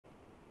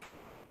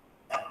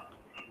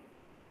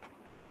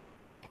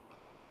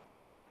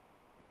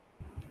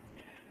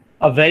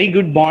A very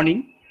good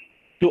morning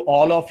to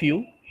all of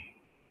you,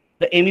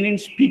 the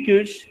eminent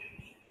speakers,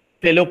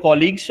 fellow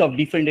colleagues of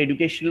different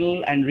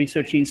educational and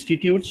research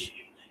institutes,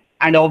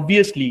 and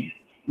obviously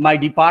my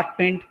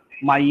department,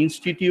 my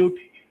institute,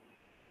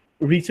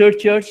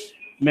 researchers,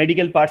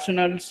 medical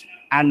personnels,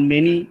 and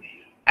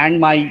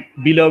my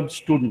beloved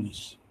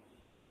students.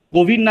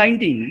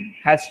 COVID-19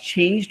 has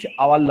changed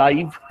our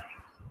life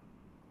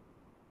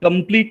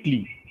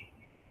completely.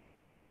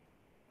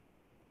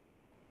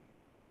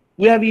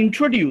 We have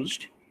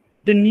introduced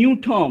the new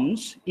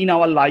terms in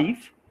our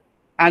life,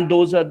 and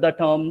those are the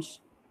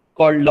terms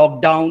called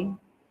lockdown,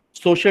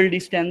 social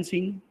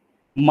distancing,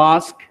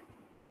 mask,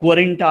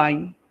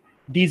 quarantine,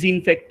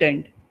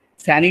 disinfectant,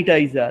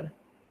 sanitizer,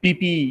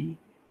 PPE,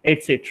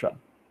 etc.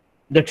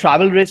 The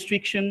travel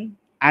restriction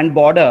and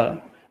border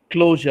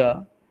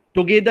closure,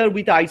 together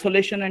with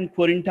isolation and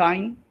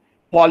quarantine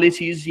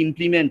policies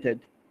implemented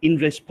in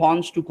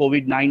response to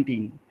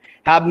COVID-19,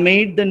 have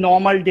made the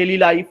normal daily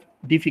life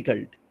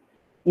difficult.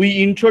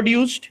 We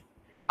introduced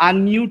a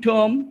new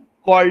term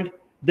called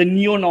the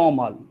new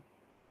normal,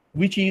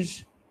 which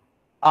is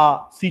a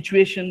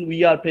situation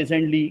we are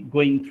presently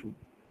going through.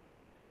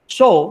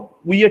 So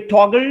we are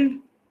toggled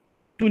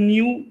to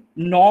new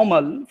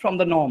normal from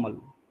the normal.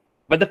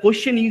 But the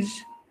question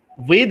is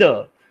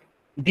whether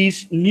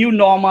this new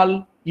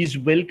normal is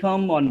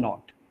welcome or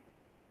not.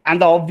 And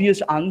the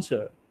obvious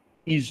answer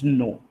is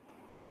no.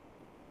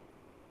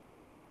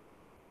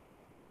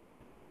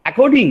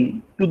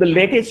 According to the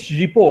latest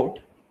report,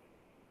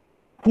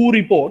 WHO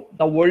report,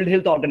 the World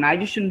Health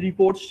Organization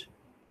reports,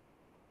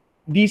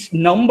 this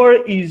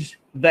number is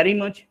very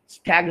much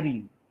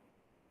staggering.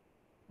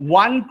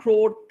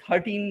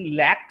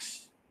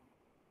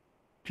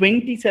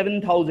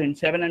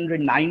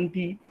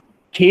 1,13,27,790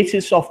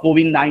 cases of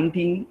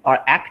COVID-19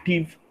 are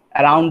active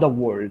around the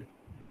world,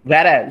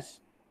 whereas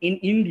in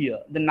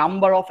India, the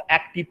number of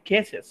active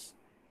cases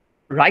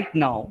right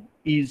now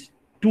is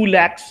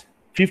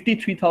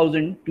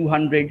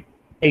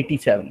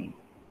 2,53,287.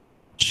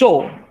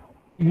 So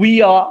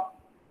we are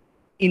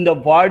in the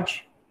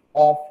verge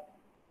of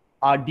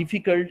a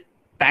difficult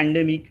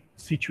pandemic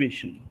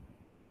situation.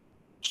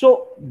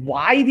 So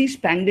why this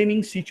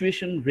pandemic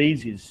situation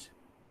raises?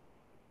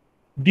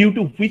 Due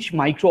to which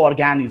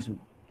microorganism?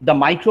 The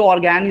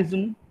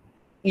microorganism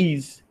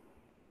is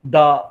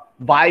the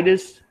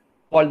virus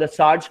called the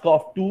SARS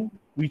CoV-2,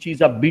 which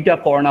is a beta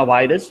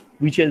coronavirus,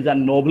 which is a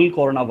novel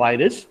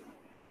coronavirus.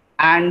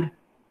 And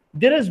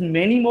there is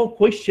many more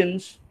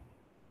questions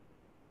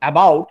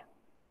about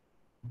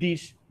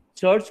this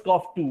SARS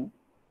CoV-2,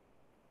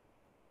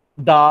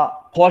 the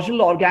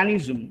causal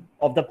organism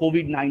of the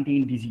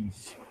COVID-19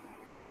 disease.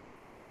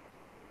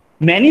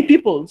 Many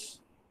people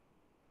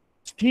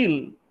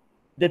still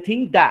they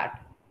think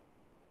that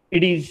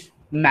it is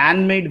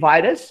man-made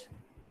virus,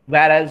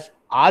 whereas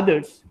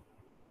others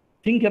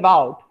think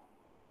about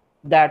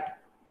that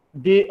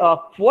they are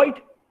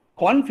quite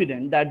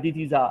confident that this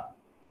is a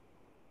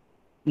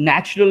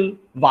natural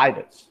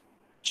virus.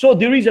 So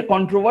there is a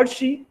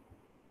controversy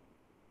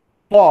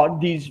for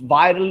this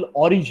viral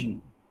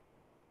origin.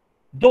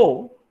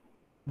 Though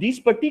this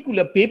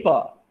particular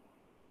paper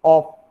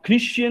of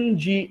Christian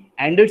G.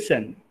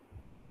 Anderson,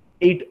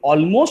 it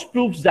almost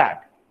proves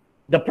that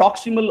the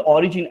proximal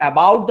origin,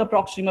 about the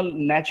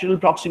natural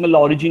proximal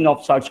origin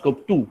of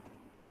SARS-CoV-2.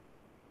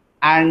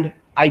 And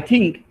I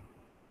think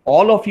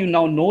all of you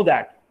now know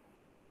that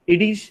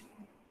it is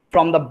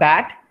from the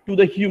bat to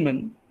the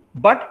human,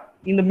 but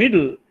in the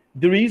middle,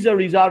 there is a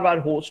reservoir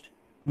host,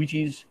 which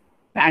is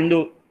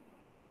pangolin.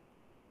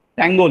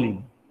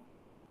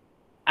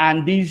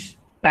 And these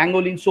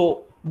pangolin,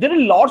 so there are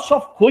lots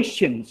of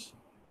questions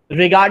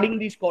regarding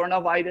this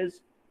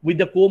coronavirus with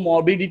the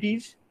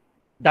comorbidities,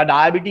 the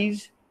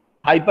diabetes,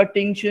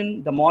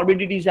 hypertension, the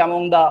morbidities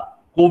among the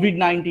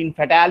COVID-19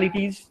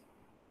 fatalities.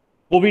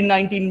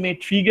 COVID-19 may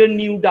trigger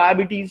new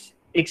diabetes.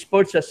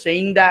 Experts are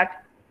saying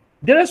that.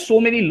 There are so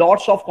many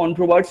lots of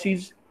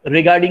controversies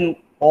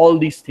regarding all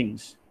these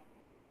things.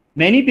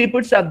 Many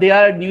papers are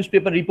there,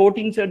 newspaper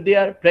reportings are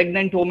there,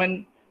 pregnant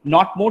women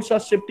not more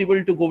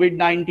susceptible to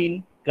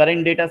COVID-19,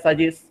 current data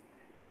suggests.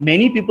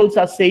 Many people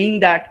are saying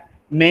that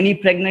many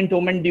pregnant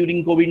women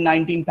during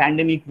COVID-19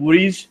 pandemic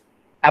worries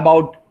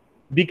about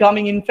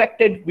becoming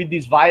infected with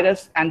this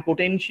virus and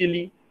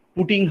potentially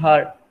putting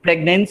her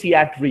pregnancy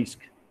at risk.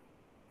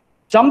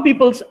 Some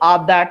people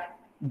are that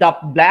the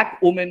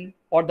black women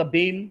or the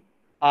BAME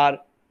are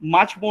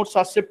much more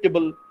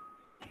susceptible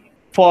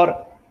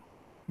for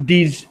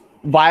these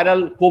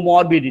viral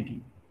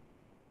comorbidity.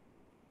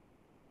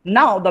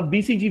 Now the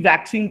BCG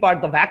vaccine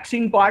part,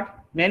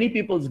 many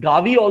people's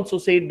Gavi also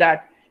said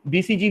that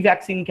BCG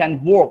vaccine can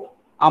work,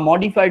 a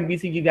modified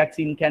BCG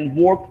vaccine can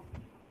work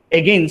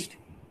against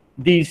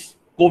this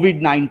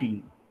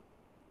COVID-19.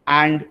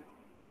 And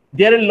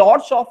there are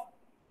lots of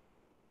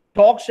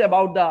talks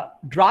about the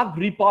drug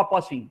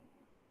repurposing.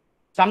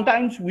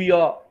 Sometimes we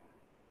are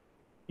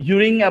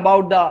hearing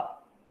about the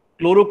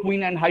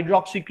chloroquine and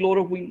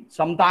hydroxychloroquine.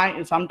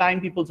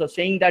 Sometimes people are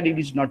saying that it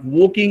is not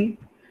working.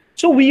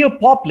 So we are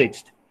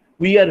perplexed.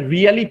 we are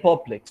really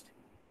perplexed.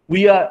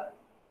 We are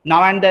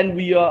now and then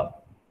we are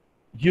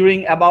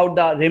hearing about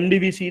the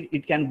remdesivir,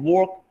 it can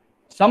work.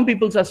 Some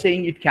people are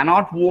saying it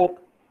cannot work.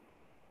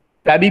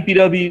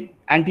 Favipiravir,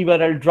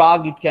 antiviral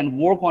drug, it can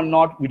work or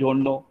not, we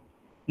don't know.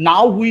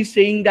 Now who is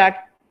saying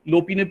that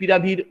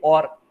lopinavir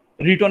or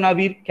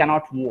ritonavir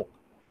cannot work?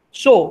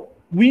 So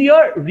we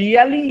are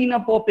really in a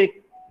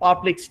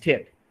perplexed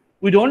state.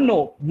 We don't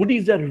know what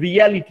is the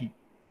reality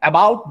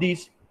about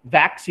these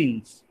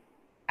vaccines.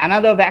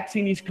 Another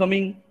vaccine is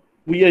coming.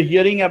 We are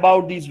hearing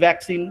about this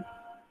vaccine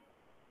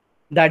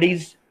that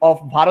is of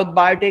Bharat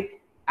Biotech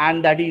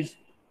and that is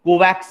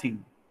Covaxin.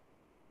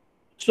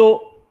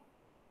 So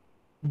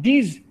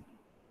these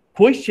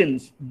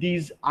questions,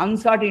 these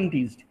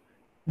uncertainties,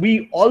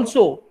 we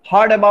also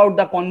heard about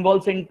the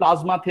convalescent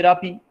plasma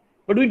therapy,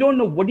 but we don't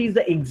know what is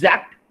the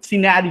exact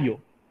scenario,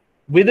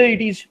 whether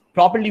it is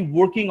properly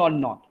working or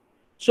not.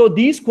 So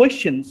these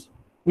questions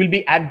will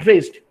be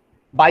addressed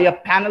by a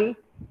panel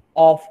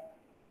of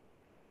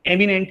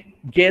eminent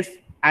guests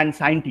and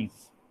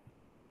scientists.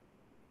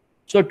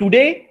 So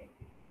today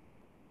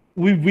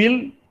we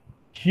will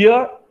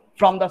hear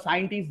from the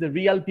scientists, the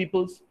real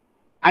peoples,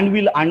 and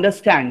we'll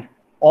understand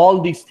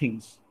all these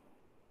things.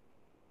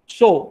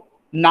 So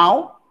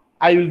now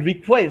I will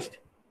request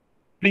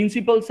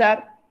Principal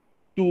Sir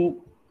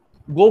to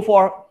go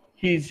for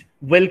his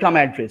welcome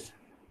address.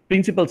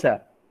 Principal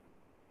Sir.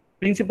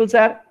 Principal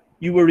Sir,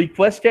 you were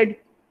requested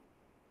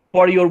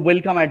for your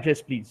welcome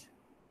address, please.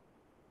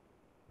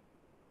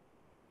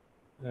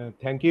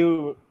 Thank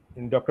you,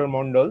 Dr.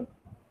 Mondal.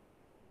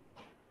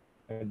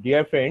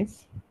 Dear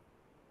friends,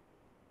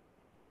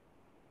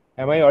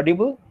 am I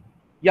audible?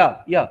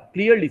 Yeah,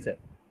 clearly, sir.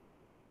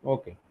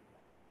 Okay.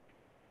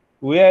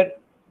 We are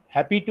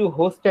happy to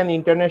host an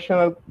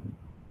international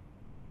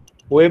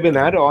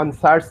webinar on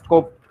SARS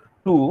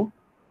CoV-2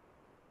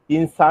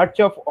 in search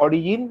of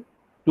origin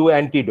to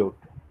antidote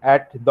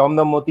at Dum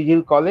Dum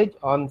Motijheel College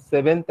on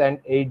 7th and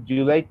 8th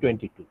July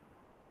 22.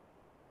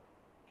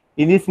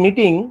 In this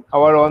meeting,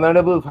 our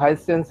Honorable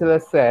Vice Chancellor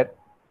Sir,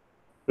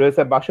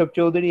 Professor Bashab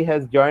Choudhury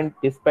has joined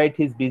despite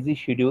his busy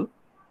schedule.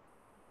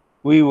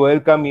 We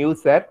welcome you,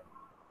 sir.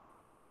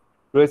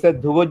 Professor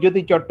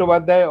Dhubajyoti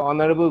Chattopadhyay,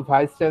 Honorable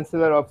Vice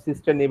Chancellor of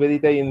Sister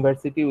Nivedita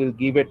University, will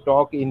give a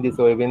talk in this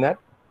webinar.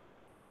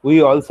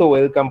 We also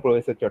welcome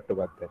Professor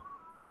Chattopadhyay.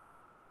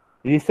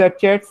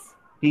 Researchers,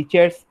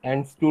 teachers,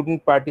 and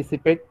students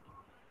participate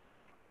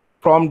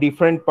from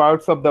different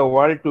parts of the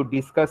world to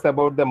discuss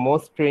about the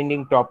most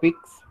trending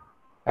topics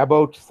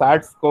about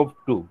SARS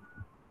CoV-2.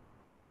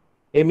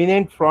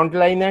 Eminent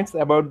frontliners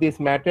about this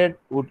matter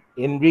would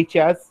enrich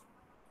us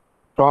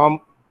from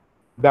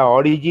the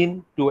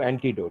origin to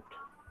antidote.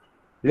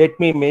 Let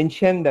me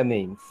mention the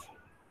names.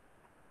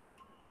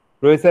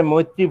 Professor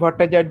Moitri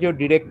Bhattacharya,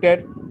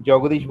 Director,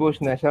 Jagadish Bose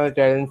National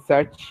Talent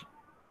Search,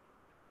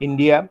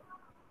 India.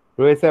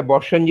 Professor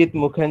Boshanjit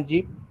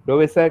Mukherjee,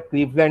 Professor,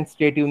 Cleveland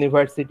State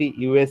University,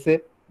 USA.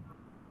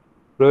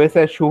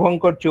 Professor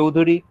Shubhankar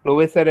Choudhury,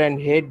 Professor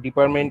and Head,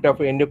 Department of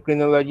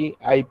Endocrinology,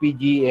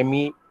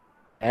 IPGME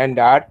and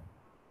R,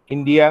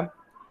 India.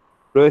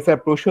 Professor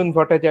Prasun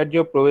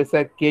Bhattacharya,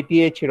 Professor,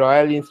 KTH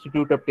Royal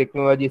Institute of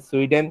Technology,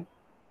 Sweden.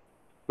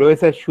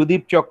 Professor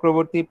Sudeep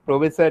Chakraborty,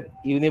 Professor,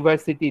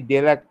 University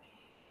della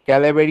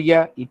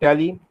Calabria,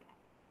 Italy.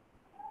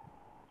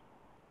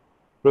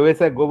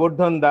 Professor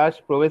Govardhan Das,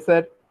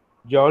 Professor,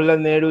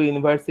 Jawaharlal Nehru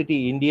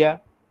University,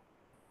 India.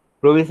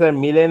 Professor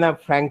Milena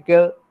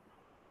Frankel,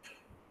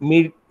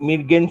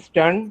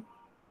 Morgenstern,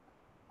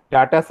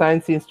 Data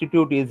Science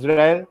Institute,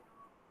 Israel.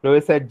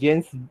 Professor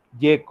James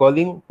J.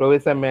 Colling,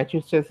 Professor,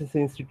 Massachusetts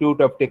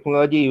Institute of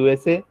Technology,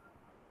 USA.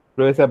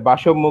 Professor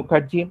Bashab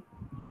Mukherjee,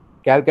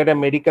 Calcutta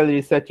Medical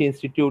Research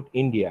Institute,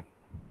 India.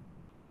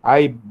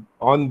 I,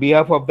 on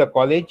behalf of the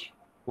college,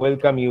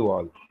 welcome you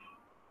all.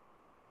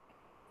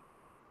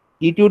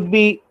 It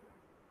would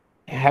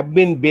have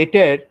been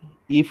better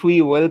if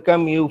we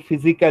welcome you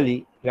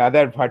physically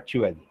rather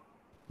virtually.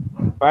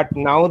 But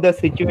now the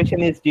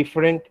situation is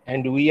different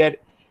and we are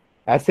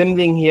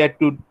assembling here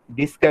to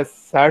discuss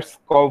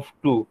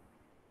SARS-CoV-2.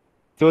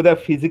 So the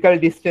physical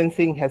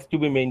distancing has to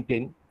be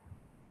maintained.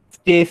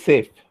 Stay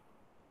safe.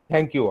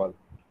 Thank you all.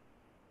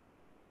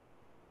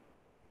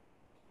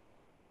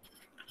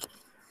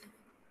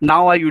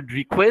 Now I would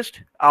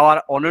request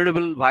our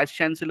Honorable Vice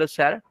Chancellor,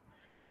 sir,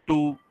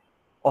 to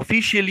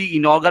officially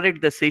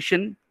inaugurate the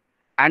session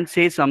and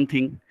say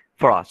something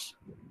for us.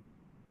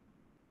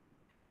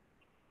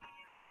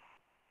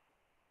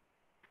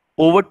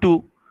 Over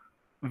to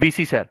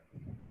VC, sir.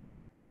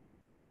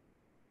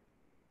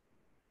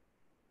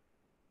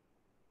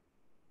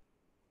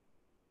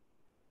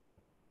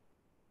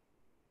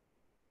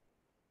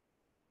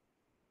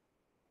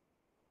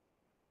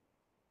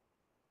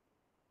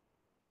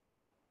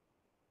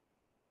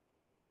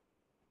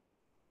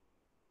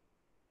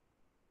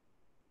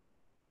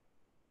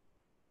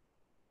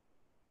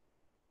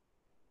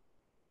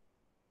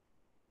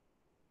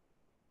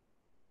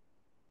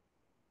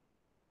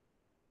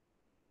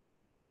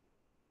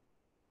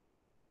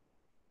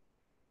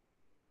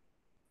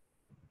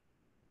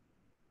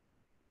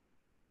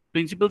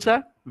 Principal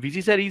sir,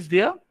 VC sir is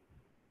there?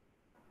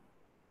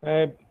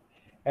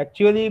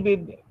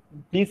 Actually,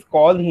 please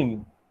call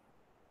him.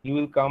 He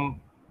will come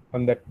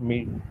on that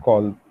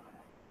call.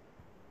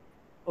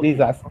 Please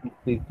Okay. ask.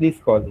 Please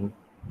call him.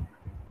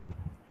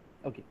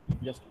 Okay,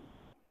 just.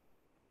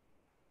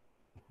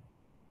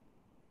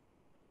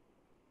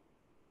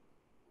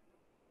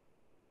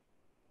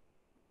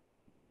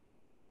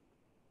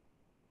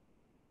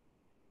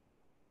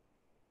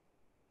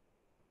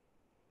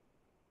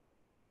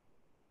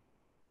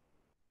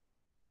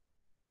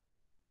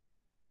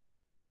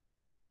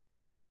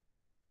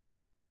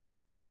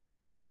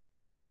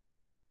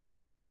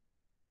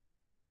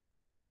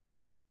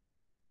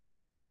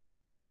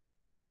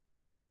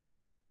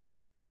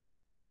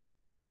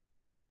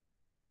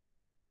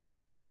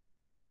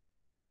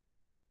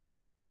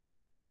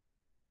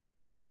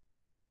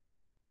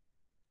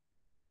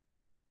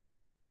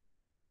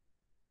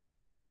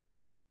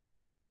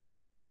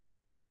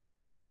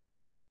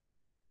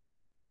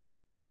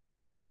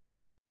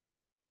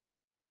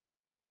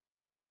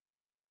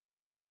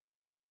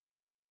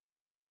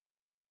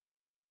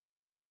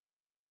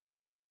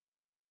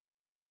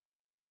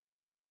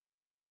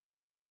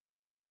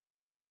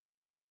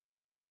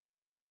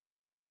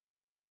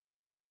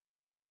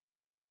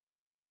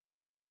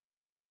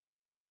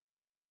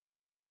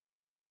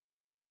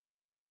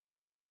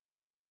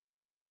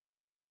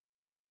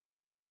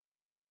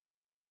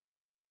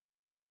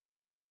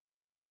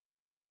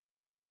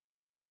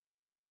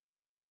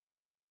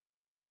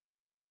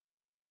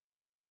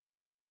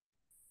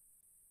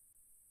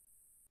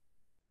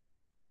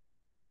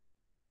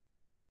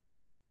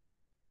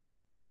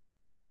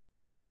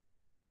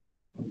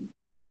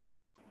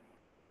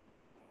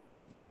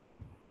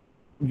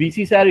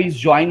 VC sir is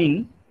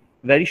joining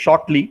very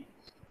shortly.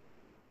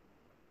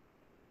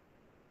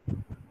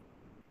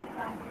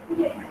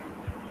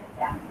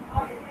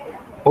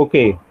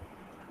 Okay.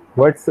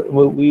 What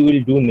we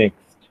will do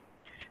next?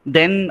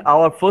 Then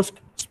our first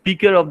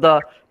speaker of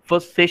the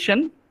first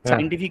session,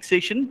 scientific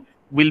session,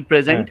 will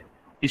present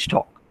his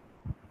talk.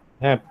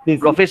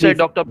 Please, Professor please.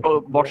 Dr.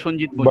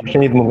 Boshanjit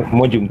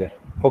Mojumdar.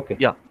 Okay.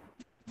 Yeah.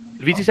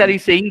 VC sir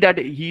is saying that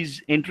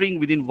he's entering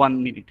within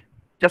 1 minute.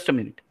 Just a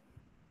minute.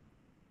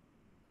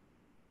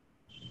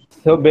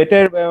 So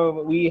better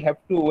we have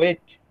to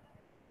wait.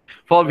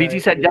 For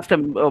VC sir, just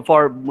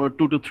for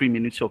 2 to 3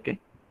 minutes, okay?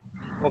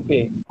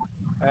 Okay.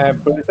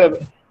 Professor,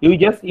 you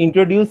just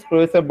introduce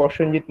Professor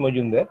Boshanjit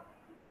Mojumdar,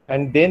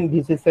 and then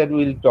VC sir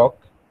will talk,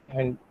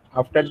 and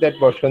after that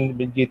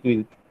Boshanjit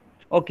will.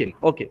 Okay.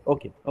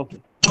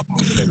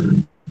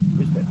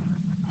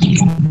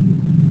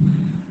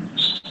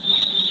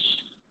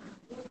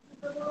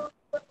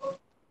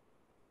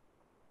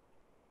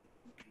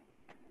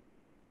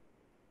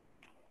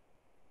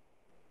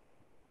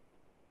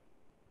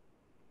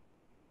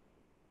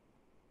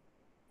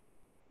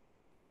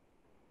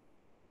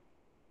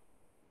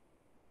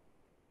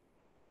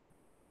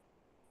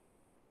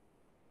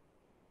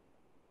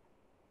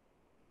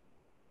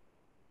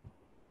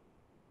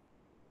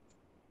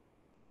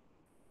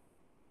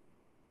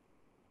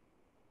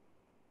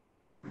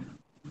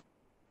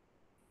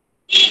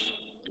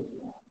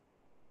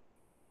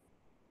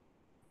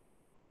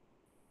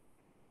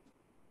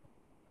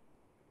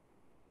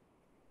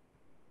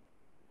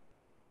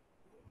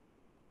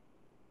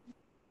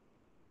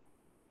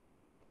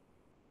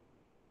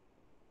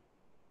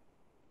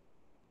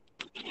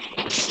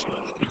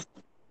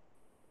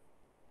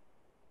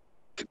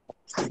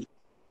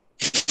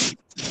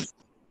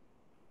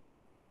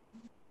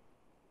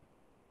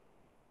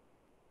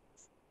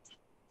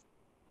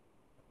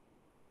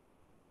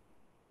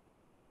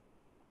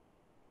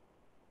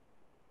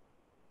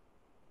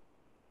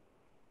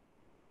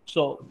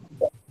 So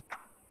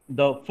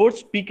the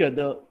first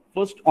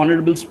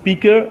honorable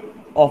speaker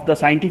of the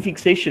scientific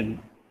session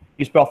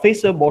is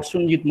Professor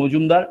Boshanjit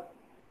Mojumdar.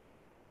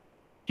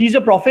 He is a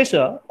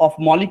professor of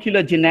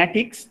molecular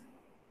genetics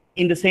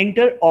in the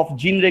Center of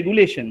Gene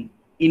Regulation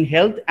in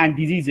Health and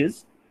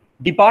Diseases,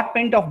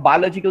 Department of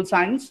Biological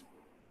Science,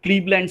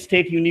 Cleveland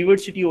State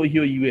University,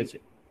 Ohio, USA.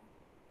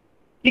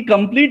 He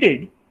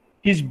completed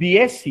his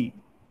BSc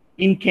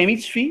in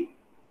chemistry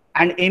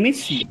and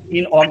MSc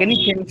in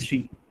organic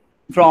chemistry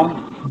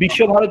from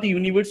Vishwabharati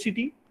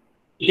University.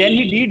 Then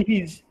he did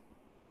his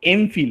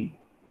MPhil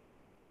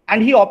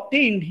and he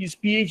obtained his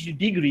PhD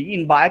degree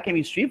in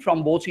biochemistry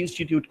from Bose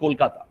Institute,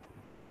 Kolkata.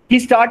 He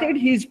started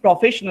his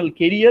professional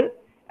career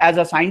as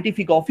a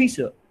scientific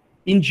officer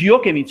in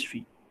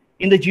geochemistry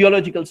in the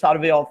Geological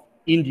Survey of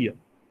India.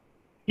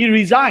 He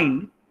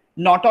resigned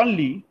not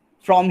only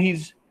from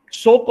his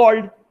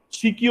so-called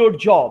secure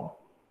job,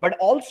 but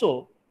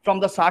also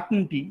from the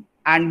certainty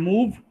and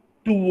moved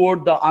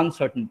toward the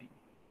uncertainty.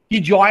 He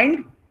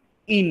joined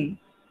in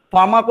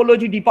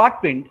pharmacology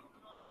department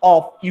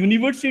of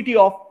University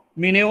of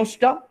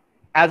Minnesota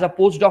as a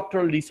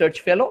postdoctoral research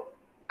fellow,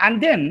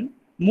 and then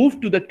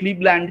moved to the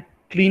Cleveland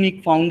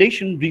Clinic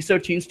Foundation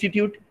Research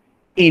Institute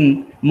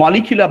in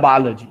molecular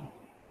biology.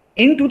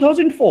 In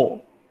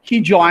 2004,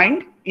 he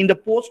joined in the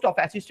post of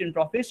assistant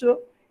professor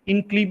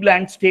in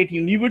Cleveland State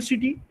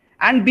University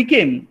and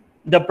became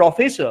the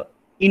professor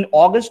in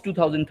August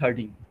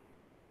 2013.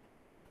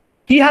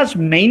 He has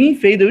many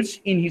feathers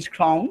in his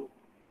crown,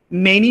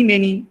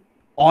 many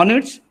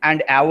honors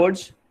and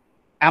awards.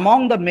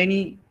 Among the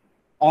many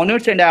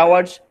honors and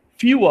awards,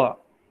 few are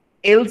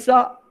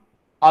Elsa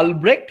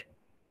Albrecht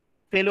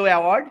Fellow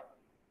Award,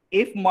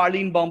 F.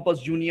 Marlin Bumpus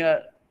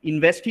Jr.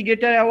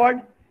 Investigator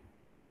Award,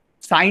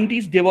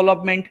 Scientist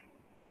Development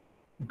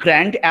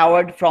Grant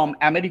Award from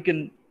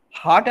American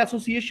Heart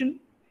Association.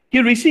 He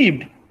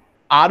received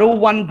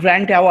RO1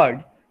 Grant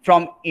Award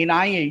from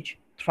NIH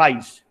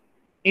thrice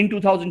in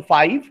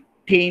 2005,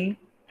 10,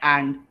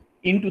 and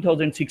in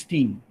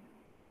 2016.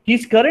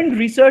 His current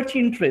research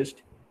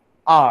interests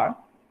are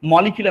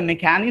molecular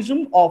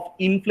mechanism of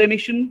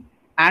inflammation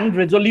and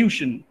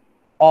resolution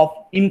of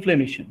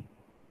inflammation,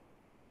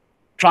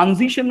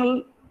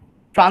 translational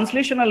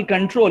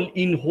control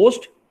in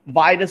host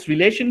virus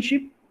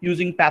relationship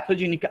using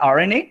pathogenic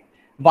RNA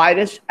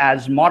virus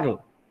as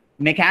model,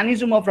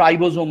 mechanism of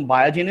ribosome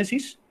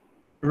biogenesis,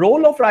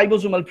 role of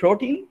ribosomal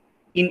protein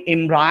in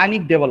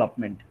embryonic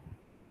development.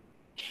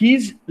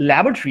 His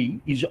laboratory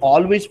is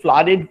always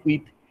flooded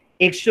with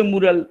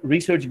extramural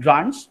research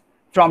grants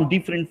from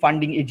different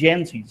funding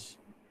agencies.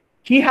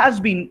 He has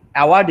been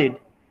awarded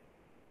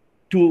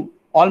to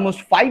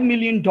almost $5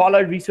 million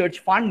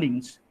research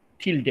fundings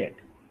till date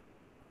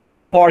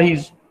for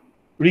his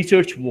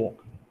research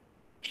work.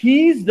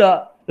 He is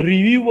the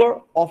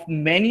reviewer of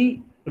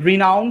many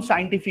renowned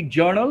scientific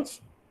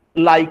journals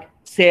like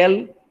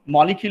Cell,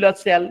 Molecular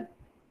Cell,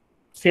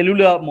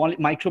 Cellular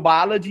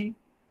Microbiology,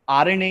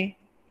 RNA,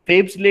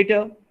 Fab's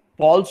Letter,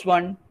 Pulse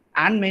One,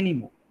 and many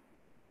more.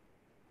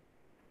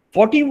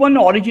 41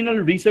 original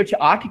research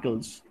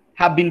articles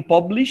have been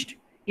published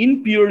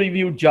in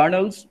peer-reviewed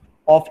journals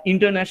of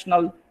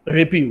international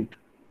repute.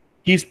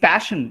 His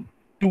passion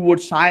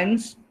towards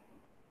science,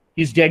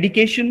 his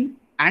dedication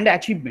and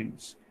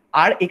achievements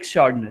are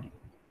extraordinary.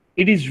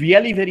 It is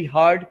really very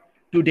hard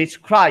to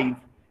describe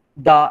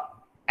the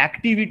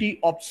activity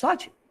of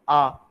such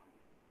a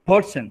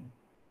person.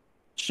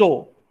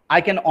 So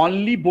I can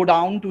only bow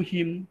down to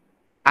him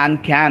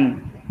and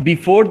can be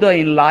further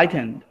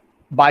enlightened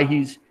by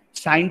his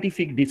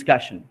scientific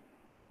discussion.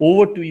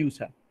 Over to you,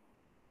 sir.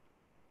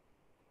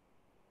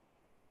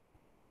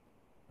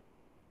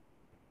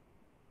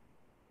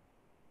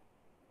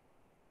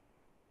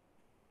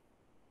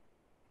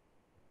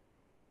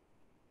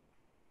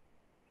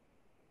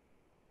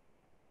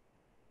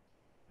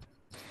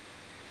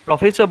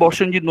 Professor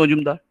Boshanjit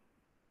Mojumdar.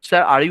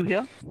 Sir, are you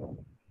here?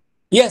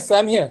 Yes,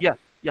 I'm here.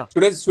 Yeah.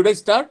 Should I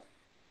start?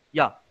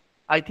 Yeah,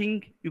 I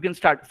think you can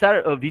start.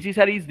 Sir, VC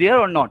sir is there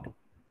or not?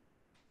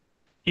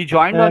 He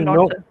joined or not,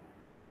 no, sir?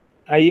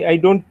 I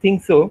don't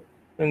think so.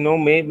 No,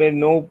 maybe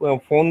no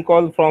phone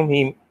call from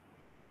him.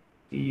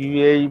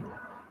 You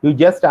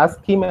just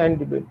ask him,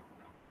 and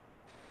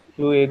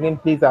you again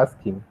please ask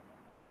him.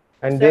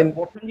 And sir, then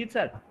Boshanjit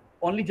sir,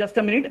 only just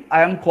a minute.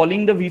 I am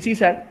calling the VC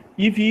sir.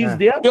 If he is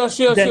there,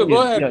 Sure. then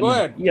Go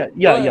ahead.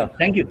 Yeah.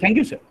 Thank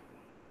you, sir.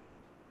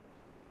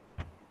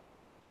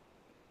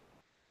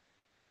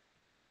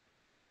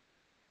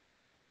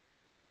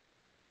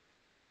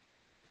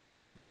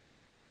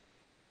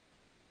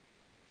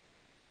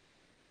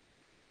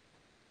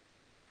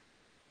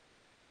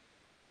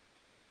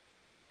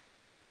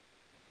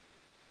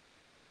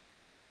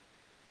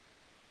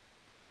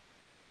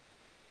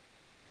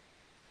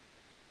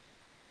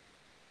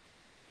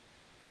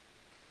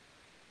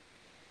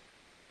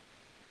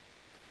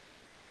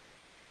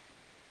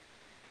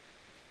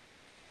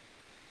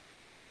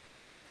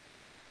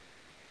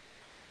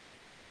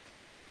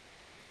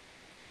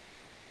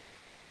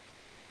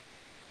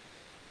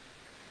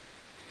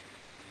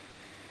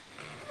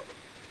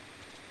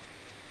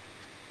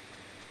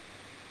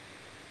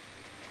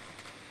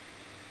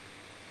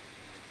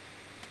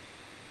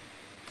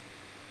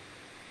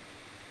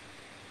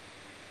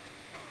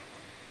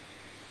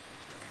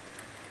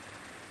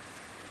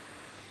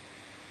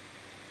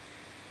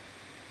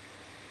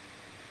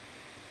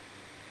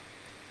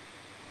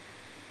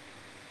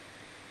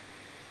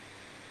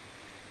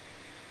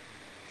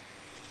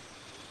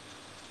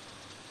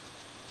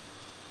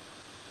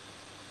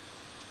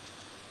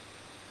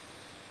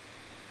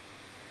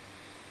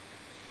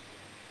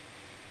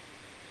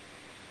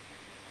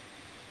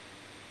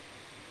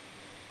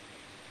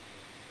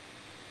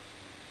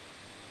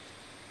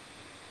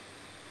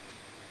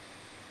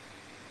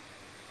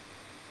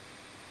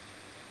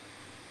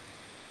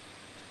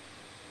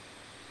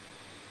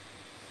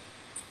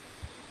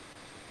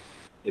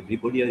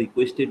 Everybody are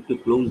requested to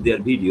close their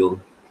video,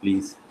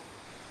 please.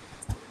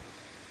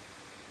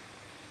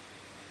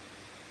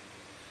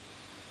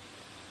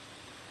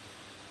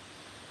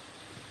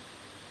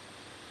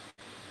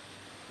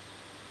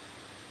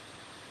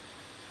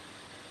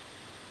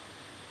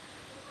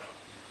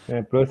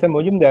 Professor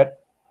Mojumdar,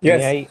 Yes.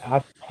 may I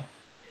ask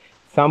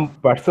some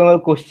personal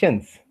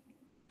questions?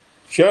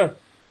 Sure.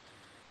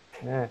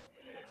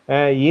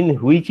 In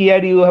which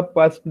year you have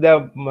passed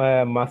the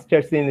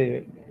masters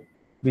in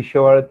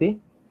Vishwavarati?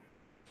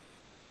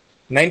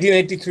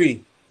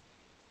 1983.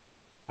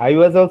 I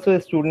was also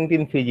a student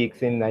in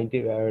physics in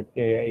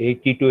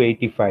 80 to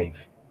 85.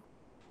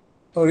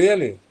 Oh,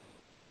 really?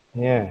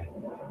 Yeah.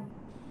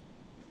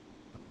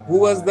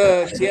 Who was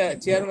the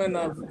chairman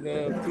of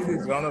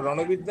physics?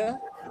 Ranavidya?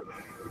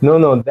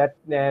 No. That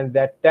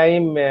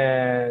time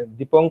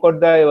Dipankar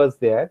Da was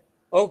there.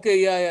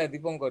 Okay, yeah,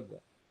 Dipankar.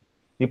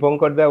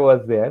 Dipankar Da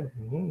was there.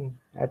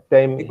 At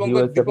time he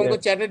was Dipankar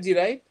Chatterjee,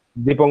 right?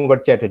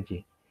 Dipankar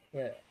Chatterjee.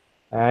 Yeah.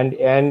 And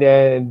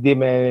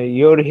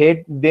your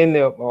head then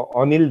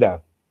Anil Da.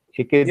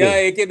 Yeah,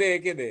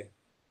 Ekede.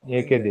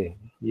 Ekede.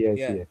 Yes,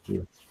 Yeah.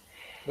 yes.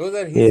 Those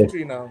are Yes.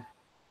 history now.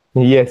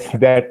 Yes,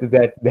 that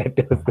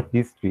was the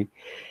history.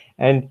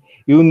 And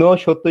you know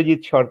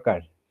Satyajit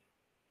Sarkar.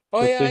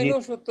 Oh, yeah, I know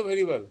Satya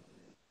very well.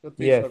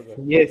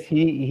 Yes,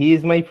 he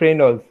is my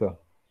friend also.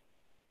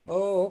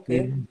 Oh,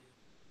 okay.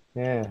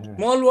 Yeah.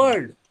 Small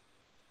world.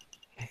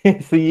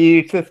 See,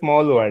 it's a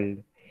small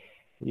world.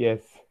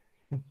 Yes.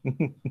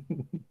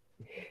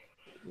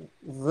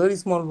 Very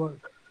small world.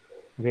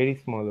 Very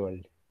small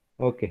world.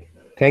 Okay.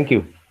 Thank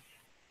you.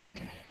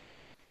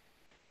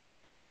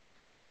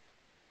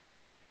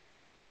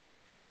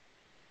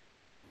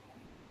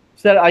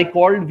 Sir, I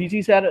called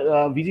VC sir.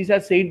 VC sir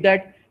said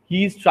that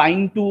he is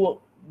trying to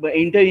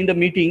enter in the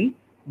meeting,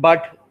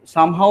 but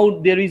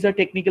somehow there is a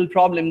technical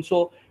problem.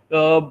 So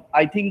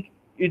I think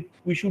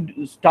we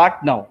should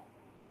start now.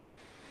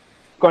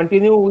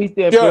 Continue with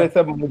Sure.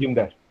 Professor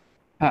Majumdar.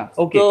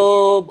 Okay.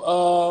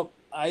 So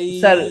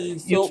Sir,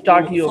 you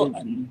start your.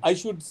 So I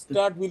should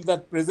start with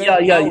that present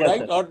Yeah, now,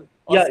 right? sir.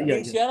 Or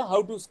screen share?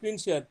 How to screen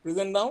share?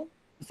 Present now?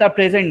 Sir,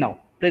 present now.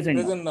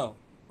 Present now.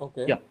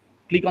 Okay. Yeah.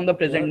 Click on the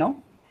present now.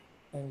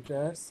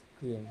 Enter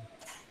screen.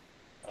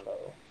 Hello.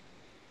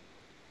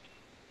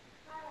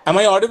 Am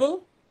I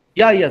audible?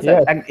 Yeah,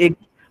 sir. Yes.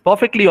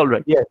 Perfectly all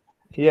right.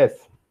 Yes.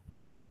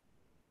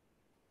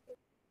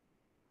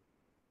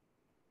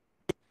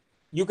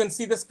 You can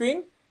see the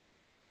screen?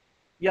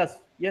 Yes,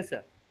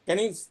 sir. Can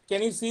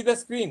you see the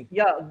screen?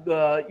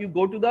 Yeah, you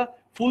go to the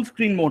full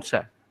screen mode,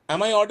 sir.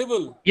 Am I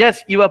audible?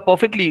 Yes, you are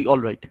perfectly all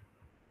right.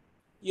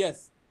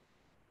 Yes.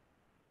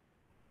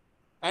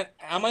 And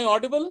am I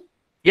audible?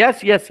 Yes,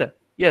 sir.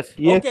 Yes.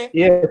 Okay.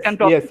 You can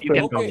proceed.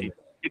 Okay.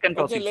 You can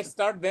proceed. Okay, let's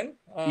start then.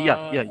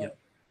 Yeah.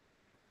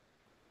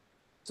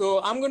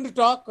 So I'm going to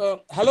talk.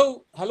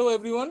 Hello,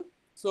 everyone.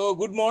 So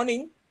good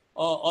morning.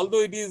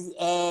 Although it is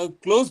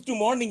close to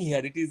morning here,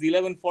 it is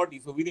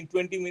 11:40. So within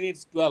 20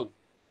 minutes, 12.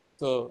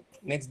 So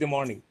next day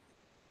morning.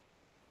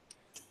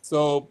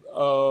 So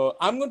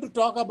I'm going to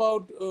talk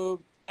about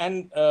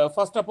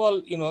first of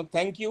all,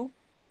 thank you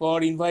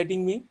for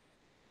inviting me.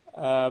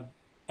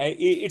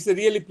 It's a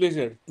really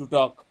pleasure to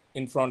talk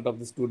in front of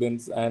the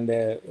students and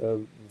a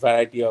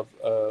variety of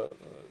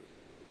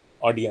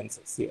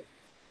audiences here.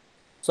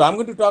 So I'm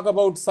going to talk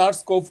about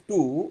SARS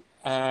CoV-2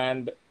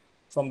 and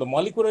from the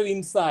molecular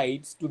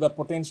insights to the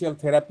potential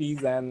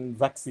therapies and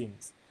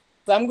vaccines.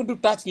 So I'm going to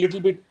touch a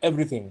little bit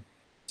everything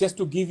just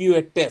to give you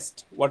a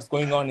test what's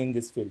going on in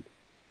this field.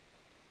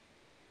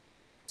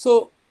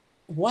 So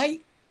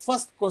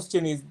first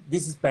question is,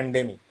 this is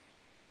pandemic.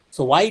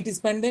 So why it is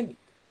pandemic?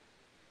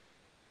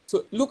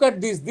 So look at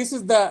this. This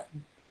is the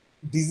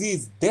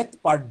disease death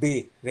per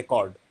day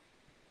record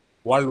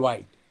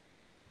worldwide.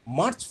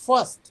 March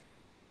 1st,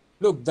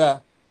 look,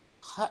 the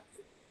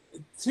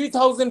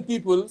 3,000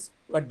 people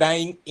were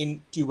dying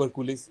in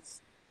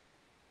tuberculosis.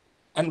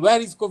 And where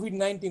is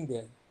COVID-19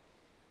 there?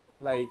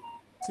 Like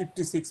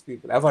 56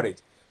 people, average.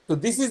 So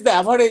this is the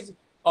average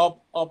of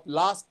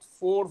last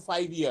 4 to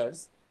 5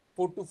 years,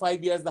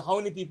 how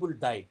many people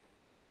died.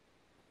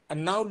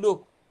 And now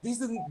look,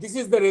 this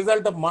is the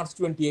result of March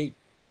 28.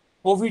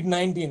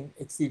 COVID-19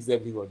 exceeds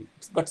everybody.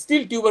 But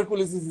still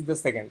tuberculosis is the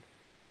second.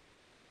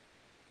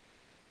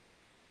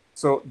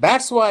 So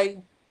that's why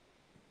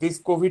this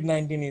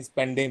COVID-19 is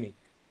pandemic.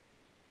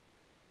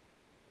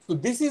 So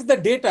this is the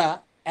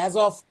data as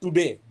of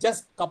today.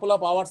 Just a couple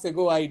of hours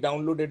ago, I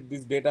downloaded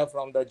this data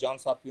from the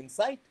Johns Hopkins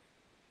site,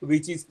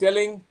 which is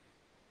telling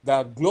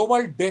the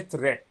global death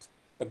rate.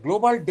 The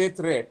global death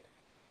rate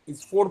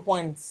is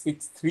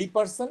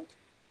 4.63%.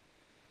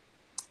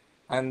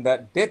 And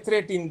the death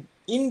rate in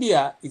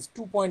India is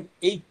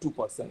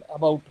 2.82%,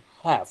 about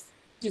half,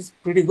 which is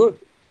pretty good.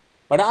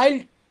 But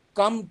I'll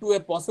come to a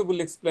possible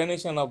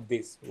explanation of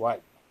this. Why?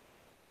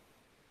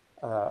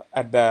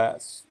 At the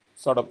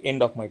sort of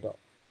end of my talk.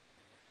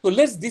 So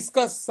let's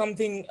discuss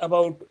something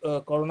about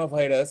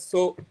coronavirus.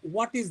 So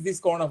what is this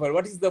coronavirus?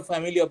 What is the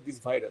family of this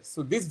virus?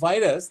 So this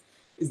virus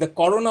is the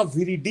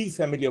Coronaviridae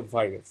family of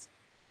virus.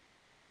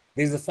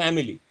 There is a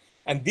family.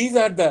 And these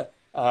are the,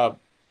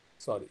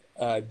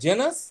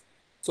 genus.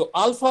 So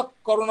alpha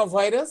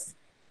coronavirus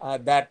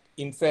that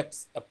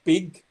infects a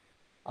pig,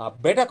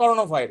 beta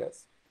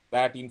coronavirus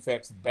that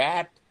infects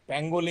bat,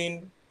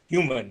 pangolin,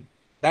 human.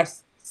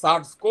 That's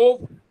SARS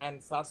CoV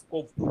and SARS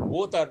CoV-2.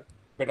 Both are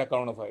beta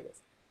coronavirus.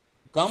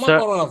 Gamma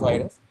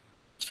coronavirus.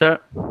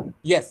 Sir.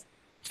 Yes.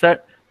 Sir,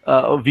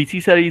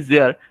 VC sir is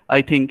there,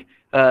 I think.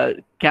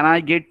 Can I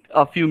get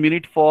a few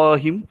minutes for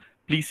him,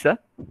 please, sir?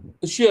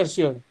 Sure.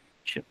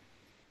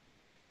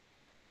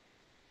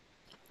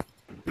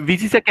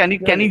 VC sir, can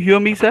you hear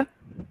me, sir?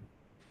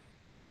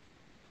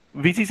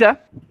 VC sir,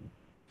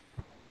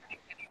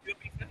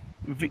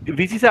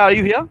 VC sir, are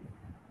you here?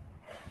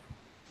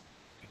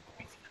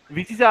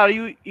 VC sir, are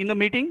you in the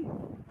meeting?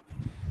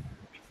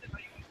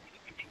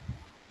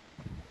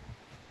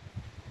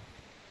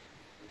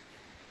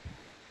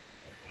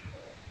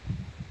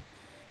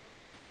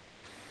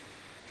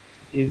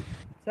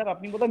 Sir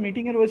আপনি বোধহয়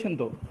meeting এ রয়েছেন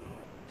তো?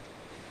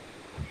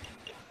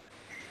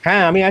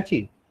 হ্যাঁ আমি আছি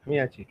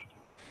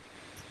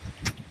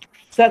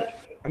sir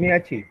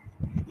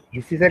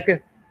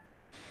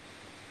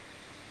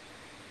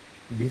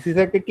VC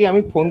স্যারকে কি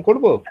আমি ফোন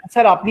করব?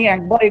 স্যার আপনি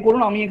একবার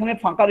করুন, আমি এখানে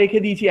ফাঁকা রেখে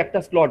দিয়েছি একটা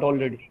slot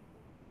already.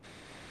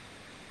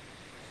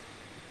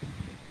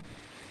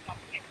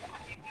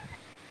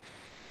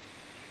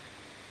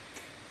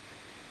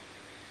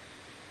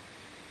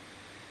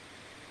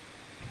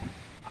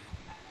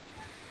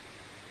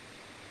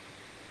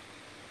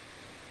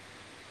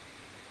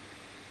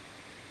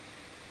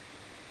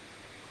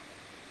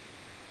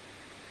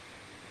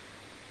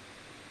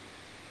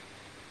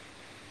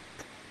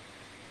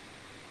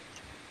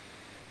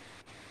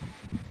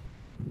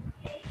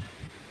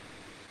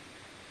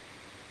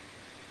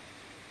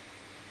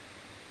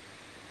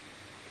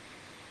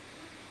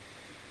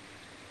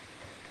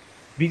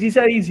 VC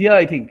sir is here,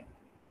 I think.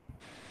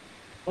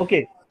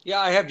 Okay.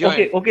 Yeah, I have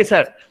joined. Okay,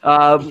 sir.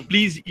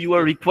 Please, you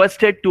are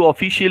requested to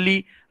officially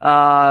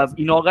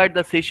inaugurate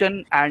the session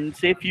and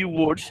say few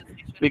words,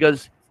 because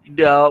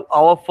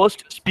our first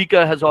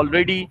speaker has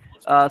already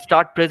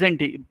start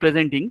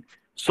presenting.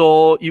 So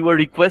you were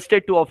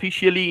requested to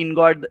officially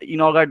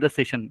inaugurate the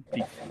session,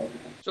 please.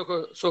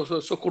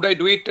 So could I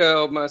do it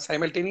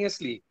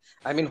simultaneously?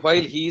 I mean,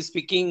 while he is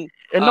speaking,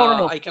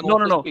 No. I can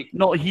also speak.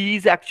 No, he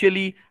is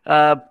actually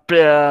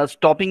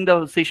stopping the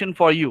session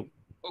for you.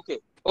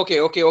 Okay.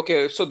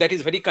 So that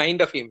is very kind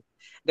of him.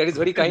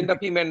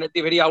 And at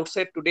the very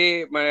outset today,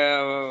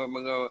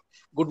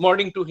 good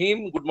morning to him.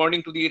 Good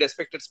morning to the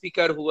respected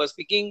speaker who was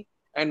speaking,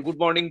 and good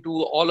morning to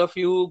all of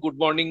you. Good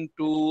morning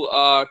to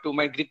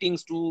my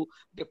greetings to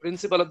the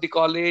principal of the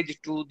college,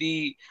 to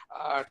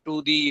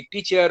the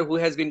teacher who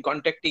has been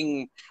contacting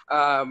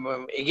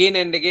again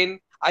and again.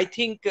 I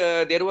think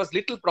there was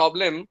little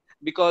problem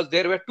because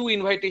there were 2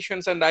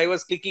 invitations, and I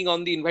was clicking on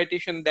the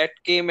invitation that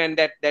came, and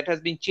that has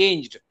been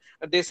changed.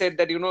 They said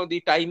that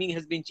the timing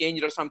has been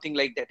changed or something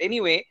like that.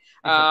 Anyway,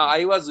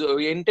 I was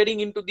entering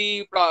into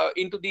the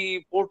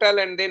portal,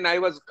 and then I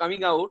was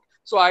coming out,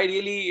 so I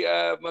really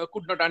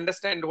could not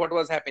understand what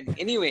was happening.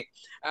 Anyway,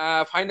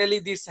 finally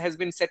this has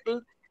been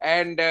settled,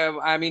 and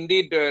I'm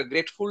indeed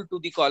grateful to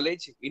the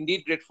college,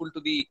 indeed grateful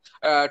to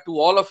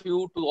all of you,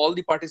 to all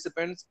the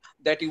participants,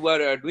 that you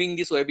are doing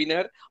this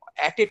webinar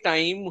at a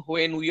time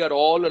when we are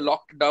all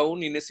locked down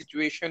in a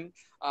situation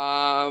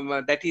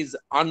that is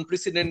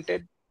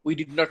unprecedented. We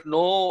did not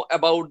know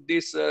about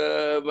this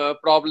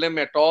problem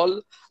at all.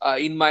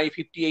 In my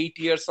 58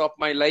 years of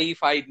my life,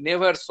 I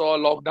never saw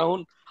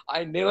lockdown.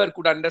 I never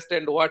could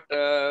understand what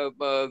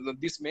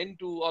this meant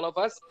to all of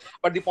us.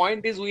 But the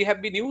point is, we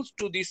have been used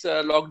to this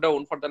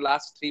lockdown for the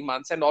last 3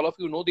 months, and all of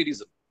you know the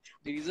reason.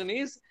 The reason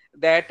is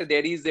that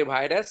there is a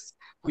virus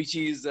which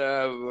is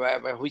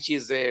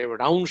a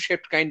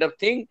round-shaped kind of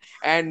thing,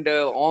 and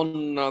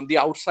on the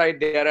outside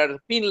there are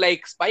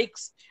pin-like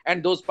spikes,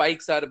 and those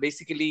spikes are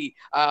basically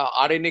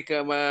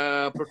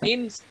RNA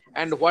proteins.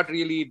 And what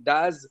really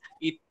does,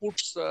 it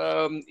puts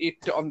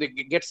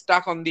gets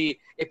stuck on the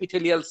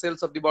epithelial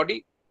cells of the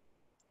body,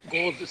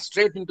 goes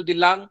straight into the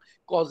lung,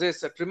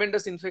 causes a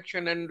tremendous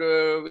infection and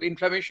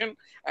inflammation,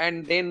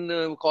 and then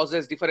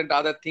causes different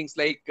other things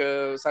like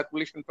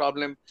circulation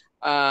problem,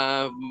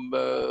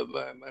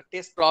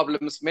 taste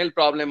problem, smell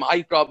problem,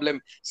 eye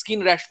problem,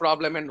 skin rash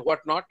problem, and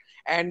whatnot.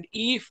 And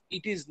if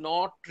it is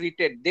not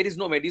treated, there is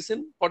no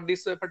medicine for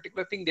this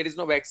particular thing, there is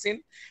no vaccine.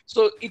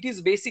 So it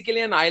is basically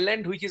an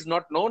island which is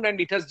not known,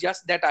 and it has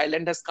just, that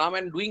island has come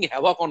and doing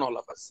havoc on all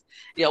of us.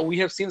 Yeah, we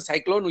have seen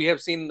cyclone, we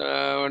have seen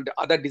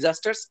other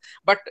disasters,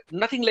 but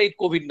nothing like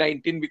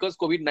COVID-19, because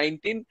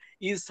COVID-19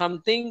 is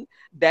something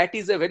that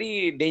is a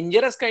very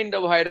dangerous kind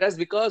of virus,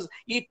 because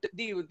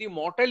the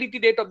mortality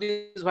rate of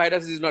this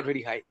virus is not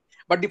very high.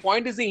 But the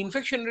point is, the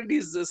infection rate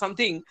is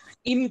something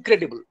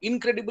incredible,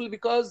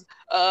 because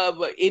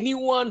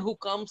anyone who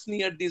comes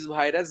near this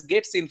virus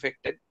gets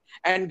infected,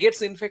 and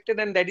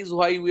that is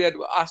why we are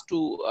asked to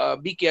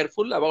be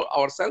careful about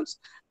ourselves,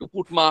 to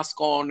put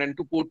mask on and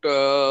to put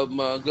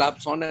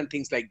gloves on and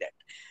things like that.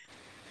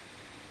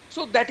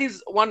 So that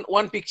is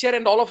one picture,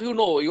 and all of you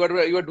know, you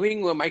are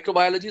doing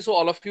microbiology, so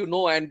all of you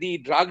know. And the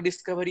drug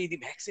discovery, the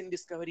vaccine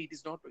discovery,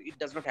 it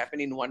does not happen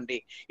in one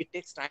day. It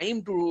takes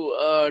time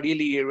to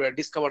really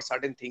discover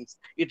certain things.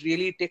 It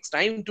really takes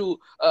time to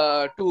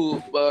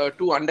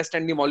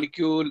understand the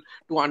molecule,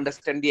 to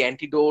understand the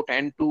antidote,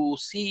 and to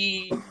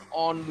see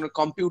on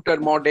computer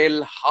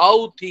model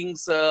how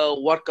things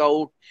work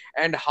out,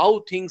 and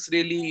how things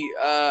really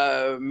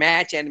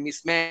match and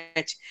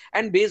mismatch.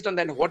 And based on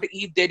that, what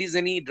if there is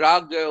any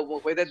drug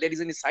whether there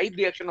is any side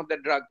reaction of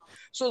that drug.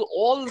 So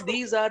all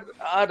these are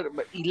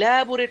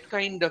elaborate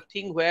kind of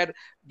thing where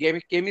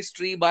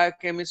chemistry,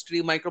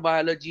 biochemistry,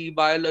 microbiology,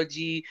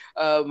 biology,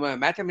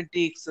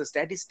 mathematics,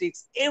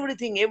 statistics,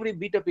 everything, every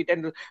bit of it,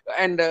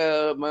 and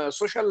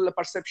social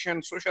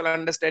perception, social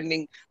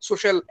understanding,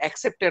 social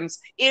acceptance,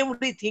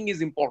 everything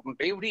is important.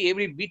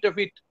 Every bit of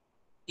it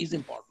is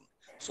important.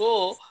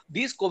 So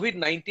this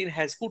COVID-19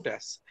 has put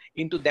us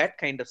into that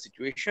kind of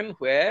situation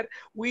where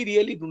we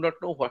really do not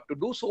know what to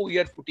do. So we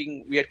are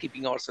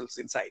keeping ourselves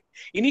inside.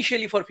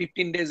 Initially for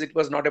 15 days, it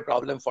was not a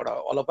problem for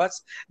all of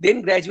us.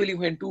 Then gradually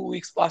when 2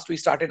 weeks passed, we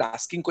started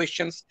asking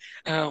questions,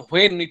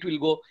 when it will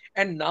go.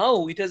 And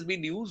now it has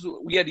been used,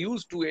 we are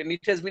used to, and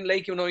it has been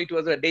like, it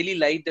was a daily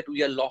life that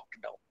we are locked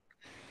down.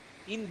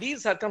 In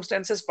these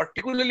circumstances,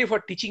 particularly for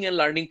teaching and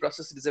learning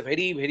process, it is a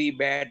very, very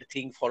bad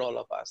thing for all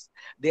of us.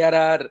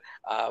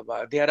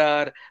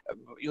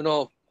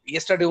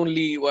 Yesterday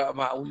only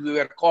we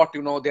were caught,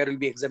 there will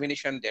be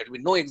examination, there will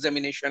be no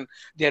examination,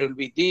 there will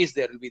be this,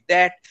 there will be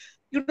that.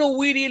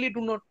 We really do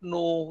not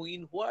know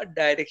in what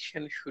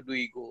direction should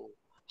we go,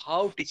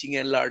 how teaching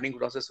and learning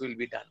process will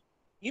be done.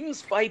 In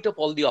spite of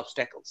all the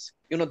obstacles,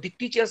 the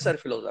teachers are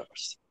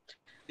philosophers.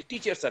 The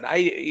teachers are,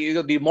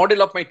 the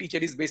model of my teacher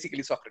is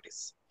basically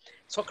Socrates.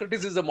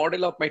 Socrates is the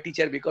model of my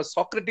teacher because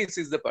Socrates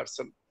is the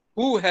person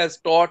who has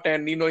taught,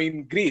 and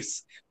in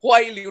Greece,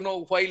 while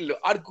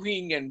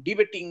arguing and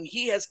debating,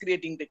 he has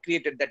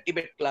created that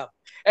debate club.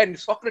 And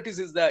Socrates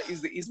is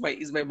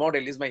my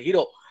model, is my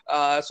hero,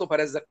 so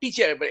far as a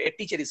teacher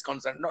is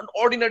concerned. Not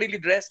ordinarily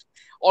dressed,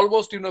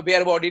 almost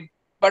bare-bodied,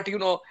 but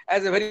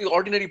as a very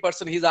ordinary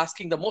person, he's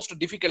asking the most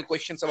difficult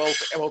questions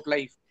about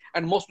life,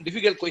 and most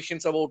difficult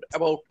questions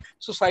about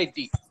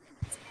society,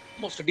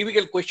 most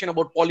difficult question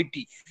about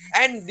polity,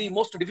 and the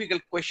most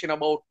difficult question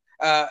about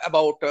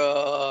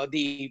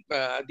the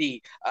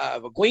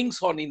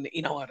goings on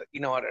in our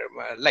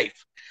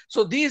life.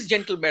 So these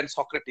gentlemen,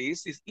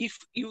 Socrates, is, if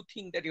you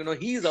think that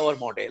he is our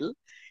model,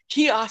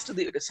 he asked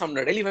some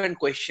relevant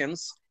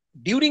questions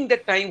during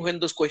that time when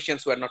those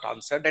questions were not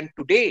answered. And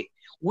today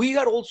we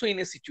are also in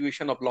a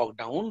situation of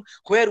lockdown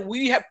where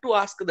we have to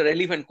ask the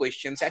relevant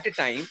questions at a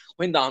time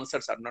when the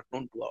answers are not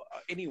known to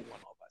any one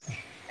of us.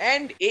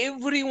 And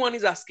everyone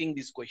is asking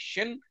this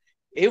question.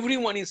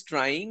 Everyone is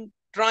trying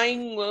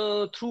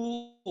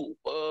through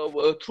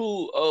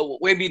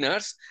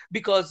webinars,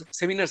 because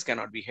seminars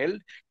cannot be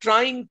held,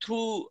 trying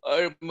through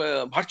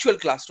virtual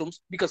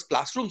classrooms because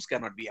classrooms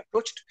cannot be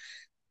approached,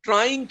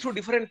 trying through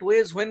different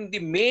ways when the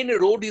main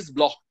road is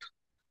blocked,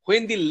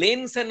 when the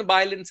lanes and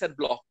bylanes are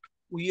blocked.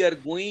 We are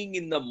going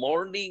in the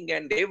morning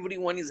and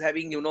everyone is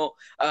having,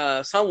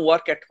 some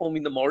work at home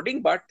in the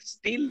morning, but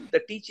still the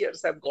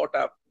teachers have got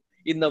up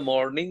in the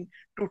morning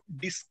to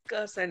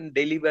discuss and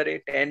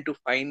deliberate and to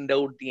find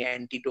out the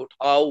antidote.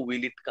 How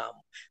will it come?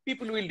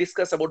 People will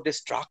discuss about the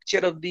structure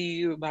of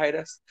the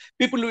virus.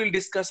 People will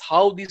discuss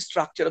how the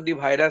structure of the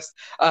virus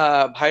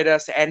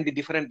and the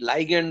different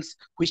ligands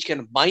which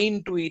can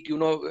bind to it,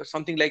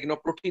 something like,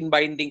 protein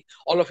binding.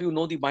 All of you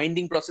know the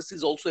binding process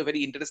is also a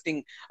very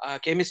interesting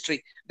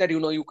chemistry that,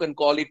 you can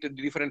call it the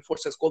different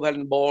forces,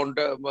 covalent bond,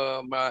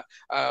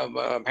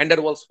 van der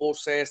Waals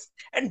forces,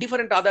 and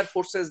different other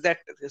forces that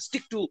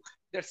stick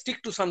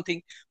to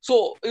something.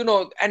 So,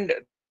 and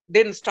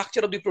then structure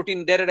of the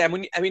protein, there are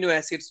amino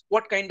acids,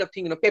 what kind of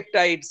thing,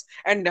 peptides,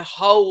 and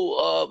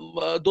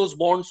how those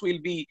bonds will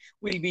be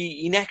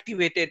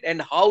inactivated,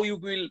 and how you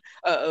will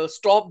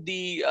stop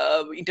the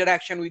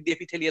interaction with the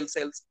epithelial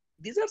cells.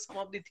 These are some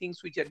of the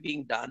things which are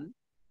being done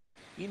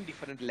in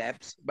different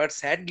labs, but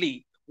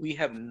sadly we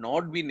have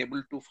not been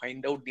able to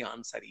find out the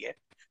answer yet.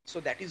 So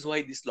that is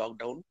why this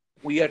lockdown,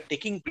 we are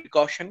taking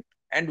precaution,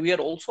 and we are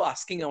also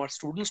asking our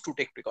students to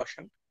take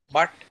precaution.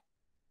 But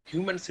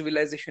human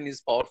civilization is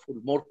powerful,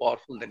 more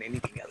powerful than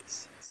anything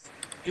else.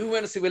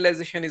 Human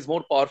civilization is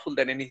more powerful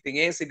than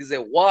anything else. It is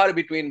a war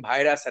between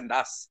virus and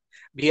us.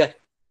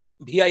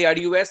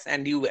 VIRUS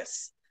and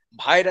US.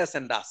 Virus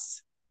and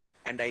us.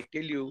 And I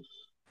tell you,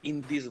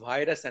 in this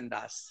virus and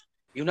us,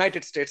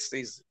 United States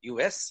is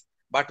US,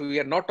 but we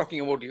are not talking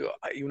about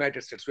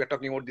United States. We are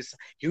talking about this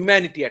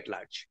humanity at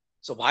large.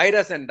 So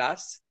virus and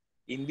us,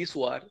 in this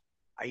war,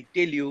 I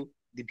tell you,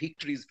 the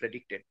victory is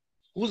predicted.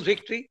 Whose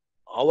victory?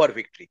 Our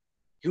victory.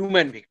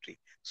 Human victory.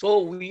 So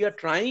we are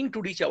trying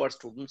to reach our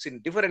students in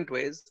different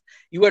ways.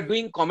 You are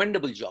doing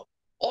commendable job.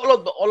 All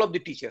of the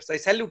teachers, I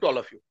salute all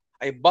of you.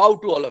 I bow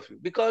to all of you,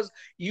 because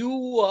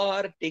you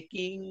are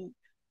taking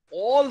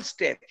all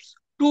steps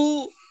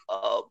to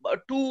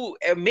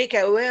make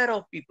aware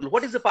of people.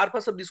 What is the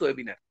purpose of this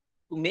webinar?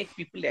 To make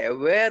people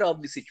aware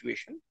of the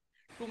situation,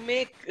 to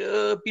make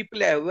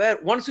people aware.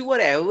 Once you are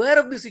aware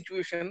of the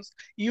situations,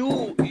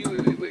 you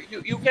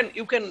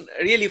can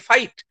really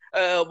fight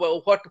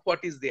what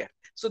is there.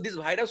 So this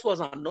virus was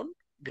unknown.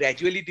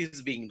 Gradually it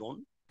is being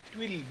known. It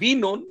will be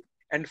known,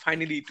 and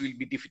finally it will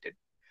be defeated.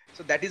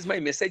 So that is my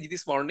message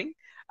this morning.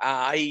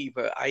 I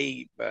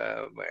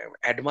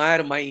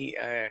admire my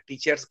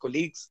teachers,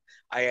 colleagues.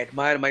 I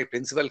admire my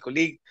principal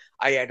colleague.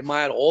 I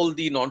admire all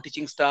the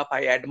non-teaching staff.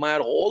 I admire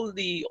all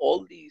the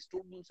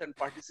students and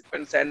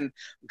participants and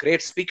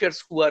great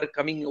speakers who are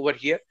coming over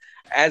here.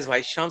 As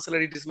Vice Chancellor,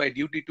 it is my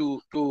duty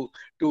to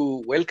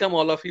welcome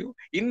all of you.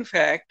 In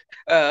fact,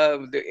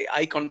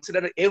 I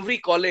consider every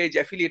college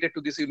affiliated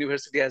to this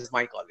university as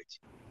my college.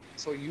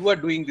 So you are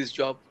doing this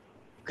job,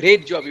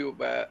 great job, you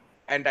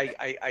and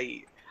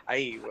I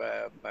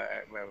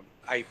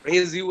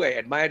praise you, I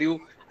admire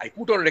you. I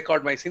put on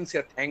record my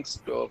sincere thanks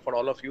for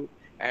all of you.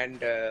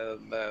 And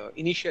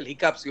initial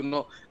hiccups,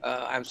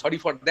 I'm sorry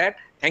for that.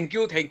 Thank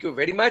you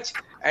very much.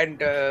 And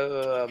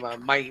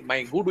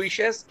my good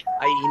wishes.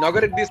 I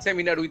inaugurate this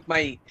seminar with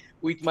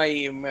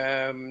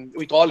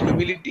all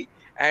humility,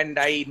 and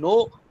I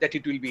know that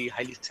it will be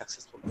highly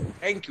successful.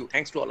 Thank you.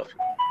 Thanks to all of you.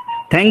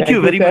 Thank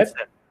you very much,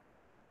 sir.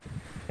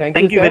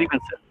 Thank you very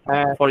much, sir,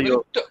 for your.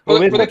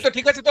 প্রদীপ্ত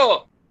ঠিক আছে তো?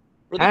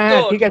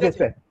 হ্যাঁ ঠিক আছে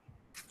sir.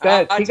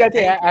 Sir ঠিক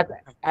আছে,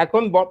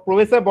 এখন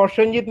professor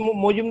বর্ষণজিৎ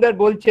Majumdar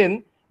বলছেন,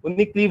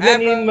 উনি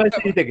ক্লিভল্যান্ড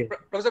ইউনিভার্সিটি থেকে।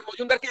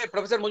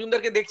 প্রফেসর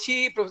মজুমদারকে দেখছি।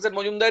 প্রফেসর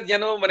মজুমদার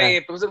যেন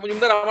প্রফেসর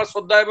মজুমদার আমার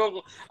শ্রদ্ধা এবং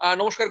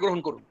নমস্কার গ্রহণ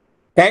করুন।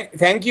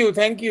 Thank you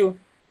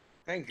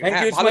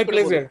it's my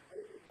pleasure.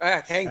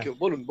 Thank you,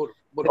 বলুন।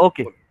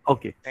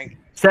 Okay. Thank you,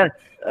 sir.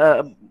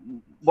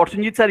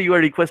 Borsonjit sir, you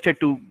are requested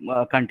to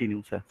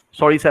continue, sir.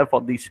 Sorry, sir, for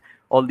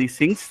all these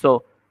things. So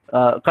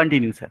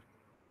continue, sir.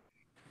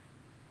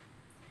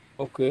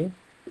 Okay.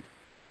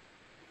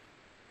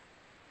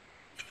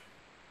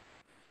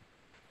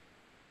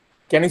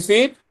 Can you see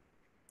it?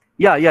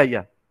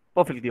 Yeah.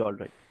 Perfectly all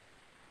right.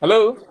 Hello?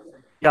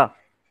 Yeah.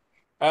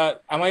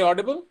 Am I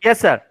audible? Yes,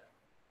 sir.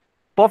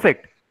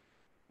 Perfect.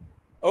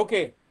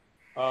 Okay.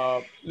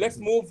 Let's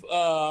move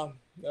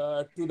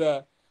to the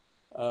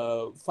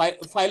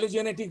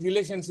phylogenetic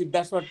relationship.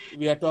 That's what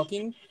we are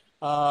talking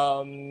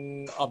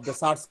of the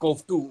SARS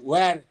CoV-2.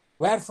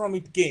 Where from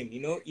it came?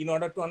 In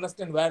order to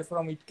understand where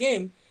from it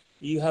came,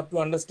 you have to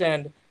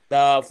understand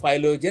the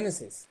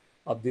phylogenesis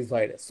of this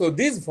virus. So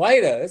this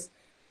virus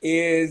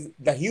is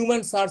the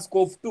human SARS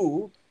CoV-2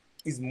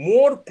 is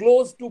more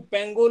close to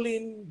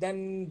pangolin than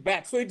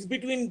bat. So it's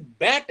between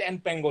bat and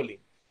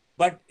pangolin.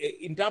 But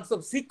in terms of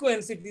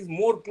sequence, it is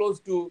more close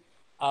to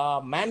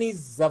Manis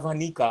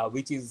zavanica,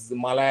 which is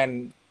Malayan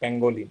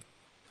pangolin.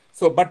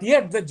 So, but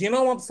yet the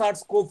genome of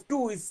SARS CoV-2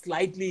 is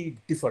slightly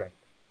different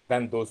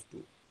than those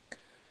two.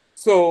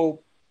 So,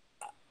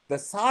 the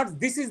SARS,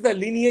 this is the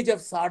lineage of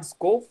SARS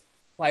CoV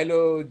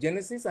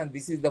phylogenesis, and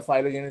this is the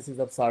phylogenesis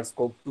of SARS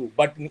CoV-2.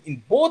 But in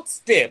both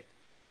steps,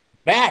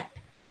 bat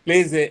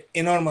plays an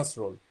enormous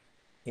role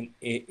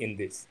in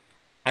this.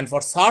 And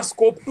for SARS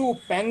CoV-2,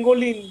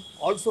 pangolin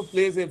also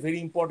plays a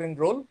very important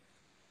role.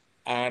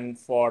 And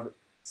for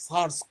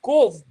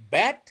SARS-CoV,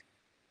 bat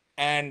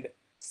and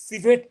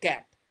civet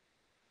cat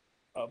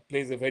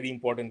plays a very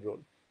important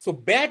role. So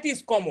bat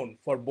is common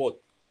for both.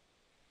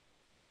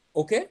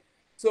 Okay,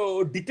 so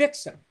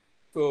detection.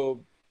 So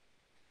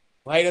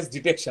virus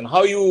detection.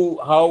 How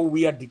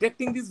we are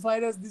detecting this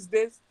virus these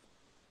days?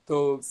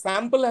 So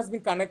sample has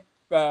been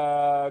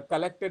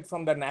collected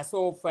from the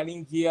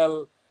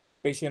nasopharyngeal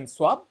patient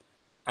swab,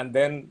 and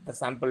then the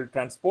sample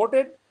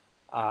transported,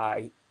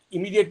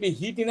 immediately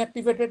heat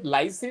inactivated,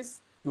 lysis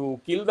to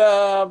kill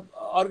the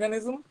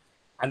organism,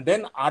 and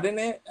then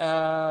RNA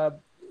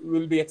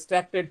will be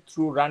extracted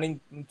through running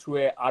through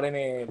a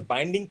RNA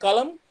binding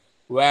column,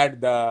 where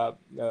the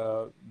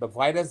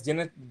virus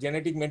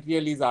genetic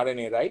material is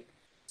RNA, right?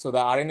 So the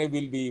RNA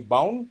will be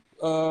bound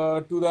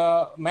to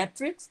the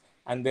matrix,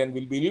 and then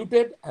will be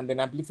eluted, and then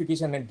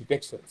amplification and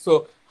detection.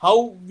 So how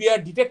we are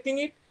detecting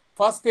it?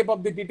 First step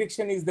of the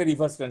detection is the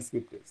reverse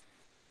transcriptase.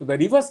 So the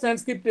reverse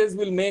transcriptase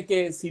will make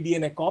a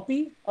cDNA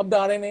copy of the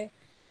RNA,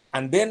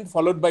 and then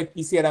followed by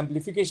PCR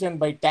amplification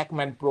by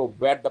Tachman probe,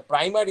 where the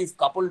primer is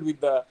coupled with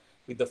the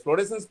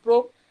fluorescence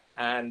probe,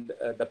 and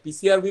the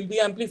PCR will be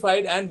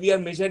amplified, and we are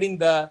measuring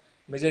the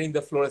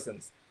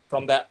fluorescence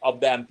of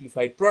the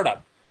amplified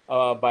product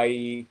by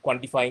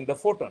quantifying the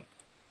photon.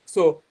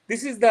 So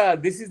this is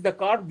the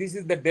curve. This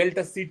is the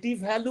delta CT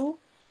value,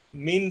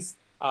 means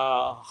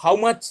how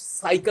much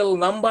cycle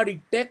number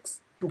it takes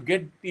to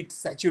get it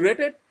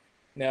saturated.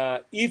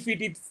 If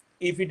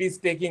it is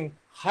taking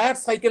higher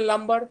cycle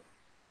number,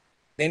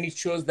 then it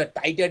shows the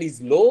titer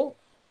is low,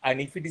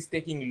 and if it is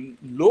taking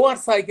lower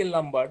cycle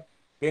number,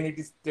 then it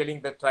is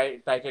telling the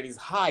titer is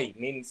high,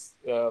 means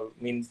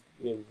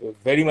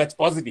very much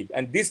positive,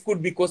 and this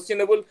could be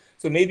questionable.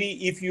 So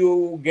maybe if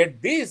you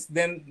get this,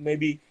 then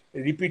maybe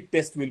repeat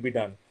test will be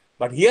done.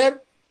 But here,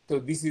 so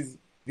this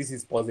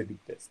is positive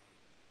test.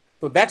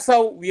 So that's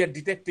how we are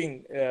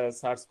detecting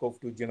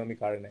SARS-CoV-2 genomic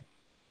RNA.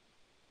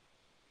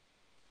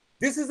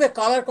 This is a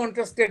color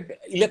contrasted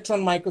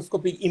electron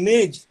microscopic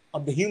image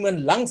of the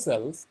human lung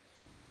cells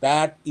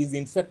that is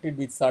infected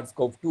with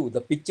SARS-CoV-2.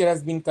 The picture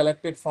has been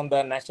collected from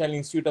the National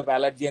Institute of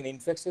Allergy and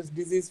Infectious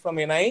Disease from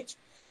NIH.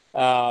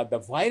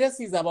 The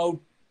virus is about,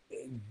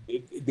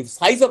 the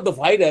size of the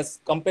virus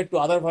compared to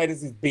other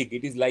viruses is big.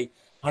 It is like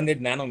 100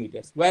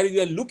 nanometers. Where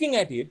you are looking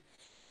at it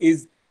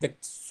is that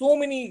so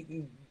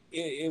many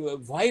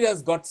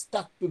virus got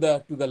stuck to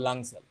the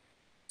lung cell.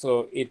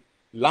 So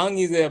lung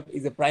is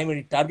a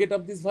primary target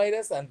of this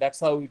virus, and that's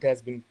how it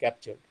has been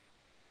captured.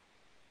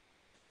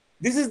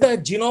 This is the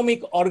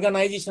genomic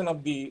organization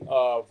of the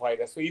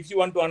virus. So if you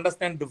want to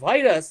understand the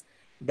virus,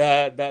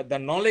 the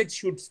knowledge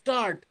should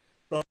start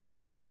from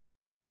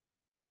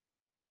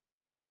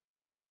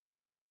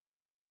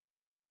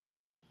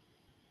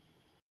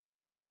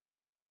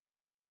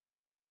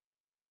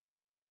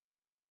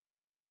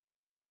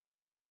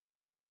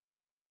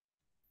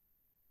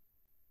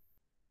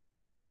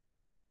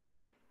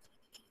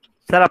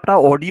sir আপনার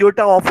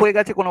অডিওটা of হয়ে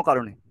গেছে কোনো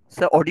কারণে,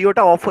 sir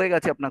অডিওটা of হয়ে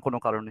গেছে আপনার কোনো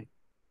কারণে।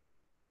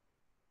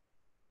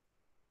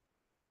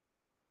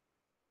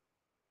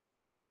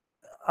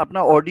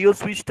 আপনার অডিও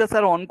সুইচটা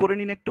স্যার অন করে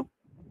নিন একটু।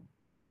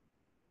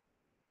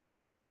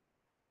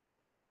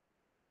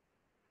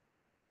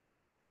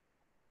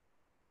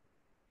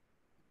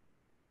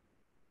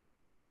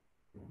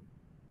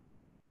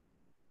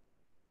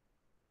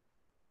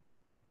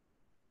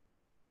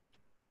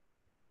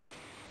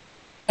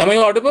 Am I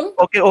audible?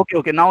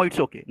 Okay. Now it's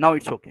okay.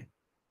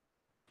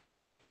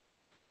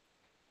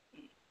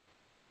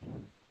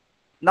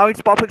 Now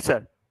it's perfect, sir.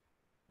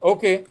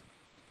 Okay.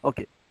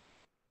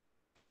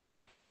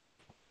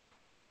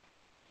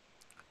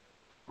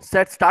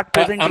 Sir, start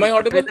presenting. Am I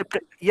audible?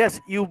 Yes,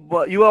 you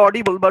are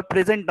audible, but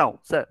present now,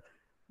 sir.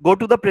 Go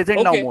to the present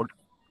now mode.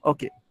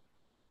 Okay.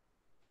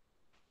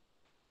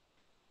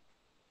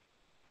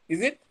 Is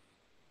it?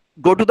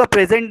 Go to the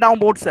present now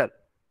mode, sir.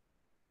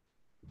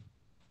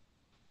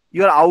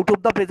 You are out of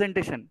the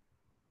presentation.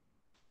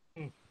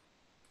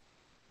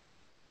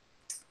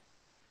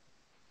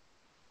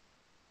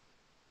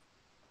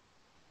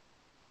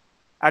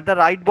 At the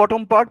right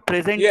bottom part,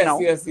 present now.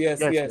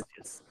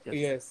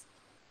 Yes.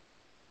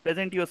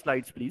 Present your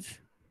slides, please.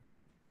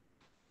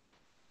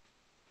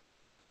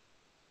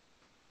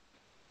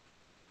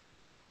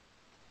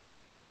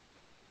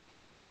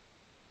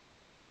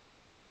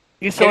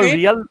 It's your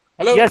real.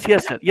 Hello? Yes,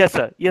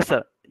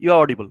 sir. You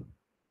are audible.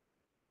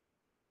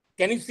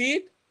 Can you see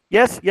it?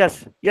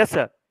 Yes,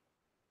 sir.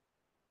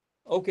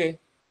 Okay.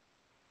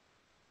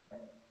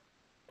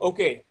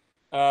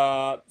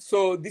 So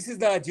this is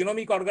the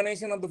genomic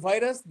organization of the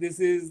virus. This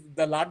is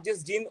the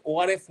largest gene,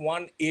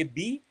 ORF1ab.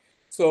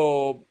 So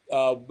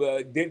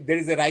there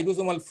is a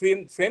ribosomal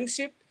frame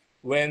shift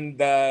when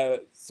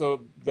the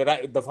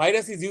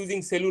virus is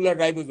using cellular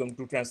ribosome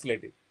to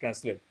translate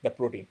the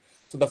protein.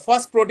 So the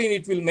first protein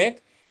it will make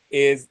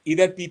is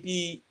either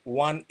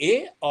PP1A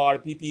or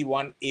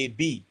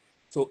PP1AB.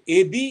 So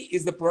AB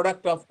is the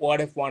product of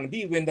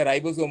ORF1b when the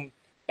ribosome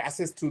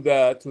passes through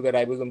the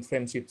ribosome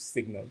frame shift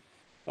signal.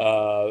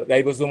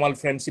 Ribosomal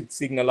frame shift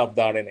signal of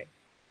the RNA.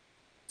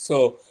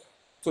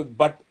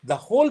 But the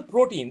whole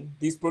protein,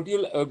 this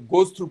protein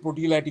goes through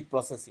proteolytic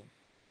processing.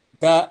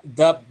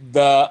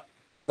 The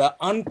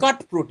uncut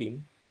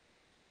protein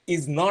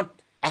is not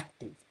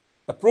active.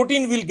 The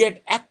protein will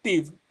get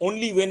active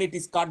only when it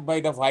is cut by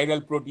the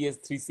viral protease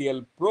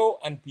 3CL Pro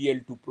and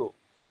PL2 Pro.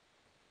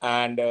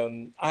 And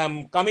I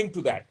am coming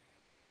to that.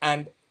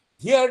 And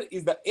here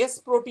is the S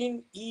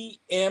protein, E,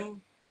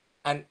 M,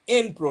 and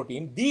N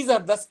protein. These are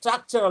the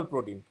structural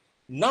protein.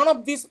 None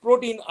of these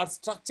protein are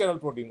structural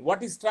protein.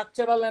 What is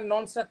structural and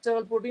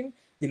non-structural protein?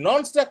 The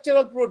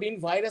non-structural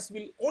protein virus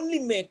will only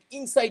make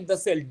inside the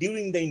cell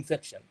during the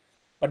infection.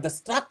 But the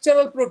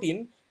structural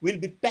protein will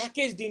be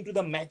packaged into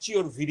the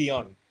mature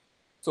virion.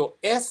 So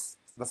S,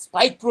 the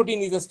spike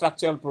protein, is a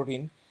structural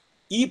protein.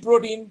 E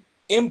protein,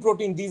 M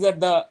protein, these are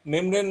the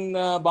membrane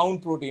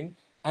bound protein.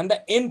 And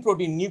the N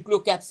protein,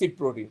 nucleocapsid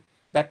protein,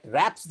 that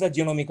wraps the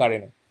genomic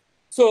RNA.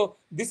 So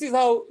this is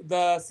how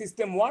the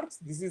system works.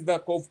 This is the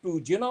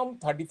CoV-2 genome,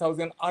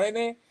 30,000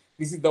 RNA.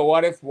 This is the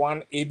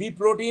ORF1ab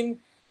protein,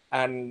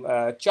 and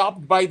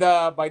chopped by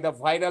the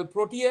viral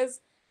protease.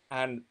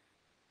 And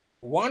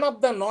one of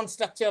the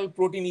non-structural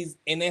protein is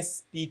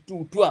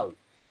NSP212.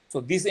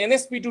 So this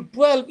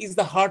NSP212 is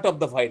the heart of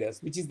the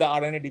virus, which is the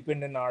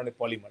RNA-dependent RNA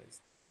polymerase.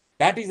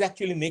 That is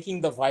actually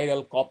making the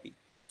viral copy.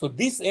 So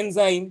this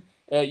enzyme,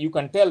 you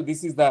can tell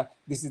this is the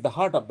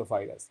heart of the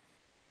virus.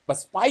 But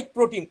spike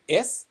protein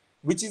S,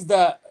 which is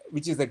the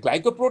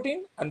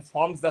glycoprotein and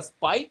forms the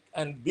spike,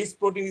 and this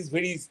protein is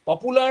very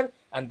popular,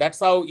 and that's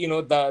how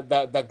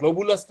the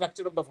globular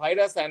structure of the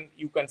virus, and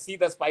you can see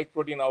the spike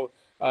protein out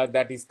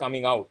that is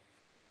coming out.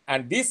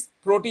 And this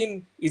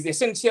protein is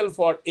essential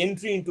for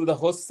entry into the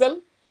host cell,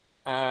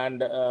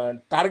 and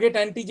target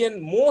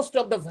antigen, most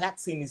of the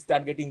vaccine is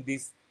targeting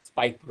this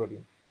spike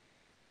protein.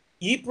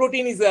 E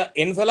protein is an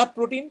envelope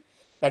protein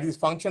that is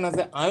function as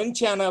an ion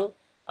channel,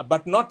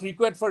 but not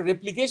required for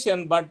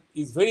replication, but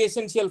is very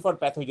essential for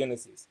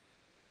pathogenesis.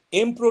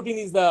 M protein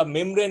is the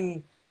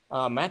membrane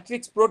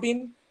matrix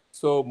protein,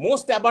 so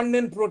most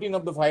abundant protein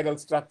of the viral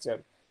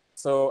structure.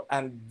 So,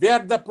 and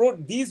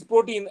these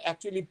protein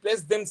actually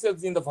place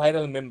themselves in the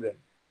viral membrane.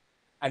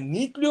 And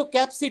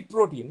nucleocapsid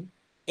protein,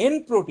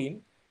 N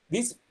protein,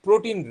 this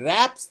protein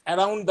wraps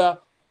around the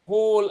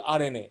whole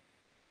RNA.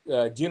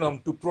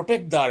 genome to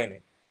protect the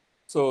RNA.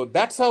 So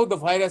that's how the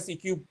virus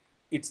equipped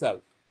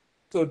itself.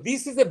 So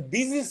this is a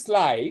busy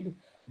slide,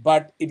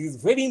 but it is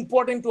very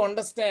important to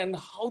understand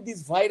how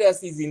this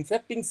virus is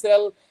infecting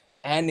cell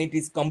and it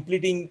is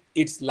completing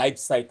its life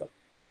cycle.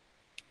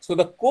 So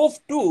the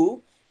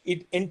CoV-2,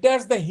 it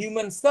enters the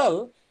human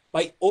cell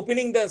by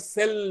opening the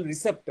cell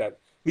receptor,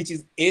 which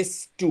is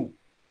S2.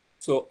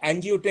 So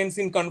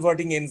angiotensin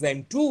converting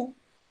enzyme 2.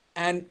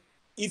 And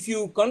if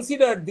you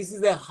consider this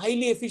is a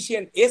highly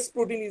efficient, S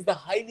protein is the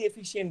highly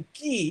efficient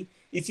key,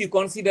 if you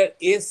consider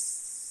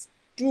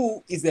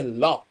S2 is a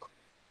lock.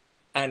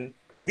 And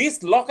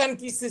this lock and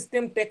key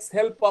system takes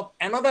help of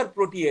another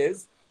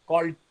protease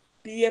called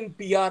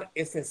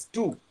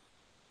TMPRSS2.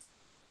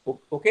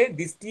 Okay,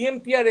 this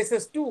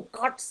TMPRSS2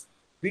 cuts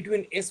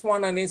between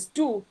S1 and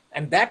S2,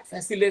 and that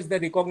facilitates the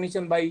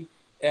recognition by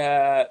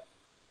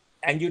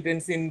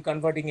angiotensin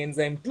converting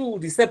enzyme 2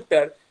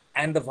 receptor,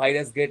 and the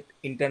virus get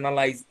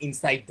internalized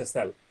inside the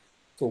cell.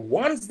 So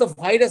once the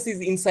virus is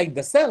inside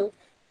the cell,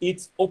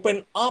 it's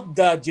open up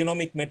the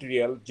genomic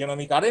material,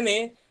 genomic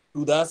RNA,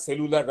 to the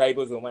cellular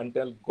ribosome and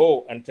tell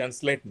go and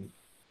translate me.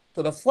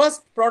 So the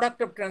first product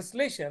of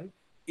translation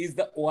is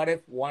the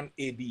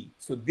ORF1ab.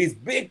 So this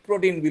big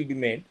protein will be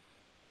made.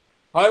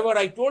 However,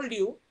 I told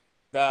you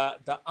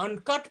the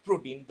uncut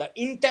protein, the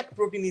intact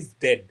protein is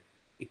dead.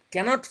 It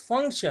cannot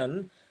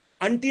function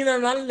until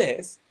and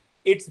unless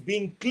it's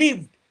being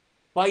cleaved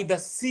by the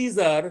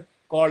Caesar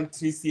called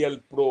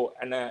 3CL Pro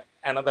and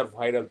another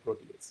viral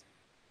protease.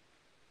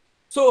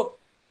 So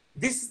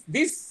this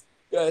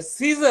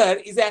Caesar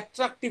is an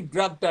attractive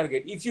drug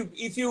target. If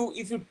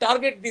you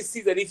target this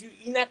Caesar, if you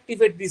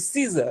inactivate this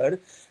Caesar,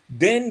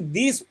 then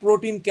this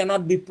protein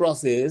cannot be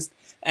processed,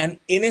 and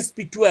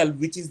NSP12,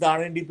 which is the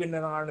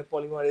RNA-dependent RNA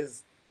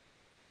polymerase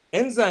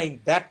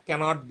enzyme, that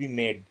cannot be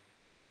made.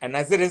 And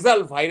as a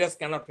result, virus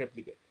cannot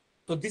replicate.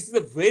 So this is a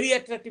very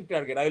attractive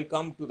target. I will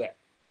come to that.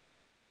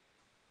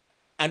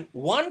 And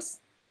once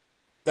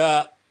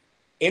the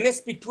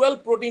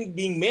NSP12 protein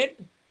being made,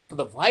 so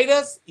the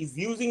virus is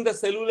using the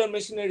cellular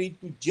machinery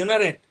to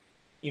generate,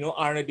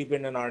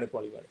 RNA-dependent RNA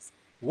polymerase.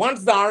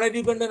 Once the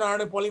RNA-dependent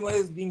RNA polymerase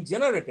is being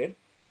generated,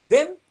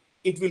 then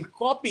it will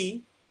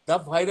copy the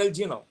viral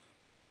genome.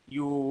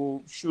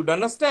 You should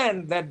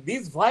understand that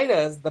this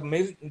virus, the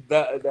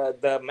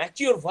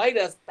mature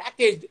virus,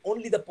 packaged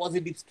only the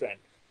positive strand.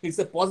 It's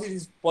a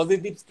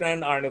positive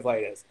strand RNA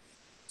virus.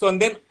 So,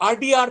 and then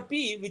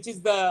RDRP, which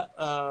is the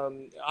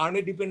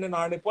RNA-dependent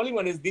RNA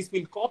polymerase, this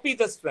will copy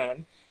the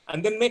strand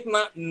and then make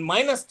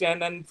minus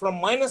strand, and from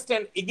minus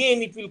strand,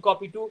 again, it will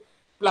copy to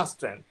plus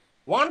strand.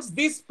 Once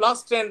this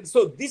plus strand,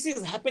 so this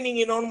is happening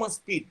enormous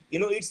speed,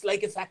 it's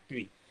like a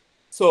factory.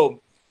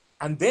 So,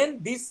 and then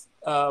this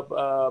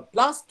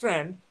plus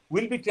strand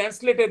will be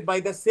translated by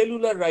the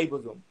cellular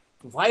ribosome.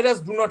 Virus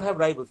do not have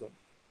ribosome,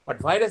 but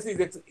virus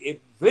is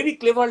very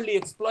cleverly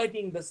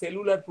exploiting the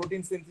cellular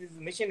protein synthesis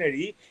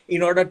machinery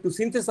in order to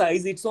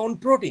synthesize its own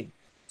protein.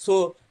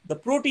 So the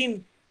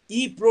protein,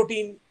 E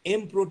protein,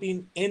 M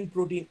protein, N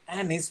protein,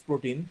 and S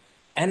protein,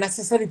 and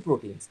accessory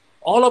proteins,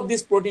 all of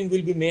this protein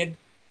will be made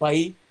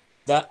by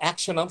the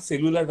action of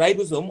cellular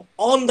ribosome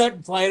on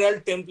that viral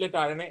template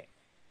RNA.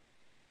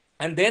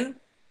 And then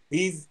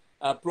these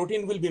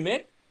protein will be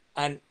made,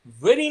 and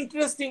very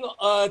interesting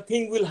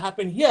thing will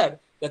happen here,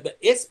 that the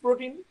S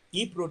protein,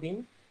 E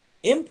protein,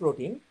 M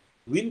protein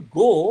will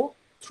go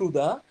through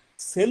the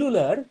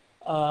cellular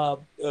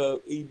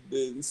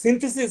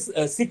synthesis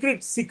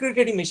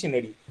secretory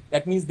machinery.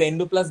 That means the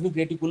endoplasmic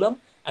reticulum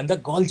and the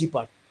Golgi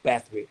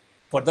pathway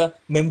for the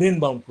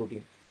membrane-bound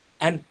protein.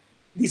 And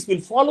this will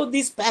follow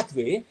this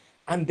pathway,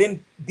 and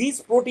then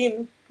this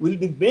protein will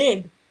be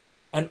made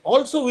and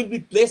also will be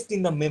placed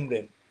in the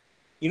membrane.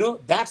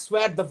 That's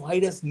where the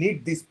virus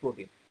needs this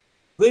protein.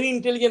 Very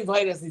intelligent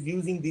virus is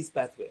using this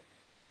pathway.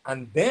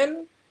 And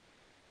then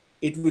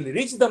it will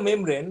reach the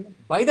membrane.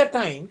 By the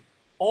time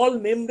all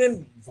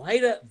membrane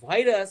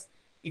virus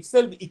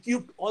itself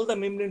equipped all the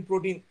membrane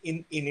protein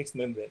in its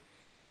membrane,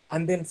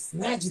 and then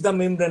snatch the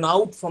membrane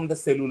out from the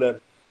cellular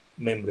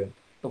membrane.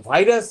 The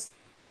virus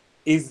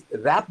is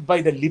wrapped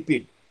by the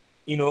lipid.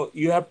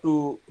 You have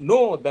to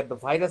know that the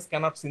virus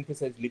cannot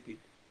synthesize lipid,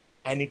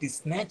 and it is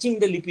snatching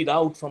the lipid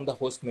out from the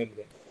host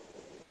membrane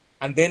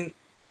and then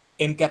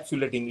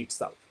encapsulating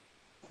itself.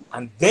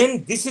 And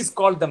then this is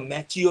called the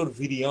mature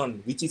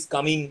virion, which is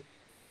coming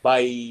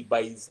by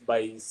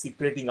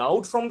secreting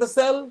out from the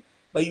cell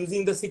by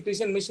using the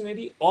secretion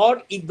machinery,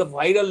 or if the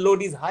viral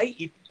load is high,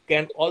 it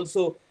can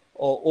also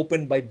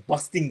open by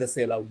busting the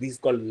cell out. This is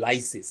called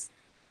lysis.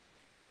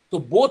 So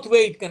both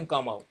way it can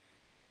come out.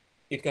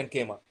 It can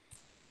come out.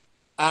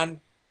 And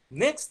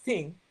next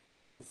thing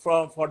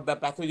for the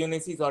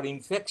pathogenesis or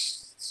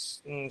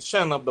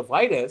infection of the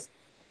virus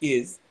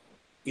is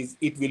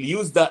it will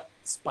use the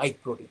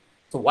spike protein.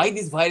 So why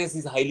this virus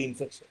is highly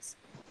infectious?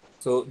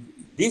 So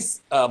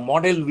this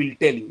model will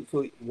tell you.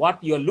 So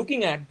what you're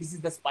looking at, this is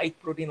the spike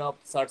protein of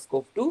SARS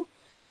CoV-2.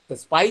 The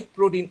spike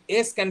protein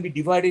S can be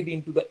divided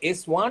into the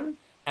S1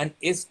 and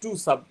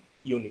S2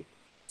 subunit.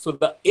 So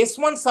the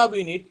S1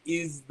 subunit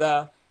is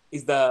the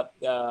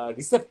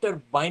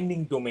receptor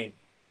binding domain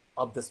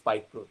of the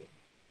spike protein,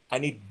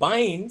 and it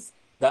binds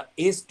the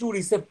S2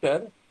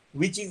 receptor,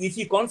 which is, if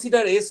you consider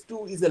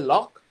S2 is a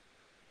lock,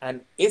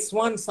 and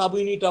S1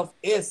 subunit of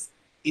S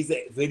is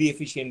a very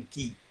efficient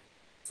key.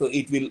 So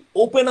it will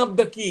open up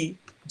the key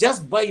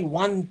just by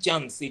one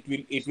chance. It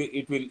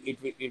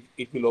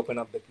will open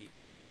up the key.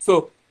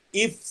 So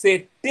if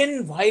say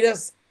 10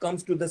 virus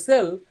comes to the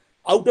cell,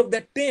 out of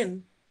that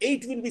 10,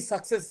 8 will be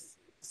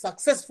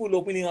successful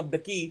opening up the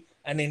key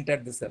and enter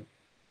the cell.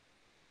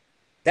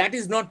 That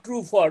is not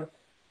true for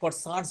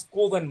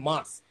SARS-CoV and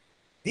MERS.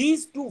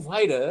 These two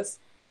viruses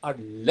are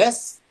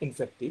less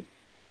infective,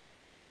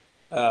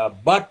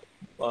 but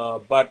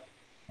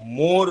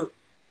more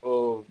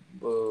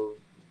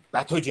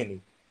pathogenic.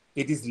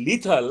 It is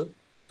lethal,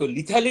 so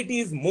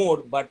lethality is more,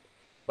 but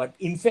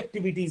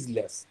infectivity is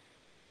less.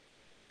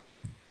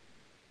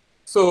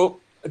 So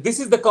this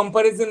is the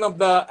comparison of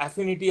the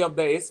affinity of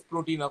the S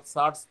protein of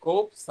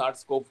SARS-CoV,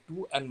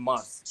 SARS-CoV-2, and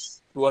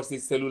MERS towards the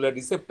cellular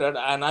receptor,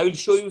 and I will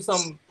show you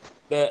some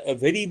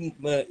very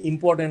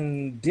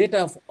important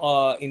data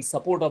in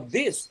support of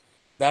this,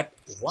 that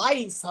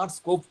why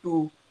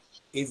SARS-CoV-2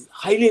 is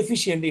highly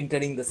efficient in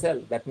entering the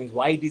cell. That means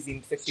why its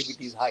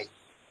infectivity is high.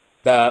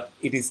 The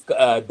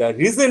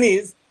reason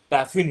is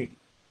the affinity.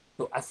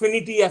 So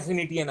affinity,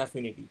 and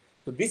affinity.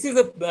 So this is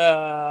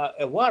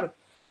a work.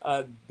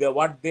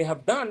 What they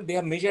have done, they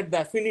have measured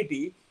the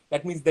affinity.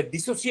 That means the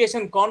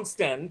dissociation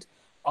constant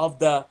of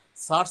the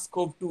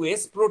SARS-CoV-2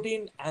 S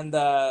protein and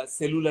the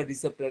cellular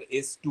receptor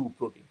S2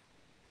 protein.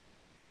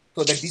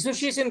 So the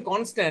dissociation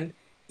constant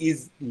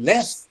is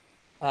less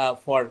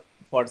for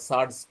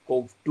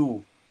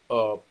SARS-CoV-2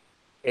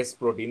 S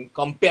protein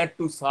compared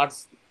to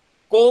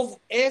SARS-CoV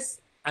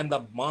S and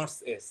the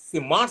MERS S. See,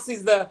 MERS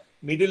is the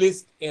Middle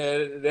East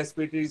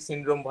respiratory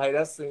syndrome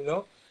virus,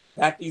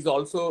 that is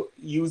also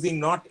using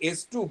not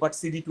S2 but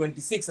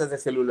CD26 as a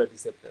cellular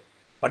receptor.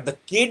 But the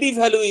KD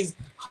value is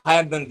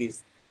higher than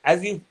this.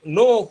 As you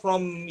know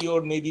from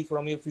your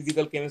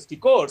physical chemistry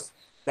course,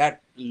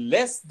 that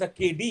less the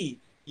KD,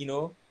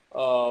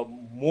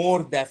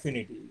 more the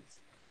affinity is.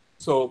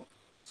 So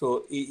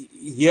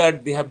here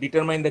they have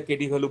determined the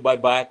KD value by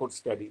Biotechnology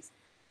studies,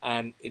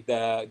 and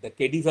the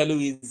KD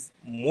value is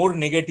more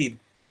negative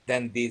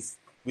than this,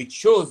 which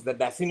shows that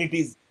the affinity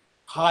is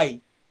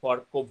high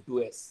for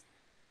CoV2S.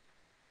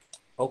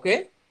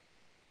 Okay.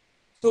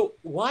 So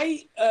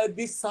why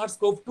this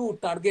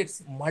SARS-CoV-2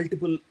 targets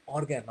multiple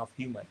organ of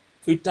human?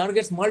 So it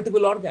targets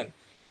multiple organ.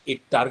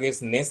 It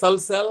targets nasal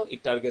cell,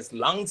 it targets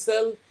lung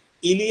cell,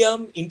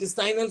 ileum,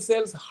 intestinal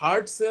cells,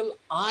 heart cell,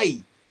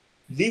 eye,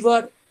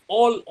 liver,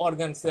 all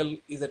organ cell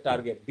is a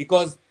target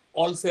because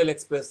all cell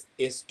express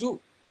S2,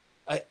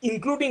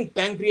 including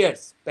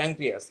pancreas,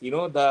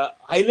 the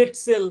islet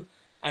cell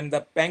and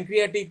the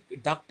pancreatic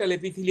ductal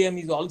epithelium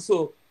is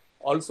also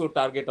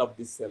target of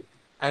this cell.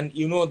 And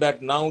you know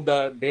that now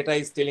the data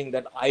is telling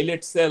that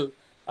islet cell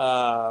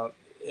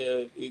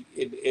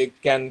it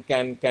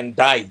can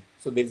die.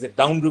 So there is a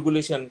down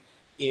regulation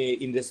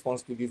in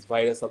response to this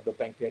virus of the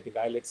pancreatic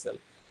islet cell,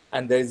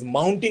 and there is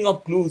mounting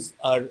of clues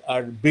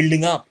are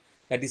building up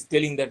that is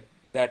telling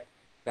that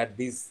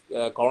this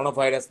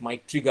coronavirus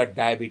might trigger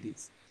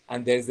diabetes.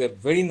 And there is a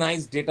very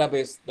nice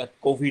database, that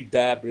COVID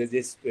Diab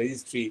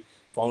registry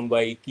found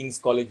by King's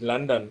College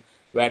London,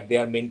 where they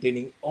are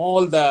maintaining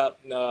all the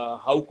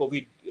how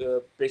COVID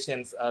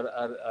patients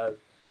are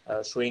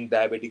showing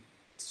diabetic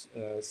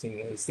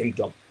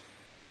symptom.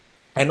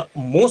 And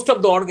most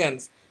of the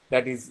organs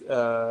that is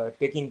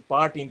taking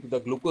part into the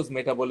glucose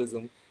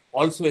metabolism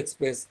also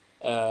express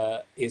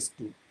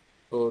S2.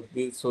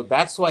 So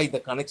that's why the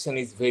connection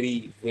is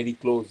very, very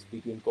close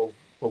between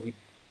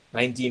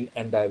COVID-19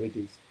 and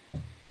diabetes.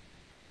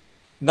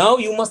 Now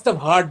you must have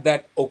heard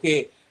that,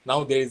 okay,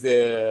 now there is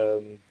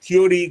a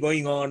theory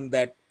going on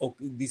that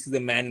this is a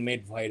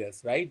man-made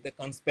virus, right? The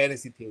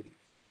conspiracy theory.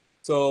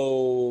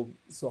 So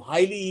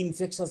highly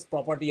infectious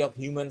property of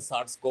human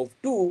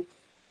SARS-CoV-2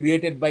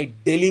 created by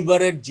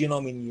deliberate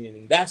genome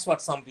engineering. That's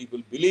what some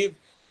people believe,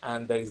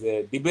 and there is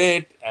a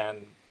debate.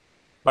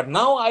 But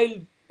now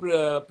I'll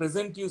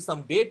present you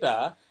some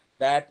data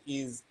that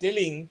is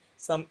telling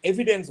some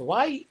evidence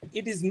why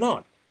it is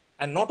not.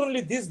 And not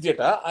only this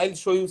data, I'll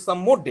show you some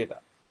more data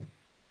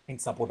in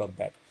support of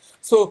that.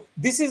 So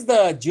this is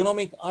the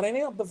genomic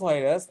RNA of the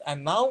virus,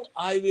 and now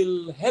I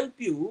will help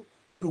you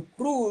to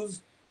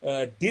cruise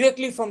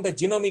directly from the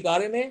genomic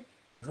RNA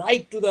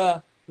right to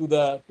the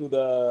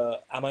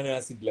amino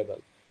acid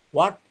level.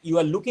 What you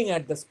are looking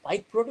at, the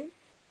spike protein.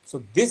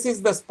 So this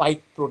is the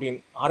spike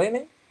protein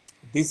RNA.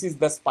 This is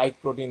the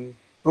spike protein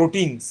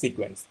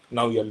sequence.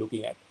 Now you are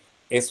looking at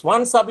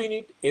S1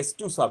 subunit,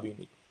 S2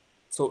 subunit.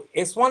 So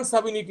S1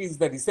 subunit is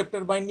the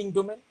receptor binding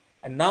domain.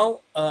 And now,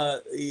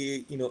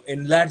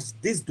 enlarge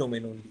this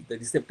domain only, the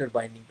receptor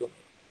binding domain.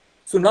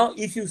 So now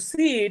if you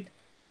see it,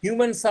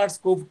 human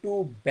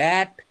SARS-CoV-2,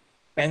 bat,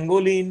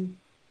 pangolin,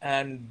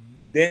 and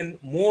then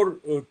more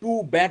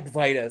two bat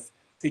virus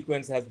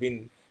sequence has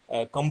been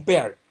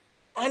compared.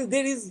 And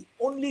there is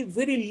only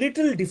very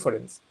little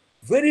difference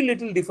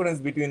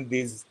between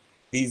these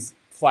these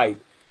 5,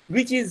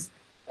 which is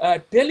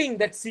telling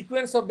that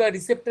sequence of the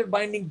receptor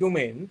binding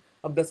domain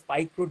of the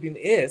spike protein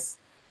S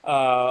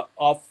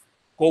of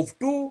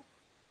CoV-2,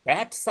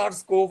 bat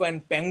SARS-CoV,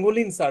 and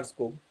pangolin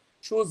SARS-CoV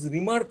shows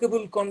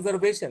remarkable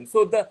conservation.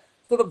 So the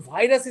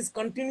virus is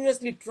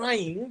continuously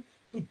trying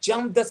to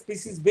jump the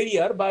species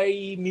barrier by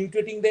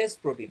mutating the S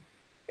protein,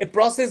 a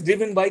process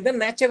driven by the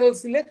natural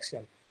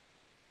selection.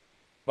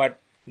 But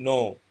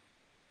no,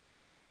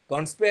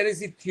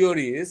 conspiracy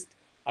theorists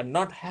are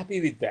not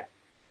happy with that.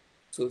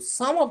 So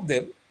some of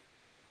them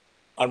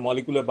are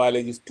molecular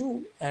biologists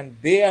too, and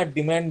they are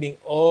demanding,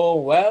 oh,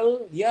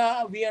 well,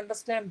 yeah, we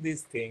understand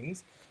these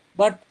things,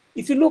 but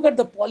if you look at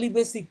the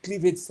polybasic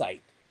cleavage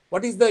site,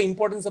 what is the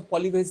importance of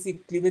polybasic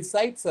cleavage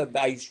sites?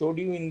 I showed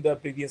you in the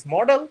previous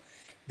model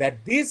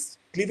that this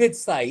cleavage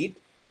site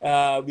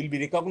will be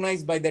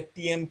recognized by the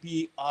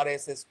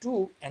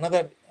TMP-RSS2,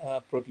 another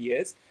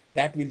protease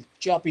that will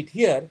chop it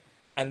here,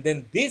 and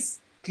then this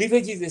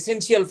cleavage is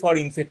essential for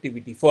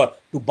infectivity,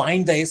 to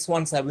bind the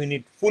S1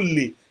 subunit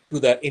fully to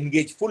the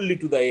engage fully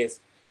to the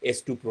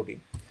S2 protein.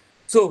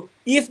 So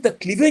if the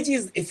cleavage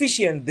is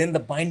efficient, then the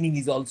binding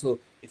is also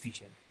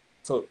efficient.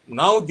 So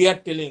now they are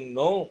telling,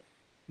 no,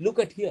 look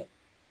at here,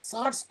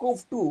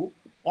 SARS-CoV-2,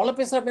 all of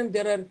a sudden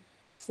there are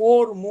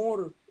 4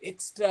 more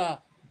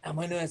extra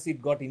amino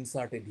acid got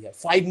inserted here,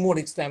 5 more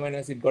extra amino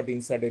acid got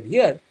inserted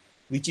here,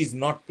 which is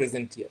not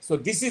present here. So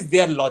this is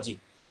their logic,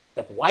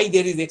 that why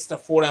there is extra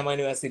 4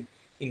 amino acid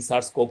in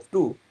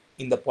SARS-CoV-2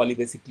 in the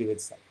polybasic cleavage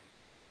site.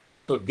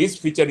 So this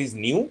feature is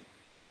new,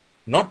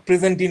 not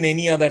present in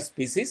any other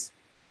species,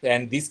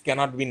 and this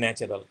cannot be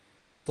natural.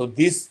 So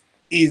this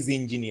is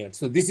engineered.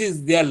 So this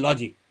is their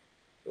logic.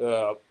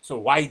 So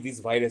why this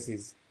virus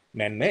is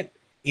man-made,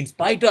 in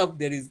spite of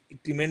there is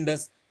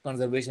tremendous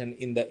conservation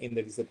in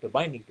the receptor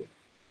binding to it.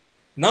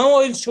 Now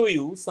I will show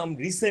you some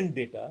recent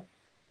data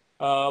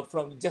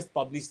from just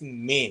published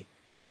in May,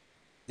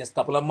 just a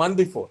couple of months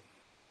before,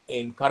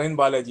 in Current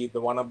Biology,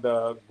 one of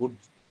the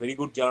very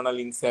good journal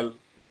in Cell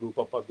group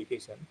of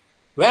publication,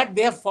 where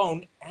they have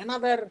found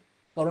another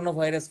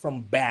coronavirus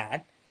from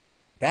bat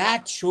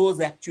that shows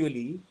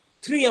actually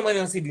 3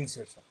 amino acid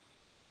insertion.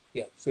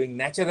 Yeah, showing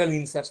natural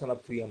insertion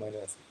of 3 amino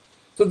acids.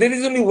 So there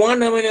is only 1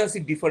 amino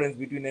acid difference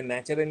between a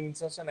natural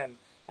insertion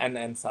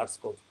and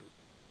SARS-CoV-2.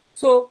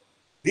 So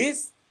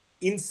this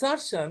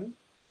insertion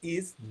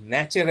is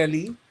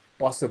naturally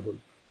possible.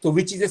 So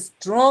which is a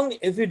strong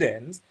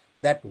evidence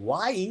that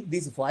why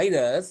this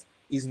virus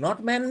is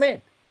not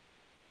man-made.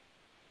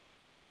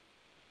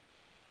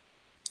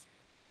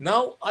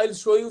 Now I'll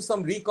show you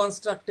some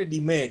reconstructed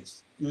image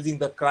using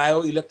the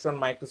cryo-electron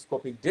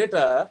microscopic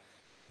data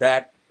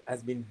that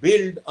has been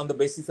built on the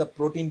basis of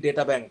protein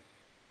data bank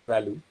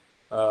value.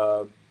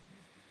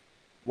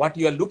 What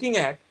you are looking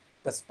at,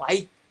 the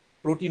spike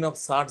protein of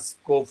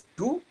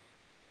SARS-CoV-2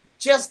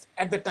 just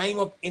at the time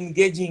of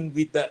engaging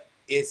with the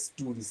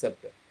S2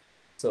 receptor.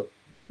 So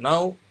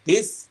now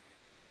this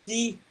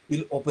key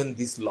will open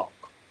this lock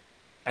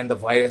and the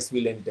virus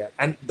will enter.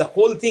 And the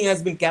whole thing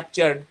has been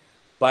captured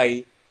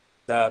by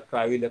the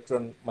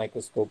cryo-electron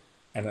microscope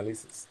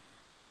analysis.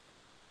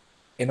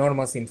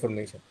 Enormous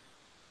information.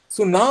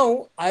 So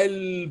now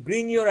I'll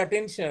bring your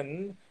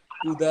attention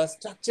to the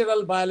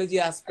structural biology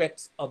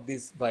aspects of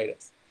this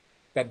virus.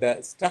 That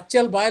the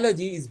structural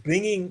biology is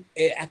bringing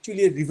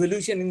actually a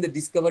revolution in the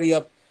discovery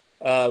of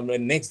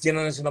next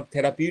generation of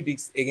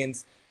therapeutics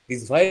against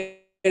this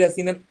virus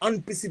in an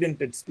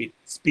unprecedented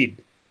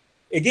speed.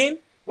 Again,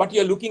 what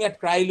you're looking at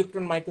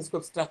cryo-electron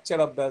microscope structure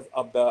of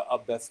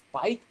the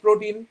spike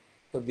protein.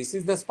 So this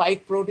is the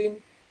spike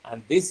protein,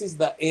 and this is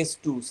the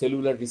S2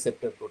 cellular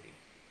receptor protein.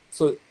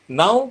 So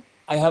now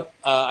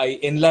I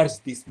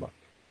enlarged this one.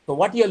 So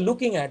what you're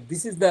looking at,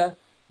 this is the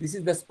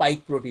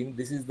spike protein,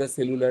 this is the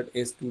cellular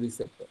S2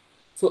 receptor.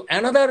 So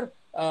another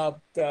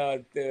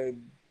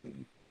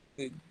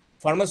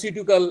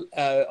pharmaceutical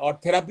or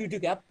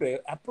therapeutic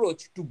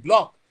approach to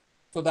block.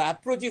 So the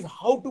approach is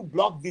how to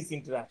block this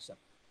interaction.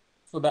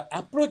 So the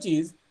approach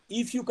is,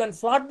 if you can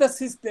flood the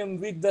system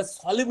with the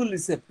soluble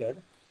receptor,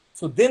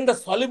 so then the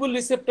soluble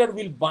receptor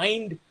will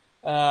bind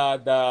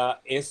the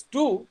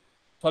S2,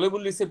 soluble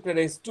receptor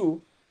S2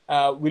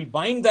 will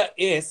bind the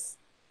S,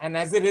 and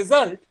as a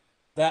result,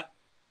 the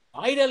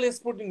viral S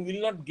protein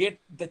will not get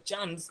the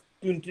chance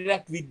to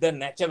interact with the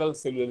natural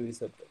cellular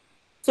receptor.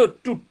 So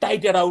to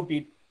tighten out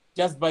it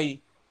just by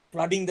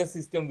flooding the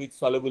system with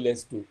soluble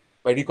S2,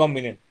 by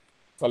recombinant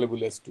soluble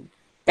S2.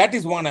 That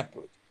is one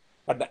approach.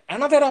 But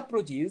another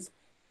approach is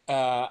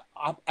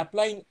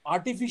applying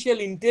artificial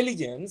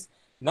intelligence.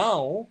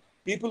 Now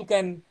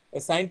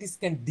scientists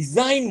can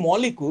design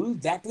molecules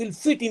that will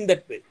fit in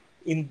that way,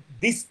 in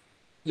this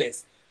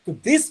place. So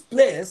this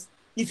place,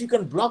 if you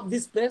can block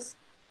this place,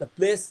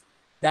 the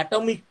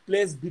atomic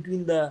place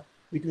between the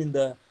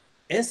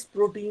S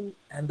protein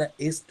and the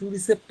S2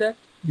 receptor,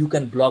 you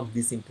can block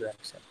this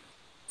interaction.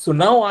 So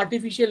now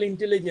artificial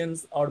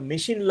intelligence or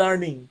machine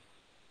learning,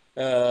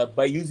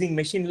 by using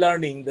machine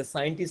learning, the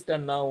scientists are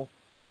now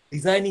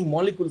designing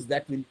molecules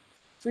that will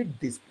fit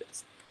this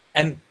place.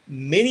 And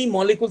many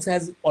molecules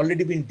has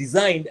already been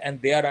designed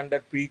and they are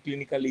under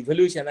preclinical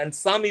evaluation and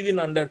some even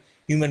under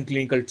human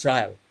clinical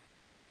trial.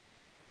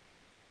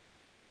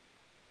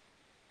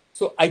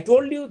 So I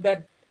told you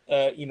that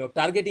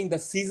targeting the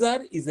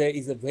Caesar is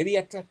a very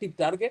attractive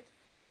target.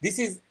 This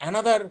is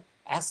another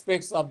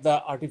aspects of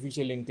the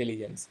artificial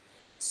intelligence.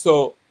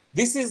 So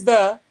this is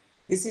the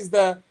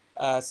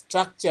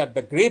structure.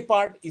 The gray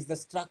part is the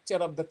structure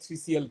of the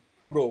 3CL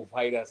Pro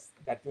virus.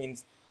 That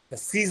means the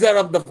Caesar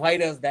of the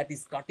virus that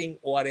is cutting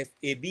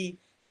ORF-AB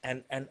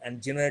and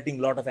generating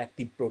a lot of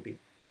active protein.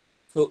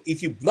 So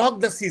if you block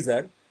the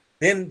Caesar,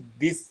 then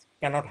this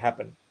cannot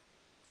happen.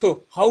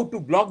 So how to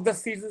block the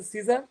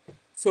Caesar?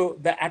 So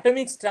the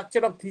atomic structure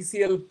of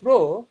 3CL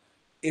Pro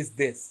is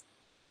this.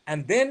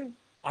 And then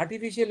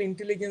artificial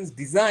intelligence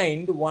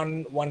designed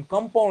one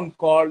compound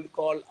called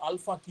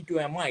alpha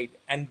ketoamide,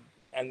 and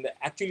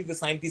actually the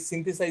scientists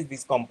synthesized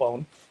this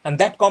compound, and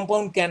that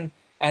compound can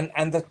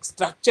and the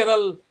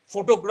structural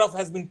photograph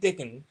has been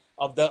taken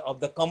of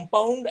the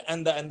compound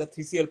and the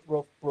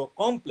 3CL Pro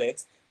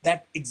complex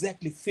that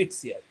exactly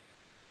fits here.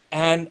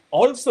 And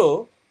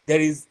also there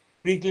is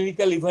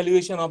preclinical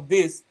evaluation of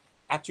this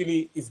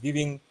actually is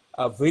giving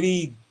a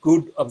very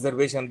good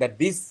observation that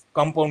this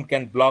compound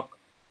can block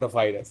the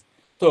virus.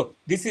 So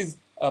this is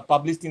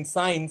published in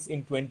Science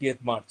in 20th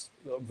March.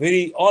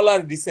 All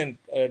are recent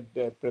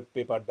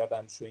paper that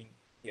I'm showing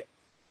here.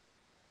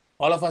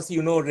 All of us,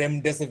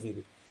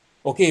 remdesivir.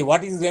 Okay,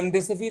 what is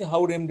remdesivir?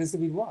 How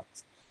remdesivir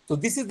works? So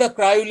this is the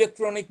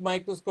cryoelectronic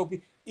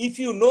microscopy. If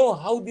you know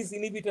how this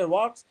inhibitor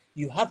works,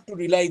 you have to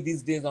rely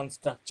these days on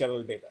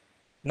structural data.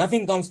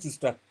 Nothing comes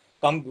to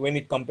when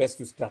it compares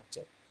to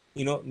structure.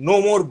 No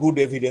more good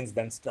evidence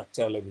than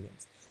structural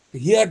evidence.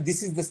 Here,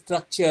 this is the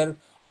structure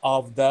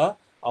of the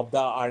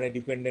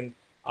RNA-dependent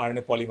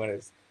RNA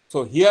polymerase.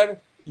 So here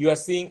you are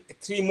seeing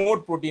 3 more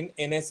protein,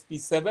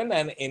 NSP7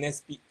 and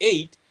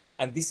NSP8,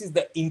 and this is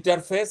the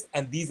interface,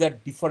 and these are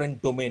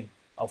different domain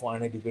of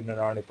RNA-dependent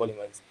RNA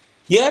polymerase.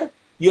 Here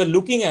you are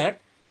looking at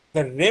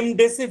the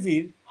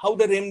remdesivir, how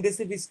the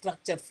remdesivir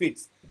structure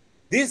fits.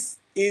 This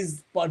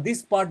part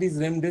is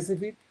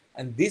remdesivir,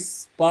 and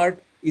this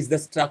part is the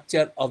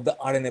structure of the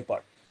RNA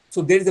part.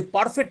 So there is a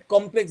perfect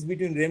complex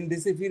between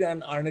remdesivir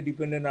and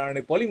RNA-dependent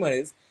RNA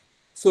polymerase.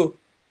 So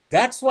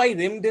that's why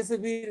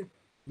remdesivir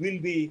will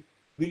be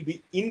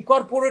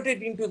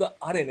incorporated into the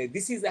RNA.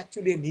 This is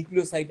actually a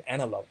nucleoside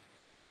analog.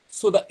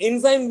 So the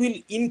enzyme will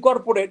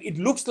incorporate, it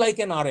looks like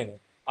an RNA,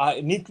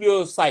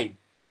 nucleoside.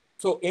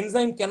 So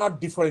enzyme cannot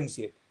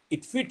differentiate.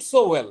 It fits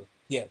so well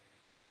here.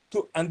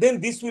 And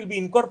then this will be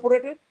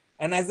incorporated,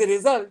 and as a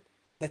result,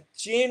 the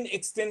chain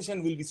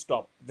extension will be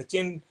stopped. The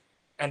chain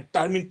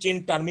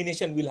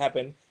termination will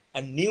happen,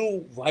 and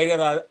new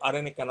viral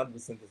RNA cannot be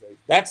synthesized.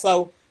 That's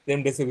how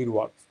remdesivir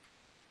works.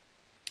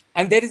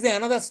 And there is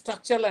another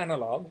structural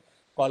analog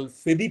called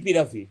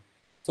favipiravir,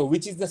 so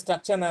which is the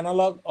structural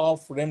analog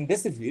of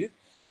remdesivir.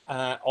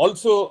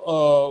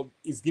 Also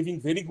is giving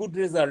very good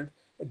result.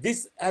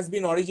 This has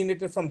been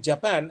originated from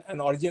Japan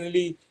and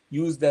originally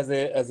used as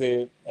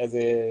a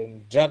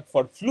drug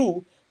for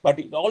flu, but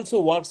it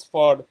also works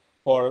for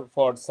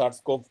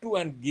SARS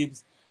CoV-2 and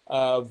gives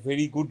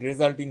very good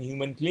result in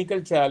human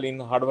clinical trial in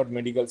Harvard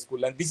Medical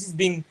School. And this is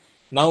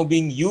now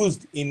being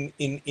used in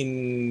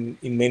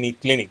many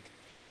clinic,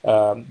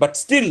 but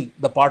still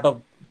the part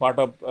of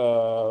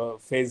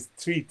phase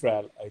 3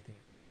 trial, I think.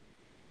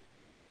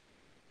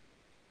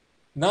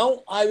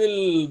 Now I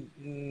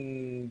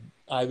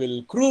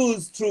will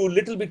cruise through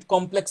little bit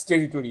complex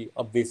territory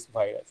of this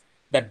virus,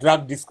 the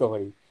drug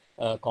discovery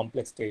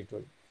complex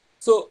territory.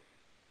 So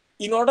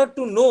in order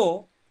to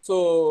know,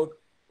 so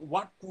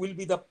what will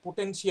be the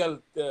potential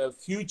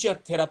future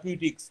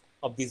therapeutics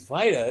of this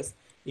virus,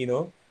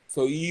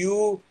 so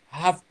you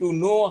have to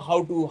know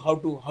how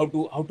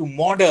to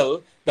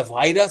model the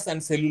virus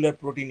and cellular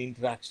protein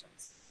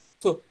interactions.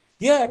 So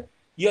here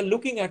you're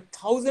looking at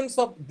thousands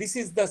of, this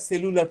is the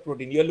cellular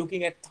protein. You're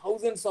looking at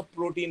thousands of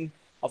protein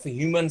of a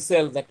human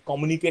cell that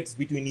communicates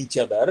between each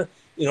other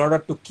in order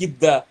to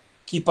keep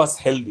us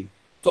healthy.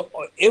 So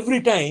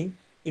every time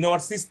in our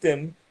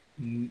system,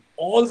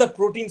 all the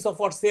proteins of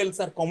our cells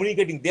are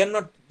communicating. They are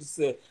not,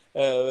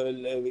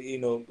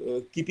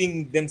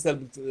 keeping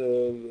themselves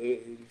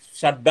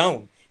shut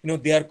down.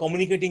 They are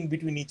communicating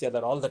between each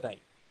other all the time.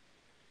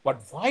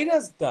 What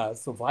virus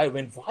does, so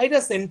when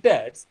virus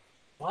enters,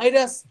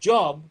 virus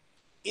job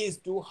is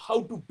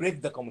how to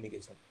break the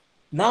communication.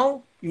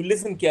 Now you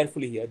listen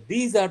carefully here.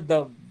 These are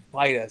the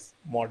virus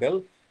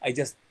model. I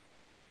just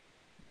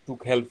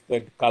took help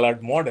with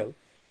colored model.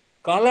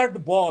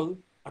 Colored ball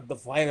are the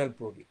viral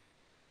protein.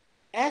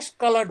 Ash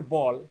colored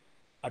ball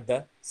are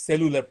the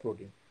cellular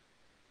protein.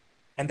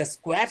 And the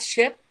square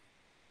shape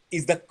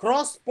is the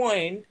cross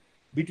point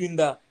between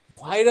the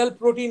viral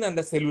protein and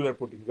the cellular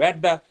protein, where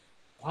the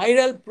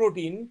viral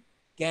protein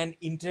can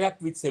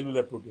interact with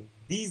cellular protein.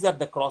 These are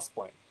the cross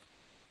point.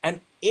 And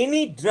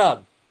any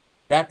drug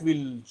that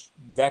can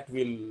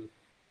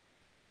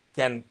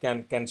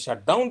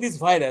shut down this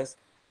virus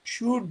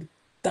should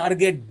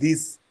target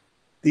this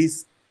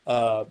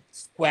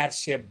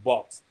square-shaped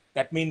box.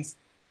 That means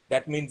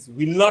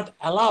will not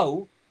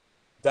allow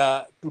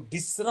to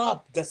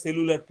disrupt the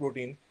cellular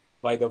protein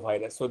by the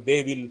virus. So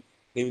they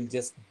will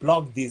just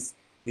block this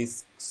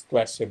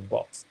square-shaped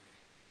box.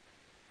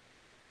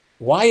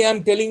 Why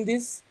I'm telling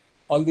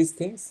all these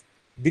things?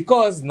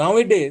 Because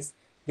nowadays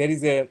there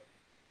is a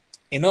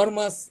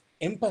enormous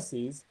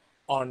emphasis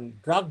on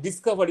drug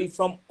discovery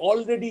from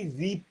already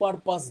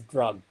repurposed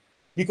drug.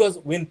 Because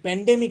when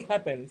pandemic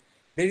happens,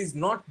 there is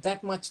not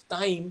that much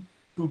time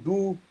to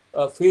do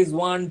phase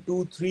 1,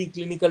 2, 3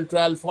 clinical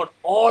trial for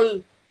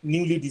all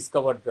newly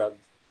discovered drugs.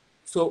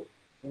 So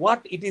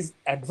what it is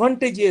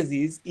advantageous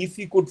is if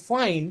we could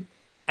find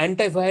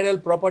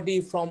antiviral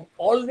property from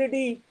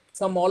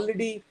some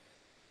already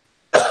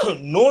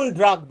known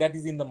drug that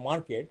is in the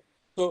market.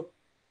 So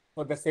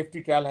the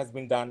safety trial has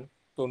been done.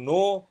 So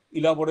no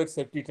elaborate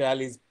safety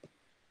trial is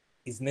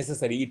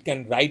necessary. It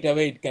can right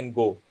away, it can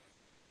go.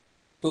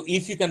 So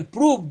if you can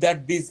prove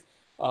that this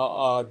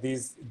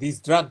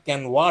drug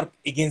can work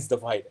against the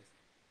virus.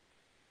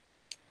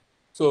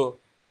 So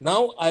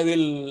now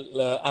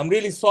I'm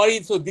really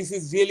sorry. So this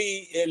is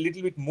really a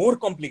little bit more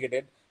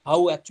complicated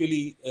how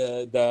actually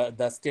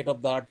the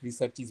state-of-the-art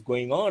research is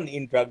going on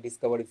in drug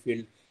discovery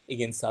field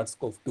against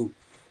SARS-CoV-2.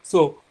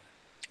 So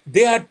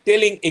they are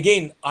telling,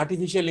 again,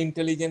 artificial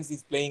intelligence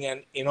is playing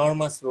an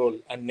enormous role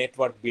and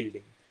network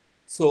building.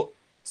 So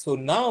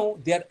now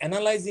they are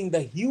analyzing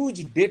the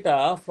huge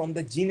data from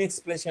the gene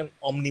expression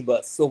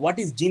omnibus. So what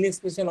is gene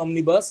expression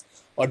omnibus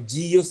or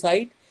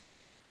GeoSite?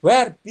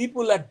 Where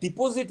people are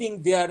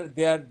depositing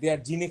their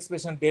gene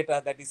expression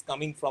data that is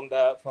coming from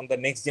the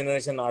next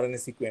generation RNA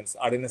sequence,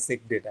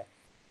 RNA-seq data.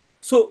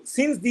 So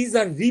since these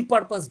are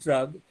repurposed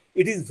drugs,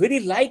 it is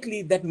very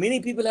likely that many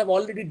people have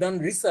already done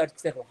research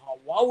that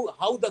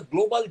how the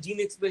global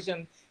gene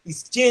expression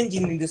is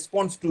changing in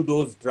response to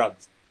those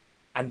drugs.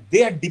 And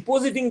they are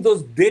depositing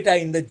those data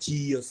in the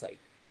GeoSite.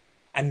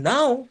 And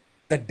now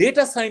the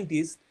data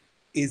scientist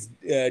is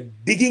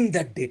digging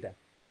that data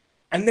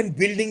and then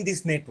building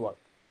this network.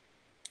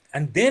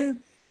 And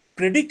then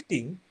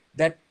predicting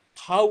that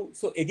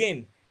so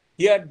again,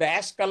 here the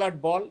ash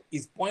colored ball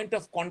is point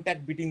of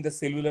contact between the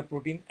cellular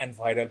protein and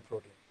viral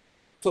protein.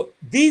 So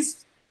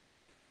this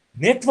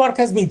network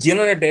has been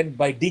generated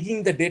by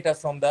digging the data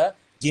from the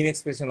gene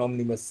expression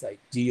omnibus site,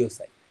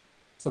 GeoSite.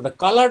 So the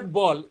colored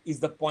ball is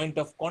the point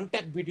of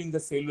contact between the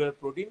cellular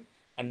protein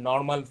and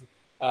normal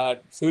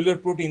cellular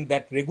protein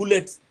that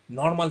regulates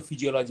normal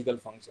physiological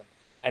function.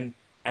 And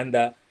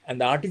the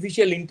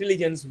artificial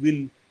intelligence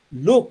will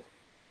look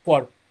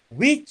for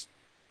which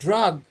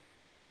drug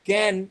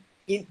can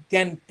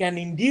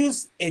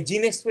induce a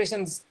gene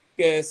expression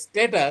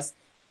status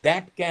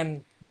that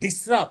can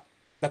disrupt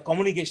the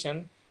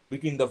communication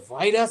between the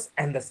virus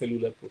and the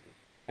cellular protein.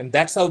 And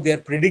that's how they are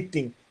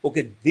predicting,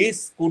 okay,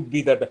 this could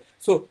be the.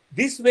 So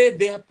this way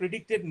they have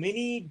predicted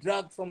many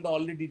drugs from the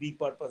already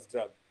repurposed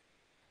drug.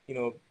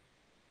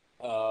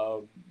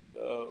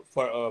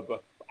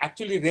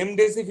 Actually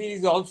remdesivir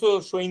is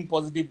also showing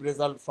positive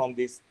result from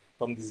this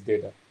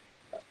data.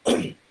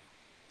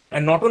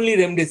 And not only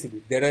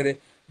remdesivir, there are a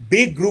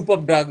big group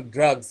of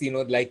drugs,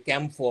 like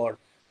camphor,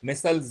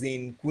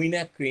 mesalazine,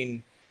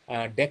 quinacrine,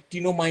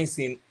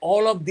 dactinomycin.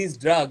 All of these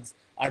drugs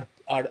are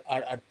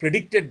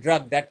predicted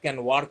drug that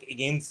can work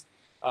against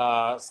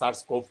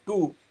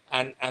SARS-CoV-2,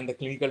 and the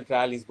clinical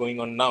trial is going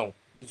on now.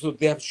 So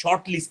they have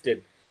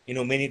shortlisted,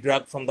 many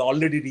drugs from the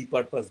already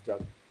repurposed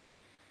drug.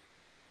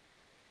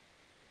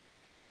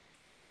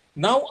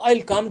 Now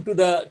I'll come to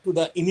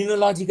the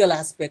immunological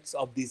aspects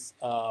of this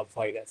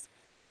virus.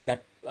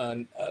 That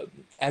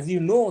as you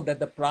know, that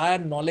the prior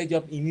knowledge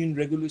of immune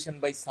regulation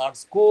by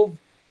SARS-CoV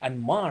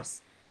and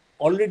MERS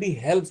already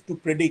helps to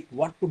predict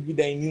what could be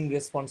the immune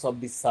response of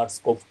this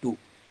SARS-CoV-2.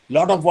 A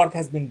lot of work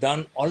has been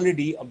done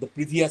already of the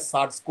previous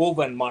SARS-CoV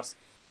and MERS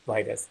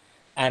virus,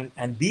 and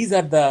these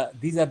are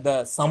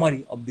the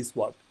summary of this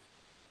work.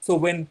 So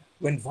when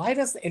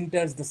virus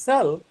enters the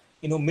cell,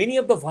 many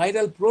of the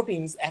viral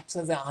proteins acts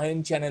as an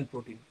ion channel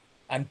protein,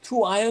 and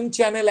through ion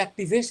channel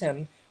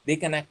activation, they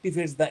can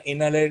activate the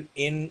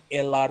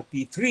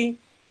NLRP3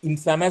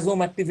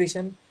 inflammasome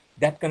activation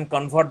that can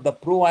convert the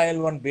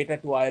pro-IL-1 beta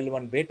to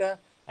IL-1 beta,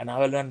 and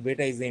IL-1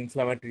 beta is the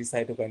inflammatory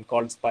cytokine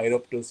called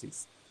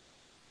pyroptosis.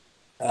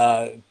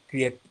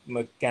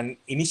 Can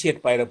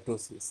initiate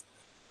pyroptosis.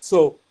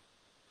 So,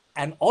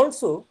 and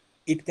also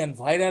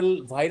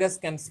virus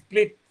can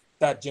split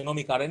the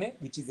genomic RNA,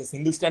 which is a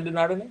single-stranded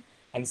RNA,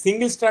 and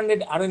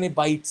single-stranded RNA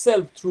by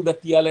itself through the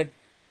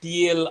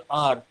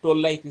TLR,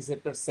 toll-like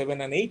receptor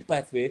 7 and 8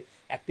 pathway,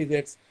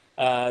 activates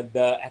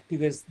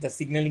the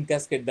signaling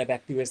cascade that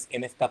activates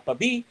NF-kappa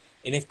B.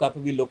 NF-kappa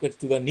B locates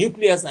to the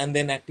nucleus and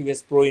then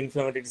activates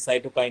pro-inflammatory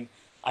cytokine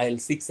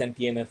IL-6 and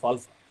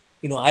TNF-alpha.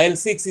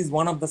 IL-6 is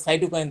one of the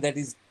cytokines that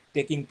is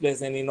taking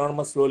place an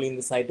enormous role in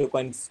the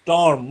cytokine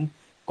storm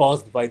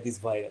caused by this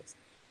virus.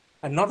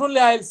 And not only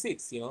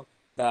IL-6,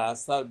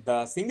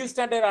 the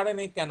single-stranded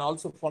RNA can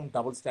also form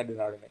double-stranded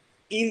RNA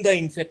in the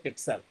infected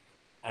cell.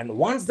 And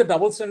once the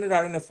double-stranded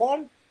RNA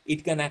formed,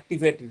 it can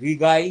activate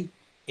RIG-I,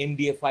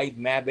 MDA5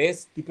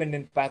 MABS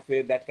dependent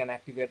pathway that can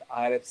activate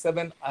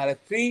IRF7,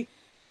 IRF3.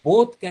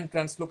 Both can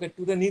translocate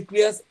to the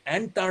nucleus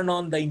and turn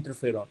on the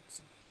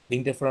interferons,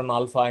 the interferon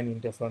alpha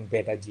and interferon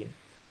beta gene.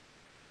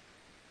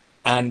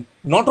 And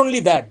not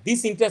only that,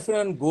 this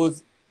interferon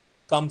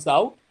comes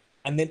out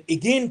and then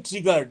again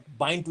triggered,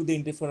 bind to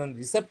the interferon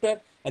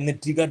receptor and then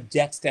triggered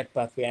JAK-STAT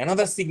pathway,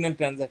 another signal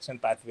transaction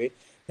pathway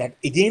that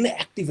again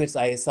activates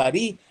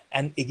ISRE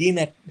and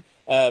again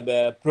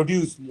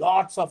produce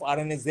lots of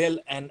RNA-ZEL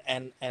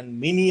and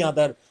many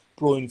other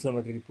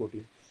pro-inflammatory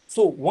proteins.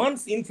 So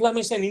once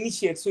inflammation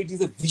initiates, so it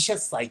is a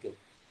vicious cycle.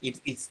 It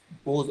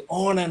goes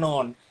on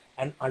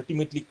and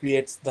ultimately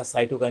creates the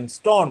cytokine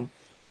storm.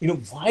 You know,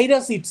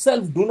 virus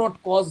itself do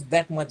not cause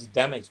that much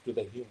damage to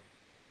the human.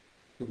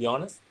 To be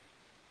honest,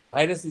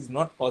 virus is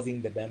not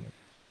causing the damage.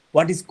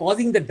 What is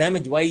causing the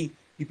damage, why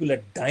people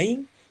are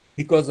dying?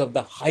 Because of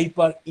the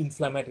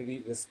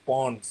hyper-inflammatory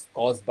response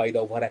caused by the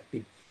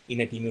overactive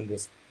innate immune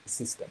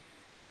system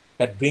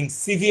that brings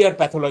severe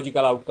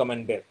pathological outcome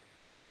and death.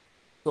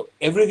 So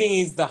everything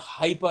is the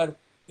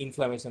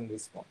hyper-inflammation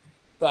response.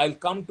 So I'll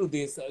come to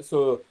this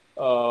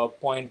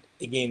point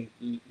again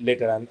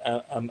later.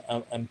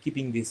 I'm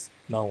keeping this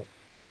now.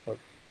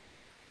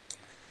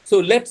 So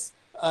let's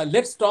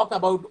talk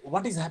about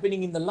what is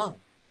happening in the lung.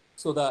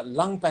 So the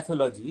lung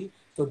pathology.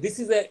 So this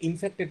is an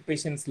infected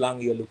patient's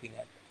lung you're looking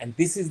at, and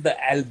this is the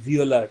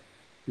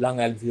lung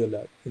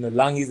alveolar. You know,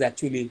 lung is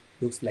actually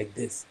looks like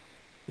this.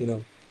 You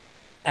know,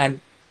 and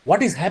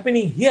what is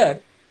happening here?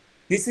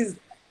 This is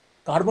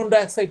carbon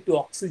dioxide to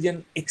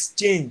oxygen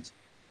exchange.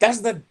 That's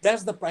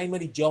the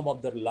primary job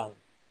of the lung.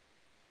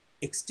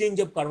 Exchange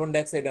of carbon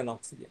dioxide and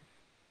oxygen.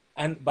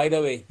 And by the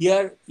way,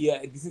 here,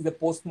 this is a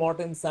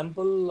post-mortem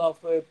sample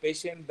of a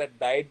patient that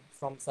died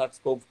from SARS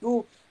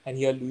CoV-2, and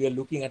here we are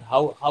looking at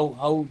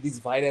how this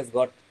virus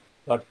got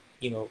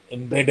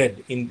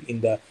embedded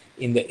in the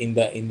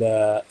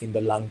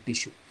lung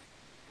tissue.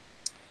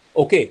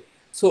 Okay,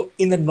 so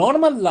in the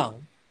normal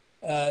lung,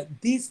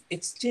 this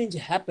exchange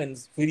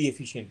happens very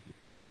efficiently.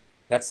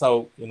 That's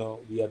how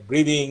we are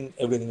breathing,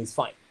 everything is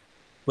fine.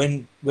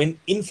 When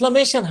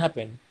inflammation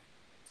happens,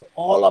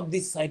 all of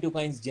these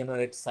cytokines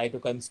generate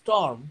cytokine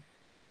storm,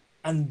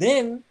 and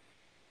then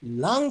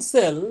lung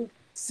cell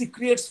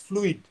secretes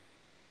fluid.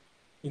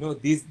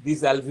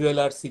 These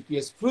alveolar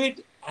secretes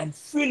fluid and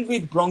filled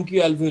with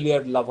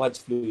bronchoalveolar lavage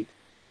fluid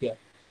here,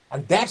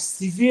 and that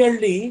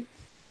severely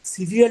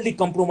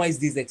compromise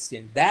this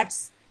exchange.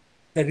 That's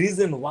the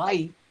reason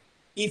why,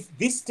 if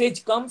this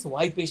stage comes,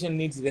 why patient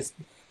needs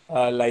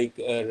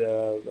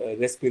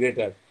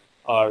respirator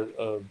or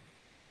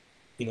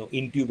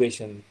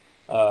intubation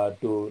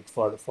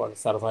for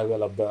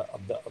survival of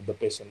the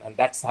patient, and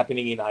that's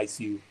happening in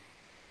ICU.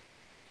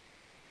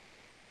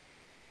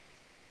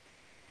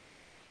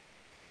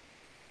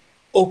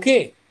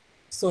 Okay,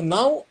 so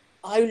now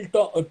I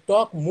will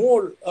talk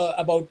more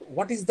about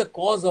what is the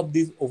cause of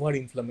this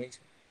overinflammation.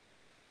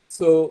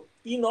 So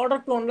in order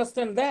to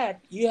understand that,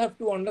 you have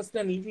to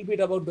understand a little bit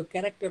about the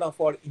character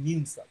of our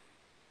immune cell.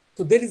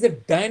 So there is a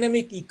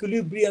dynamic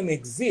equilibrium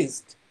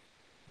exists.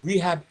 We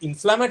have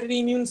inflammatory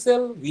immune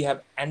cell, we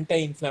have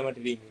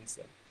anti-inflammatory immune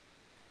cell,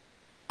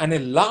 and a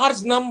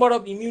large number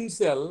of immune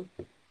cell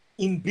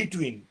in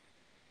between,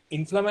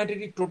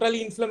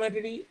 totally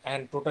inflammatory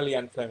and totally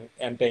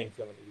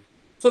anti-inflammatory.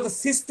 So the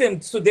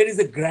system, so there is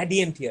a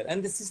gradient here,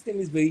 and the system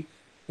is very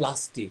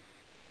plastic.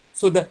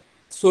 So the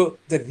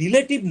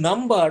relative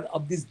number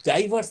of this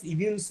diverse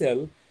immune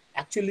cell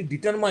actually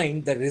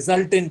determine the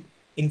resultant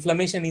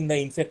inflammation in the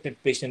infected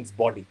patient's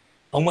body.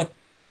 How much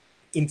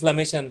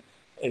inflammation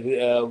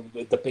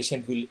the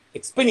patient will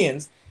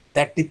experience,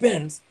 that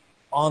depends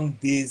on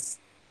this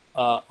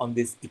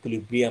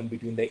equilibrium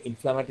between the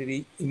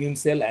inflammatory immune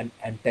cell and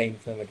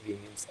anti-inflammatory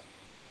immune cell.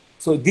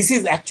 So this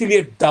is actually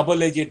a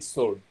double-edged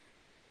sword.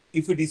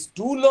 If it is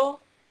too low,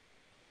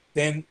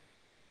 then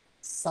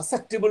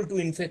susceptible to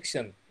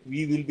infection.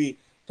 We will be,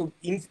 so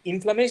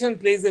inflammation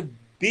plays a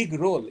big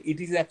role.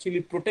 It is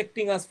actually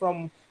protecting us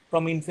from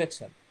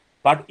infection.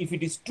 But if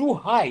it is too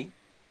high,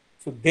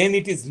 so then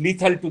it is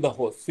lethal to the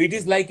host. So it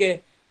is like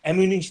a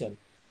ammunition.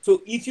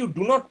 So if you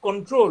do not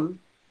control,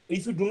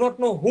 if you do not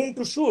know whom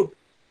to shoot,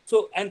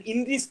 so and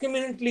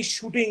indiscriminately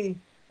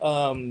shooting,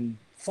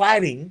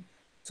 firing,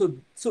 so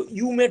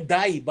you may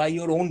die by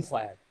your own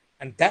fire,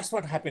 and that's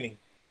what happening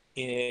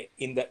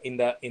in the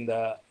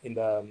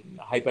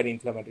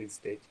hyperinflammatory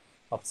stage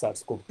of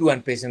SARS CoV-2,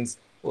 and patients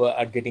who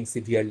are getting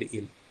severely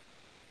ill.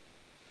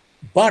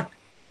 But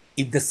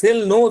if the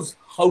cell knows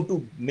how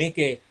to make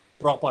a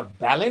proper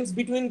balance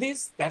between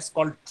this, that's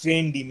called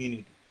trained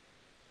immunity.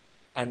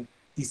 And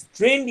these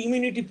trained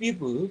immunity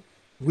people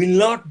will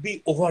not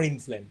be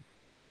overinflamed,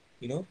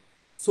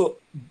 So,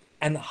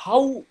 and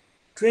how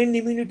trained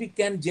immunity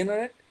can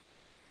generate?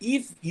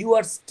 If you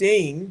are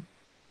staying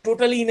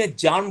totally in a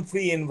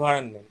germ-free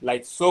environment,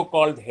 like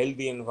so-called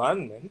healthy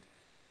environment,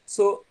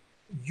 so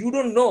you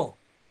don't know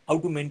how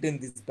to maintain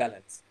this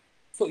balance.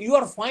 So you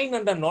are fine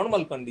under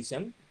normal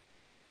condition,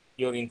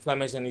 your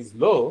inflammation is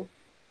low,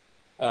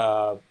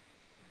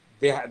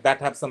 that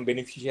have some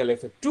beneficial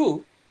effect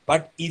too.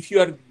 But if you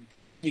are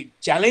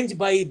challenged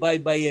by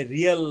a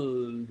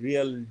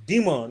real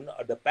demon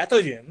or the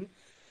pathogen,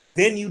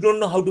 then you don't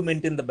know how to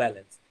maintain the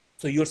balance.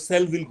 So your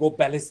cell will go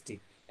ballistic,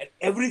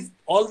 and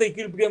all the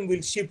equilibrium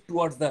will shift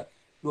towards the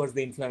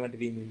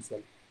inflammatory immune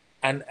cell,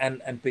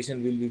 and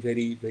patient will be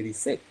very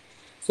sick.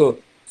 So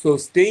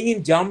staying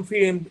in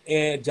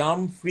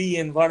germ-free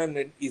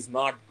environment is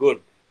not good.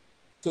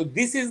 So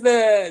this is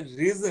the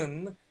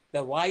reason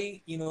that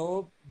why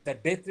the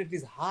death rate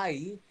is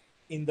high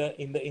in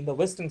the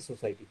Western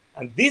society,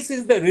 and this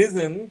is the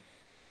reason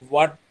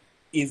why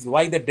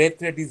the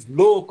death rate is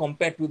low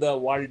compared to the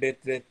world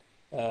death rate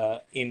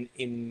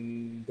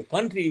in the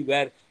country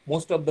where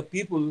most of the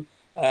people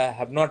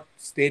have not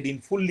stayed in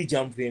fully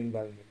germ-free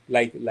environment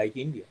like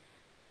India.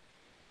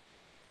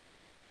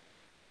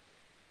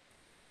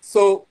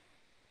 So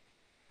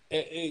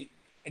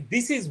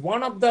this is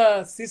one of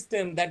the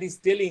system that is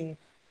telling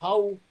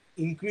how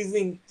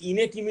increasing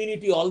innate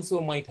immunity also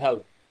might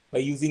help by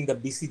using the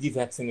BCG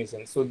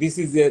vaccination. So this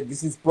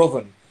is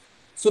proven.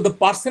 So the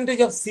percentage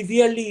of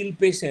severely ill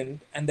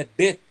patient and the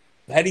death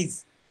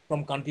varies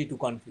from country to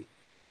country.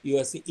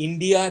 You see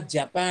India,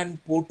 Japan,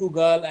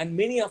 Portugal, and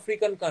many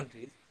African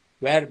countries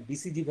where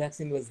BCG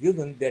vaccine was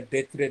given, their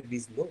death rate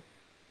is low.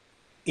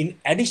 In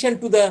addition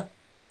to the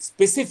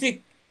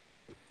specific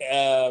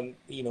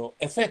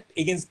effect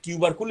against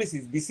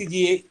tuberculosis,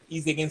 BCG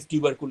is against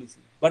tuberculosis.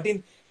 But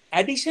in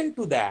addition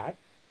to that,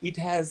 it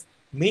has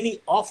many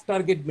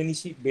off-target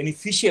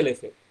beneficial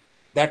effects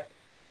that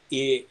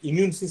a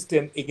immune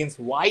system against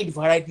wide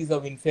varieties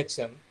of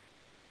infection,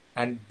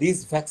 and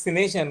this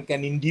vaccination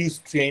can induce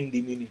trained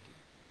immunity.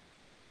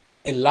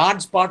 A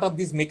large part of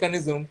this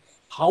mechanism,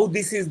 how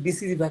this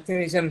BCG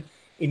vaccination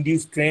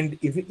induce trained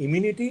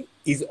immunity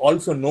is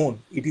also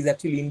known. It is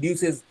actually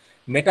induces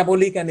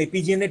metabolic and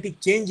epigenetic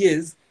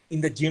changes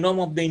in the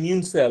genome of the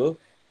immune cell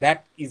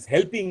that is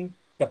helping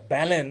the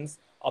balance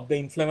of the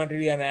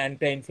inflammatory and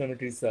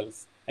anti-inflammatory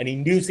cells and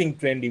inducing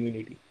trained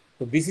immunity.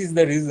 So this is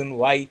the reason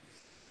why.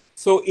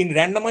 So in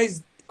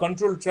randomized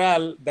control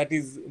trial that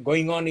is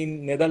going on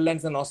in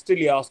Netherlands and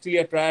Australia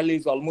trial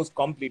is almost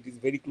complete. It's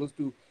very close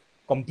to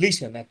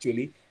completion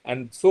actually.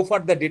 And so far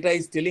the data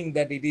is telling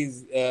that it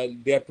is,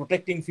 they are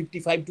protecting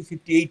 55 to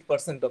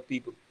 58% of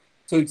people.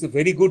 So it's a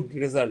very good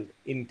result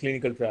in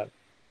clinical trial.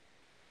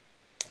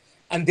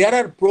 And there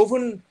are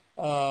proven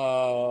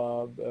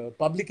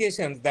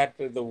publications that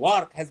the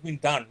work has been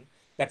done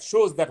that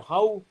shows that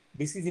how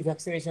BCG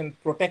vaccination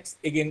protects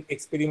against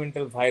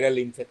experimental viral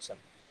infection.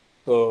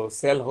 So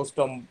Cell Host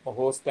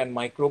and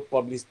Microbe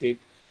published it,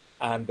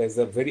 and there's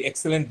a very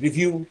excellent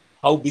review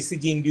how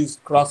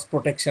BCG-induced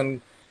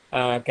cross-protection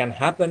can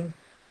happen,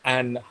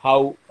 and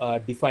how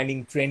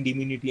defining trained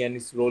immunity and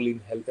its role in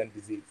health and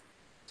disease.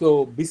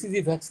 So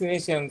BCG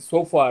vaccination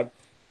so far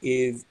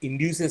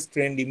induces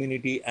trained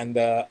immunity, and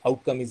the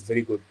outcome is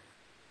very good.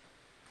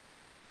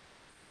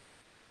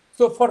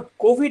 So for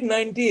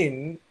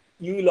COVID-19,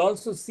 you will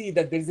also see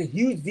that there is a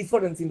huge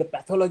difference in the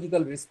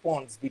pathological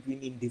response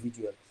between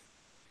individuals.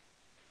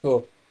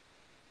 So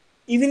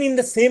even in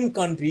the same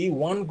country,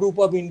 one group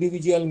of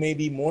individual may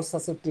be more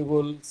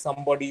susceptible,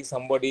 somebody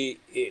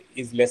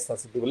is less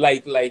susceptible,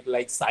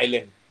 like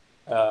silent,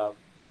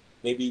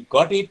 maybe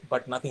got it,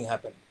 but nothing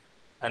happened.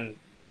 And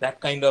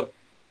that kind of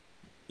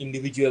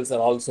individuals are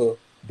also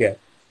there.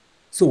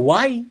 So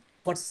why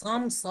for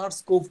some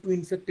SARS CoV-2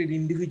 infected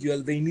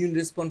individual, the immune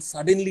response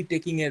suddenly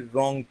taking a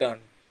wrong turn?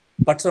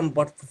 But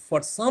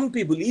for some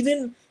people,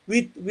 even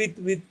with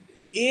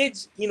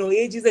age,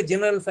 age is a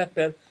general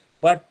factor,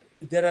 but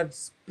there are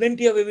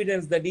plenty of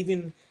evidence that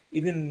even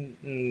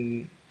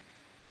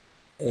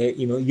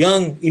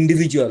young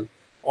individual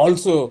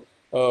also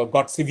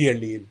got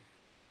severely ill.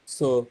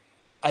 So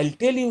I'll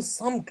tell you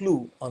some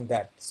clue on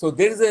that. So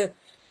there is a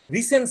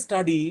recent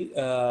study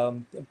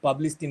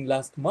published in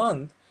last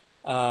month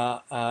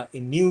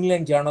in New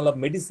England Journal of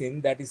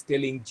Medicine that is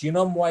telling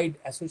genome-wide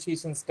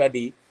association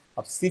study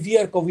of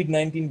severe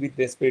COVID-19 with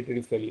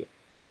respiratory failure.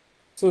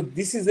 So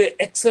this is an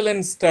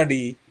excellent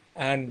study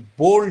and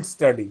bold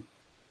study.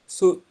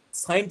 So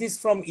scientists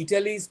from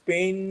Italy,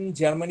 Spain,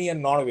 Germany,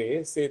 and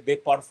Norway say they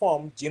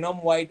performed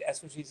genome-wide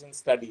association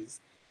studies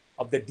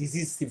of the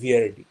disease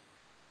severity,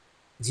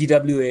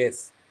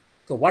 GWAS.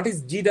 So what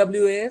is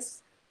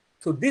GWAS?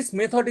 So this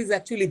method is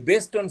actually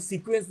based on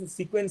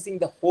sequencing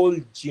the whole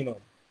genome.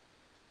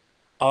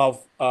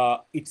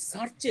 It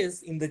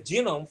searches in the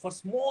genome for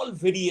small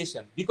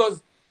variation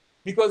because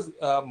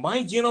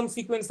my genome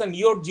sequence and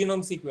your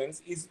genome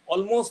sequence is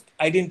almost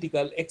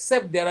identical,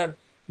 except there are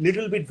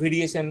little bit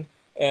variation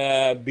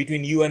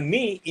between you and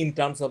me in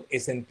terms of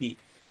SNP.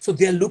 So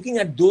they are looking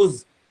at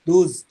those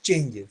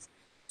changes.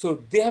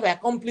 So they have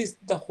accomplished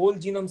the whole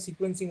genome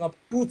sequencing of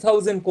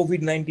 2,000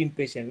 COVID-19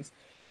 patients,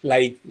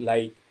 like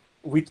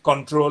with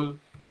control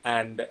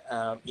and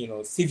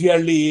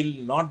severely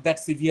ill, not that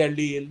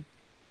severely ill.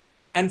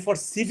 And for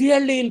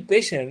severely ill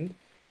patient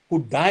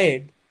who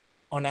died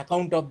on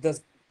account of the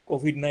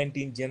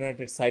COVID-19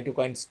 generated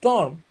cytokine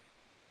storm,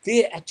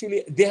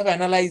 they have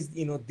analyzed,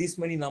 this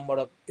many number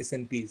of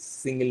SNPs,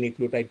 single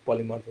nucleotide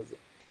polymorphism,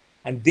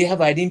 and they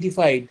have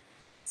identified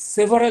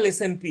several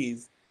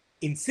SNPs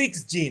in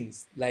 6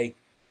 genes like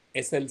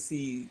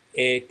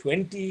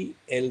SLCA20,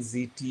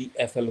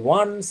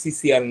 LZTFL1,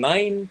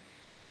 CCR9,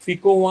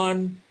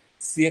 FICO1,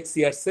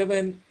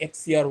 CXCR7,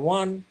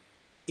 XCR1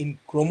 in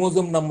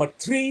chromosome number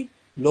 3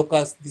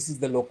 locus. This is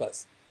the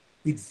locus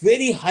with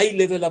very high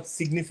level of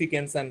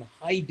significance and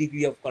high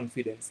degree of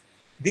confidence.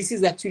 This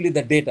is actually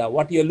the data.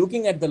 What you're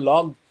looking at, the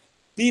log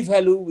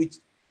p-value, which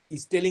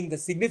is telling the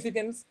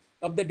significance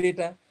of the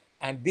data,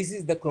 and this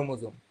is the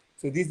chromosome.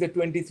 So these are the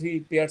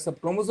 23 pairs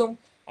of chromosome,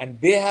 and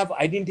they have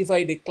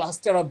identified a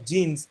cluster of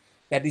genes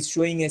that is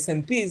showing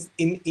SNPs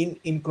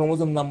in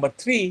chromosome number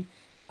 3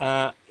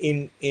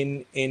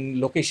 in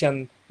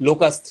location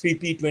locus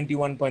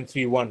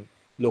 3p21.31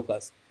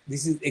 locus.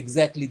 This is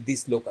exactly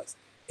this locus,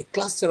 a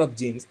cluster of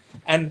genes.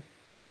 And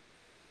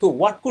so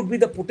what could be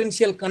the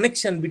potential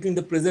connection between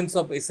the presence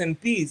of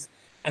SNPs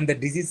and the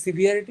disease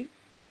severity?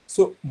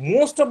 So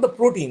most of the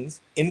proteins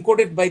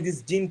encoded by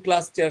these gene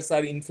clusters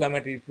are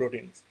inflammatory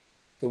proteins,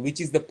 so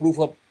which is the proof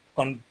of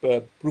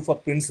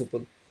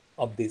principle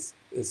of this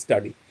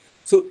study.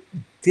 So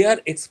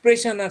their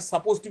expression are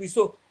supposed to be,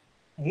 so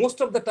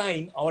most of the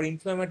time our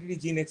inflammatory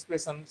gene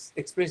expressions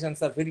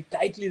are very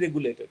tightly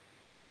regulated.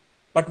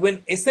 But when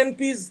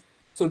SNPs,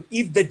 so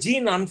if the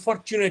gene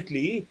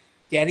unfortunately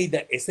carry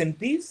the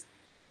SNPs,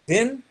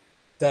 then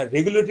the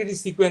regulatory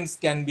sequence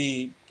can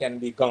be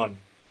gone.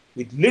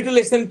 With little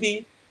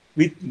SNP,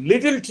 with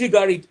little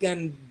trigger, it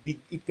can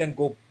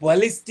go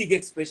ballistic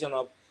expression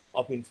of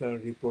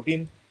inflammatory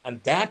protein,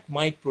 and that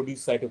might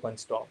produce cytokine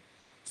storm.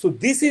 So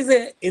this is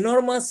an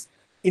enormous,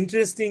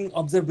 interesting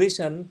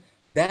observation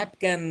that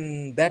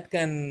can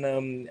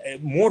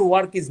more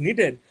work is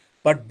needed,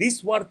 but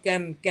this work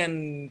can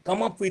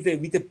come up with a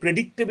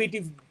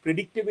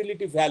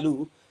predictability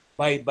value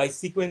by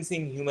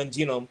sequencing human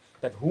genome,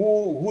 that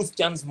whose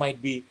chance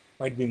might be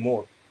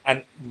more,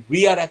 and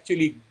we are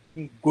actually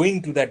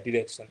going to that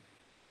direction.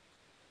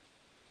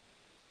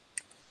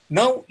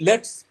 Now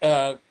let's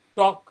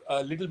talk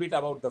a little bit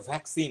about the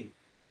vaccine.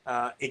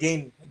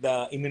 Again,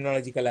 the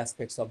immunological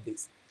aspects of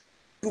this.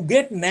 To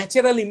get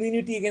natural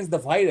immunity against the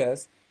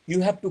virus, you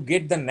have to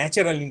get the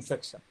natural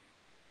infection,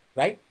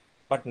 right?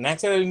 But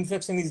natural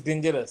infection is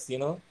dangerous,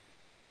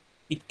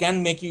 It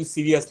can make you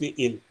seriously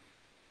ill.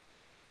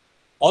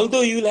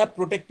 Although you will have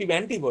protective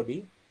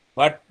antibody,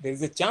 but there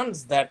is a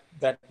chance that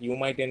you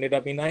might end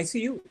up in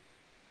ICU.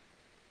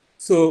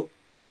 So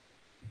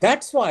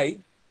that's why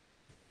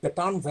the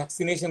term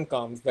vaccination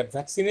comes, that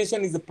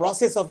vaccination is the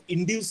process of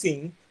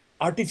inducing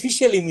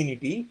artificial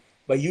immunity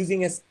by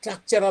using a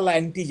structural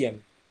antigen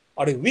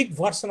or a weak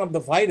version of the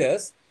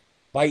virus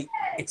by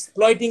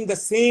exploiting the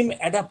same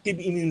adaptive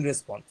immune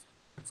response.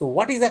 So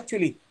what is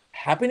actually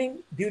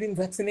happening during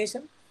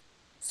vaccination?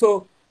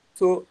 So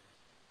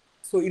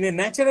in a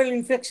natural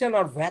infection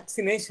or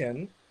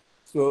vaccination,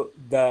 so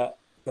the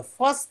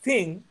first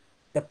thing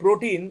the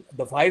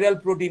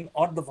viral protein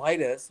or the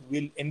virus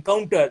will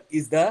encounter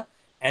is the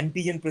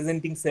antigen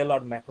presenting cell or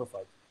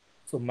macrophage.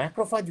 So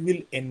macrophage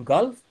will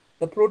engulf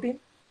the protein,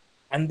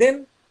 and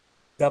then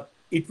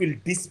it will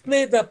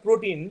display the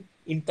protein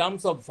in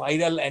terms of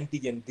viral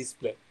antigen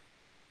display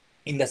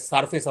in the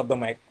surface of the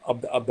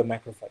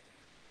macrophage.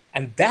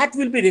 And that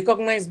will be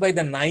recognized by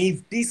the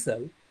naive T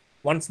cell.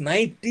 Once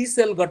naive T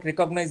cell got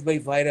recognized by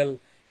viral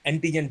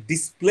antigen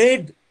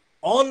displayed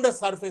on the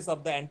surface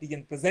of the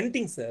antigen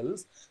presenting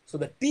cells, so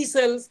the T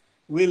cells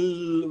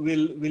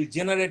will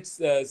generate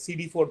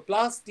CD4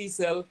 plus T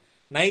cell,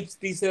 naive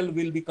T cell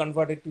will be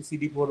converted to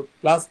CD4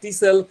 plus T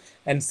cell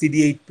and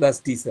CD8 plus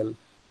T cell.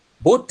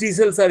 Both T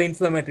cells are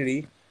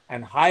inflammatory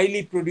and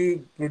highly produce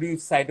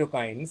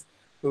cytokines.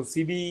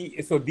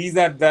 So these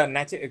are the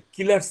natural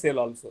killer cell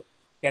also,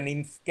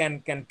 can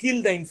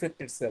kill the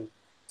infected cell.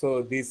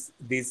 So these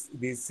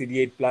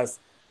CD8 plus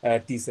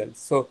T cells.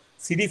 So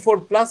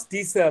CD4 plus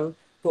T cell.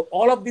 So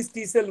all of these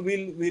T cell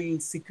will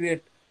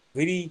secrete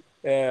very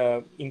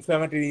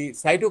inflammatory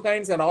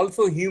cytokines and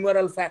also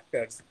humoral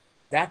factors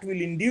that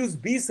will induce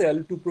B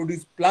cell to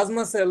produce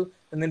plasma cell,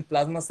 and then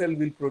plasma cell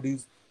will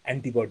produce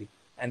antibody,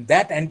 and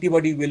that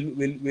antibody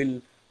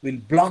will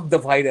block the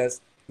virus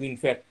to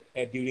infect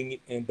during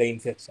the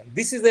infection.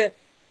 This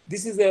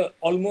is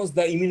almost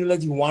the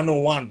immunology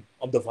 101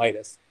 of the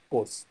virus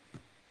course.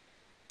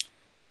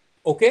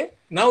 Okay,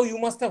 now you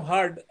must have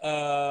heard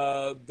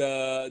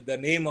the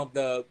name of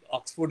the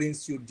Oxford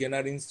Institute,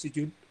 Jenner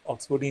Institute,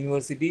 Oxford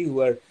University,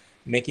 who are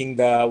making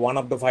one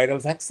of the viral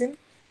vaccine.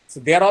 So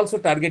they are also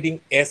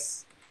targeting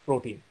S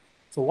protein.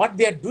 So what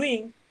they are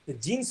doing, the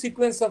gene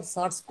sequence of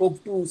SARS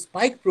CoV-2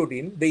 spike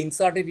protein, they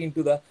inserted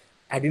into the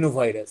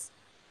adenovirus.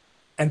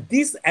 And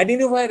this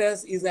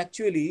adenovirus is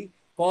actually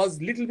cause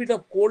little bit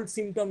of cold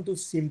symptom to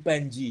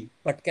chimpanzee,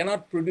 but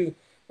cannot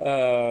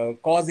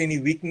cause any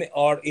weakness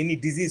or any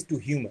disease to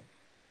human.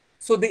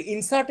 So they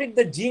inserted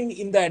the gene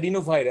in the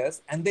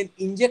adenovirus and then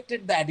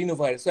injected the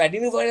adenovirus. So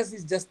adenovirus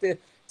is just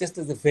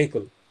as a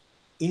vehicle.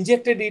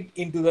 injected it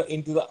into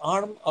the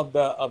arm of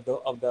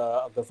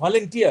the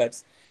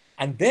volunteers,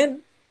 and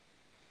then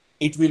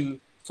it will,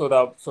 so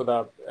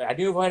the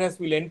adenovirus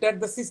will enter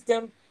the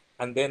system,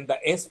 and then the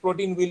S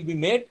protein will be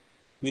made,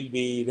 will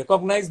be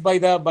recognized by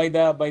the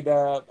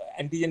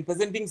antigen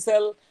presenting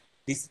cell,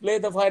 display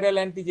the viral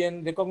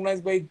antigen,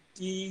 recognized by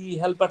T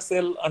helper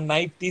cell or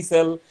naive T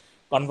cell,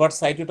 convert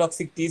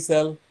cytotoxic T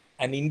cell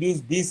and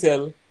induce B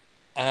cell,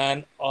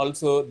 and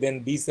also then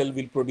B cell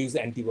will produce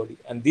antibody,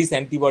 and this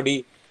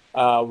antibody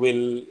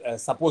will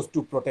supposed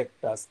to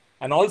protect us.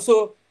 And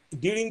also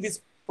during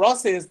this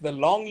process, the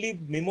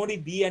long-lived memory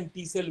B and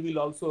T cell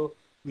will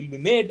be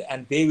made,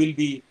 and they will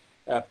be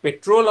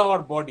patrol our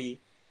body.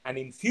 And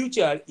in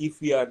future,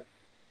 if we are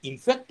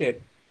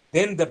infected,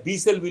 then the B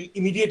cell will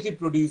immediately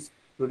produce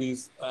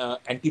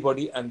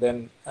antibody, and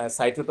then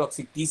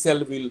cytotoxic T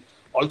cell will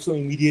also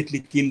immediately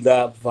kill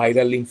the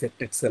viral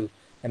infected cell,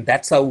 and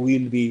that's how we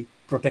will be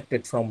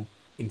protected from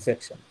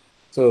infection.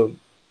 So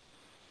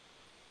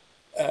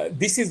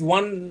this is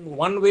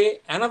one way.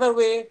 Another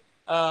way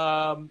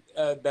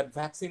that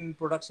vaccine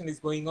production is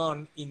going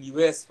on in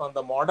US from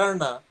the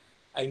Moderna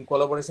in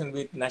collaboration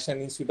with National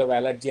Institute of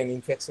Allergy and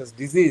Infectious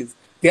Disease.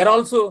 They are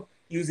also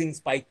using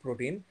spike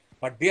protein,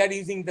 but they are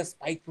using the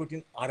spike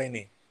protein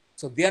RNA.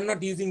 So they are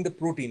not using the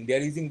protein, they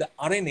are using the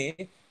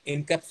RNA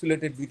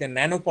encapsulated with a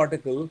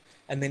nanoparticle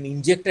and then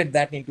injected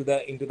that into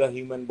the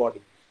human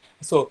body.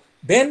 So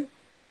then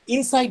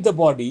inside the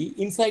body,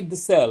 inside the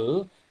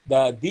cell,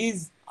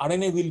 these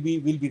RNA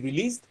will be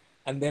released,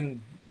 and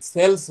then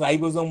cell's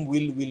ribosome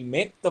will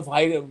make the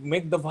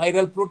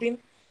viral protein,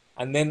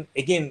 and then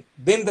again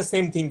the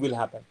same thing will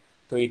happen.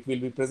 So it will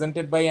be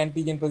presented by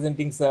antigen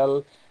presenting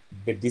cell,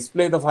 they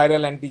display the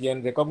viral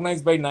antigen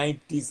recognized by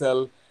naive T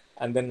cell,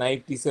 and then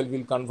naive T cell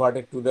will convert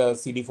it to the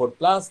CD4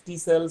 plus T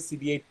cell,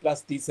 CD8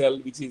 plus T cell,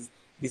 which is,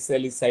 this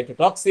cell is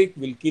cytotoxic,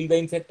 will kill the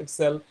infected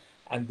cell,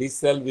 and this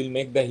cell will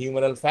make the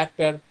humoral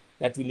factor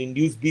that will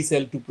induce B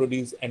cell to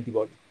produce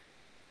antibody.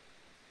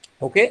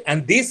 Okay,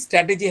 and this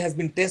strategy has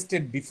been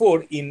tested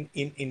before in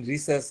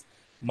rhesus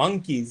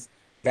monkeys,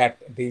 that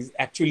there is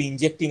actually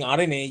injecting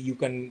RNA, you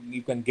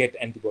can get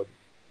antibody.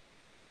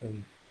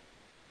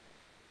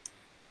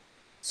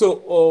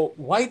 So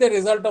why the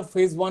result of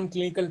phase 1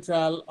 clinical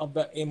trial of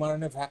the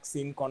mRNA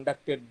vaccine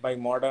conducted by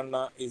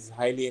Moderna is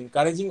highly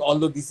encouraging,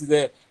 although this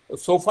is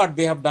so far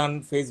they have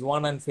done phase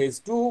 1 and phase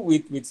 2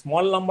 with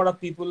small number of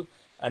people,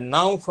 and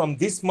now from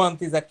this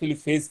month is actually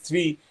phase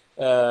 3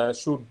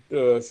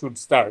 should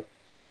start.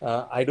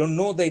 I don't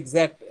know the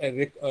exact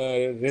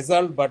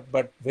result,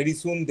 but very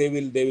soon they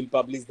will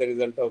publish the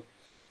result of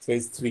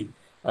phase 3,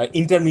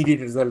 intermediate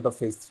result of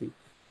phase 3.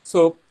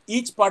 So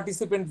each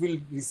participant will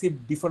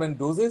receive different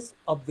doses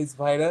of this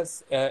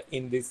virus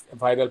in this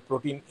viral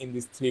protein in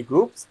these 3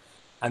 groups,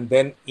 and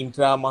then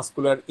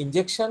intramuscular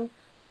injection,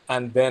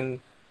 and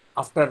then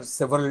after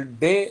several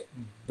days,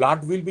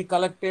 blood will be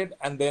collected,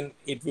 and then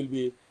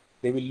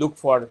they will look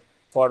for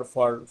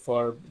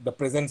the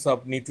presence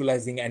of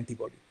neutralizing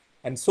antibody.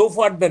 And so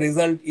far the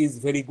result is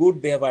very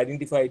good. They have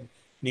identified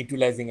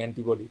neutralizing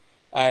antibody,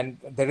 and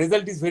the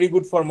result is very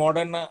good for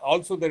Moderna.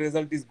 Also, the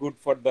result is good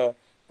for the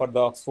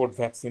Oxford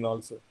vaccine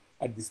also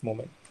at this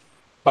moment.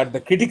 But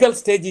the critical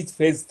stage is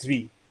phase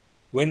 3,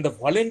 when the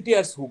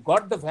volunteers who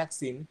got the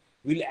vaccine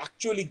will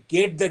actually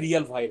get the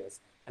real virus.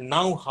 And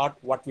now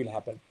what will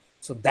happen?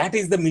 So that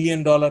is the $1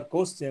 million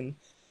question.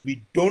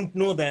 We don't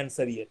know the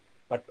answer yet,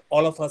 but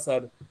all of us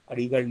are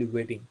eagerly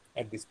waiting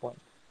at this point.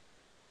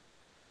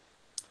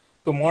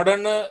 So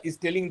Moderna is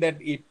telling that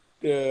it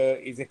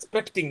is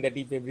expecting that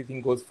if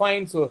everything goes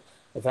fine, so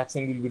the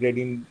vaccine will be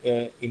ready in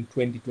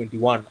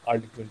 2021,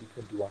 early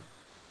 2021.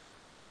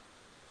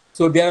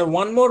 So there are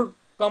one more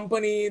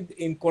company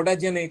in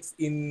Codagenics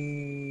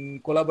in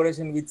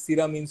collaboration with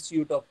Serum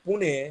Institute of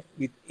Pune,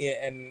 with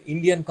an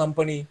Indian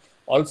company.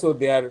 Also,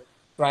 they are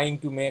trying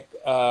to make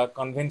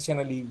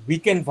conventionally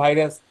weakened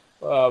virus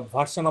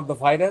version of the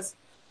virus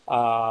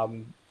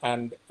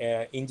and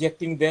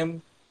injecting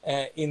them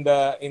in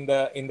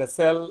the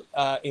cell.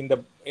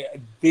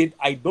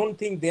 I don't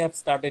think they have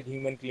started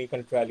human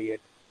clinical trial yet.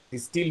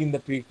 It's still in the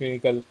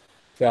preclinical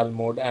trial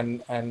mode,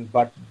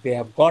 but they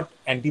have got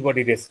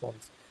antibody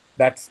response.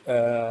 That's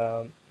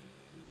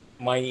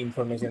my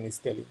information is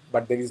telling,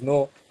 but there is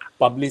no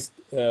published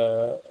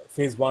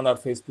phase 1 or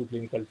phase 2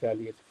 clinical trial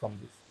yet from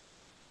this.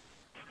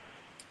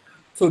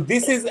 So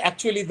this is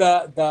actually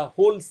the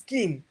whole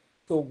scheme.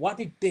 So what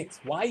it takes,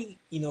 why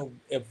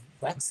a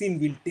vaccine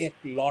will take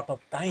a lot of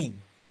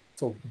time.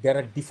 So there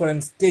are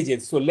different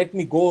stages. So let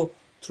me go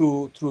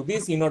through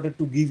this in order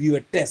to give you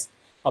a test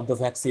of the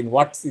vaccine,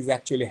 what is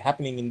actually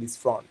happening in this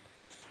front.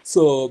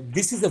 So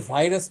this is a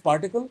virus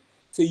particle.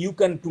 So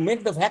to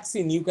make the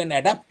vaccine, you can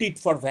adapt it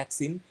for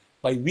vaccine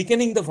by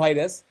weakening the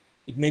virus.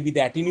 It may be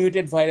the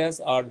attenuated virus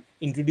or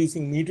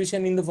introducing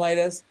mutation in the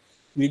virus.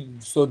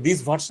 So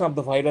this version of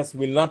the virus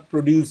will not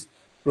produce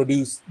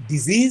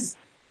disease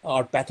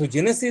or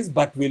pathogenesis,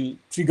 but will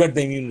trigger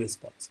the immune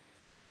response.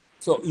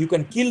 So you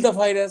can kill the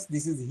virus.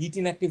 This is heat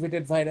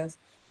inactivated virus,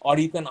 or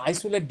you can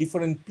isolate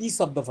different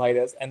pieces of the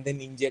virus and then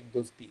inject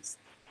those pieces.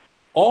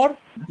 Or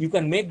you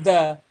can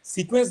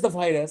sequence the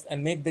virus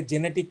and make the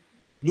genetic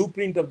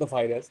blueprint of the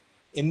virus,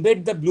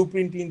 embed the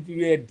blueprint into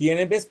a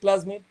DNA-based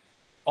plasmid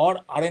or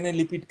RNA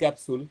lipid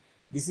capsule.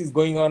 This is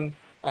going on,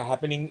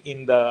 happening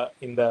in the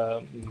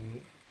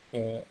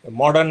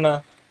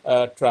modern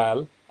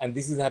trial, and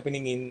this is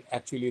happening in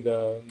actually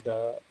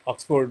the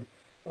Oxford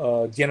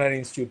Jenner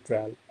Institute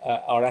trial,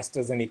 or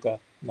AstraZeneca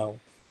now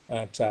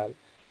trial.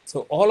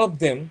 So all of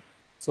them,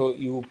 so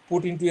you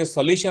put into a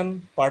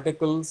solution,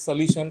 particle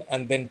solution,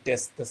 and then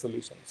test the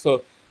solution.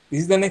 So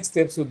this is the next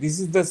step. So this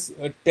is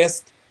the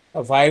test,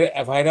 a viral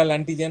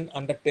antigen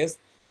under test.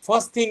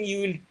 First thing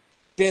you will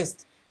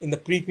test in the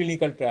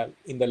preclinical trial,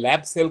 in the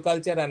lab cell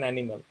culture and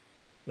animal.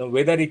 Now,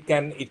 whether it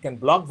can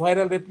block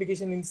viral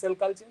replication in cell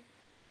culture,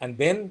 and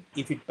then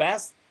if it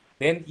passes,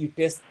 then you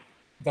test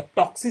the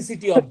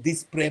toxicity of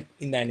this prep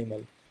in the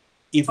animal.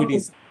 If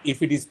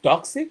it is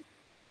toxic,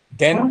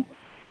 then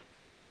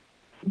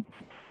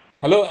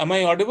hello, am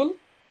I audible?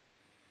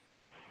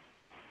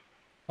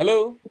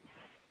 Hello?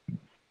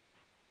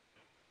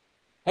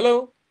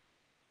 Hello?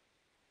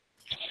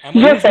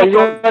 Yes, sir, you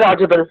are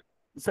audible.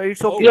 So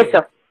it's okay. Yes,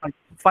 sir.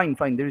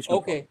 Fine. There is no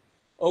Okay.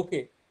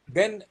 Okay.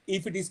 Then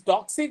if it is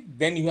toxic,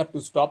 then you have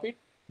to stop it.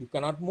 You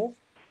cannot move.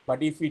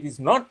 But if it is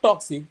not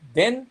toxic,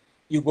 then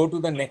you go to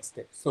the next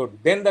step. So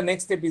then the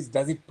next step is,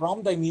 does it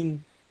prompt the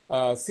immune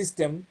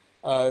system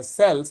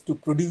cells to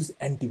produce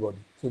antibody?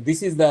 So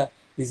this is the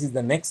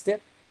next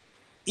step.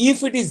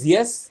 If it is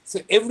yes, so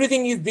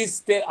everything is this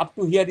step up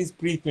to here is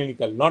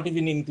preclinical, not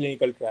even in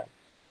clinical trial.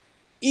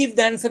 If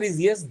the answer is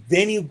yes,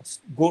 then you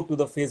go to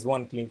the phase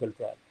 1 clinical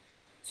trial.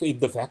 So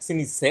if the vaccine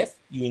is safe,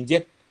 you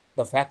inject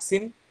the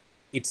vaccine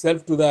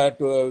itself to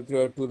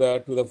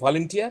the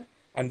volunteer,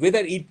 and whether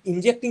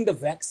injecting the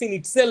vaccine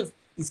itself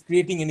is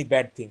creating any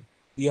bad thing,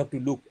 you have to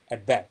look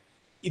at that.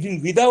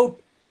 Even without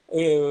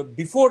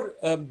before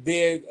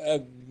they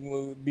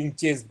being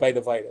chased by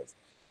the virus.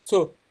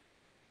 So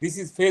this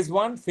is phase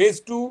 1. Phase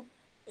 2.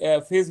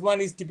 Phase 1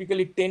 is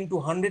typically 10 to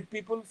 100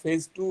 people.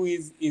 Phase 2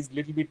 is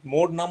little bit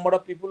more number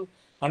of people.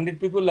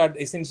 100 people are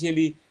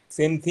essentially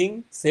same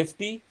thing,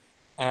 safety,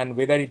 and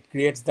whether it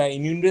creates the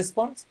immune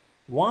response.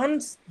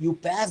 Once you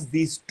pass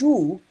these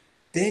two,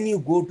 then you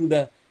go to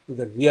the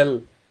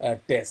real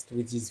test,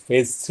 which is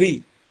phase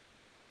 3.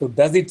 So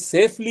does it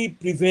safely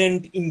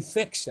prevent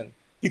infection?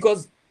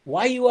 Because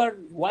why you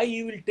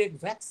will take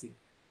vaccine?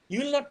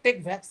 You will not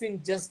take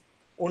vaccine just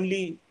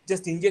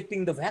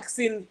injecting the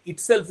vaccine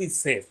itself is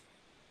safe.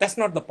 That's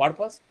not the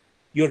purpose.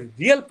 Your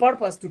real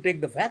purpose to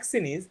take the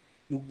vaccine is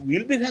you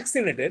will be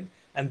vaccinated,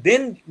 and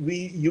then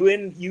you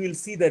will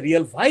see the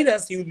real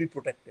virus, you will be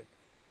protected.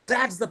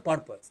 That's the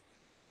purpose.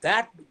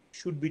 That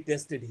should be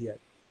tested here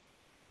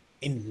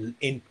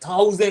in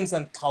thousands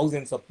and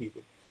thousands of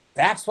people.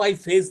 That's why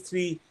phase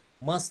 3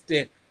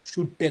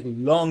 should take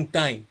long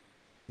time.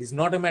 It's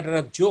not a matter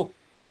of joke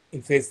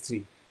in phase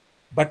 3.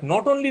 But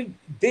not only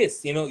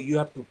this, you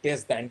have to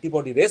test the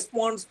antibody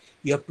response.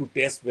 You have to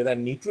test whether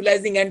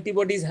neutralizing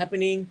antibody is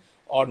happening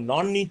or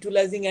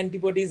non-neutralizing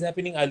antibody is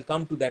happening. I'll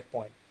come to that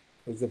point.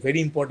 It's a very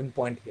important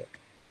point here.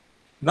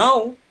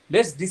 Now,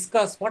 let's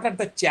discuss what are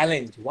the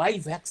challenges. Why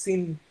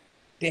vaccine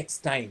takes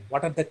time?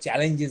 What are the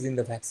challenges in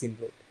the vaccine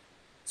road?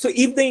 So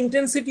if the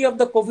intensity of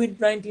the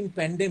COVID-19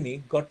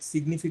 pandemic got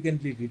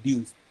significantly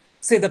reduced,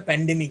 say the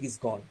pandemic is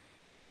gone,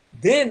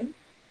 then,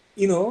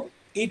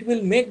 it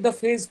will make the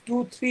phase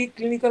 2-3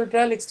 clinical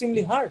trial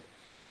extremely hard,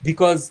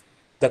 because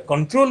the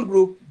control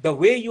group, the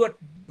way you are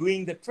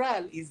doing the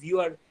trial is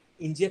you are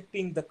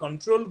injecting the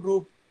control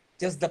group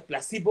just the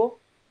placebo,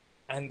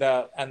 and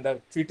the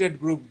treated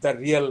group the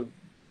real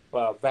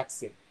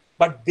vaccine,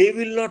 but they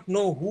will not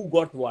know who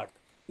got what.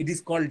 It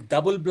is called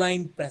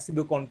double-blind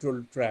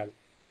placebo-controlled trial,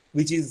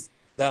 which is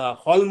the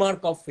hallmark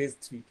of phase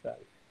 3 trial.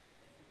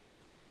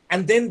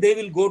 And then they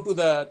will go to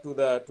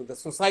the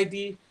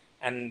society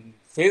and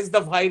face the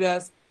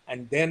virus,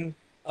 and then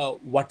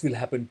what will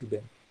happen to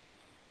them.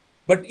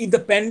 But if the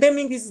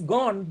pandemic is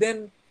gone,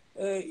 then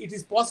it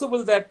is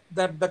possible that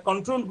the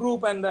control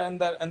group and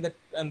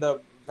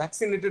the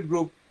vaccinated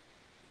group,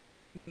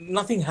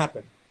 nothing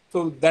happened.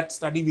 So that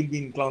study will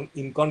be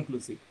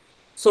inconclusive.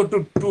 So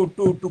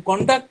to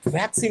conduct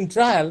vaccine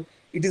trial,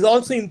 it is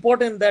also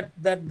important that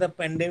the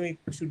pandemic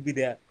should be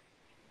there.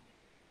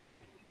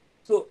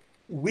 So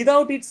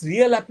without its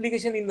real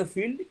application in the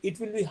field, it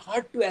will be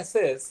hard to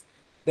assess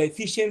the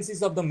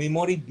efficiencies of the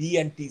memory B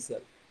and T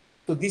cell.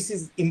 So this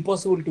is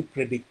impossible to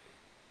predict,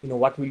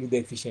 what will be the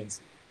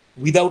efficiency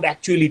without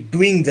actually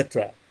doing the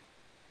trial.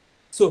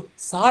 So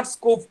SARS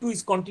CoV-2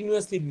 is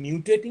continuously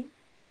mutating.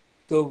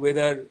 So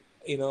whether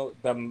the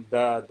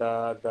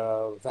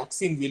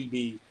vaccine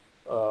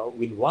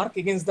will work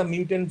against the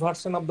mutant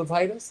version of the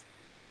virus.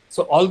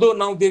 So although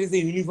now there is a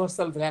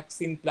universal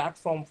vaccine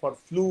platform for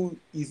flu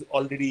is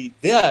already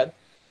there,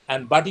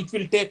 but it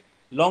will take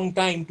long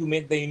time to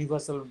make the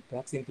universal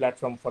vaccine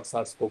platform for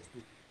SARS CoV-2.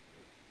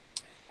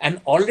 And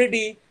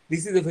already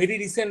this is a very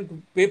recent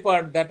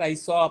paper that I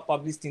saw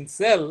published in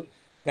Cell,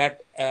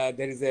 that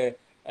there is a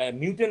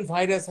mutant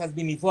virus has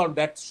been evolved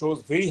that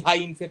shows very high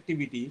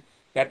infectivity,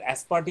 that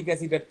aspartic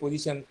acid at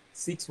position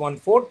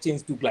 614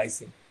 changed to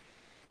glycine.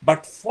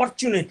 But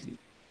fortunately,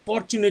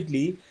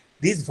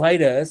 this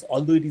virus,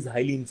 although it is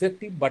highly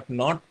infective, but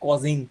not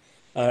causing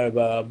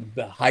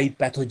high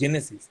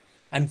pathogenesis.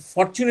 And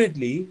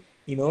fortunately,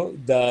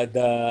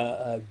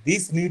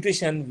 this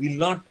mutation will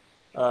not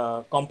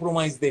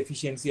compromise the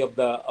efficiency of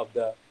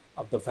the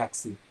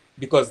vaccine,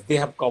 because they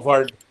have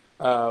covered.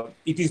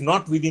 It is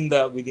not within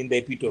the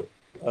epitope.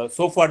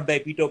 So far, the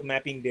epitope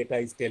mapping data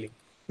is telling,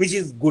 which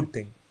is good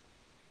thing.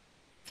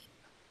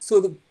 So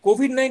the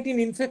COVID-19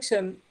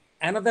 infection,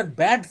 another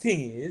bad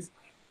thing is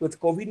with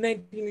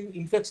COVID-19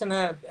 infection,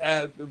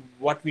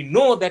 what we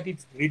know that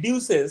it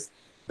reduces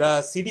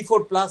the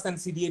CD4 plus and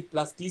CD8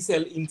 plus T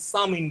cell in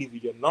some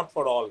individual, not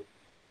for all.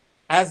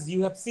 As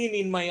you have seen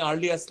in my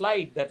earlier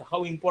slide, that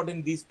how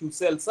important these two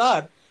cells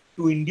are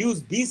to induce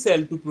B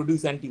cell to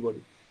produce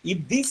antibody.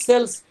 If these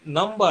cells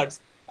numbers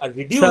are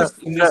reduced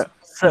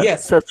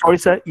yes. Sir, sorry,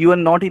 sir. You are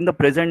not in the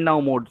present now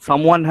mode.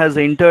 Someone has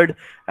entered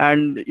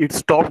and it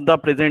stopped the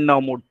present now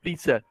mode.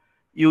 Please, sir,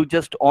 you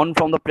just on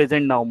from the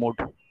present now mode.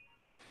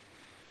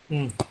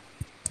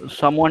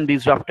 Someone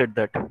disrupted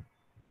that.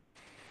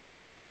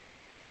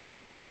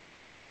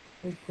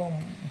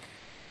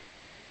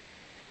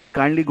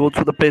 Kindly go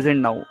through the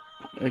present now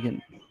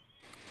again.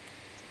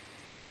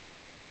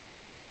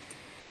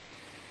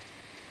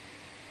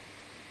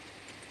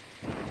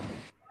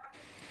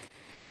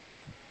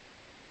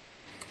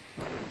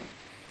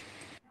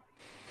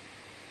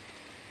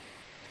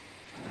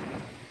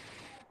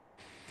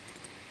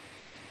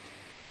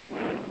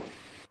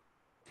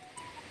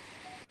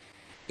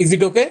 Is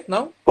it okay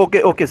now?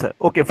 Okay, sir.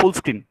 Okay, full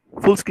screen,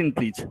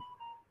 please.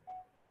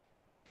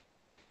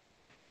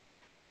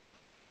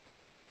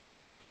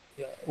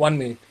 Yeah, 1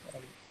 minute.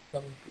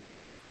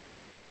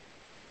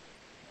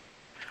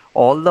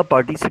 All the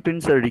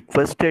participants are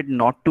requested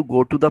not to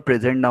go to the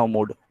present now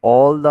mode.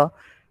 All the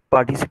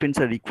participants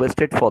are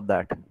requested for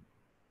that.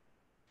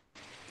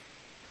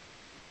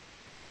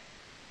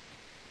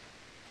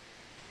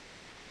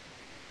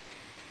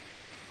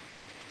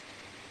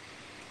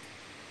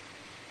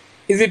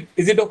 Is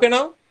it okay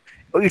now?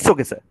 Oh, it's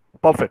okay, sir.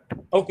 Perfect.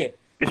 Okay.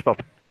 It's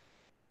perfect.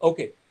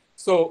 Okay.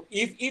 So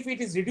if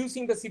it is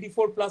reducing the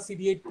CD4 plus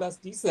CD8 plus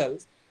T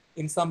cells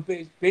in some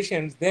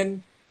patients,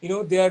 then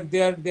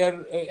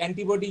their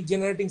antibody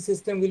generating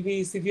system will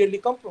be severely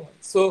compromised.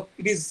 So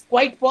it is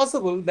quite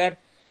possible that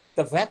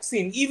the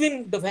vaccine,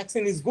 even the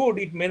vaccine is good,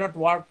 it may not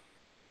work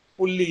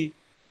fully.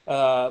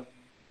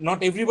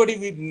 Not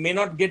everybody may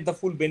not get the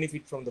full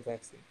benefit from the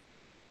vaccine.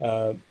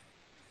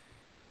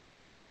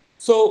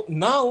 So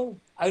now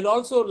I'd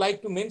also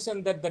like to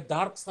mention that the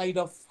dark side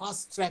of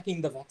fast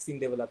tracking the vaccine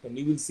development.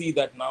 You will see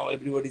that now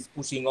everybody is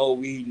pushing, oh,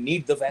 we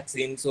need the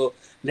vaccine, so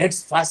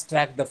let's fast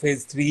track the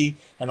phase 3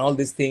 and all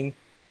this thing.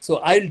 So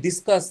I'll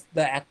discuss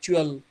the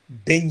actual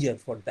danger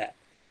for that.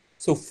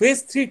 So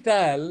phase 3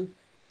 trial,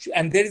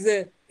 and there is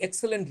an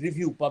excellent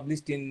review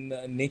published in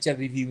Nature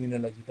Review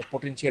Immunology, the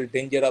potential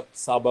danger of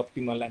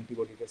suboptimal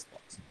antibody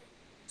response.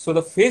 So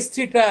the phase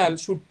 3 trial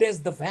should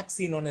test the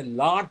vaccine on a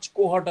large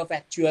cohort of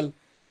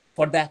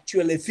for the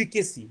actual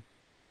efficacy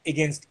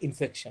against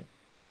infection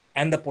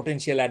and the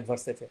potential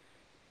adverse effect.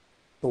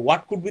 So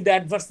what could be the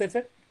adverse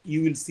effect?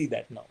 You will see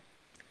that now.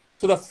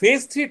 So the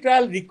phase 3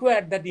 trial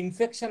required that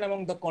infection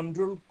among the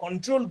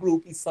control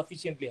group is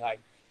sufficiently high.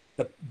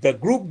 The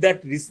group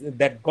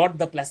that got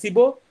the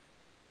placebo,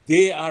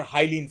 they are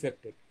highly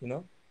infected,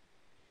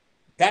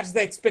 That's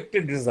the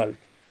expected result.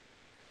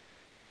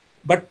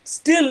 But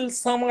still,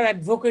 some are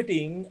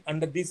advocating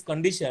under this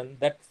condition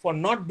that for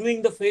not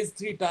doing the phase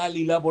 3 trial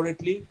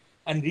elaborately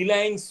and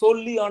relying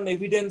solely on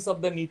evidence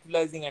of the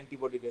neutralizing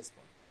antibody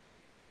response.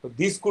 So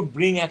this could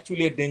bring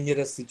actually a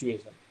dangerous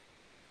situation.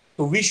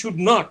 So we should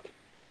not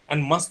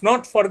and must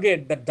not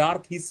forget the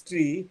dark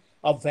history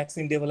of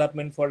vaccine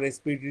development for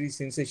respiratory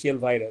syncytial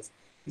virus.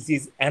 This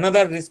is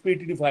another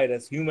respiratory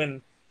virus,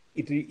 human,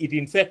 it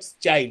infects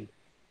child.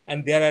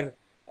 And there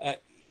are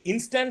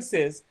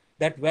instances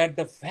that where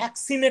the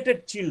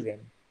vaccinated children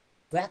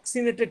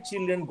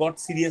got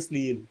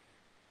seriously ill,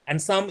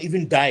 and some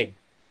even died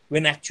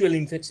when actual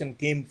infection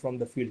came from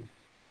the field.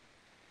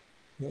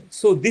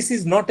 So this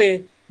is not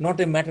a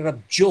matter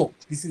of joke.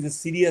 This is a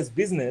serious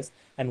business,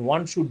 and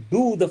one should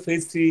do the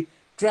phase 3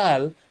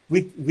 trial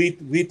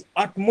with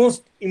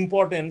utmost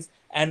importance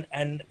and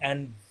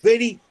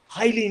very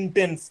highly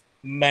intense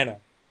manner.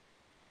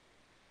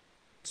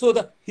 So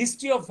the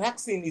history of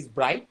vaccine is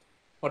bright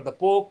for the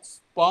pox,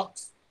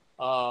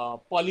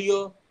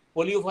 polio,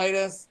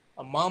 poliovirus,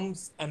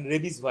 mumps, and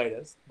rabies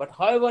virus. But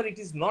however, it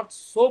is not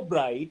so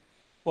bright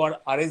for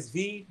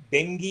RSV,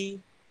 dengue,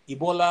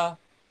 Ebola,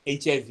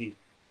 HIV.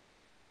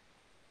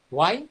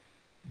 Why?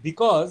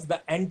 Because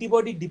the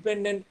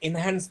antibody-dependent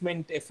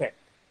enhancement effect.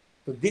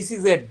 So this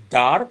is a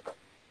dark,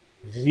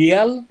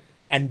 real,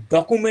 and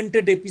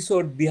documented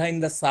episode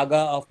behind the saga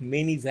of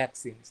many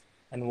vaccines.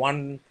 And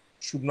one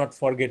should not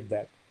forget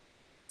that.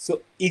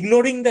 So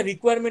ignoring the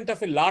requirement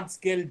of a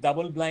large-scale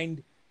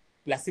double-blind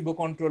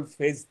placebo-controlled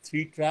phase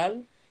 3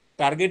 trial,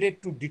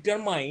 targeted to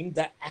determine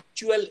the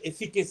actual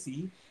efficacy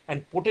and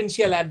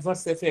potential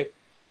adverse effect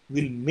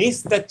will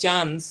miss the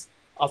chance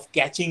of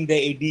catching the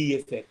ADE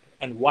effect.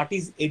 And what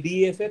is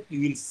ADE effect?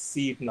 You will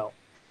see it now.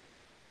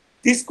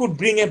 This could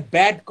bring a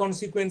bad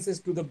consequences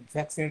to the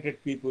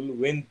vaccinated people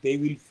when they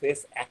will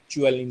face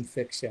actual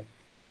infection.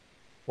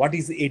 What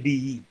is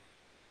ADE?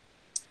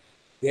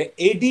 The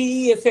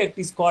ADE effect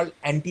is called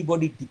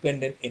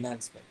antibody-dependent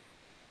enhancement.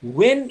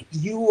 When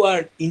you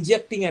are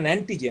injecting an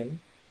antigen,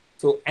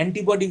 so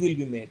antibody will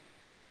be made.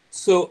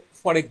 So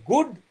for a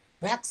good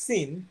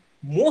vaccine,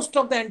 most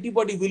of the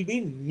antibody will be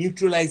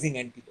neutralizing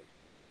antibody.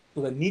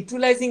 So the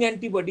neutralizing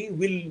antibody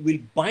will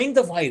bind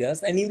the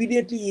virus and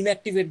immediately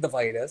inactivate the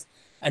virus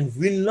and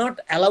will not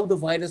allow the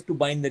virus to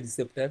bind the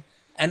receptor,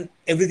 and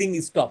everything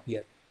is stopped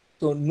here.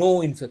 So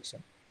no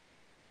infection.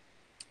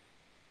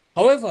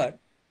 However,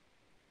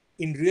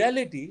 in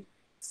reality,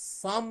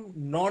 some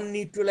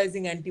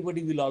non-neutralizing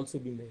antibody will also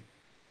be made.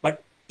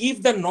 But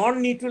if the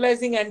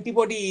non-neutralizing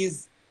antibody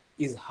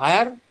is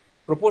higher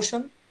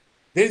proportion,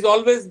 there is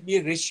always be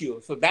a ratio.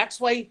 So that's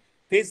why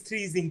phase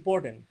 3 is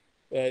important,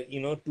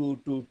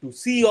 to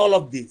see all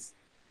of this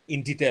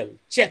in detail,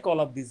 check all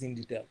of this in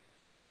detail.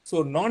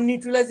 So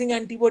non-neutralizing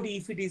antibody,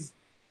 if it is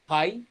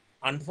high,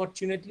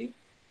 unfortunately,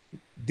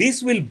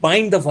 this will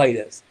bind the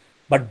virus.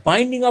 But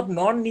binding of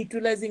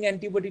non-neutralizing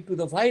antibody to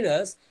the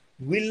virus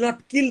will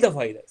not kill the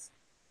virus.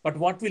 But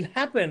what will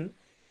happen,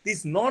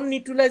 this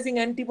non-neutralizing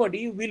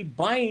antibody will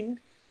bind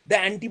the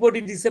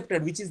antibody receptor,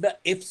 which is the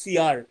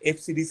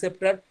FC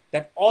receptor,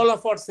 that all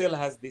of our cell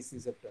has this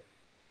receptor.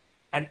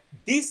 And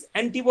this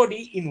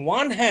antibody in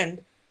one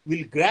hand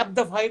will grab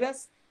the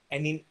virus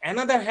and in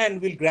another hand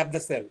will grab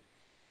the cell.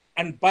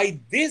 And by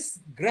this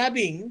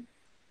grabbing,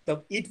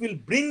 it will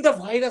bring the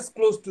virus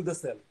close to the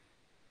cell.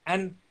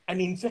 And an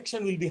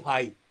infection will be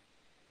high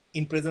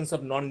in presence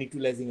of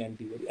non-neutralizing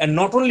antibody. And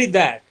not only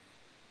that,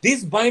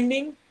 this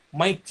binding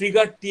might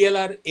trigger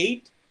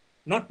TLR8,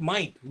 not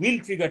might, will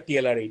trigger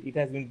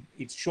TLR8.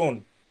 It's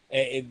shown.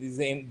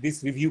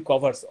 This review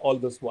covers all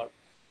those work.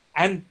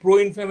 And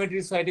pro-inflammatory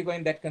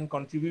cytokine that can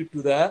contribute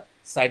to the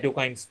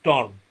cytokine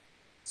storm.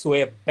 So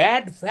a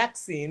bad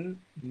vaccine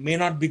may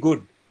not be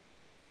good,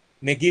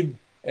 may give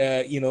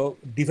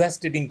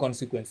devastating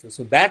consequences.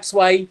 So that's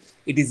why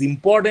it is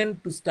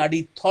important to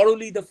study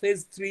thoroughly the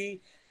phase 3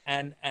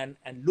 and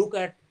look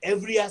at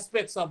every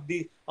aspects of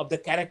the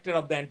character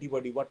of the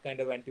antibody, what kind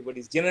of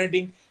antibody is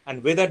generating,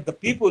 and whether the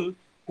people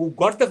who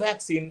got the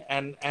vaccine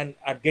and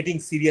are getting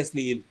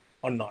seriously ill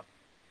or not.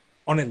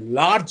 On a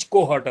large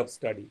cohort of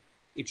study,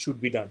 it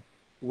should be done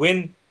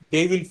when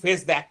they will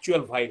face the actual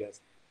virus.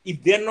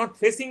 If they are not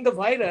facing the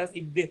virus,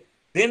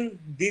 then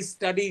this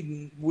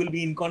study will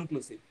be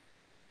inconclusive.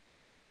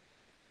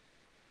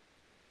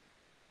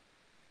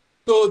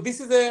 So this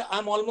is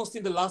I'm almost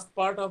in the last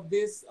part of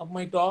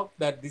my talk,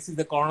 that this is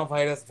the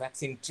coronavirus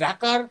vaccine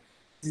tracker.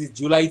 This is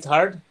July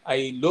 3rd.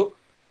 I look.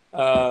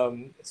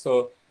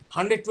 So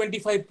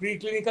 125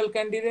 preclinical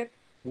candidate.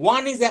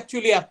 One is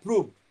actually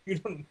approved.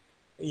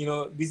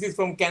 This is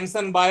from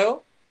Canson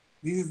Bio.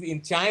 This is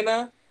in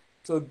China.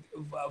 So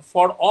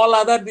for all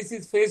other, this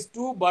is phase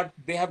 2, but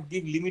they have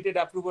given limited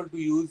approval to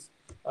use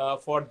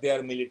for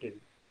their military.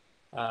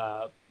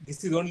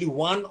 This is only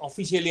one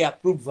officially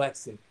approved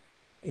vaccine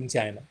in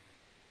China.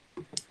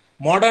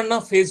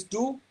 Moderna phase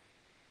 2.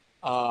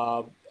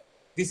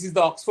 This is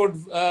the Oxford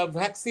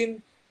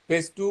vaccine.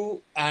 Phase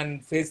 2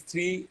 and phase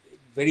 3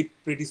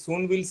 pretty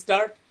soon will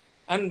start,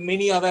 and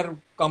many other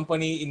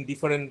company in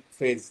different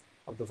phase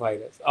of the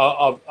virus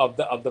of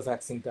the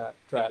vaccine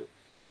trial.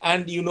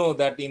 And you know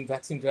that in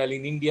vaccine trial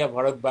in India,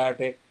 Bharat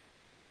Biotech,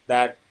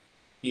 that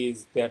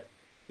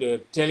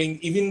telling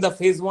even the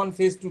phase 1,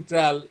 phase 2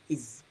 trial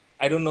is,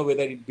 I don't know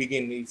whether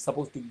it's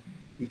supposed to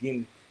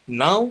begin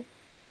now,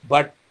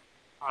 but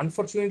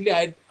unfortunately,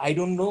 I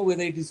don't know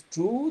whether it is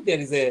true. There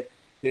is a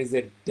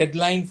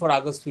deadline for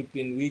August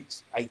 15, which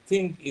I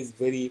think is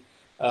very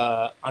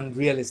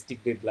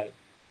unrealistic deadline.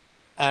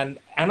 And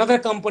another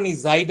company,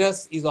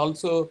 Zydus, is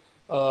also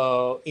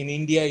in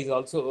India, is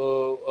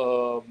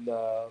also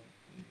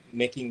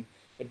making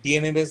a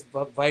DNA-based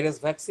virus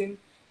vaccine.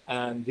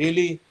 And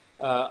really,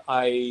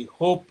 I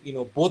hope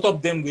both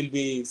of them will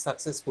be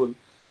successful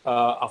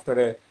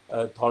after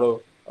a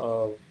thorough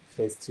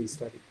phase 3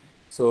 study.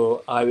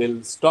 So I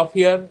will stop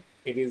here.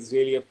 It is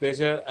really a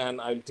pleasure, and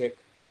I'll take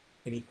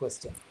any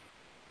question.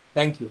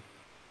 Thank you.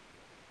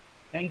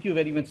 Thank you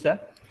very much, sir.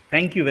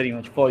 Thank you very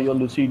much for your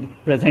lucid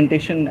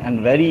presentation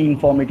and very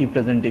informative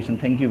presentation.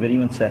 Thank you very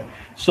much, sir.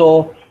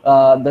 So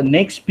the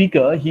next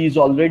speaker, he is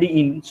already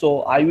in.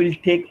 So I will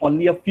take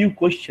only a few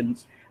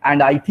questions.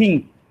 And I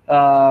think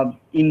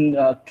in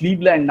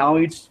Cleveland now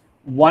it's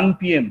 1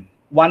 p.m.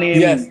 1 a.m.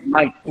 Yes,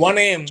 night. 1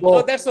 a.m. So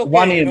oh, that's okay.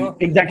 1 a.m.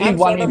 Exactly I'm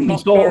 1 a.m.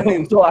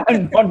 So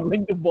I'm not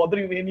going to bother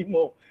you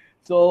anymore.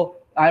 So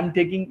I'm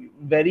taking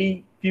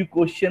very few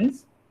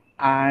questions,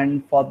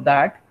 and for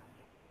that,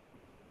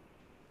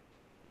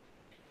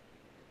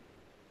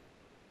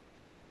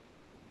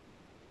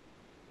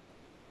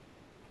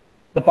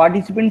 The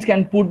participants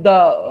can put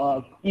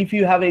the, if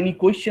you have any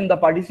question, the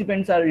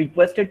participants are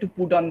requested to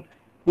put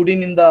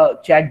in the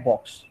chat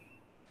box,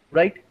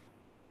 right?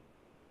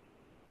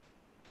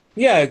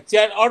 Yeah,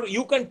 chat, or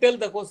you can tell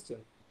the question.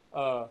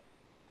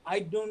 I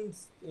don't.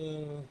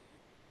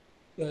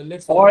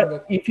 Let's open Or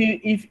the.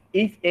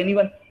 if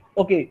anyone,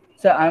 okay,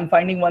 so I'm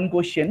finding one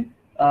question.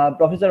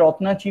 Professor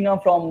Ratna China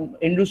from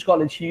Andrews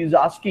College, she is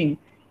asking: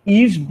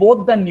 is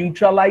both the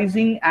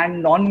neutralizing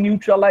and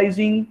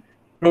non-neutralizing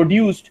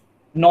produced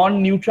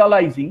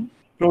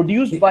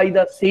by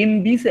the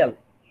same B cell?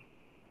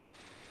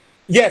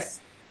 Yes.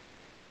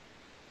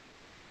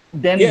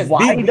 Then Yes,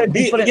 why the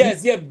difference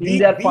in their B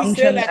cell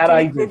function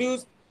actually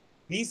arises?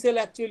 B cell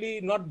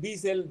actually, not B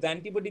cell, the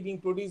antibody being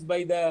produced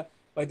by the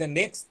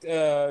next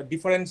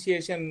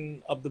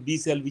differentiation of the B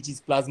cell, which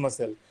is plasma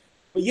cell.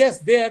 But yes,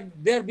 they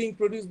are being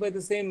produced by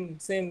the same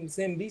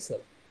B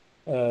cell.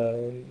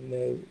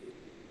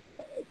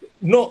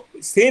 No,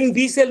 same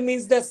B cell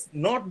means that's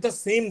not the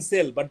same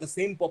cell, but the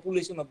same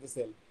population of the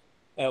cell.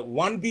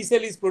 One B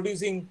cell is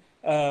producing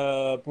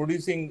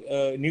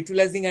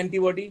neutralizing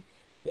antibody.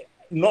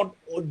 There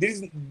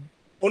is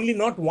only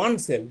not one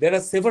cell. There are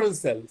several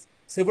cells.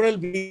 Several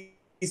B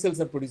cells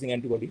are producing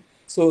antibody.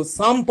 So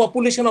some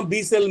population of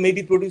B cell may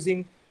be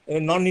producing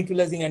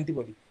non-neutralizing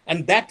antibody,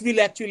 and that will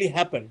actually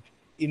happen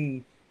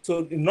in.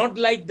 So not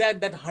like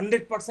that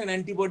 100%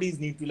 antibody is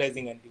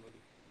neutralizing antibody.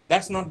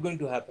 That's not going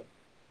to happen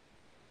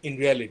in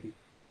reality.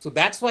 So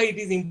that's why it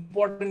is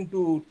important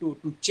to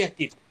check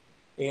it,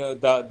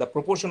 the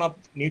proportion of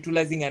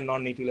neutralizing and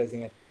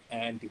non-neutralizing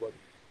antibody.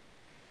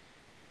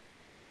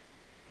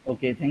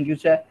 Okay, thank you,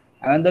 sir.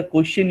 Another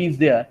question is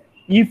there: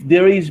 if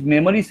there is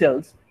memory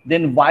cells,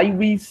 then why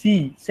we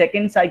see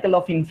second cycle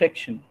of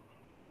infection?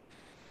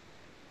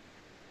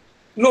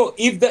 No,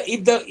 if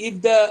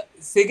the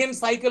second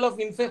cycle of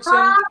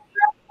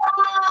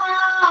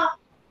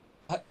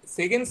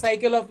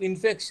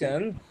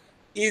infection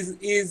is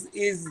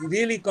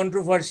really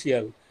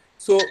controversial.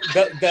 So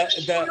the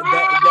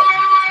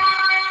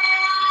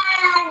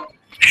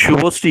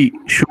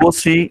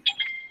Shubhasri,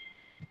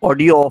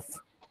 audio off.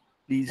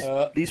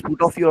 Please put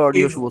off your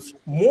audio, is Shubhasri.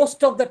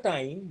 most of the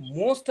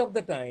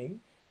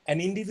time, an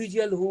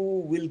individual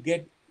who will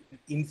get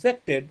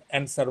infected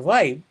and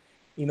survive,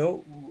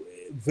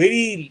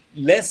 very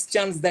less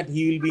chance that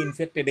he will be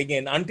infected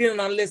again, until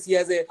and unless he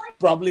has a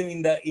problem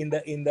in the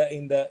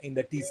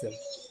T cell.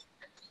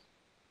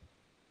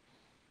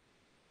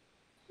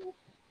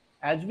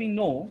 As we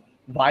know,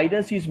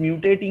 virus is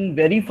mutating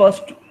very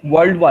fast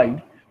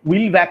worldwide.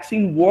 Will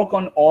vaccine work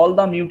on all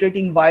the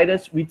mutating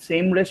virus with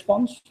same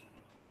response?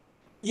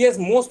 Yes,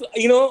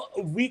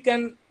 we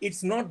can.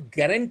 It's not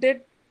guaranteed,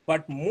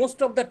 but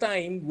most of the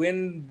time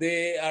when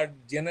they are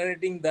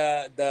generating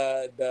the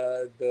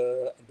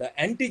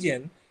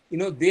antigen,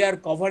 they are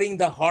covering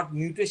the hot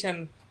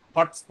mutation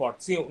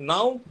hotspots.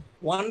 Now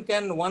one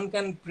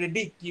can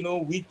predict,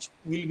 which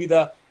will be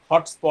the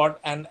hotspot,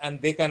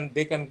 and they can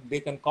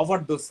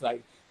cover those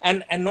sites.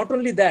 And not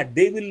only that,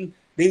 they will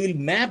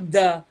map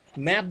the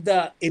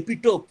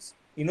epitopes,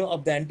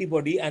 of the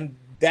antibody, and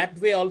that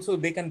way also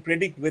they can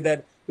predict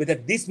whether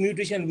this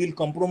mutation will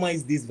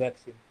compromise this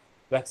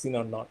vaccine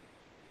or not.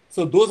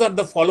 So those are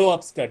the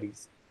follow-up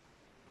studies.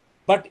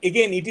 But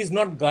again, it is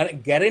not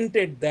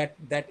guaranteed that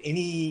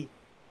any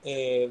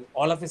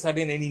all of a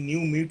sudden any new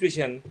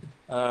mutation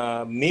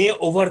may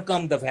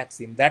overcome the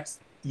vaccine. That's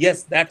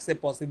a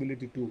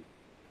possibility too.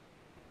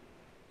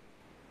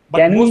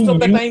 But most of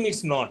the time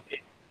it's not.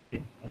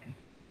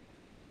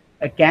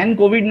 Can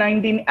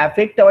COVID-19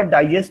 affect our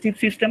digestive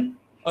system?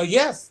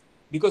 Yes,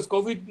 because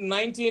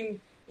COVID-19,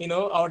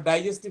 our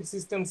digestive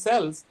system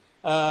cells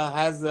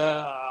has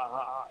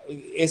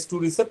S2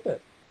 receptor,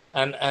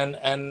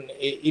 and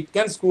it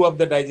can screw up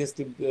the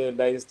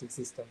digestive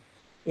system.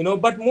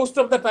 But most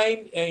of the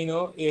time,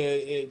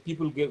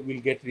 people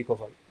will get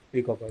recovered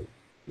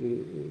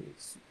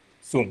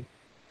soon.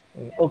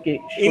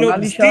 Okay,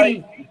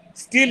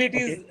 Still it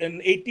is,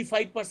 an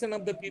 85%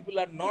 of the people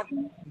are not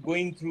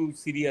going through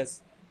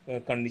serious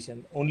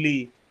condition.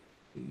 Only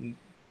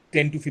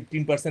 10 to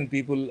 15%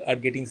 people are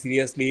getting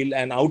seriously ill,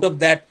 and out of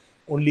that,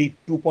 only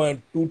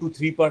 2.2 to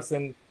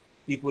 3%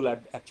 people are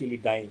actually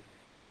dying.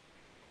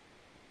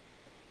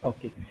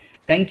 Okay,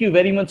 thank you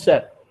very much,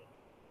 sir.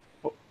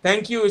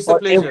 Thank you. It's a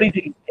pleasure.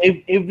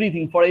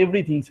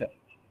 Everything, sir.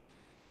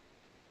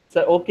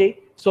 So okay,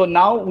 so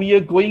now we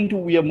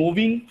are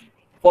moving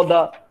for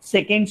the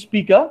second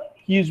speaker.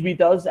 He is with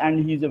us,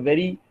 and he's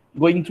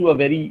going through a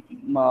very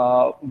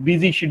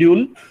busy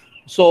schedule.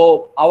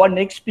 So our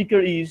next speaker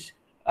is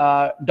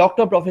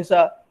Dr.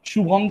 Professor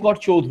Shubhankar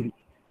Choudhury.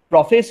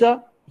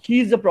 He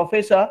is a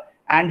professor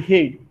and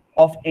head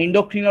of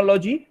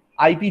endocrinology,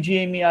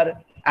 IPGMER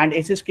and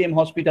SSKM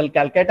Hospital,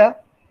 Calcutta.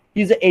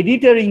 He is the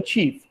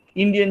editor-in-chief,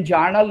 Indian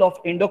Journal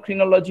of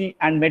Endocrinology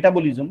and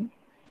Metabolism.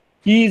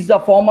 He is the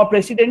former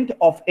president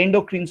of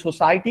Endocrine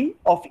Society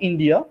of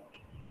India.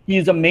 He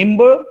is a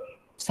member,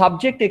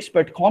 Subject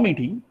Expert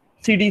Committee,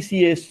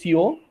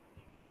 CDCSCO,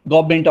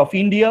 Government of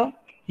India.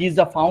 He is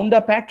the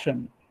founder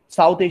patron,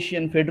 South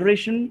Asian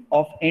Federation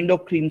of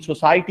Endocrine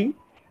Society,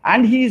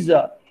 and he is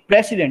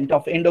president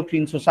of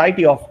Endocrine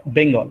Society of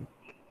Bengal.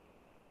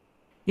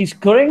 His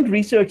current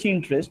research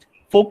interest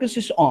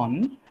focuses on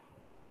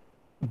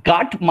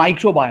gut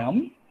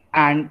microbiome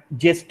and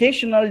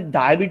gestational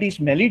diabetes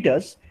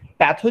mellitus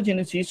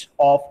pathogenesis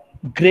of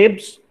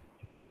Graves'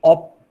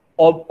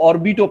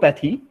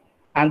 orbitopathy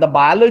and the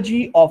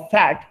biology of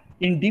fat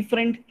in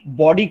different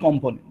body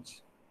components.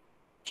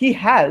 He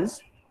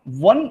has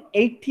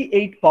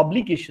 188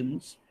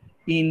 publications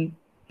in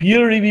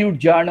peer-reviewed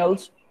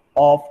journals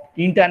of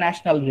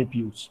international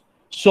reviews.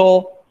 So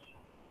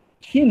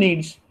he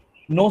needs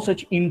no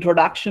such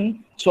introduction.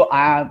 So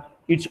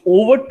it's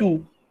over to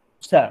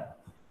sir.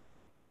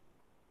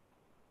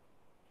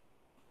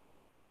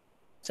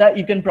 Sir,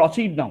 you can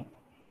proceed now.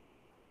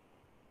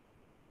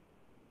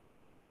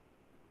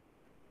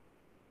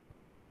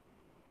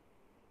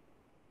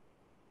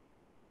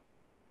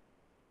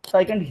 Sir,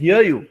 I can't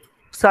hear you.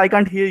 Sir, I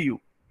can't hear you.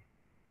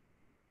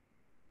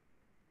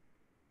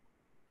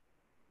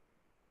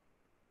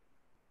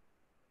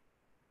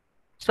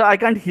 Sir, I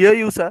can't hear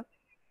you, sir.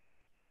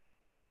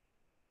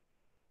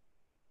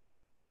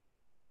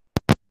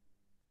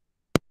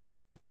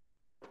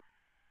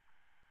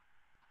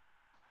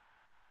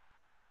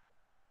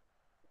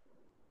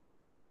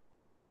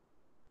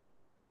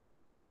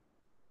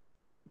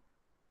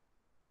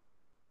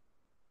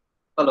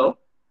 Hello?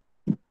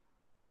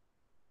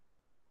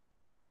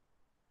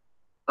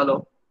 Hello?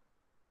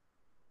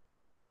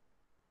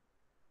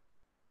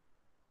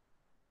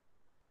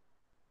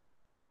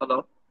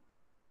 Hello?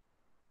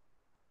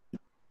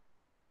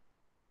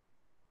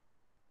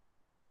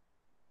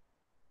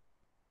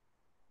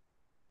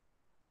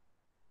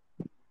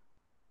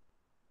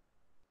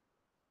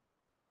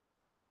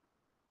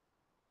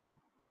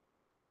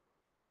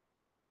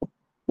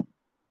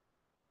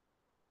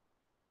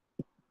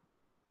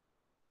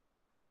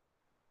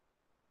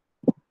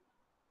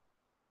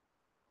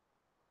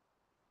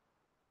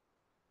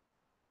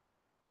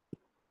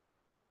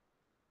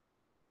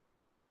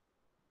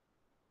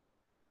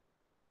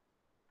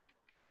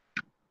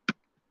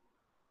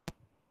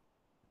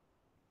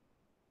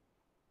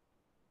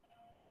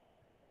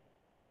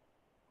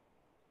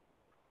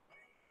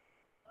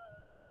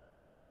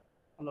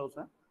 Hello,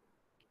 sir.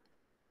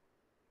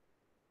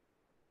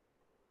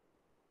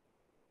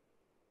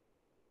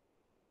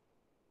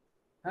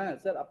 হ্যাঁ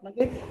sir,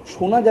 আপনাকে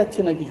শোনা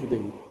যাচ্ছে না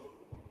কিছুতেই।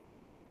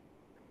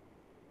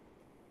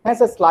 হ্যাঁ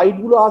sir,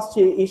 স্লাইডগুলো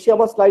আসছে, এসে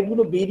আবার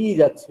স্লাইডগুলো বেরিয়ে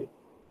যাচ্ছে।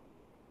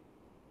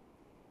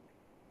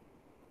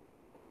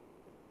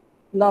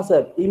 না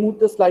স্যার, এই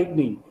মুহূর্তে স্লাইড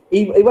নেই।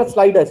 এবার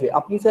স্লাইড আছে।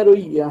 আপনি স্যার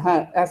ওই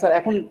হ্যাঁ হ্যাঁ স্যার,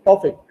 এখন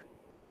পারফেক্ট,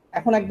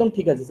 এখন একদম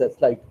ঠিক আছে স্যার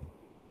স্লাইড।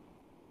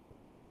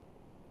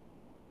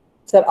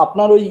 স্যার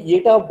আপনার ওই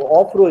ইয়েটা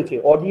অফ রয়েছে,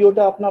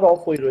 অডিওটা আপনার অফ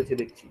হয়ে রয়েছে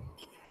দেখছি।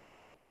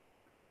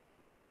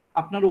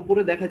 আপনার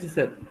উপরে দেখাচ্ছে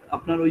স্যার,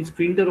 আপনার ওই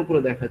স্ক্রিনটার উপরে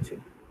দেখাচ্ছে।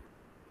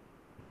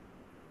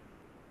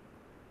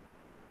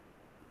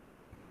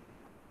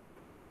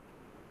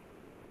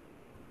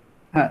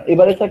 হ্যাঁ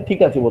এবারে স্যার ঠিক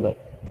আছে বোধহয়।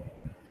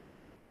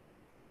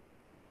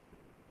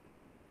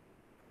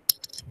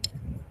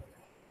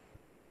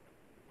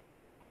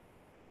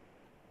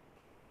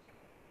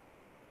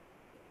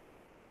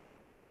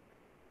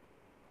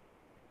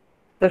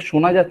 স্যার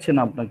শোনা যাচ্ছে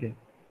না আপনাকে।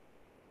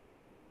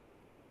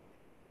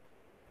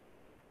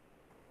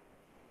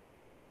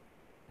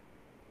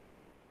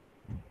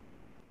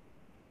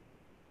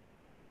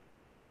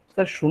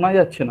 স্যার শোনা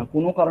যাচ্ছে না,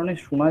 কোনো কারণে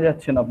শোনা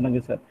যাচ্ছে না আপনাকে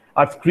স্যার।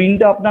 আর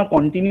স্ক্রিনটা আপনার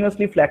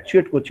কন্টিনিউয়াসলি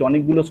ফ্ল্যাকচুয়েট করছে,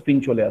 অনেকগুলো স্ক্রিন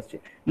চলে আসছে।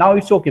 Now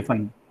it's okay,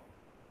 fine.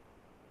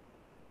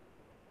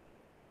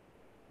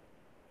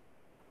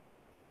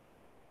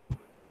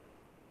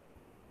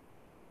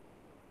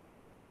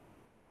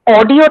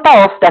 অডিওটা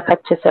অফ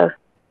দেখাচ্ছে sir.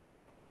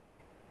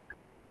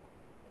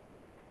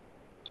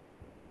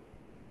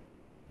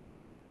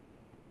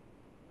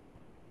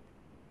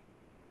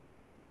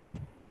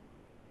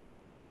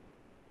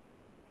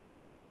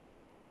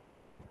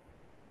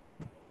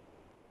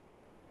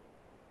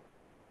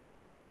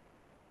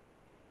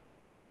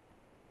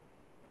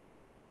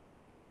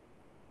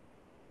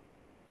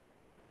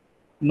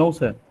 No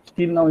sir,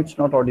 still now it's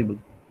not audible.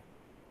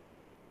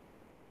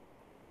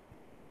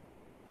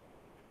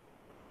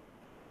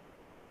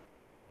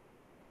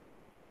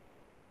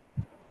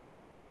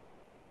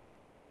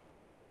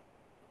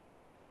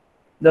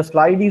 The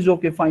slide is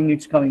okay, fine,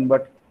 it's coming,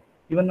 but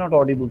even not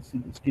audible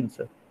still,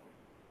 sir.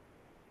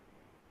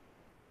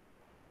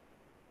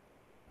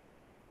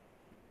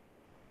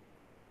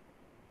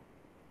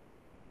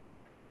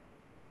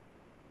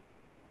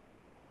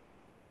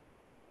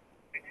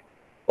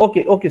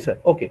 Okay, okay, sir,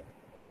 okay.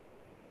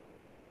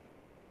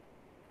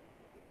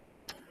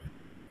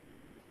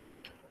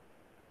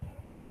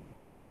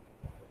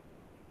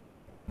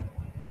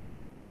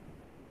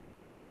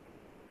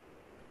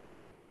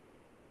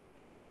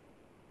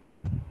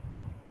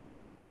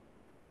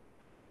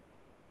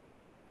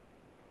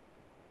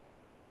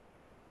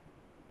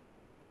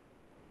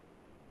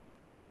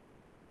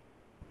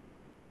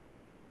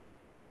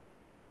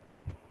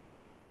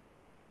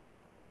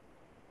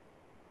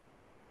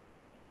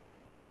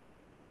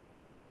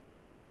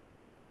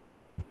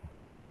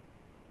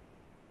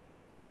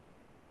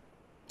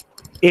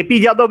 AP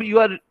Jadhav, you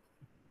are.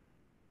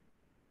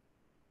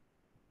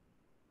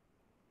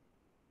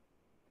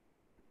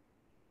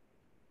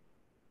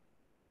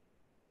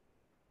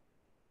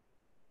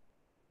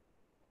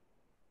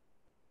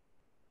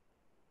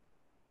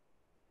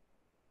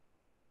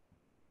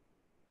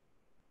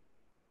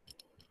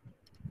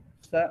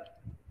 Sir.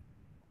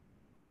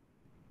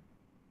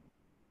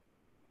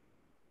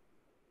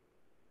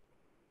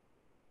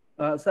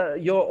 Sir,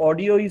 your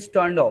audio is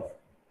turned off.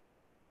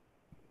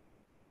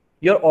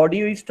 Your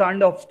audio is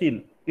turned off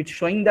still. It's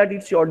showing that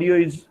its audio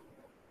is.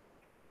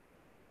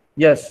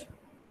 Yes.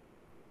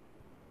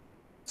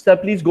 Sir,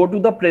 please go to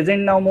the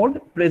present now mode.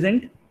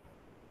 Present.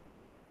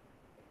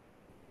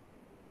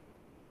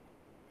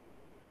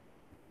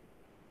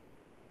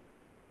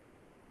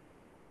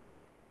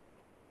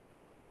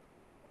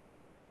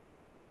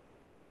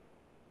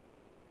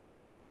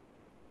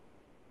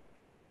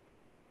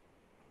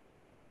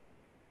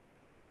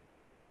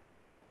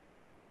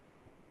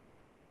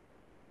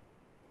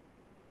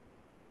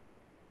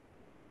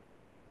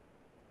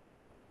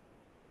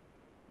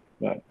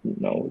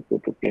 Now go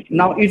to get.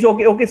 Now it's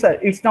okay. Okay, sir.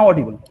 It's now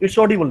audible. It's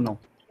audible now.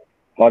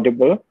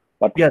 Audible,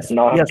 but Yes.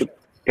 now I have Yes. to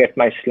get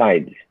my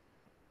slides.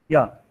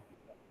 Yeah.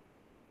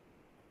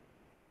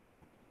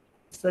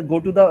 Sir, go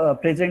to the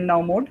present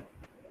now mode.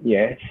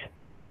 Yes.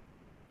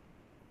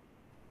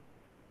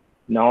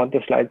 Now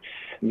the slides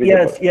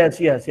visible. Yes.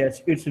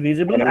 It's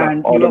visible, And I'm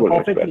and you are audible as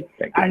well. perfectly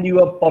Thank you. and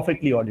you are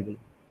perfectly audible.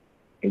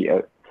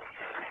 Yeah.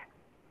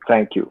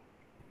 Thank you.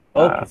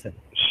 Okay, sir.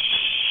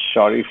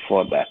 Sorry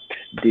for that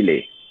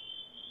delay.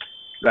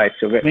 Right.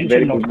 So very Mention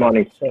good note,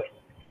 morning. sir.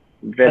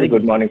 Very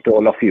good morning to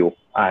all of you.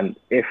 And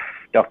if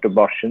Dr.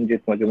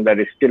 Boshanjit Majumdar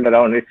is still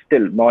around, it's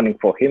still morning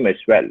for him as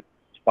well.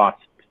 It's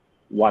past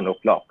 1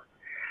 o'clock.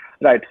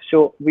 Right.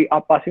 So we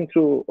are passing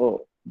through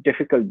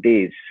difficult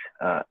days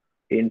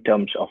in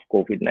terms of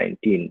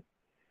COVID-19.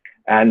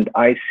 And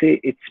I say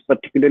it's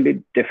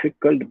particularly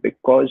difficult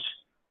because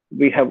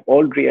we have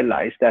all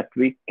realized that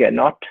we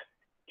cannot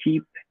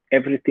keep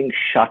everything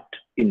shut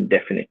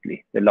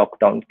indefinitely. The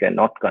lockdown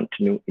cannot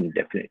continue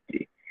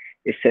indefinitely.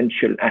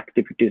 Essential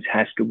activities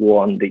has to go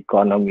on, the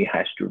economy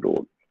has to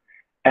roll.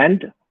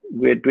 And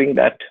we're doing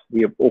that.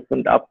 We have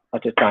opened up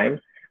at a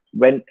time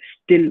when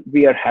still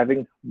we are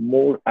having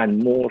more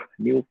and more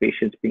new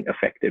patients being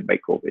affected by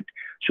COVID.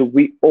 So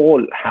we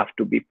all have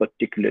to be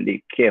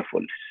particularly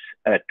careful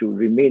to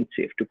remain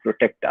safe, to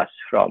protect us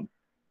from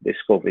this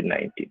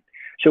COVID-19.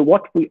 So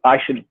what I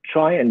should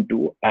try and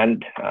do,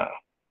 and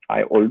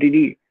I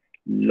already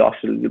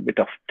lost a little bit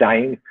of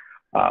time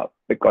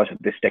because of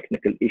these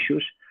technical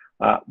issues.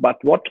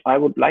 But what I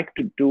would like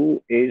to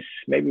do is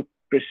maybe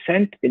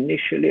present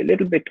initially a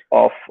little bit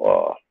of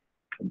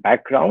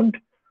background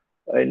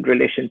in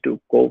relation to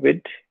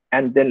COVID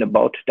and then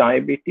about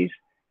diabetes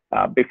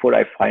before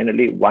I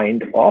finally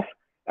wind off.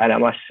 And I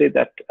must say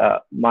that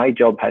my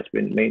job has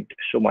been made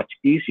so much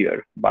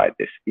easier by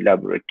this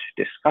elaborate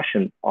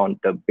discussion on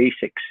the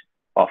basics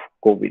of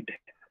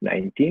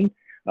COVID-19,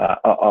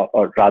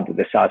 or rather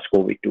the SARS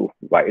CoV-2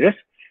 virus.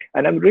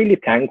 And I'm really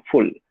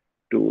thankful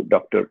to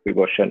Dr.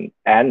 Vibhushan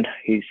and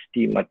his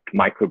team at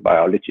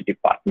Microbiology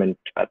department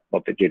at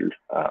Motijheel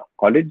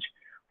College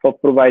for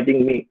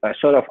providing me a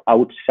sort of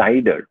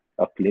outsider,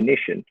 a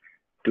clinician,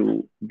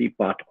 to be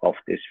part of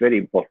this very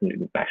important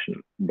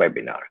international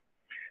webinar.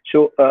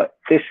 So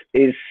this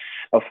is,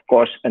 of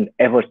course, an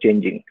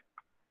ever-changing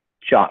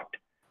chart.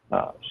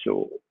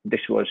 So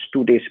this was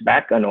 2 days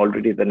back, and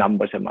already the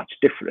numbers are much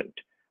different.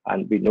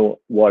 And we know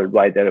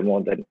worldwide there are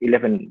more than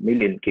 11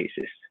 million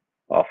cases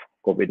of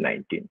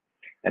COVID-19,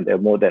 and there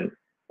are more than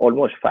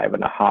almost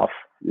 5.5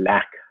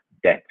 lakh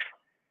deaths.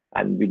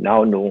 And we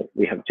now know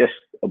we have just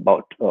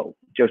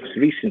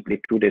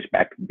recently, 2 days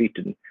back,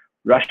 beaten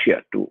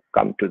Russia to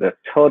come to the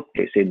third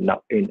place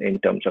in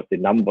terms of the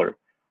number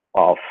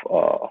of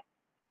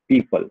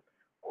people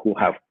who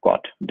have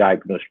got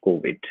diagnosed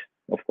COVID.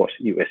 Of course,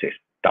 USA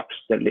tops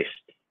the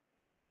list.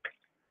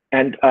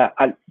 And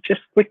I'll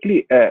just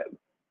quickly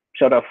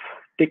sort of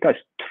take us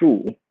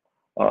through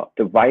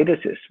the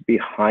viruses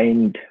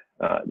behind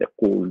the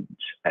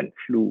colds and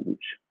flus,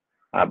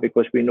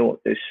 because we know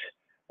this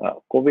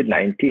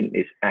COVID-19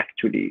 is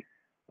actually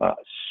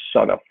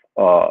sort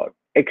of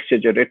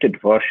exaggerated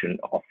version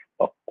of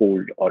a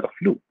cold or a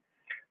flu.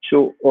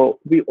 So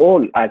we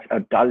all as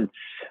adults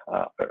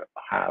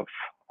have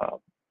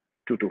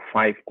 2 to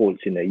 5 colds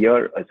in a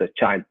year. As a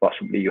child,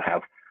 possibly you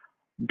have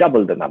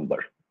double the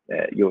number.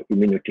 Your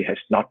immunity has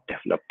not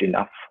developed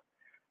enough,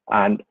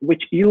 and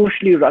which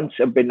usually runs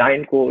a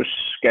benign course,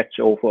 gets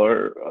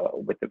over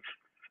with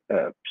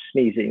a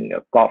sneezing,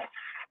 a cough,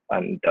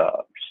 and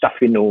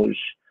stuffy nose,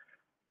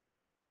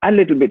 and a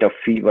little bit of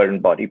fever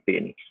and body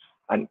pain,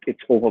 and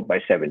it's over by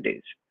 7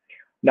 days.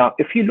 Now,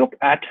 if you look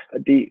at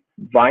the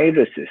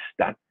viruses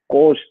that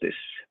cause this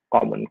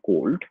common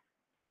cold,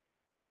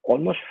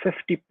 almost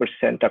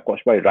 50% are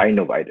caused by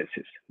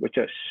rhinoviruses, which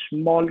are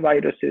small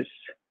viruses,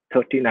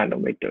 30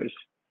 nanometers,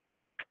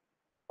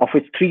 of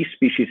which 3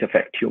 species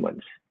affect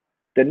humans.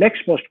 The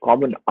next most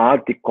common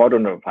are the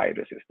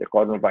coronaviruses. The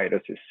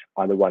coronaviruses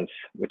are the ones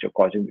which are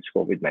causing this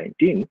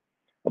COVID-19.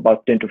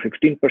 About 10 to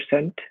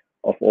 15%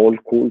 of all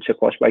colds are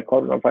caused by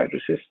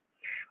coronaviruses,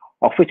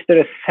 of which there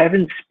are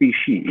 7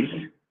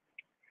 species.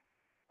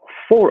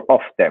 4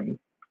 of them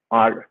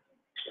are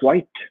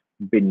quite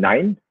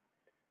benign,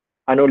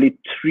 and only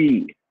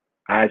 3,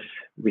 as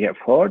we have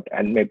heard,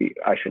 and maybe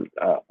I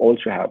shall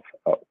also have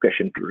a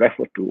question to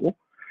refer to,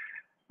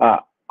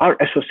 are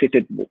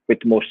associated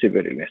with more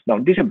severe illness. Now,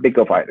 these are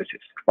bigger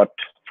viruses, but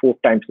 4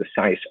 times the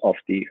size of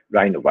the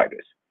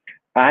rhinovirus.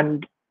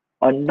 And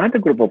another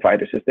group of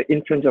viruses, the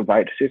influenza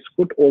viruses,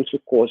 could also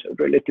cause a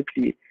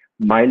relatively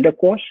milder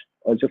course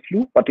as a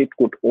flu, but it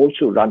could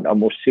also run a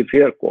more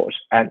severe course,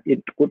 and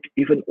it could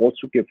even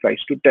also give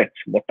rise to deaths,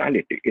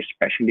 mortality,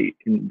 especially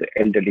in the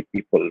elderly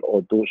people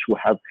or those who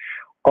have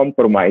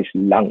compromised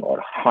lung or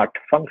heart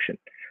function.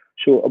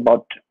 So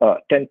about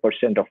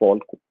 10% of all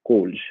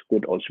colds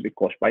could also be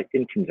caused by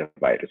influenza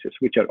viruses,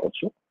 which are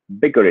also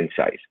bigger in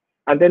size.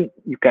 And then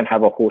you can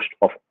have a host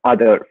of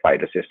other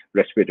viruses,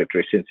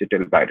 respiratory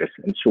syncytial virus,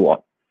 and so on.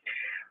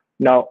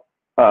 Now,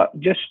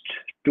 just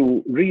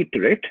to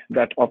reiterate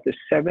that of the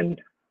 7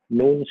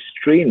 known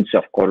strains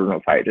of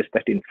coronavirus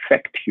that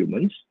infect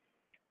humans,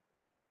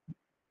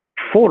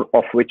 4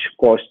 of which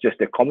cause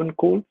just a common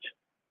cold.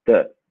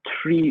 The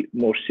 3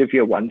 more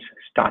severe ones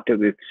started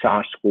with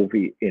SARS CoV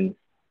in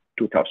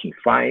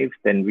 2005,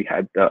 then we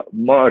had the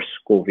MERS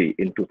CoV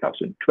in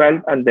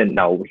 2012, and then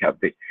now we have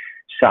the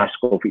SARS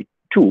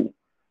CoV-2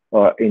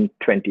 in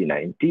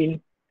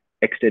 2019,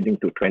 extending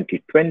to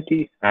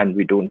 2020, and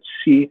we don't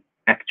see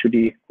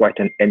actually quite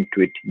an end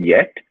to it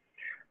yet,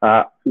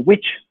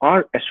 which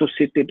are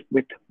associated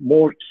with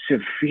more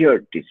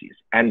severe disease.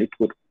 And it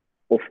would,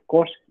 of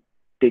course,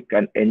 take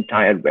an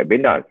entire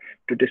webinar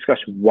to discuss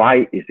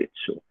why is it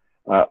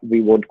so.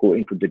 We won't go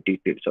into the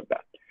details of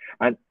that.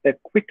 And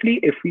quickly,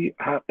 if we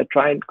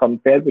try and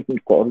compare between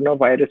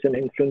coronavirus and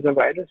influenza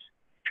virus,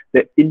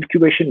 the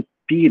incubation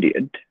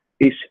period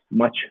is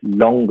much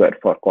longer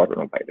for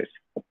coronavirus,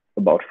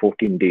 about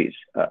 14 days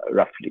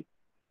roughly.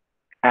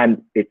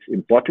 And it's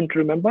important to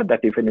remember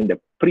that even in the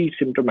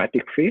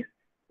pre-symptomatic phase,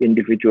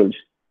 individuals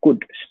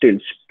could still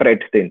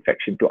spread the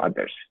infection to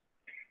others.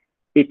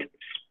 It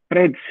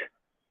spreads,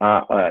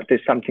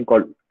 there's something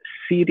called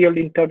serial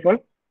interval.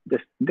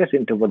 This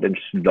interval is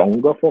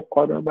longer for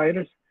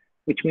coronavirus,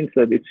 which means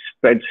that it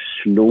spreads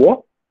slower,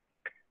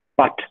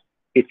 but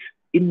its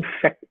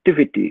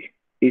infectivity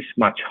is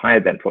much higher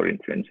than for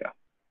influenza.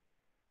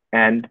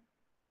 And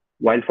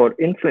while for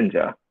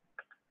influenza,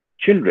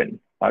 children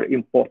are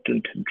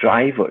important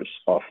drivers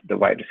of the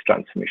virus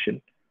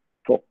transmission,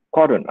 for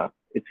corona,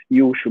 it's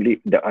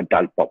usually the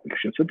adult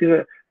population. So there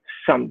are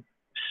some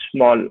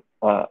small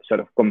sort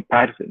of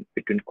comparison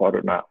between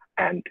corona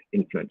and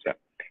influenza.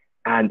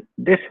 And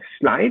this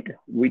slide,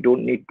 we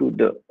don't need to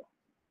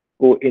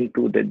go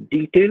into the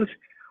details,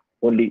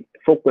 only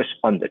focus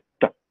on the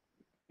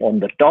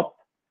top.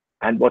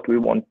 And what we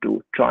want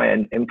to try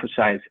and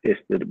emphasize is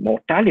that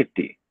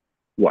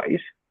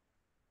mortality-wise,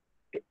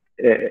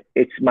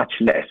 it's much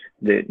less.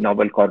 The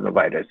novel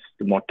coronavirus,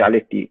 the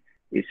mortality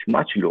is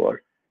much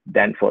lower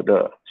than for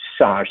the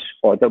SARS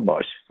or the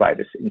MERS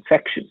virus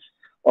infections.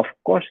 Of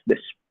course, the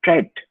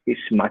spread is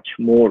much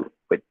more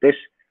with this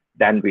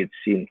than we've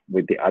seen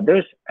with the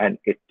others, and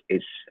it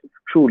is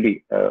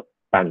truly a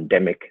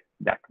pandemic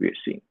that we're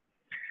seeing.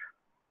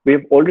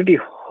 We've already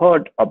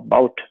heard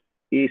about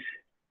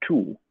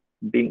ACE2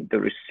 being the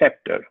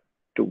receptor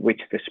to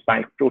which the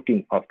spike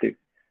protein of the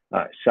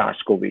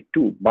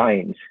SARS-CoV-2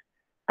 binds,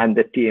 and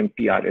the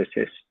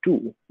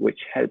TMPRSS2, which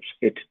helps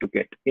it to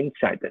get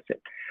inside the cell.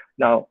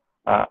 Now,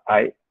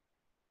 I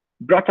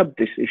brought up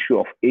this issue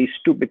of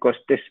ACE2 because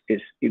this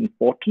is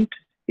important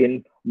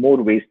in more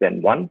ways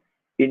than one,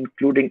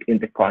 including in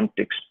the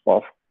context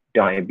of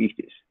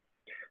diabetes.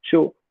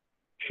 So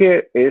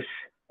here is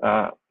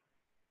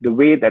the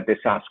way that the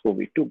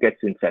SARS-CoV-2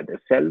 gets inside the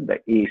cell, the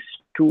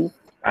ACE2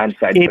 and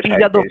side by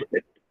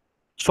side.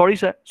 Sorry,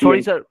 sir.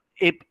 Sorry, sir.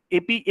 AP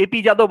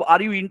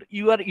Jadhav,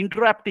 you are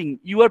interrupting.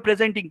 You are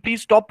presenting.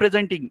 Please stop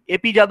presenting.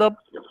 AP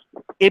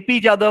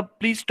Jadhav,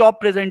 please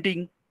stop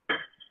presenting.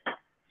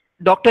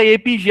 Dr.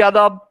 AP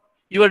Jadhav,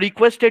 you are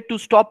requested to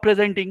stop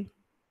presenting.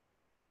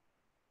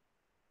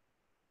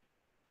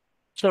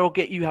 Sir,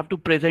 okay, you have to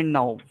present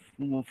now.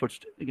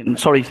 First again.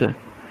 Sorry, sir.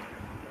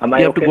 Am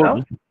I okay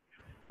now?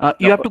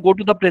 You have to go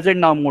to the present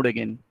now mode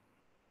again.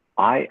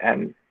 I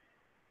am.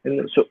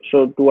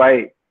 So do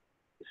I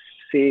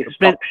say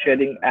stop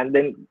sharing and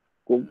then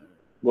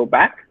go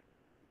back?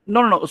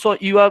 No. So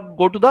you are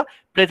go to the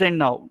present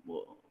now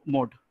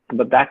mode.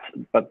 But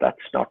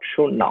that's not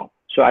shown now.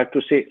 So I have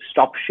to say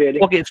stop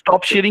sharing. Okay,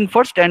 stop sharing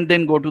first and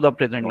then go to the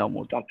present now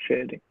mode. Stop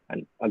sharing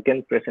and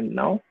again present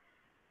now.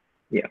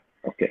 Yeah.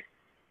 Okay.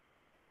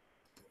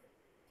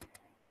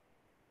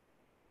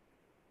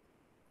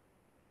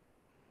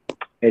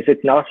 Is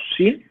it now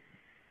seen?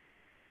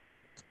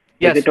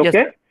 Yes. Is it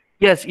okay?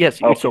 Yes.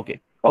 Okay. It's okay.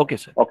 Okay,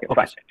 sir. Okay,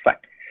 fine.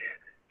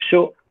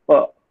 So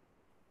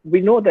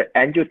we know that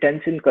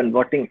angiotensin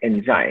converting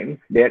enzyme,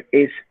 there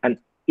is an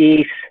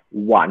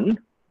ACE1,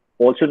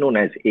 also known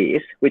as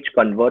ACE, which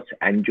converts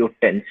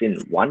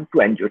angiotensin 1 to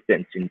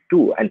angiotensin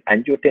 2, and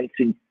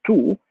angiotensin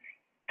 2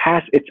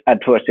 has its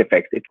adverse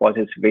effects. It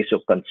causes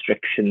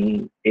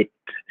vasoconstriction. It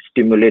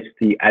stimulates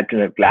the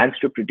adrenal glands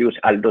to produce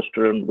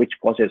aldosterone, which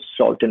causes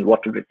salt and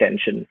water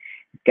retention.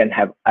 It can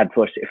have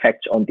adverse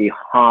effects on the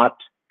heart,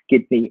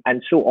 kidney,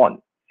 and so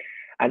on.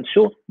 And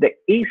so the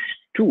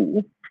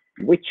ACE2,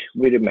 which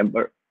we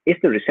remember is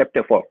the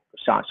receptor for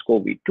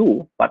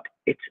SARS-CoV-2, but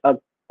it's a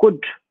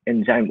good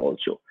enzyme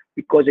also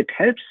because it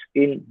helps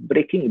in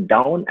breaking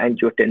down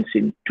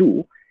angiotensin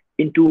 2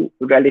 into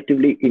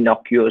relatively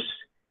innocuous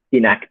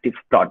inactive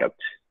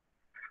products.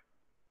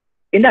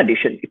 In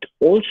addition, it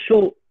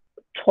also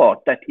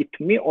thought that it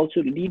may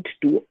also lead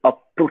to a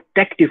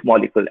protective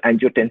molecule,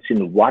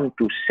 angiotensin 1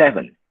 to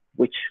 7,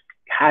 which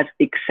has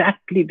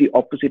exactly the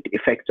opposite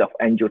effects of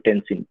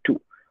angiotensin 2.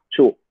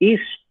 So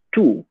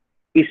ACE2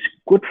 is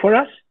good for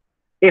us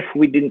if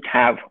we didn't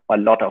have a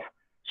lot of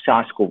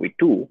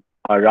SARS-CoV-2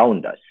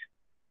 around us.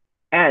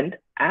 And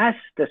as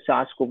the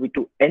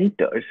SARS-CoV-2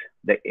 enters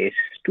the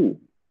ACE2,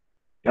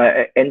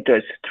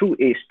 enters through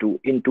ACE2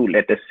 into,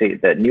 let us say,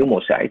 the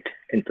pneumocyte,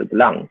 into the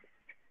lung,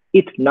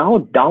 it now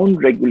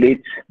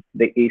downregulates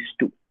the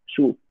ACE2,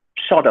 so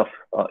sort of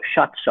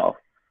shuts off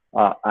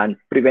and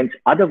prevents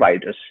other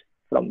viruses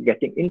from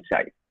getting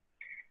inside.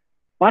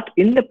 But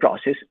in the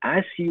process,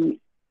 as you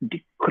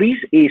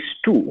decrease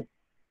ACE2,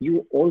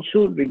 you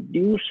also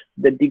reduce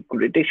the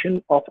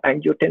degradation of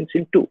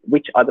angiotensin 2,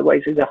 which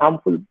otherwise is a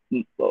harmful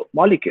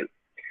molecule.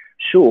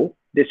 So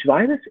this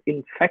virus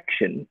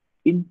infection,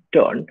 in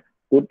turn,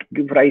 would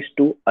give rise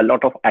to a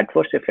lot of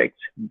adverse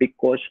effects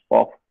because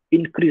of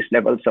increased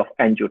levels of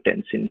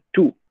angiotensin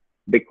 2,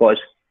 because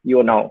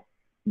you're now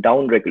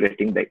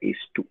downregulating the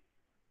ACE2.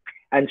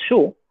 And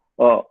so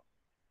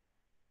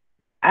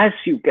as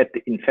you get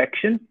the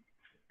infection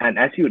and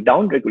as you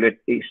downregulate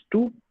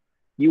ACE2,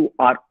 you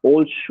are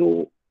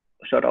also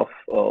sort of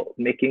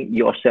making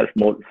yourself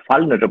more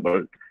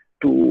vulnerable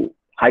to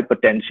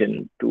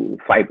hypertension, to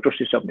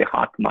fibrosis of the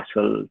heart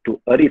muscle,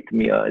 to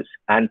arrhythmias,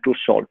 and to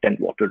salt and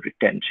water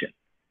retention.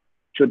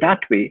 So that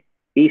way,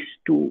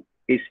 ACE2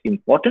 is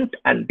important,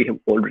 and we have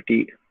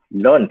already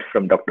learned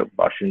from Dr.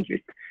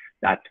 Bharshanjit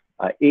that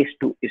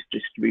ACE2 is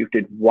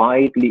distributed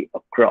widely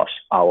across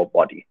our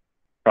body.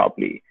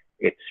 Probably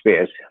it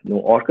spares no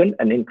organ,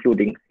 and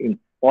including,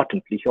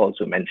 importantly, he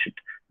also mentioned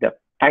the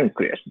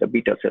pancreas, the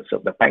beta cells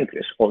of the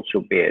pancreas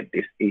also bear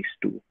this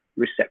ACE2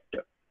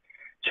 receptor.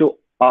 So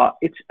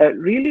it's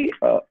really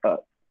a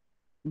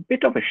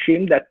bit of a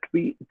shame that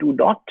we do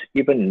not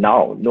even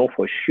now know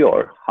for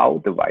sure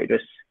how the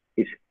virus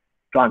is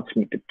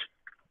transmitted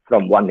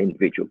from one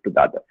individual to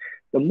the other.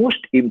 The most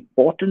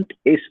important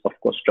is, of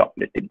course,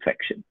 droplet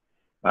infection.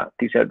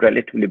 These are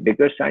relatively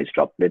bigger size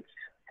droplets,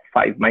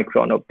 5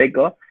 micron or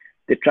bigger.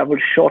 They travel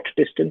short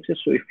distances.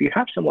 So if you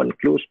have someone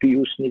close to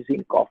you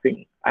sneezing,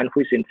 coughing, and who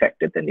is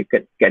infected, then you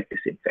can get this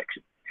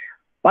infection.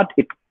 But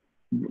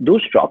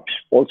those drops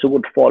also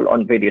would fall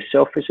on various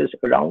surfaces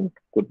around,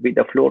 could be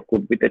the floor,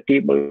 could be the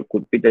table,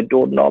 could be the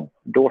doorknob,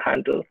 door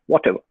handle,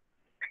 whatever.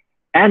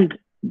 And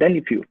then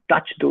if you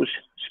touch those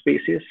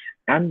spaces,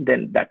 and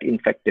then that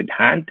infected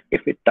hand,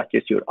 if it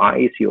touches your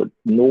eyes, your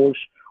nose,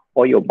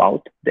 or your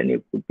mouth, then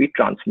you could be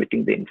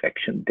transmitting the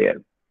infection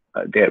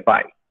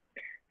thereby.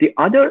 The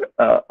other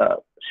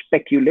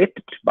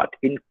speculated but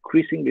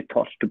increasingly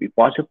thought to be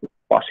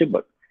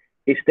possible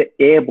is the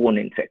airborne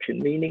infection,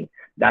 meaning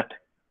that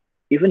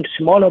even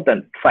smaller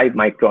than 5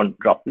 micron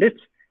droplets,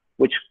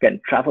 which can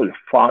travel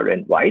far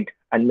and wide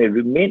and may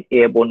remain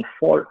airborne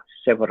for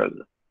several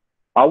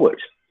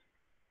hours.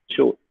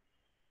 So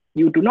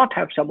you do not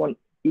have someone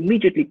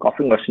immediately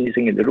coughing or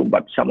sneezing in the room,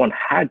 but someone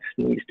had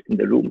sneezed in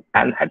the room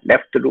and had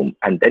left the room,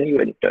 and then you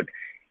entered.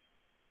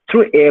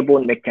 Through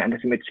airborne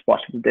mechanism, it's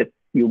possible that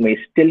you may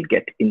still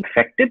get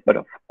infected, but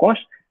of course,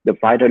 the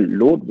viral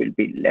load will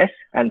be less,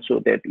 and so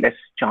there's less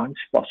chance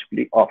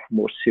possibly of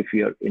more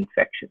severe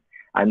infection.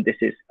 And this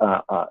is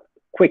a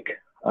quick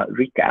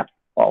recap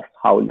of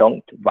how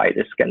long the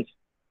virus can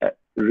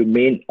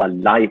remain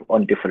alive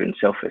on different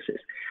surfaces.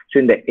 So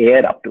in the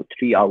air, up to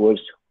 3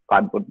 hours,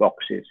 cardboard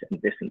boxes,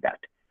 and this and that.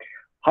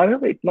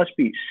 However, it must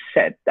be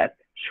said that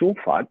so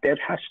far there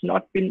has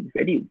not been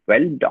very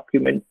well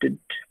documented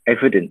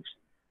evidence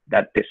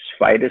that this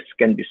virus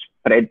can be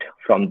spread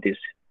from these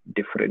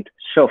different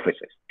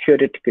surfaces.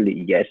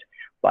 Theoretically, yes,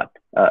 but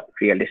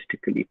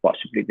realistically,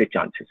 possibly the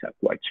chances are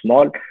quite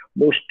small.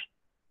 Most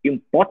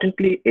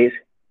importantly is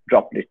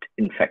droplet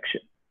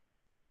infection.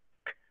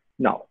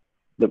 Now,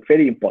 the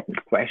very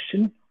important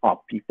question, are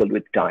people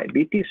with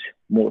diabetes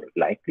more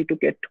likely to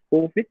get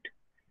COVID?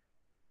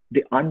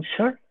 The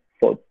answer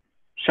for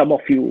some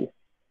of you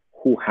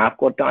who have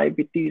got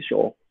diabetes,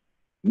 or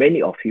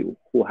many of you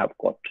who have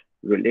got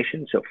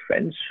relations or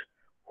friends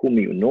whom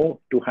you know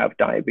to have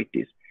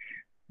diabetes,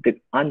 the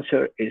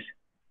answer is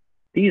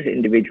these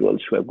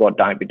individuals who have got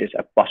diabetes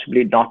are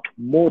possibly not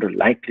more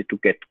likely to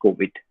get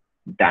COVID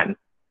than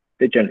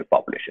the general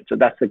population. So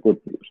that's the good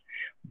news.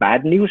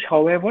 bad news,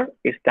 however,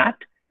 is that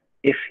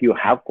if you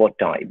have got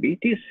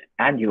diabetes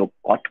and you've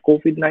got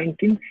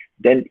COVID-19,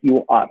 then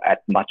you are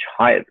at much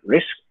higher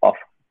risk of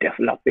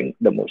developing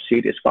the more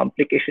serious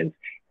complications,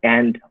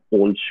 and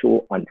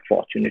also,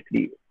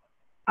 unfortunately,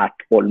 at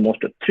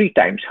almost a 3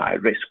 times higher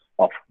risk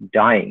of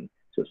dying.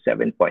 So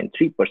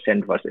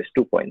 7.3% versus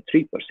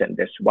 2.3%.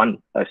 There's one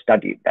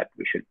study that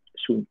we should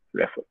soon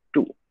refer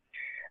to.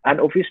 And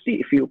obviously,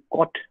 if you've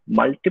got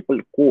multiple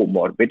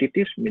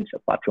comorbidities, means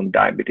apart from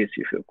diabetes,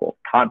 if you've got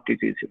heart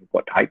disease, if you've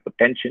got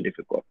hypertension, if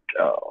you've got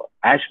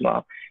asthma,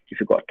 if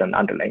you've got an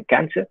underlying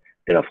cancer,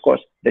 then of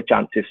course, the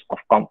chances of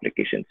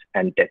complications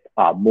and death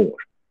are more.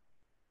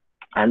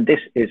 And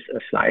this is a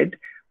slide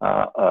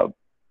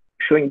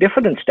showing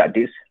different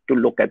studies to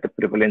look at the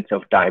prevalence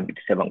of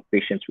diabetes among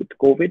patients with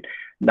COVID.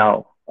 Now,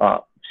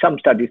 some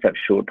studies have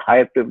showed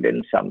higher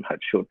prevalence, some have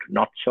showed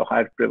not so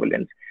high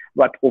prevalence,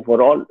 but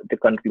overall, the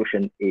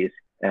conclusion is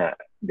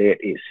there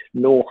is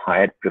no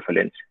higher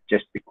prevalence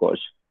just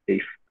because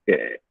if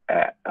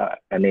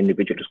an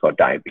individual has got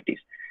diabetes.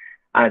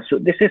 And so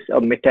this is a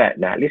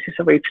meta-analysis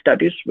of 8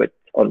 studies with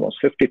almost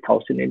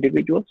 50,000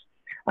 individuals,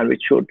 and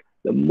which showed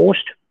the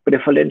most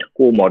prevalent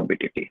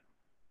comorbidity.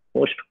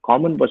 Most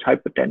common was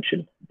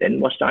hypertension, then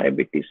was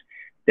diabetes,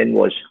 then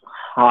was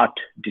heart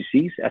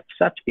disease as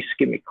such,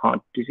 ischemic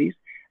heart disease,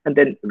 and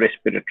then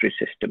respiratory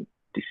system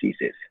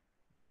diseases.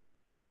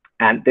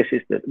 And this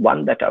is the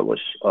one that I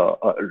was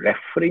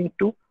referring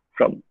to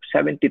from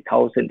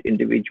 70,000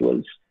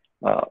 individuals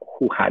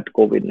who had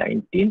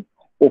COVID-19.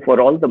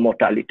 Overall, the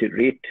mortality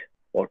rate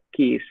or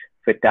case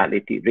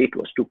fatality rate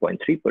was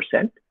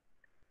 2.3%.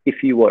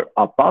 If you were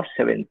above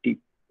 70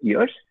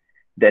 years,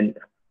 then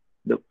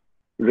the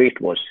rate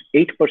was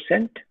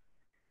 8%.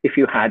 If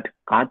you had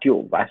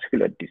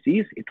cardiovascular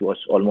disease, it was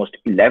almost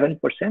 11%.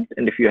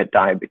 And if you had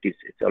diabetes,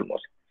 it's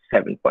almost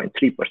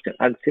 7.3%.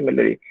 And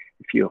similarly,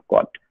 if you've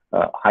got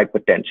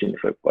hypertension,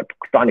 if you've got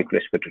chronic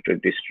respiratory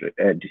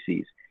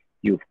disease,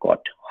 you've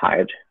got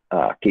higher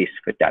case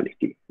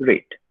fatality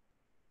rate.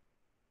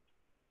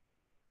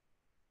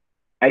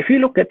 If you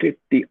look at it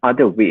the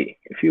other way,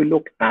 if you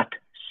look at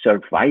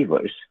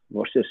survivors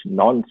versus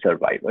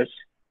non-survivors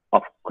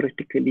of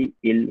critically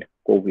ill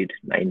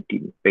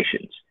COVID-19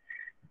 patients,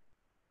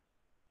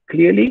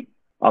 clearly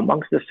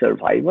amongst the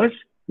survivors,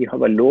 you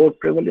have a lower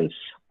prevalence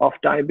of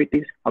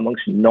diabetes.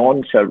 Amongst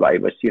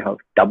non-survivors, you have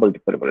double the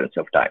prevalence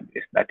of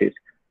diabetes. That is,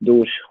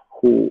 those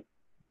who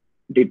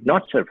did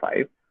not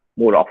survive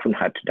more often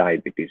had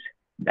diabetes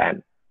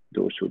than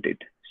those who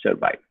did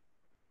survive,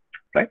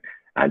 right?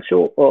 And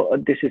so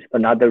this is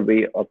another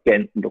way of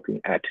again looking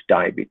at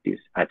diabetes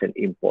as an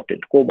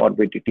important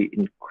comorbidity,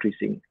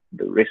 increasing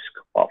the risk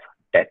of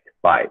death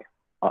by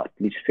at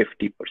least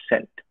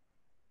 50%.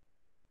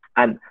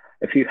 And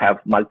if you have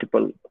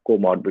multiple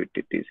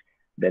comorbidities,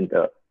 then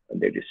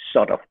there is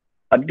sort of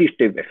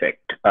additive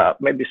effect,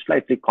 maybe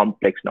slightly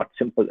complex, not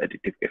simple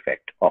additive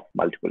effect of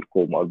multiple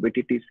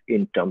comorbidities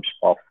in terms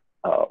of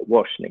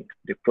worsening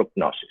the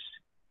prognosis.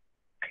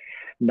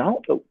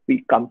 Now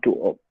we come to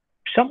a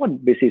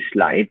somewhat busy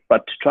slide,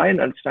 but try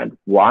and understand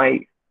why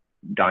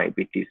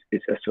diabetes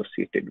is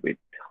associated with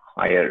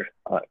higher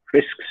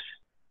risks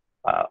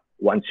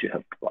once you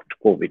have got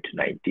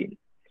COVID-19.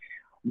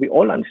 We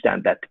all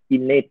understand that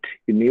innate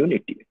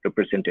immunity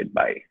represented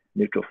by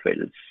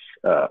neutrophils,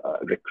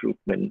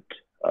 recruitment,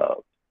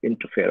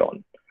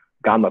 interferon,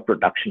 gamma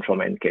production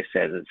from NK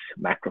cells,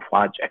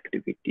 macrophage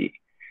activity,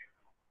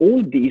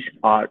 all these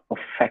are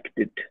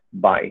affected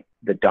by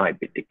the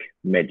diabetic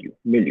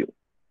milieu.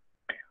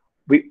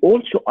 We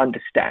also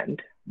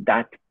understand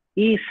that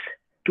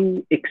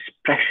ACE2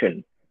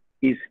 expression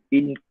is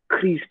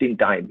increased in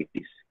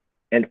diabetes,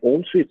 and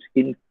also it's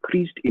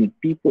increased in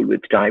people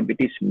with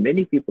diabetes.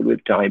 Many people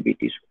with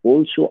diabetes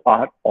also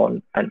are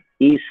on an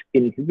ACE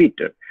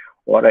inhibitor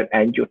or an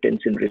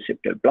angiotensin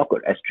receptor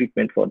blocker as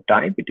treatment for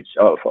diabetes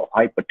or for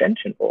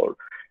hypertension or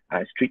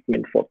as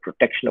treatment for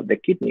protection of the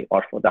kidney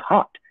or for the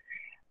heart.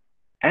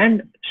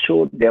 And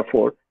so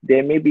therefore,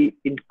 there may be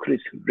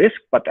increased risk,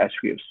 but as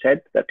we have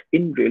said, that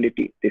in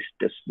reality, this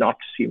does not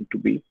seem to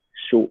be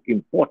so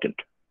important.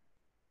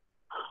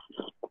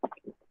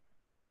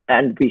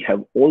 And we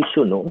have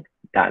also known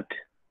that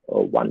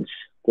once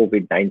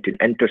COVID-19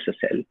 enters a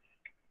cell,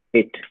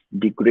 it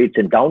degrades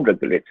and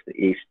downregulates the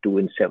ACE2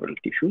 in several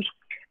tissues.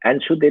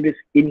 And so there is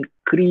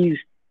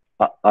increased,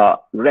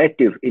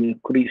 relative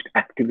increased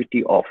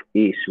activity of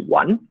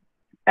ACE1,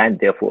 and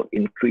therefore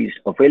increased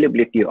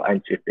availability of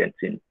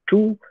angiotensin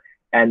 2,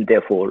 and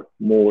therefore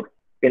more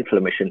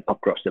inflammation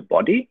across the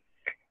body.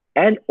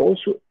 And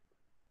also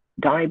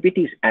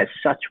diabetes as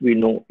such, we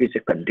know, is a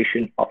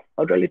condition of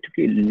a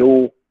relatively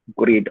low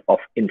grade of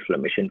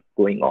inflammation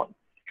going on.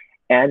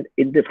 And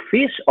in the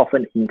face of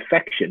an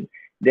infection,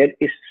 there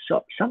is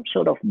some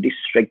sort of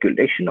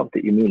dysregulation of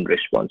the immune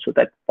response, so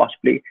that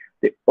possibly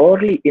the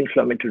early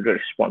inflammatory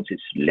response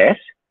is less.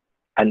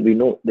 And we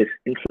know this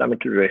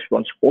inflammatory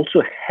response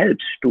also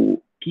helps to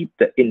keep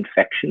the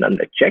infection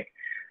under check.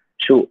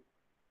 So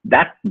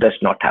that does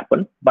not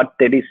happen, but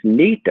there is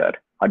later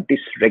a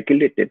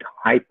dysregulated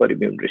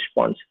hyperimmune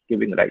response,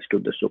 giving rise to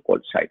the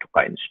so-called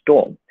cytokine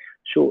storm.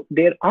 So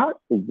there are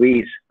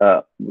ways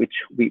which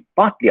we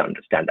partly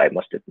understand, I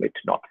must admit,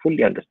 not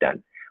fully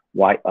understand,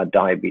 why a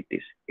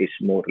diabetes is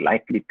more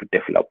likely to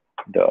develop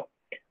the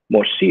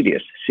more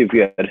serious,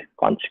 severe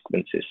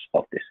consequences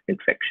of this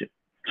infection.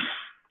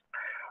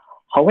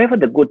 However,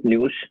 the good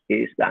news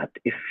is that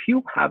if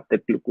you have the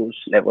glucose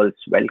levels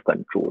well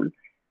controlled,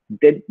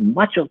 then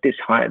much of this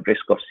higher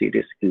risk of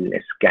serious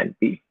illness can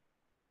be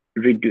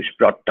reduced,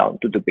 brought down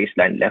to the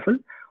baseline level.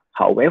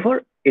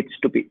 However, it's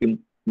to be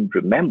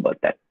remembered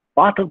that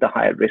part of the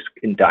higher risk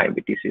in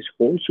diabetes is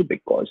also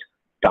because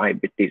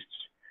diabetes,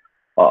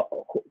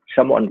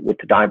 someone with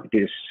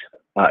diabetes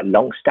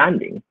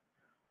long-standing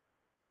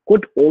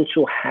could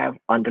also have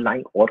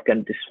underlying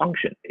organ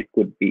dysfunction. It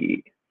could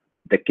be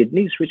the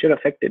kidneys which are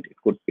affected, it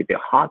could be the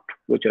heart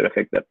which are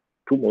affected,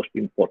 two most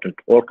important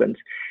organs.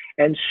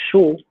 And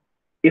so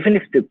even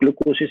if the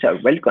glucoses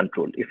are well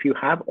controlled, if you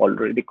have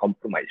already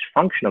compromised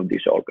function of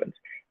these organs,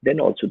 then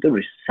also the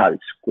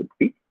results could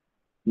be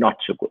not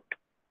so good.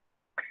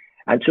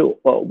 And so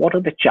what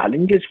are the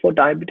challenges for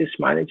diabetes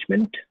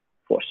management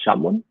for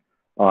someone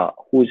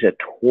who is at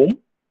home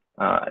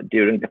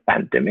during the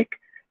pandemic?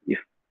 If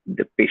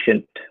the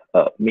patient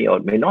may or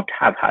may not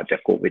have had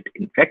a COVID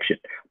infection,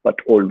 but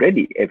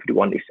already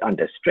everyone is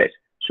under stress.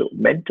 So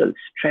mental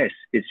stress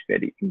is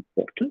very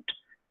important,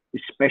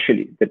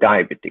 especially the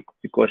diabetic,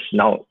 because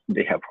now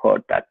they have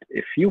heard that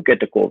if you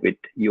get a COVID,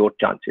 your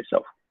chances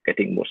of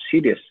getting more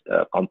serious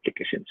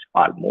complications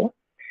are more.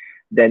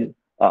 Then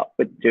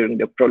but during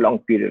the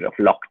prolonged period of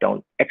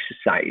lockdown,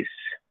 exercise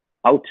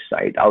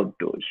outside,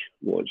 outdoors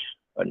was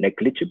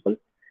negligible.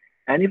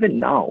 And even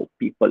now,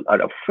 people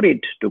are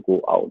afraid to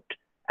go out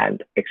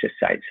and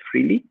exercise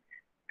freely.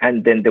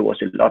 And then there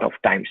was a lot of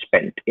time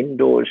spent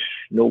indoors,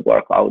 no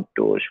work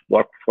outdoors,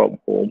 work from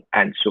home.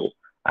 And so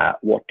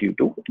what you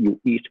do, you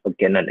eat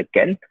again and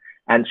again.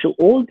 And so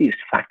all these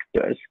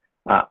factors,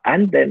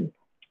 and then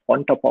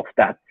on top of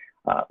that,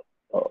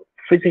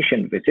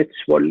 physician visits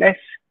were less.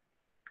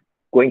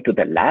 Going to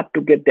the lab to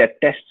get their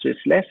tests is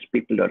less.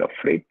 People are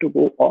afraid to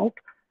go out.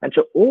 And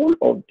so all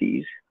of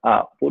these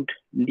would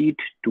lead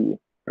to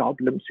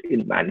problems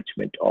in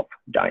management of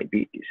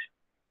diabetes.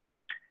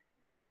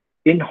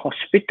 In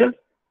hospital,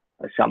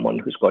 someone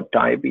who's got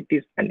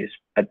diabetes and is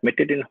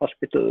admitted in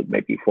hospital,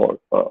 maybe for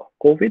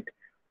COVID,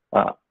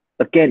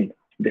 again,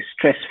 the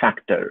stress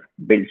factor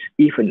builds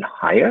even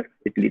higher.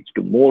 It leads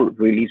to more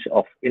release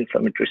of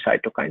inflammatory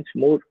cytokines,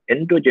 more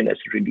endogenous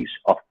release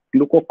of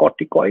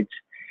glucocorticoids.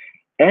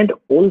 And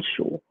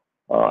also,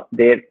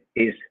 there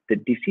is the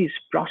disease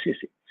process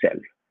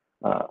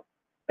itself,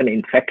 an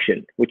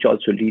infection, which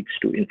also leads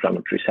to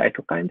inflammatory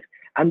cytokines.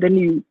 And then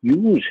you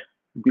use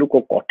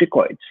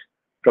glucocorticoids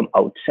from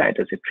outside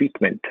as a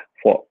treatment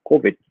for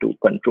COVID to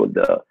control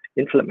the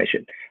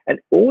inflammation. And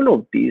all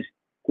of these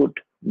could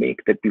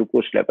make the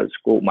glucose levels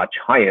go much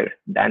higher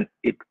than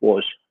it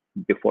was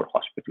before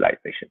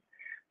hospitalization.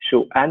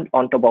 So, and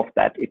on top of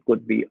that, it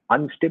could be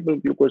unstable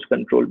glucose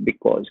control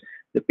because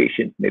the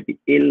patient may be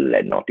ill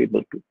and not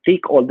able to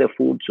take all the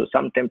food. So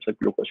sometimes the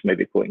glucose may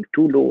be going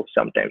too low,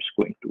 sometimes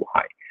going too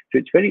high. So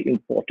it's very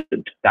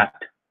important that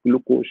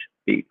glucose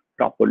be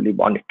properly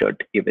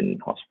monitored even in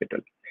hospital.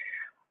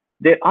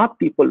 There are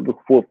people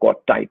who have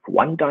got type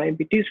 1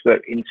 diabetes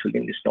where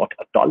insulin is not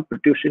at all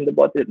produced in the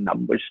body. The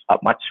numbers are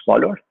much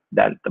smaller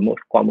than the more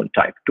common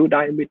type 2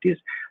 diabetes.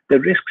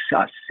 The risks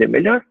are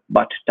similar,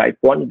 but type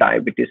 1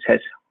 diabetes has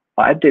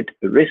added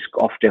risk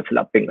of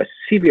developing a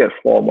severe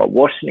form or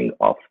worsening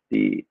of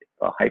the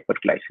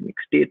hyperglycemic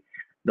state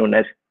known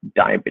as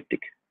diabetic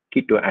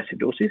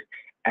ketoacidosis,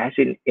 as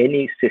in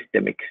any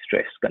systemic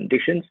stress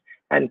conditions,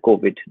 and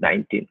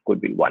COVID-19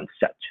 could be one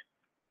such.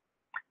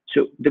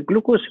 So the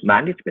glucose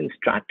management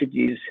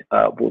strategies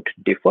would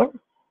differ.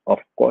 Of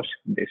course,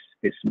 this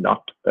is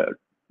not a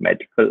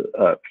medical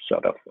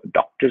sort of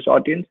doctor's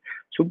audience,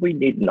 so we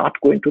need not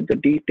go into the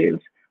details.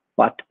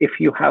 But if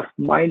you have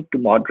mild to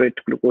moderate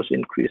glucose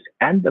increase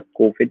and the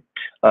COVID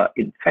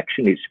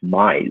infection is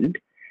mild,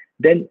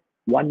 then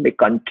one may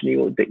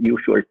continue the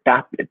usual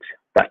tablets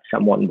that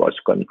someone was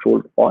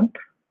controlled on.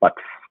 But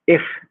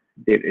if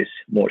there is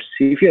more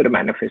severe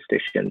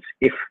manifestations,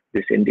 if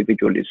this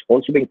individual is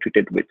also being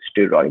treated with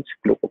steroids,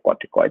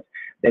 glucocorticoids,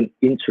 then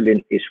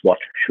insulin is what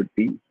should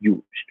be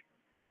used.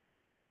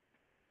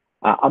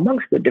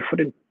 Amongst the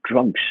different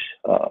drugs,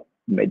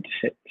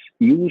 medicines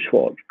used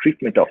for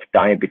treatment of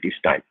diabetes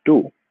type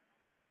 2,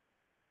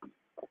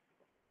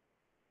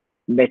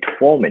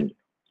 metformin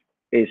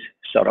is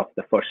sort of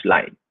the first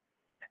line.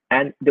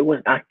 And there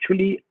was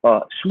actually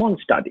a small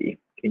study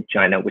in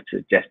China which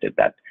suggested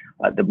that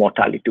the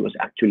mortality was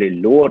actually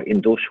lower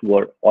in those who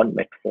were on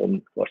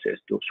metformin versus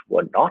those who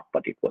were not,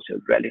 but it was a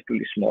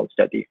relatively small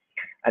study.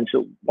 And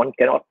so one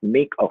cannot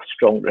make a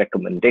strong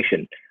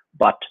recommendation,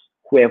 but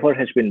whoever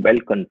has been well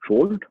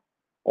controlled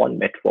on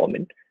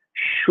metformin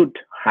should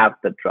have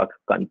the drug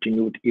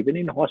continued even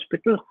in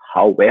hospital.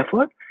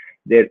 However,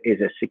 there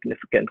is a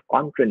significant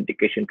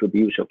contraindication to the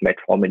use of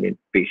metformin in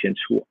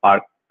patients who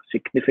are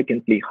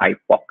significantly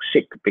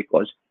hypoxic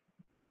because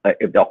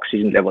if the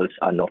oxygen levels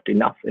are not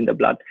enough in the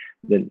blood,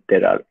 then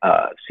there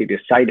are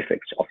serious side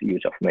effects of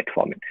use of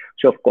metformin.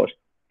 So of course,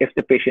 if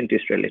the patient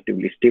is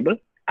relatively stable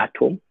at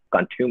home,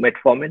 continue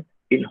metformin.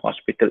 In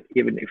hospital,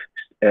 even if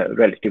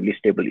relatively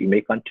stable, you may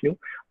continue.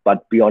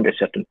 But beyond a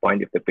certain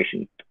point, if the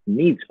patient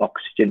needs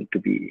oxygen to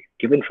be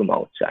given from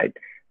outside,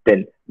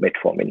 then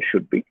metformin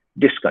should be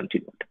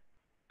discontinued.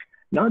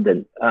 Now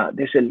then,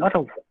 there's a lot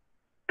of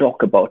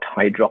talk about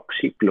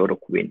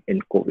hydroxychloroquine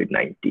in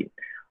COVID-19.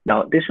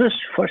 Now, this was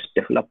first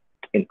developed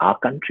in our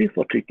country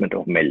for treatment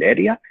of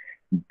malaria.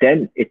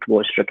 Then it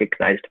was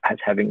recognized as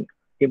having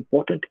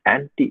important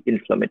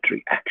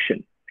anti-inflammatory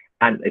action,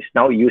 and it's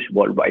now used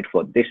worldwide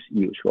for this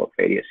use for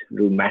various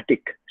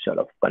rheumatic sort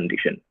of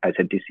condition as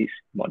a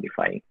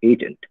disease-modifying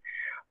agent.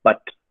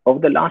 But over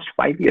the last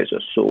 5 years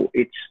or so,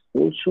 it's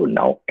also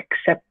now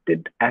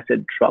accepted as a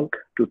drug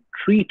to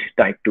treat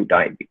type 2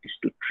 diabetes,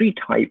 to treat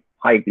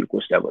high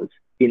glucose levels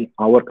in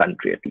our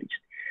country at least.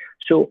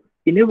 So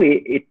in a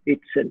way,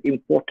 it's an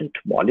important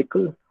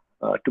molecule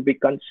to be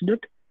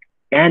considered.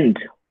 And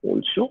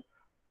also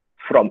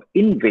from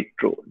in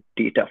vitro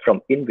data,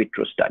 from in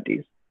vitro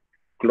studies,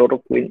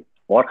 chloroquine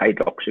or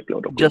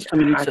hydroxychloroquine. Just a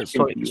minute, sir.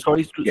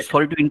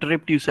 Sorry to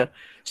interrupt you, sir.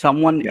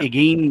 Someone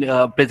again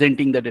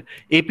presenting that.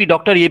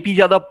 Dr. AP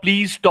Yadav,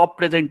 please stop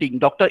presenting.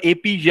 Dr.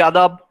 AP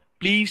Yadav,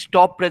 please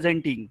stop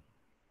presenting.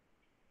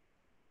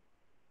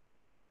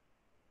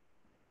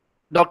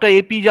 Dr.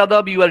 AP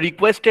Yadav, you are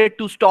requested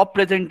to stop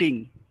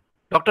presenting.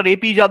 Dr.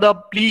 AP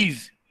Yadav,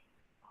 please.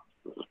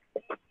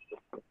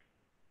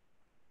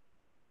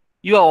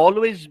 You are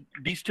always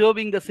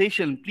disturbing the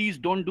session. Please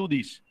don't do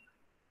this.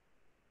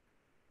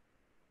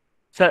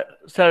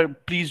 Sir,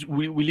 please,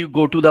 will you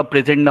go to the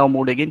present now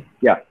mode again?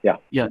 Yeah.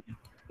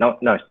 Now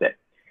it's there.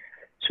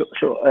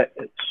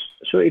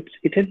 So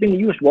it has been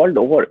used world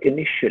over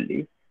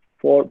initially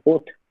for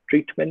both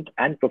treatment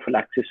and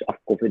prophylaxis of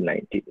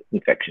COVID-19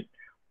 infection.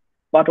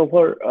 But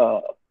over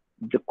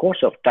the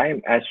course of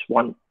time, as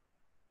one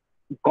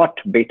got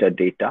better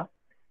data,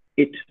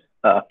 it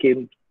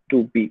came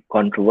to be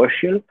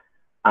controversial.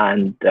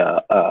 And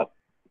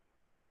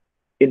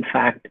in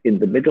fact, in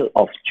the middle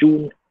of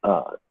June,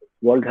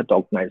 World Health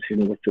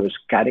Organization, which was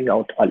carrying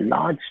out a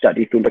large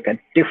study to look at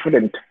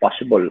different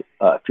possible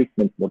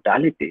treatment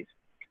modalities,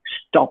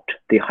 stopped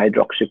the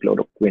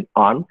hydroxychloroquine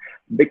arm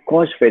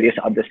because various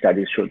other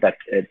studies showed that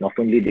not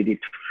only did it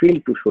fail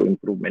to show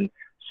improvement,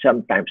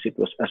 sometimes it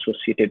was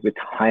associated with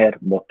higher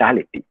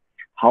mortality.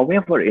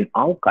 However, in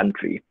our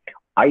country,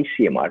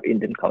 ICMR,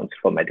 Indian Council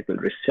for Medical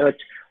Research,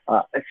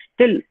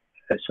 still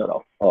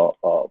sort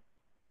of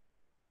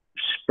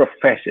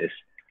professes,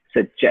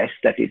 suggests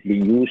that it be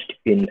used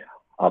in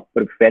a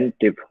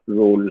preventive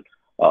role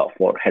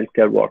for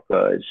healthcare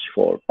workers,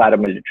 for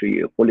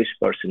paramilitary, police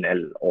personnel,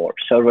 or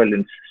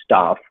surveillance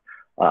staff,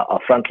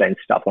 frontline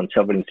staff on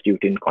surveillance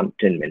duty in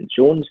containment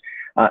zones,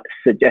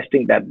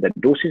 suggesting that the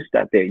doses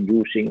that they're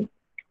using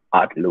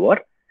are lower,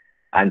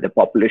 and the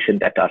population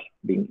that are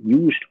being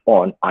used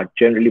on are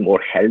generally more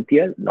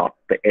healthier, not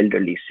the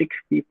elderly sick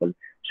people.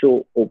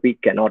 So we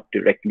cannot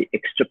directly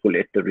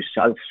extrapolate the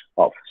results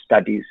of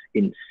studies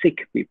in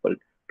sick people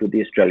to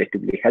these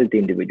relatively healthy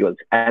individuals.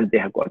 And they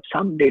have got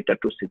some data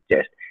to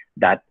suggest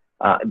that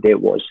there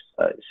was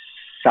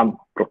some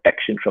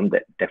protection from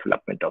the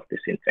development of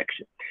this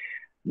infection.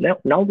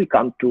 Now we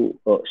come to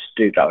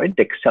steroid.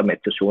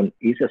 Dexamethasone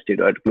is a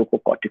steroid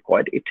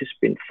glucocorticoid. It has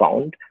been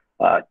found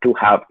to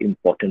have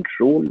important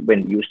role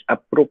when used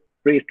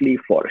appropriately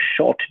for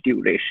short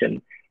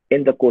duration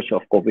in the course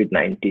of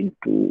COVID-19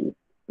 to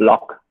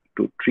block,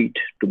 to treat,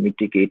 to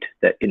mitigate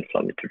the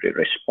inflammatory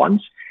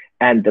response.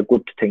 And the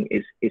good thing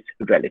is it's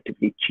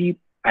relatively cheap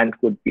and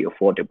could be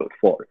affordable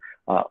for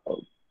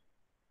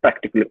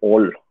practically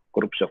all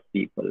groups of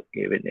people,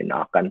 even in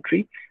our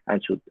country.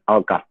 And so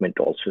our government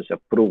also has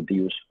approved the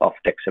use of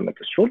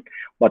dexamethasone.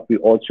 But we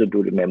also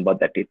do remember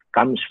that it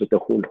comes with a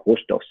whole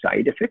host of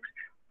side effects.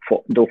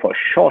 Though for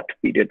short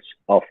periods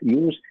of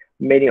use,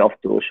 many of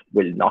those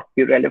will not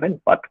be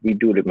relevant, but we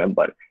do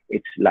remember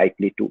it's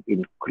likely to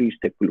increase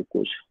the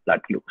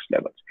blood glucose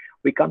levels.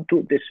 We come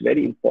to this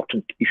very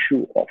important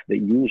issue of the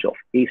use of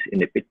ACE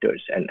inhibitors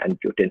and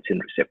angiotensin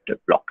receptor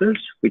blockers,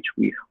 which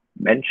we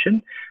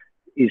mentioned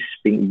is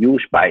being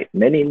used by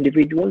many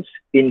individuals,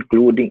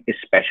 including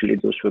especially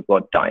those who have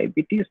got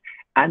diabetes,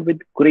 and with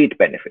great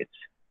benefits.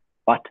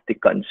 But the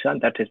concern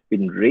that has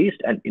been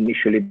raised, and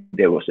initially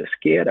there was a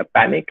scare, a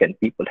panic, and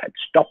people had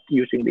stopped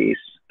using the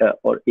ACE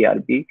or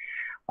ARB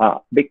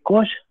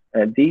because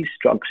these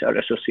drugs are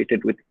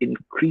associated with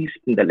increase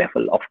in the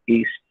level of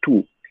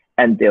ACE2,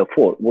 and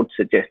therefore would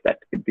suggest that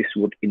this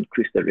would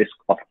increase the risk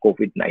of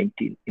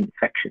COVID-19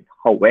 infection.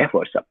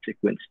 However,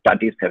 subsequent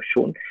studies have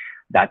shown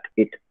that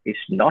it is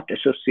not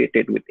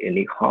associated with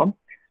any harm.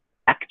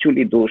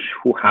 Actually, those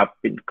who have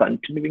been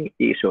continuing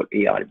ACE or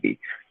ARB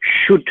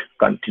should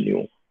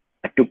continue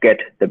to get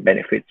the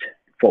benefits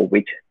for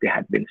which they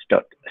had been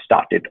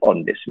started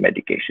on this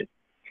medication.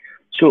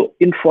 So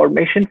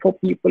information for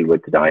people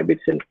with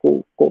diabetes and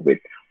COVID.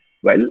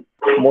 Well,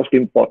 most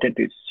important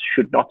is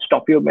should not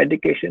stop your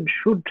medication,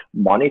 should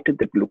monitor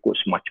the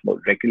glucose much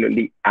more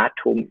regularly at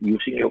home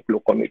using your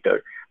glucometer,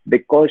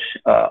 because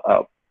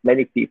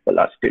many people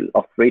are still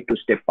afraid to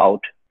step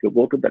out to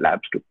go to the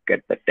labs to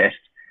get the tests.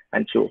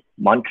 And so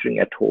monitoring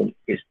at home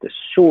is the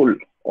sole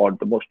or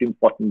the most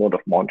important mode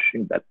of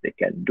monitoring that they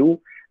can do.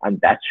 And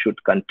that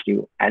should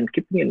continue, and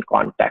keeping in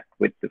contact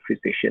with the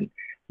physician,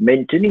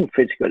 maintaining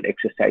physical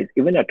exercise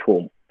even at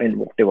home in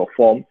whatever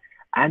form,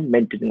 and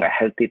maintaining a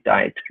healthy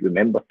diet.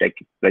 Remember,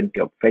 taking plenty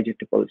of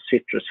vegetables,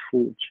 citrus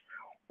foods,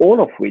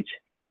 all of which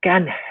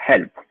can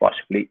help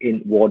possibly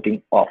in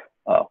warding off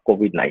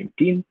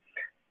COVID-19,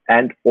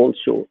 and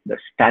also the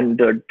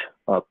standard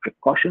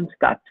precautions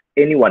that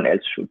anyone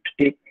else should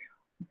take.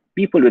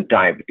 People with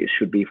diabetes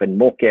should be even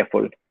more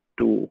careful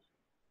to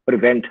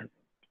prevent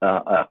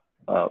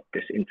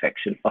this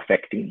infection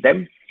affecting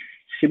them.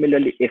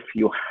 Similarly, if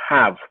you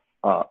have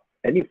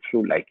any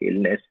flu-like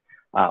illness,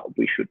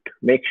 we should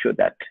make sure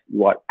that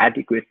you are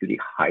adequately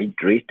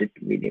hydrated,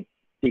 meaning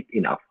take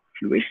enough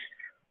fluids,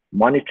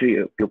 monitor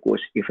your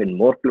glucose even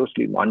more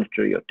closely,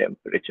 monitor your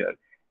temperature,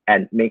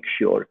 and make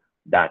sure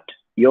that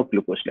your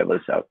glucose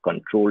levels are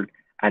controlled,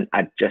 and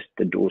adjust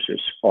the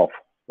doses of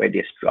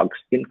various drugs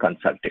in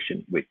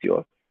consultation with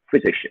your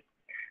physician.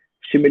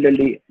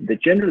 Similarly, the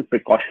general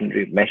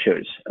precautionary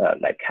measures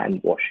like hand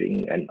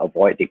washing and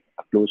avoiding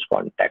close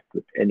contact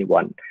with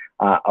anyone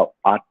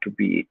are to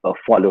be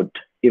followed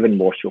even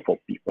more so for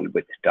people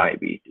with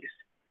diabetes.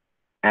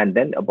 And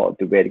then about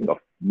the wearing of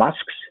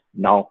masks,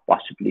 now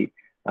possibly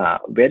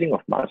wearing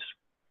of masks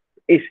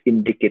is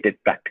indicated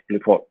practically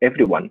for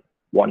everyone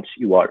once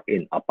you are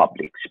in a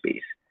public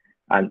space.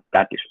 And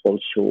that is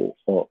also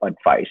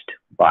advised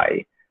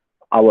by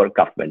our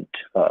government,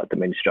 the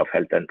Ministry of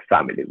Health and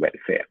Family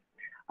Welfare.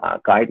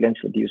 Guidelines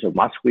for the use of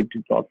masks we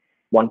do not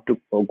want to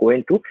go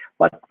into,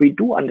 but we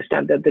do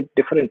understand that the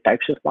different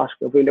types of masks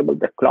available,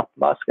 the cloth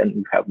mask, and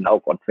we have now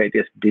got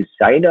various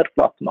designer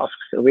cloth masks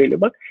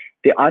available.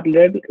 They are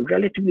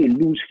relatively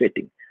loose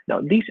fitting. Now,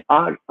 these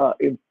are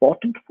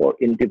important for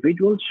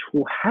individuals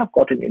who have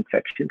got an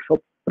infection, for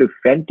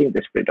preventing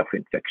the spread of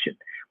infection.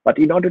 But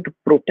in order to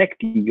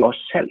protect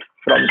yourself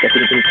from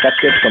getting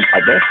infected from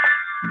others,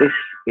 this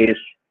is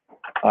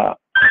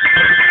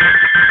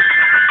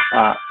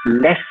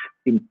less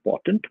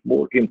important.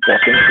 More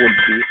important would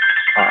be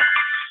a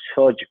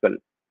surgical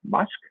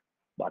mask,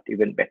 but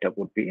even better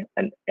would be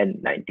an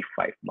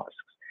N95 mask.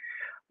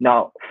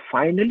 Now,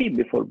 finally,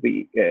 before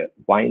we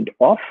wind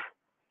off,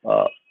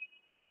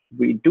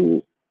 we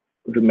do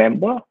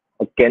remember,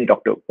 again,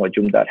 Dr.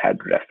 Majumdar had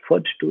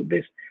referred to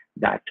this,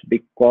 that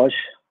because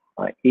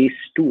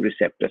ACE2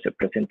 receptors are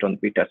present on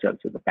beta cells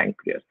of the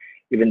pancreas,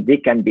 even they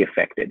can be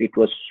affected. It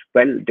was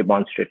well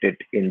demonstrated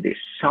in the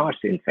SARS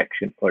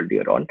infection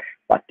earlier on,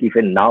 but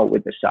even now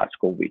with the SARS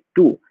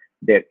CoV-2,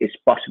 there is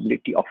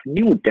possibility of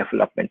new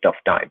development of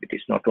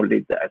diabetes. Not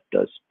only that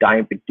does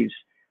diabetes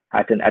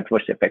had an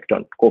adverse effect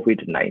on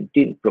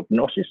COVID-19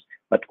 prognosis,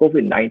 but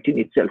COVID-19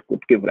 itself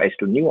could give rise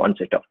to new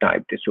onset of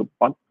diabetes. So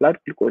blood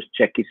glucose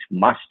check is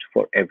must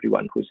for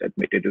everyone who's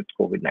admitted with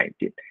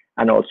COVID-19.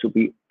 And also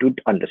we do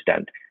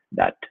understand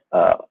that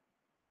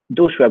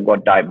those who have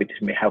got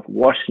diabetes may have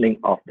worsening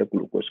of the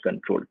glucose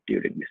control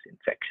during this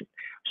infection.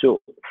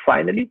 So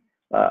finally,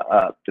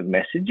 the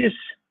message is,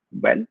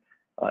 well,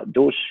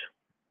 those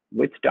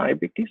with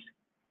diabetes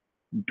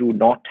do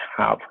not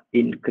have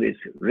increased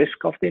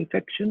risk of the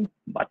infection,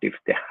 but if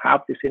they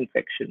have this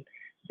infection,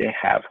 they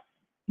have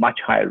much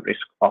higher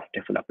risk of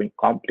developing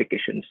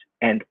complications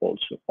and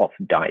also of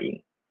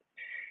dying.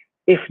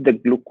 If the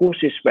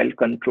glucose is well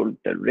controlled,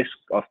 the risk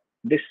of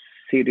this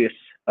serious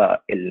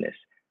illness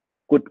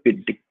could be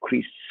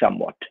decreased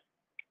somewhat.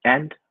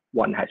 And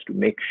one has to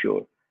make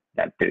sure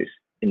that there is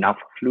enough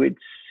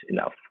fluids,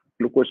 enough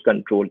glucose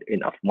control,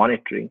 enough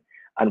monitoring.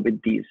 And with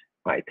these,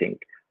 I think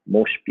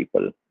most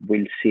people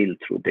will sail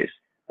through this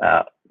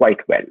quite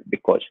well,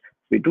 because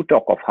we do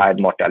talk of higher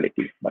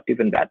mortality, but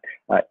even that,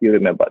 you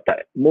remember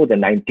that more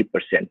than 90%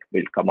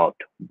 will come out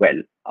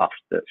well after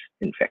this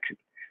infection.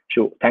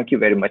 So thank you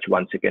very much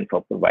once again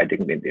for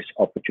providing me this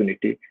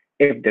opportunity.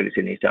 If there is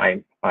any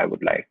time, I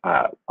would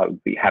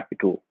be happy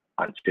to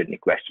answer any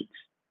questions.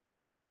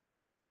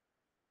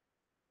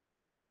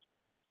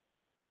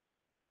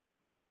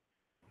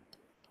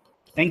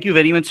 Thank you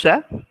very much,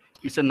 sir.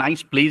 It's a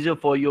nice pleasure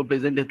for your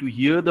presenter to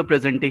hear the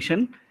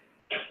presentation.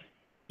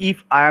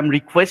 If I am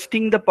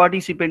requesting the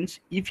participants,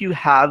 if you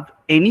have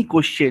any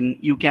question,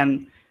 you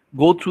can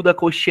go through the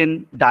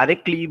question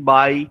directly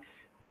by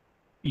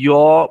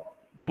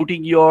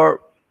putting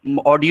your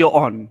audio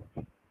on.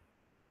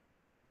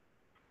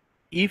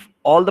 If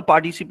all the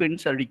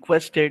participants are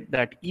requested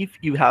that if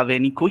you have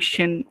any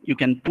question, you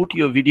can put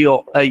your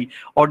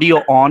audio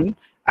on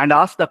and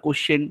ask the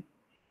question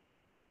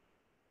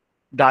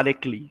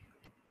directly.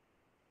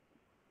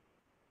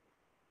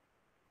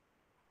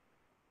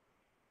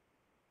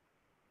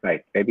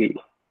 Right, maybe.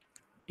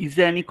 Is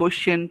there any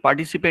question,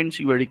 participants,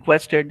 you were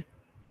requested?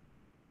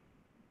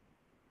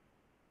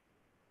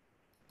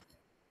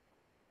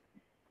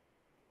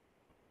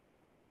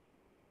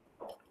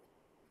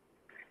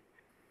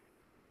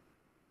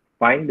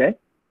 fine then.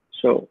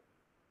 So,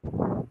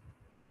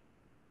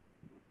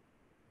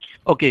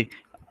 okay.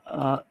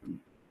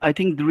 I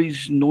think there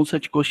is no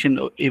such question.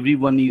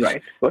 Everyone is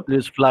right, good.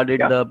 is flooded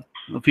Yeah.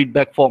 the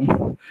feedback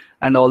form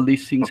and all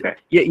these things. Okay.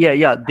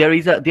 Yeah. There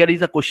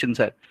is a question,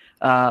 sir.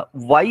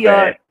 Why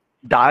are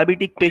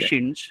diabetic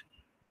patients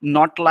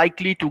not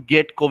likely to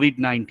get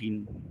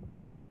COVID-19?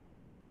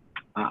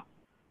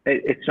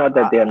 It's not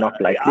that they are not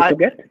likely to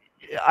get.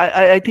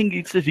 I think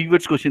it's a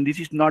reverse question. This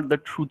is not the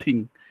true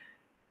thing.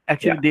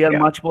 Actually, they are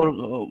much more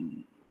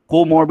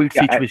comorbid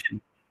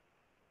situation.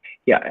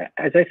 Yeah,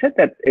 as I said,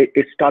 that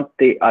it's not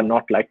they are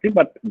not likely,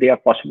 but they are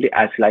possibly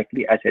as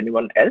likely as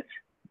anyone else.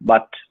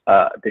 But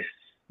this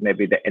may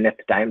be the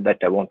nth time that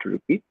I want to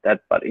repeat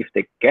that. But if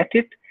they get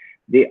it,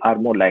 they are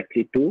more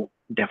likely to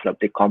develop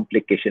the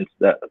complications,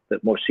 the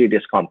more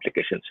serious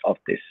complications of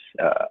this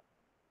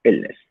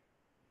illness.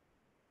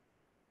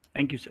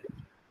 Thank you, sir.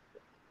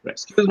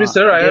 Excuse me,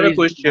 sir. I have a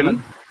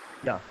question.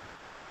 Yeah.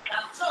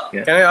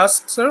 Can I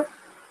ask, sir?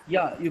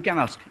 Yeah, you can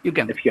ask. You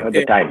can. If you have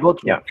the time. Go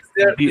through.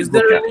 Yeah.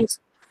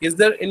 Is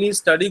there any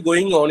study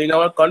going on in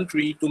our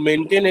country to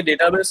maintain a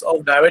database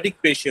of diabetic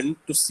patients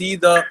to see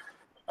the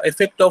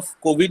effect of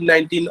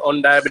COVID-19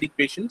 on diabetic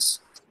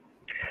patients?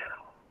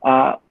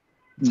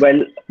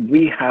 Well,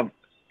 we have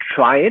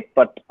tried,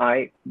 but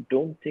I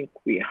don't think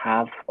we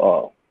have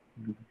a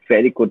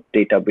very good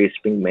database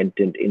being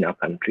maintained in our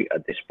country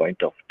at this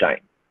point of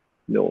time.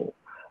 No.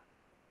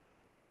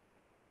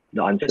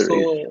 The answer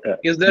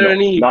is there no,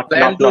 any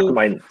plan not to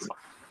mind.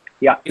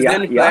 Yeah, is there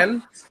any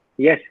plan?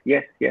 Yes.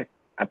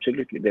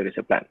 Absolutely, there is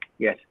a plan.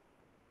 Yes.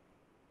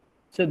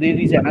 So there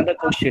is another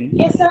question.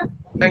 Yes, sir.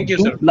 Thank you,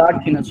 sir.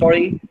 Blood thinner.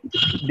 Sorry,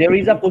 there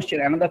is a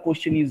question. Another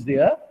question is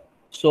there.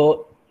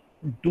 So,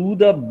 do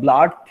the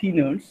blood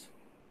thinners?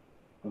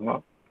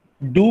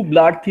 Do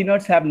blood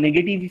thinners have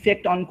negative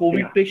effect on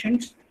COVID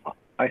patients?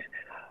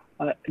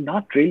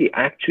 Not really.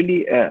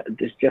 Actually,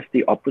 this is just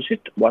the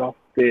opposite. One of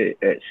the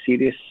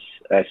serious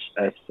as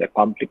a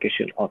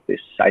complication of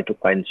this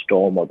cytokine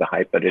storm or the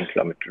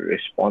hyperinflammatory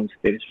response,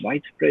 there is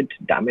widespread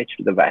damage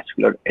to the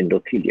vascular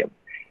endothelium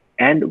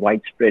and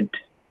widespread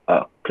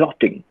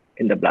clotting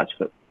in the blood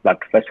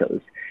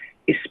vessels,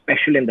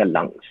 especially in the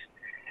lungs.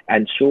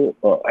 And so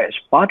as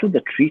part of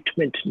the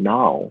treatment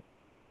now,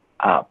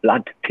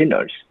 blood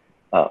thinners,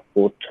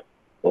 both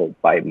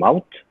by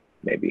mouth,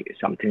 maybe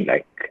something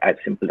like as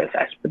simple as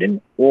aspirin,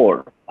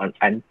 or on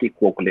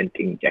anticoagulant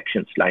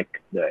injections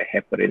like the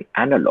heparin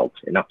analogs,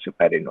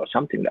 enoxaparin or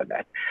something like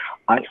that,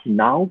 are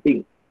now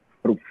being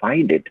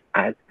provided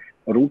as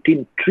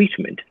routine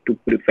treatment to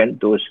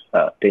prevent those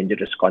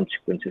dangerous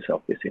consequences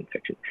of this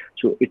infection.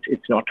 So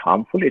it's not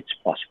harmful, it's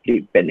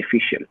possibly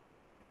beneficial.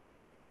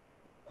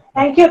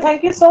 Thank you.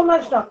 Thank you so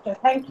much, doctor.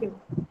 Thank you.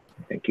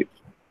 Thank you.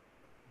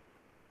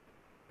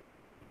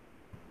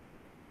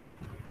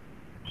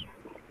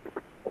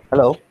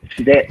 Hello.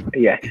 Yes.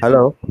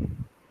 Hello.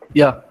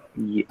 Yeah.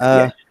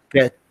 Yes.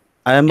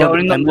 I am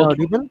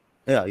audible.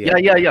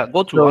 Yeah.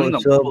 Go through.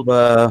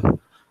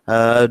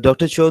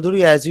 Dr.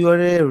 Chaudhary, as you are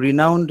a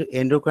renowned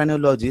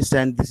endocrinologist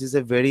and this is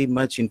a very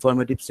much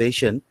informative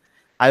session,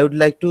 I would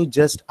like to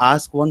just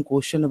ask one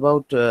question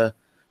about,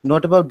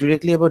 not about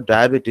directly about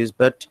diabetes,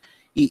 but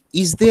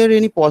is there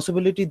any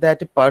possibility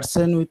that a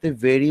person with a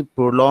very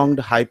prolonged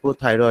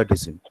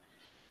hypothyroidism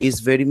is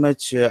very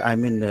much,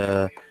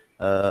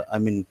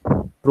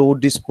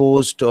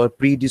 predisposed or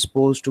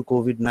predisposed to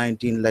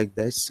COVID-19 like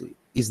this?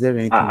 Is there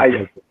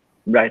anything?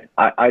 Right.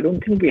 I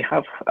don't think we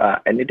have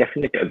any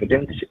definite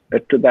evidence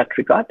to that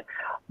regard,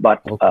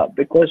 but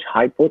because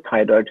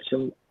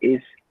hypothyroidism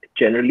is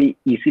generally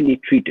easily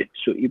treated,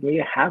 so you may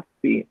have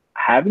been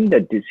having the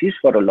disease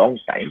for a long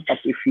time, but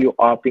if you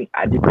are being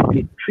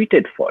adequately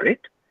treated for it,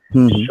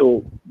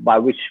 so by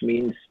which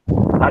means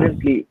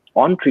currently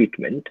on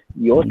treatment,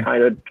 your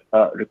thyroid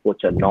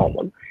reports are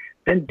normal,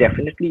 then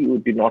definitely you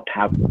do not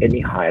have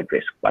any higher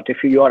risk. But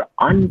if you are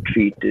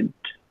untreated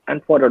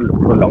and for a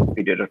prolonged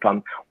period of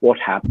time, what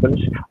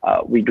happens?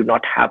 We do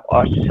not have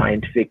our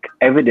scientific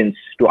evidence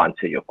to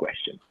answer your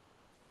question.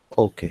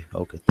 Okay.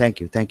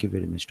 Thank you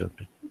very much,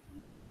 doctor.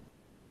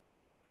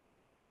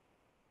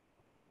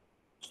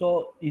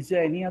 So is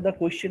there any other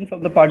question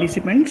from the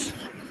participants?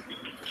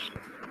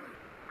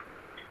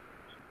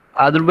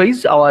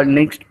 Otherwise, our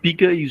next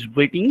speaker is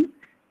waiting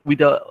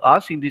with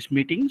us in this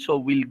meeting, so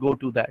we'll go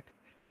to that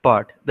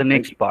part, the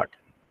next part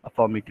of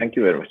our meeting. Thank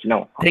you very much.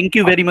 Now, thank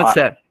you very much,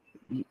 sir.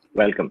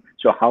 Welcome.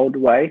 So how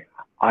do I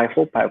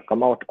hope I've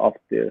come out of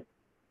the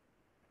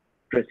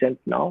present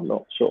now.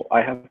 No, so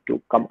I have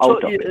to come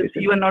out of it.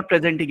 You are not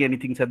presenting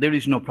anything, sir. There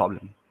is no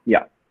problem.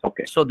 Yeah.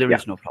 Okay. So there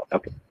is no problem.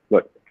 Okay.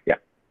 Good. Yeah.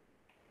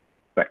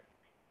 Right.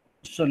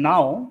 So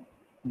now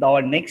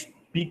our next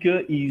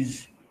speaker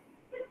is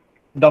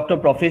Dr.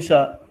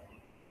 Professor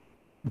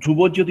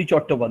Dhrubajyoti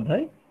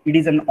Chattopadhyay. It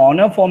is an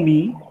honor for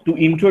me to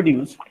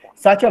introduce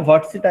such a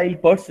versatile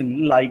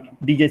person like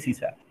DJC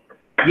sir.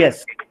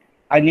 Yes,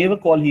 I never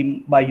call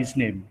him by his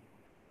name.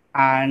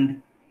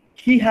 And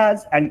he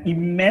has an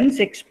immense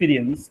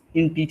experience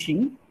in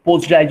teaching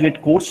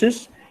postgraduate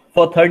courses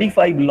for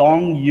 35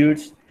 long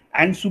years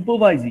and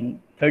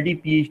supervising 30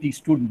 PhD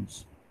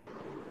students.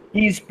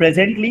 He is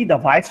presently the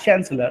Vice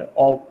Chancellor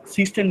of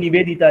Sister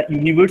Nivedita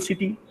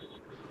University,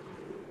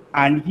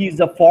 and he is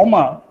the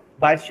former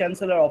Vice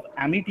Chancellor of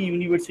Amidst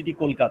University,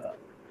 Kolkata.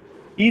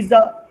 He is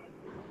the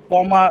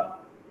former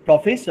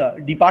Professor,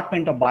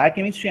 Department of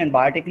Biochemistry and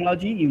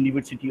Biotechnology,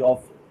 University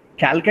of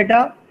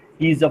Calcutta.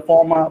 He is the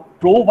former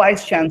Pro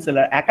Vice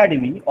Chancellor,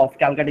 Academy of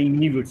Calcutta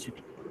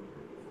University.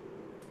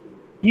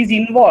 He is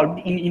involved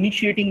in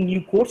initiating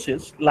new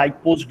courses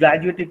like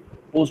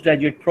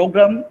postgraduate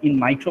program in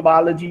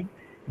microbiology,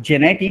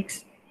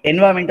 genetics,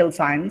 environmental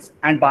science,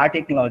 and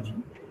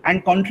biotechnology,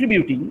 and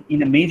contributing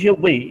in a major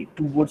way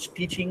towards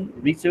teaching,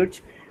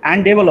 research,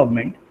 and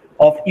development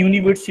of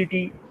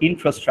university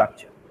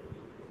infrastructure.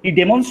 He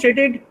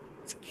demonstrated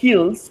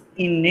skills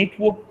in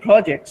network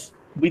projects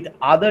with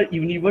other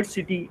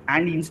university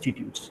and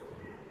institutes.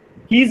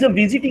 He is a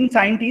visiting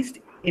scientist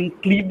in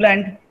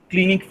Cleveland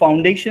Clinic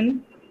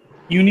Foundation,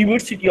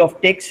 University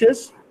of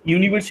Texas,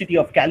 University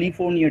of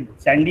California,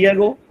 San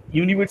Diego,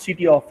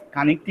 University of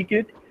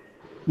Connecticut,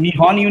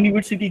 Nihon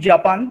University,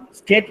 Japan,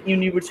 State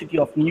University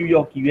of New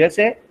York,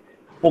 USA,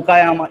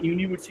 Okayama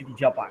University,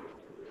 Japan.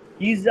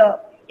 He is the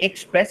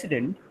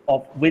ex-president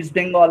of West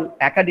Bengal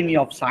Academy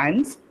of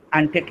Science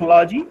and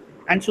Technology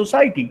and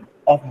Society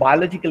of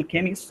Biological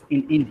Chemists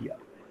in India.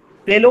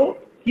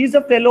 He is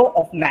a fellow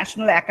of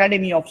National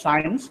Academy of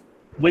Science,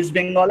 West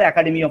Bengal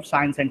Academy of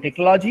Science and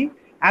Technology,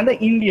 and the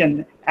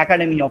Indian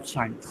Academy of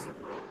Science.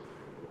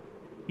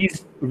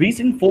 His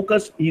research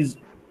focus is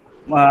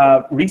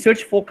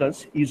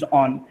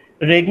on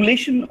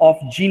regulation of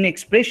gene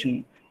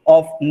expression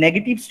of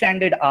negative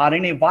stranded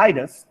RNA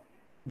virus,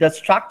 the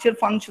structure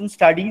function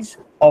studies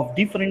of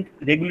different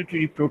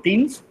regulatory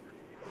proteins,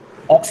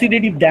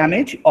 oxidative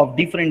damage of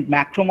different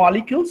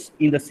macromolecules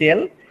in the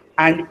cell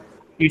and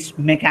its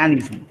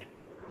mechanism,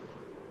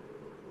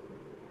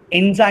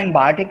 enzyme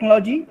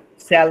biotechnology,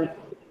 cell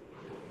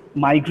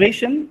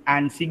migration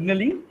and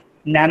signaling,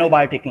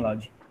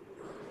 nanobiotechnology.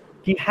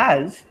 He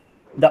has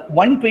the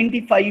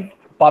 125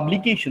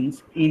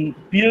 publications in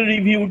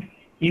peer-reviewed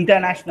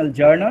international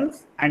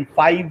journals and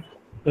 5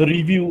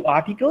 review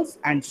articles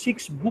and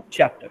 6 book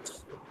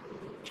chapters.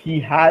 He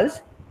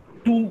has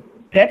 2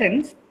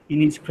 patents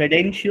in his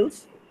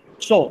credentials.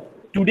 So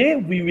today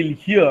we will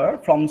hear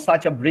from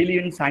such a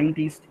brilliant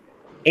scientist,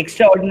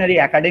 extraordinary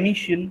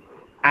academician,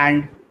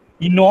 and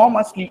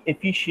enormously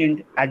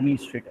efficient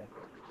administrator.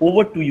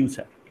 Over to you,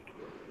 sir.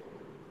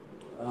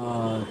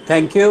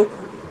 Thank you.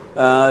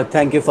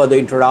 Thank you for the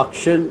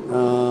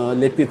introduction.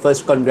 Let me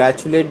first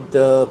congratulate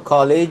the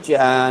college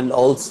and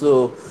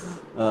also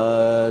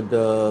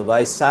the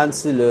Vice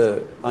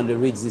Chancellor under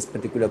which this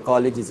particular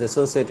college is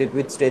associated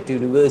with State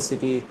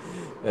University,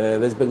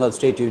 West Bengal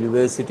State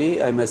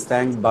University. I must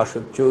thank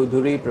Bashwat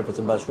Chaudhary,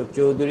 Professor Bashwat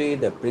Chaudhary,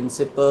 the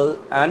principal,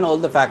 and all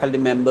the faculty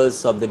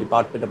members of the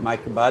Department of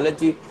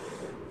Microbiology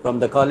from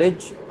the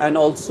college, and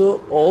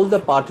also all the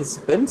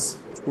participants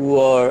who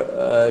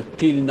are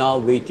till now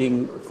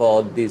waiting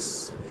for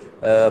this,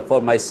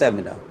 for my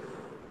seminar.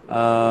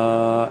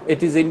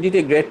 It is indeed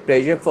a great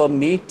pleasure for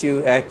me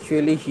to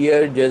actually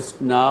hear just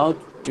now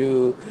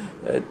to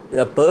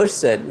a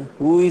person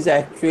who is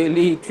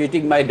actually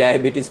treating my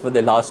diabetes for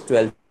the last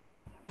 12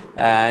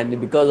 and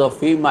because of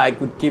him I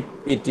could keep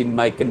it in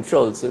my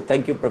control. So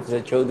thank you,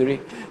 Professor Chaudhary,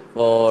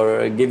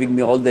 for giving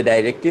me all the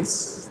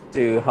directives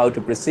to how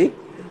to proceed.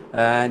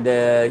 And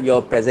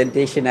your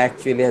presentation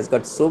actually has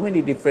got so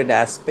many different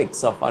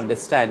aspects of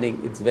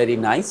understanding. It's very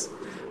nice.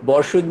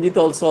 Borshunjit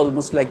also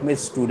almost like my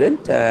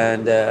student,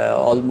 and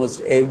almost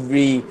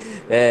every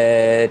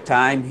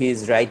time he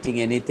is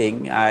writing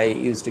anything, I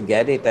used to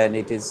get it, and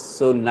it is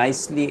so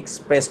nicely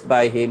expressed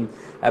by him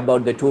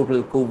about the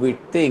total COVID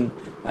thing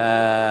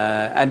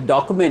and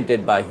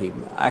documented by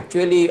him.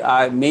 Actually,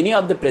 many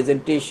of the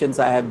presentations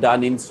I have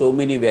done in so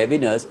many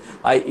webinars,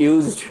 I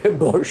used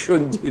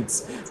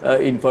Borshunjit's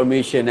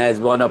information as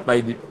one of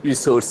my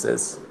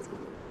resources.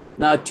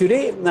 Now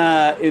today,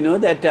 you know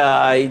that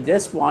I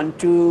just want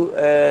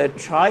to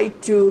try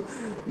to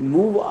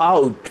move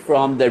out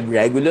from the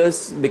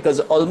regulars because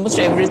almost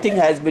everything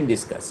has been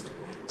discussed.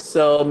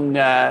 So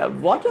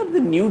what are the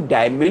new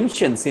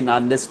dimensions in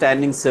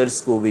understanding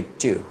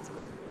SARS-CoV-2?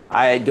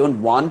 I don't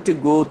want to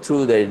go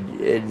through the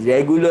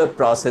regular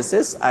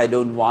processes. I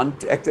don't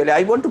want to, actually,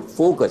 I want to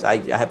focus. I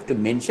have to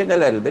mention a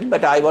little bit,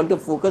 but I want to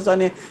focus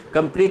on a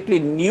completely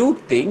new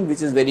thing,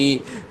 which is very,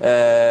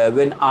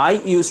 when I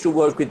used to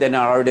work with an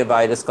RNA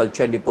virus called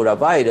Chandipura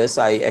virus,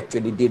 I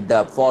actually did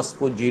the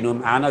phosphogenome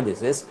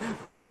analysis,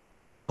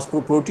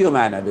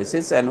 phosphoproteome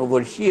analysis, and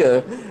over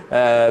here,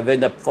 when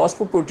the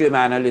phosphoproteome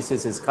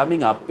analysis is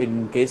coming up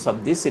in case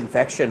of this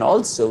infection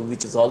also,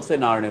 which is also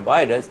an RNA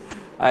virus,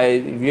 I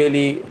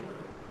really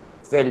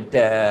felt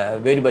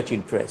very much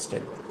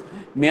interested.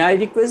 May I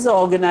request the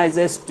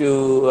organizers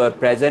to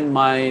present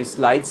my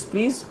slides,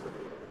 please?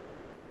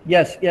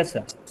 Yes,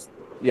 sir.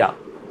 Yeah.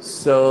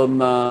 So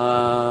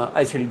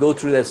I shall go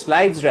through the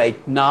slides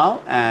right now,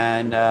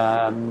 and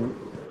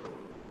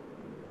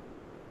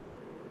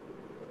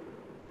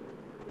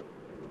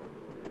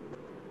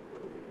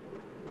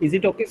Is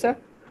it okay, sir?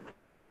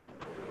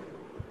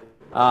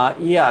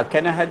 Yeah,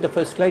 can I have the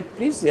first slide,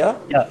 please? Yeah.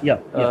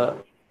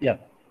 Yeah.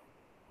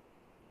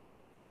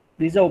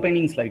 These are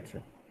opening slides,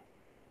 sir.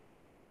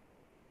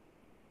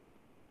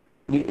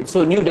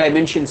 So new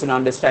dimensions in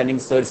understanding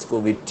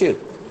SARS-CoV-2.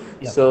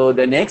 Yeah. So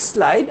the next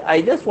slide,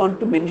 I just want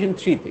to mention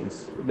three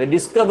things. The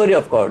discovery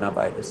of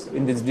coronavirus.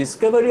 In this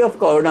discovery of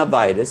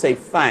coronavirus, I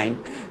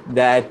find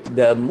that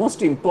the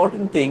most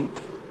important thing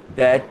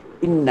that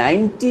in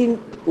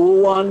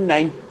 1901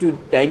 to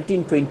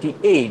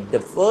 1928, the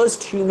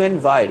first human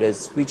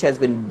virus which has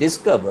been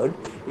discovered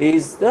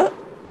is the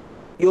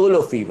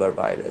yellow fever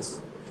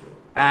virus.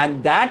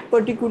 And that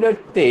particular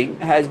thing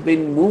has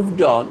been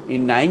moved on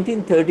in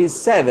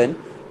 1937,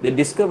 the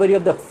discovery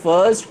of the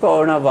first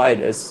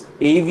coronavirus,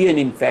 avian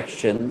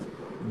infection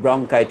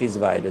bronchitis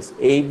virus,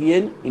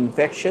 avian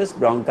infectious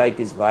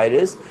bronchitis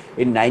virus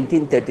in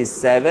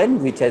 1937,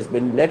 which has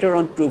been later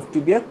on proved to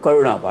be a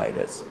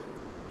coronavirus.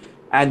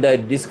 And the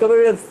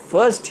discovery of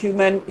first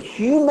human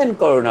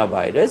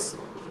coronavirus,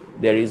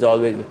 there is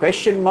always a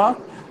question mark.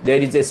 There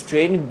is a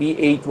strain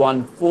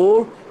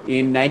B814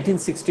 in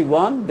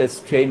 1961. The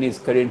strain is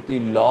currently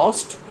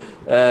lost.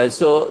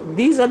 So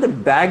these are the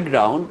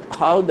background,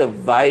 how the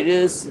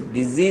virus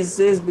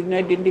diseases being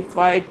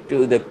identified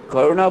to the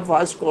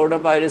first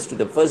coronavirus to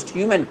the first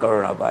human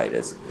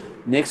coronavirus.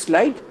 Next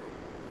slide.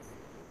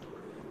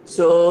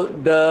 So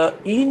the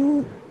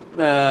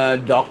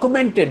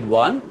documented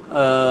one,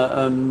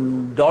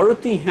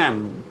 Dorothy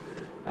Ham,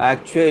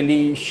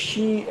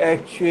 she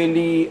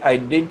actually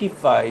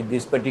identified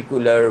this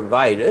particular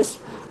virus,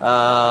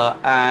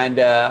 and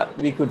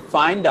we could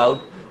find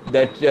out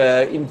that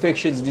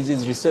infectious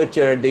disease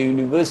researcher at the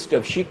University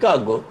of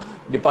Chicago,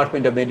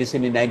 Department of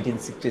Medicine in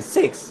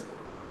 1966,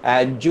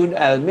 and June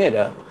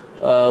Almeida,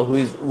 who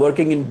is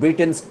working in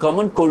Britain's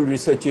Common Cold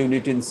Research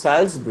Unit in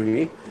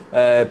Salisbury,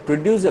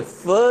 produced the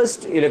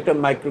first electron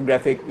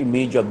micrographic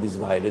image of this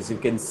virus. You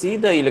can see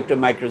the electron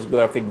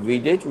micrographic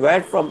image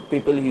where from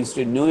people used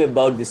to know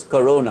about this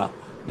corona,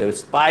 the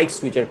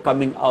spikes which are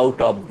coming out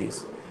of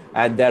this.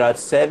 And there are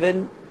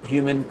 7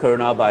 human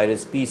coronavirus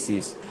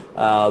species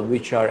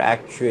which are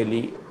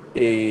actually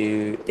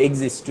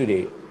exist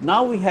today.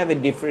 Now we have a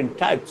different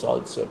types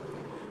also.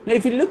 Now,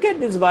 if you look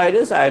at this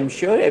virus, I am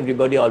sure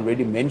everybody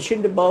already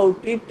mentioned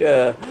about it,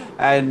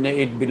 and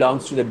it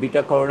belongs to the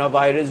beta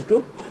coronavirus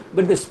group.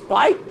 But the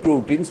spike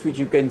proteins, which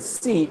you can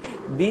see,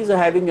 these are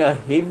having a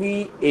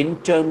heavy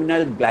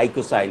N-terminal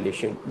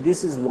glycosylation.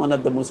 This is one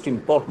of the most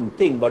important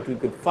things, what we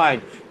could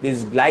find,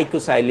 this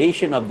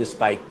glycosylation of the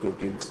spike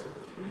proteins.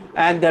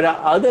 And there are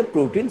other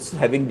proteins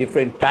having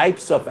different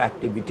types of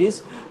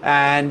activities,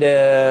 and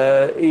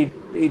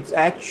it's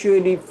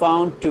actually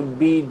found to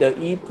be the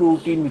E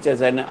protein, which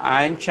has an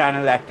ion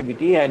channel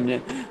activity,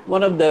 and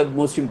one of the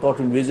most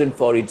important reasons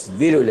for its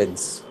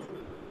virulence.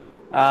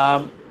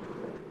 Now,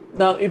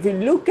 if you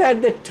look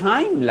at the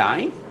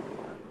timeline,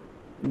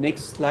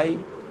 next slide,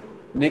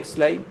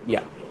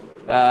 yeah.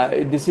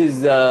 This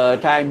is the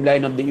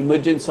timeline of the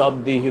emergence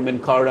of the human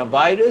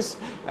coronavirus,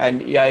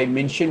 and I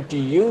mentioned to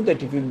you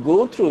that if you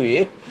go through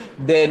it,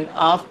 then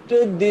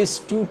after this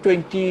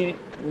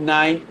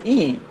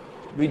 229E,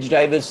 which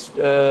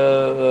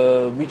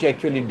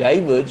actually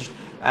diverged,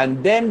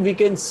 and then we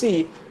can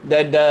see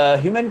that the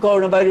human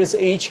coronavirus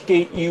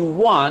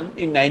HKU1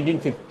 in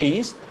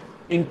 1950s.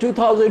 In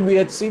 2000, we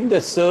had seen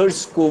the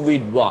SARS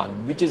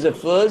CoV-1, which is the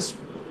first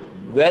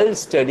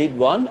well-studied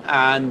one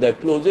and the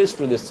closest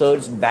to the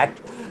SARS bat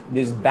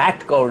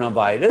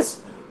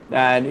coronavirus,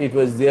 and it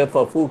was there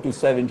for 4 to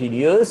 17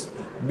 years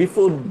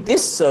before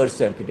this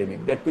SARS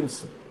epidemic. That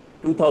means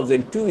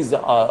 2002 is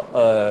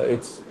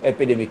its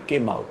epidemic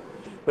came out.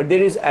 But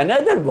there is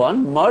another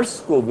one,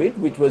 MERS-CoV,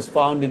 which was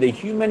found in the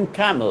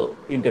human-camel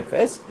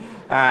interface,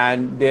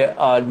 and there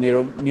are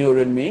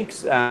neuron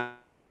mix and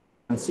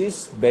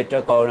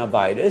beta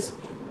coronavirus,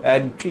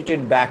 and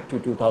treated back to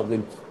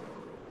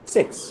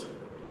 2006.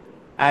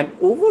 And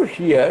over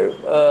here,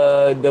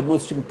 the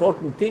most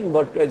important thing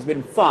what has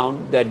been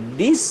found that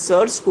this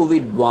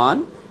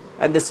SARS-CoV-1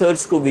 and the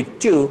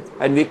SARS-CoV-2,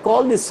 and we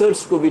call this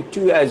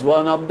SARS-CoV-2 as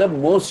one of the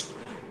most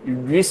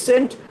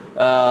recent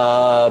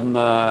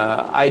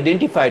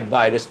identified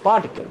virus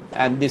particle.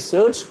 And the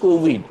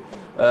SARS-CoV,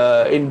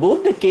 in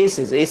both the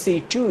cases,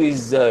 ACE2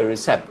 is a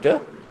receptor,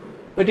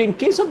 but in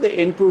case of the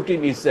N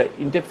protein, it's an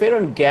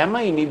interferon gamma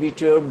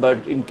inhibitor,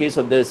 but in case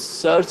of the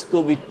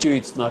SARS-CoV-2,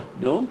 it's not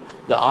known.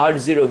 The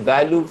R0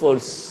 value for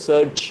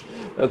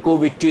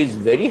SARS-CoV-2 is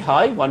very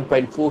high,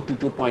 1.4 to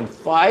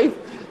 2.5.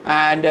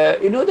 And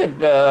you know that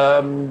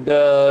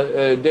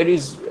there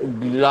is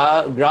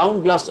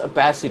ground glass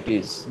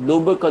opacities,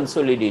 lobar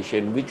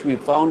consolidation, which we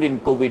found in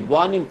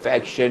COVID-1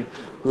 infection.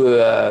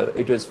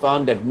 It was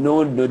found that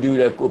no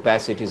nodular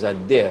opacities are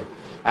there.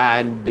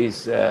 And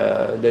this,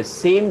 the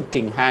same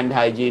thing, hand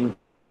hygiene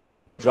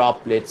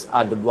droplets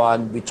are the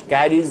one which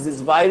carries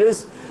this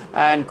virus,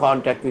 and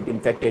contact with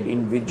infected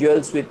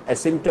individuals with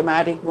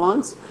asymptomatic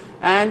ones.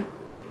 And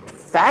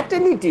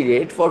fatality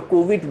rate for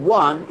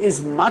COVID-1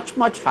 is much,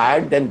 much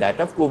higher than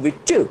that of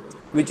COVID-2,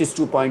 which is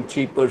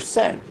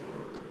 2.3%.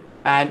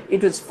 And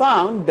it was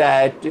found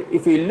that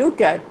if we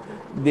look at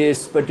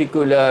this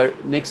particular,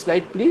 next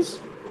slide, please,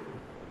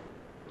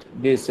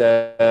 this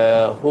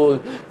whole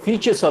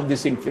features of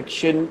this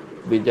infection,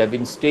 which have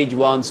been stage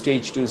 1,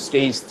 stage 2,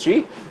 stage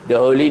 3, the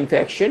early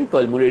infection,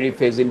 pulmonary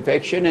phase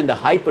infection, and the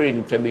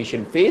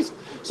hyperinflammation phase.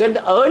 So at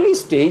the early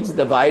stage,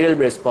 the viral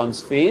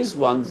response phase,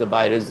 once the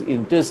virus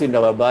enters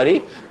into our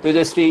body, to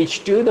the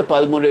stage 2, the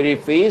pulmonary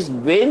phase,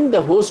 when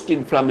the host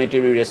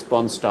inflammatory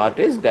response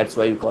starts, that's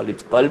why we call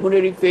it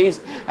pulmonary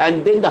phase,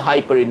 and then the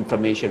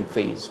hyperinflammation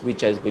phase,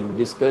 which has been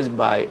discussed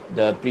by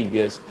the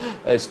previous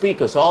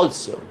speakers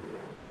also.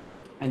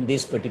 In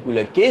these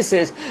particular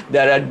cases,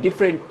 there are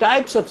different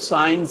types of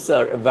signs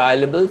are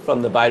available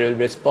from the viral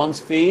response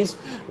phase.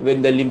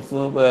 When the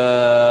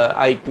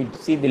I could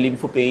see the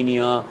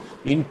lymphopenia,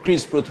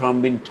 increased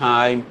prothrombin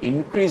time,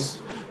 increase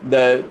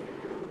the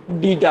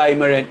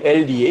D-dimer and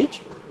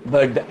LDH,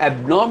 but the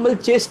abnormal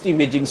chest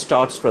imaging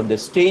starts from the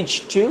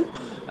stage 2,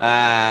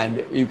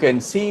 and you can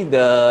see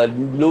the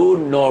low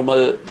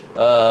normal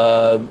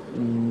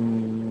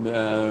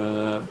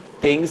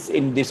things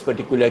in this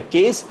particular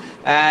case,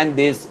 and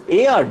this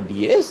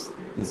ARDS,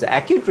 these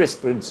acute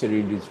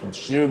respiratory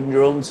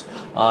syndromes,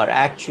 are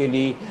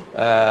actually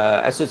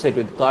associated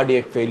with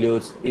cardiac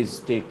failures,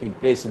 is taking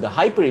place in the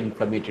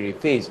hyperinflammatory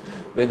phase,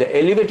 where the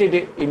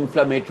elevated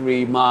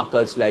inflammatory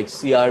markers like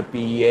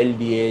CRP,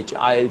 LDH,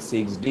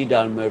 IL-6,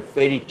 D-dimer,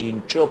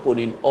 ferritin,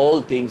 troponin,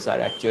 all things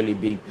are actually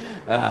being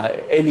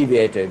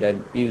elevated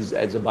and used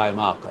as a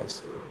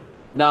biomarkers.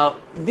 Now,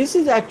 this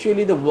is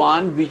actually the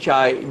one which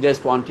I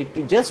just wanted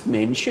to just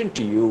mention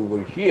to you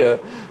over here,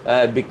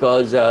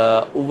 because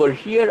over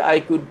here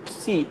I could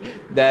see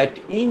that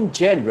in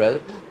general,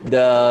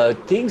 the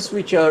things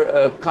which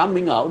are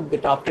coming out,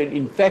 that after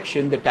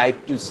infection, the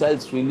type 2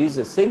 cells release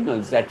the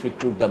signals that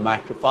recruit the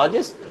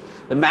macrophages.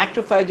 The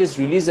macrophages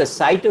release the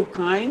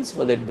cytokines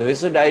for the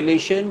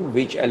vasodilation,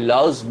 which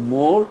allows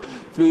more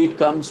fluid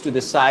comes to the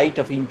site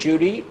of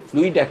injury.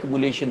 Fluid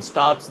accumulation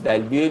starts the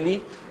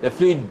alveoli. The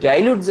fluid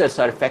dilutes the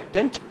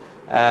surfactant,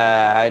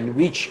 and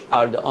which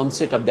are the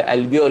onset of the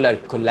alveolar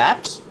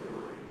collapse.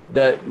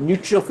 The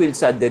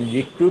neutrophils are then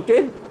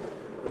recruited.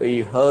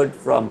 We heard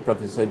from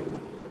Professor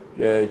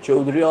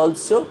Chaudhary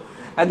also.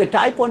 And the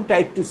type 1,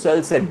 type 2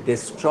 cells are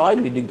destroyed,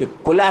 leading to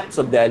collapse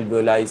of the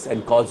alveoli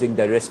and causing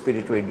the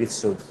respiratory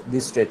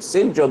distress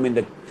syndrome in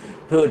the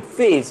third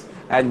phase,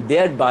 and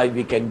thereby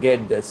we can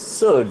get the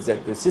SARS,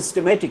 that the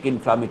systematic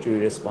inflammatory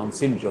response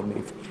syndrome,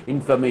 if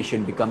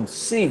inflammation becomes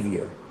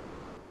severe.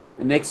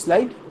 Next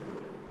slide.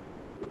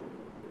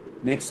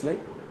 Next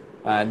slide.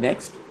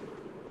 Next.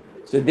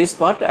 So this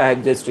part I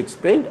have just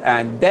explained,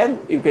 and then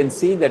you can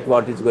see that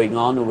what is going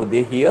on over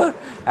there here,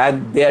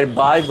 and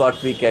thereby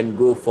what we can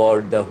go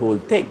for the whole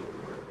thing.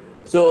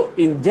 So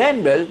in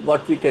general,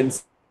 what we can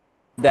see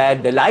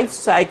that the life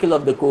cycle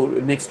of the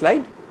next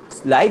slide,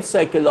 life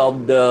cycle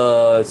of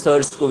the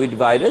SARS COVID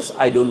virus.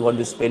 I don't want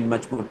to spend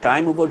much more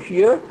time over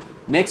here.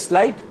 Next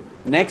slide.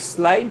 Next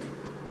slide.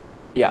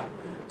 Yeah.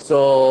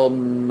 So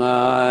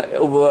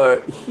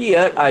over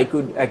here, I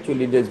could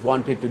actually just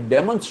wanted to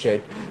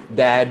demonstrate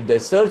that the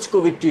SARS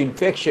CoV-2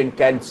 infection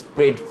can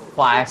spread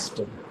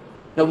faster.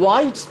 Now,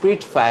 why it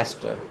spread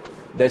faster?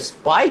 The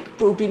spike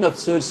protein of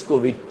SARS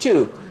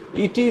CoV-2,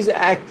 it is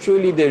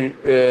actually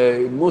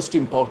the most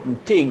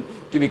important thing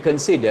to be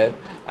considered,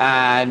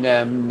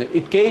 and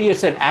it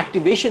carries an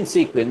activation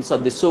sequence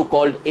of the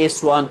so-called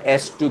S1,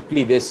 S2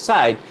 cleavage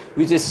site,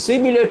 which is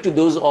similar to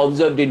those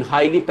observed in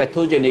highly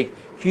pathogenic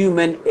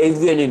human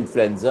avian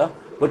influenza,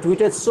 but which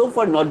has so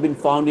far not been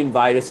found in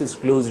viruses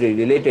closely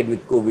related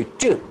with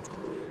COVID-2.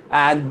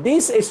 And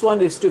this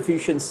S1, S2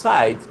 fusion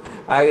sites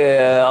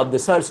of the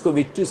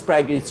SARS-CoV-2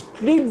 spike is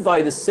cleaved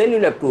by the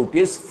cellular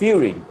protease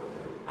furin,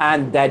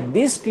 and that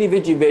this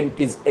cleavage event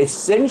is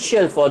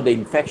essential for the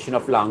infection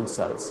of lung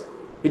cells.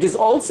 It is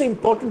also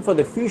important for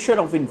the fusion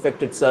of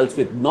infected cells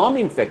with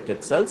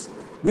non-infected cells,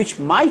 which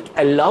might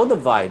allow the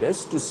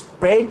virus to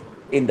spread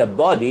in the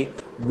body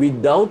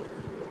without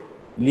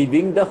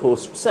leaving the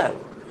host cell.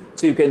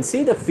 So you can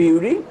see the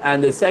furin,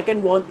 and the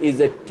second one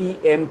is a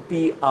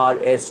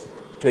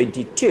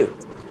TMPRS22.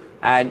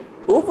 And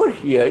over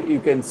here, you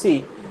can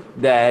see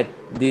that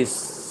this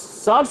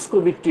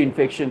SARS-CoV-2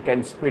 infection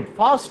can spread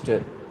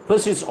faster.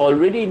 First, it's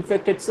already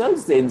infected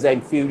cells. The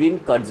enzyme furin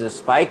cuts the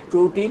spike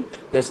protein.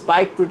 The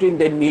spike protein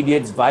then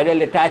mediates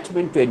viral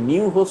attachment to a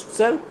new host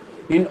cell.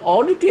 In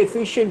order to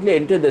efficiently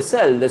enter the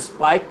cell, the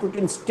spike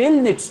protein still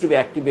needs to be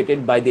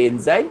activated by the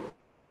enzyme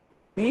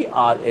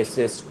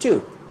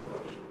PRSS2.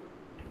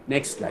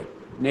 Next slide.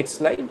 Next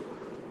slide.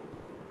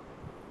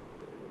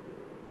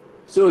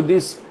 So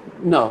this,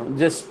 no,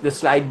 just the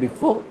slide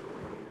before.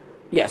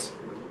 Yes.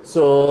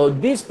 So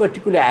this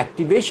particular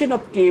activation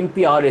of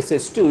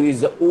TMPRSS2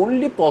 is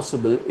only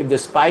possible if the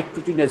spike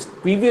protein has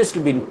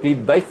previously been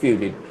cleaved by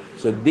furin.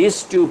 So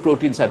these two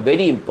proteins are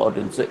very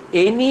important. So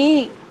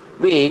any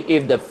way,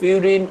 if the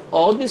furin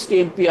or this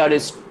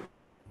TMPRSS2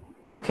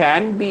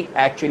 can be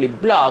actually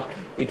blocked,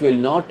 it will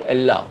not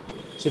allow.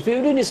 So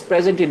furin is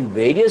present in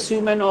various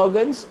human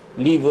organs,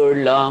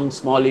 liver, lung,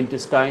 small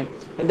intestine,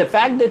 and the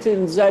fact that the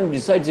enzyme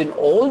resides in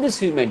all these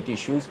human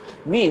tissues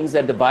means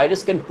that the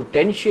virus can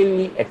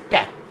potentially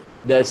attack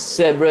the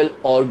several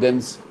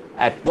organs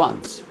at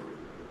once.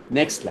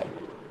 Next slide.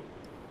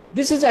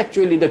 This is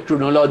actually the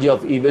chronology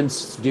of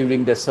events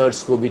during the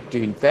SARS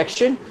CoV-2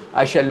 infection.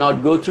 I shall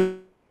not go through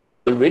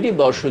already.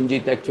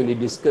 Barshanjit actually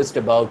discussed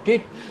about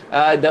it.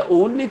 The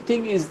only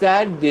thing is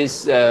that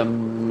this,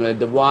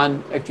 the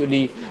one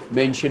actually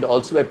mentioned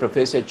also by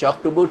Professor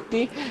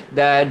Chakraborty,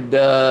 that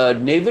the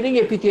neighboring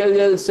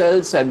epithelial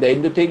cells and the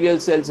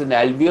endothelial cells and the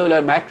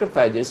alveolar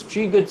macrophages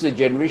triggers the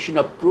generation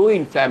of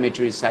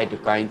pro-inflammatory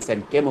cytokines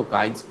and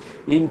chemokines,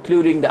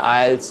 including the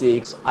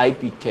IL-6,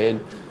 IP-10,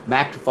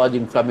 macrophage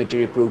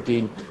inflammatory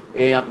protein,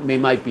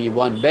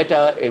 MIP-1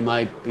 beta,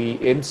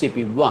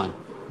 MCP-1.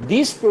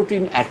 These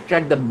proteins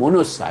attract the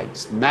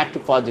monocytes,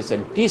 macrophages,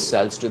 and T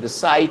cells to the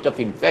site of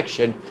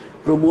infection,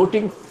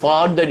 promoting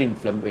further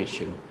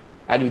inflammation.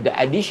 And with the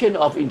addition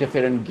of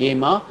interferon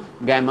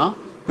gamma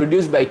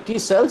produced by T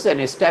cells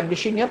and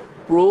establishing a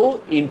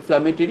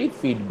pro-inflammatory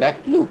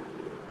feedback loop.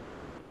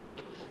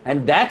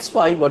 And that's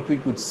why what we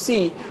could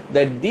see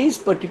that these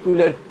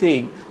particular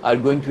things are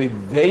going to be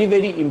very,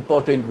 very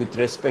important with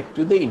respect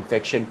to the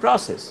infection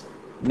process.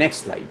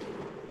 Next slide.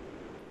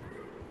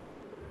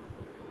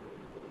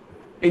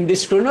 In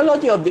this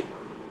chronology of the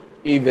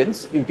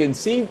events, you can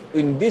see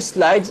in these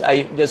slides,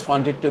 I just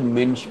wanted to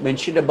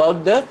mention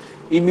about the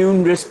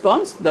immune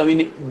response.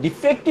 The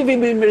defective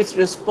immune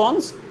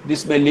response,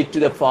 this may lead to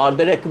the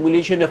further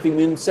accumulation of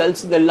immune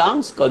cells in the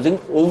lungs, causing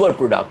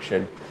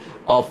overproduction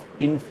of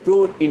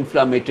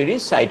pro-inflammatory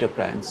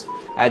cytokines.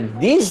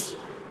 And this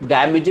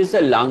damages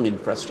the lung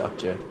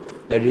infrastructure.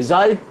 The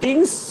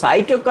resulting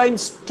cytokine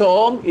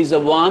storm is the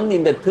one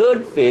in the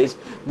third phase,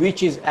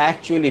 which is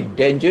actually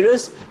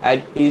dangerous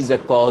and is the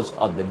cause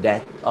of the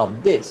death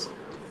of this.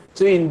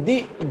 So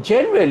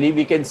generally,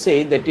 we can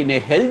say that in a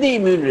healthy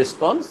immune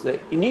response,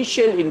 the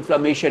initial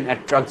inflammation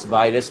attracts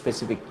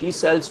virus-specific T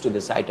cells to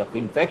the site of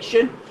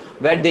infection,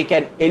 where they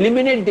can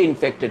eliminate the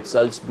infected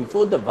cells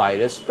before the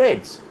virus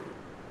spreads.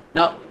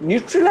 Now,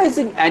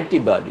 neutralizing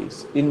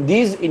antibodies in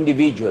these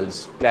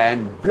individuals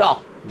can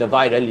block the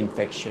viral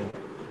infection,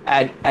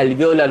 and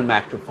alveolar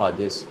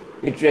macrophages.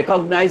 It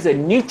recognizes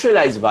and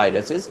neutralizes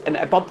viruses and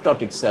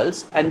apoptotic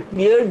cells and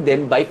cleared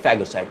them by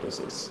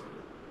phagocytosis.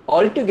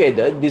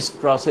 Altogether, this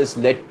process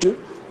led to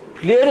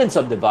clearance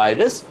of the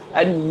virus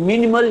and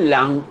minimal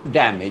lung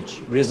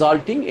damage,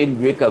 resulting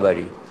in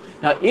recovery.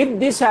 Now, if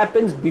this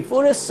happens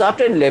before a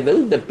certain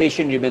level, the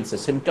patient remains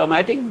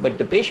asymptomatic, but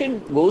the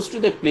patient goes to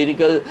the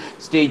clinical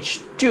stage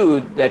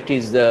 2, that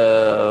is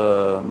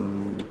the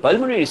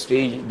pulmonary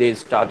stage. They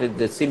started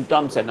the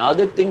symptoms and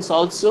other things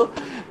also,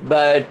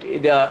 but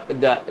there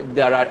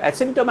are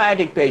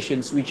asymptomatic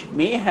patients which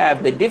may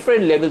have the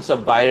different levels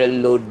of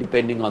viral load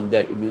depending on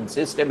their immune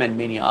system and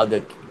many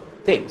other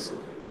things.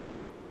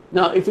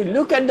 Now, if you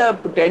look at the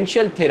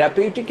potential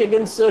therapeutic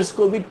against SARS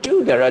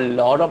CoV-2, there are a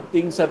lot of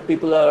things that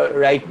people are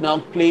right now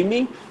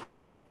claiming.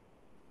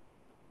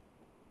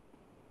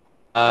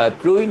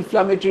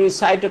 Pro-inflammatory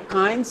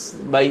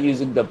cytokines by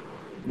using the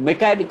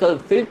mechanical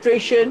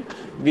filtration,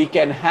 we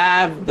can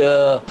have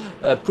the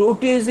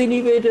protease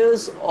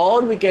inhibitors,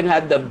 or we can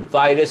have the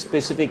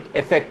virus-specific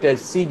effector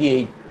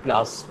CD8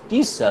 plus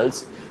T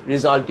cells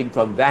resulting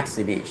from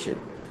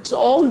vaccination. So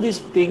all these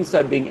things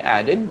are being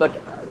added,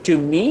 but to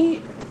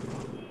me,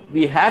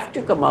 we have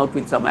to come out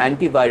with some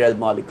antiviral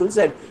molecules,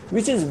 and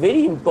which is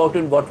very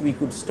important what we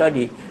could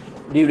study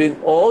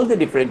during all the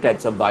different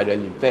types of viral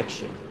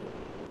infection.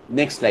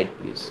 Next slide,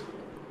 please.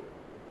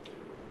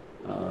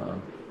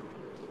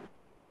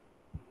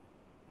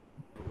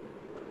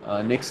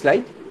 Next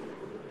slide.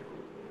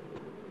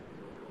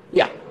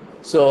 Yeah.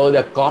 So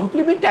the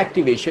complement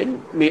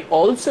activation may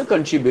also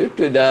contribute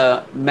to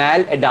the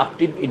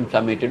maladaptive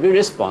inflammatory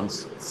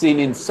response seen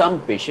in some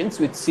patients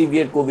with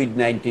severe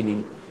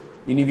COVID-19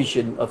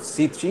 inhibition of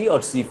C3 or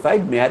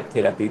C5 may have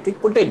therapeutic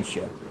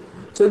potential.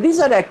 So these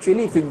are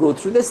actually, if you go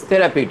through this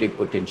therapeutic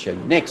potential.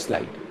 Next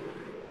slide.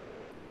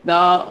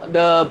 Now,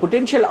 the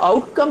potential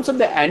outcomes of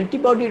the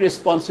antibody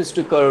responses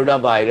to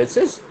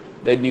coronaviruses,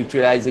 the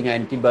neutralizing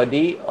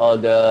antibody, or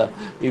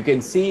you can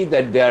see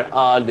that there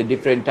are the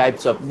different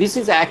types of, this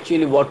is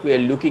actually what we are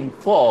looking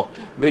for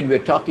when we're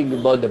talking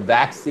about the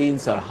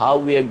vaccines, or how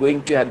we are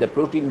going to have the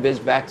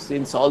protein-based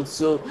vaccines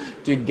also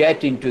to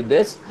get into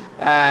this.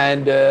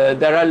 And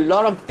there are a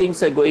lot of things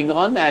that are going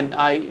on, and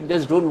I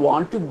just don't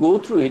want to go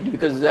through it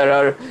because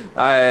there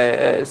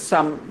are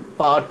some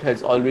part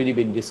has already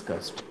been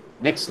discussed.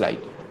 Next slide.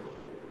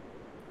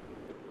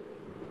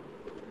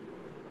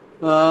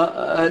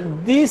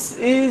 This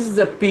is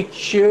the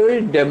picture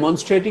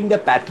demonstrating the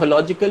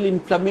pathological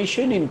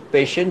inflammation in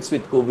patients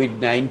with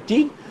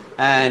COVID-19,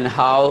 and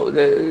how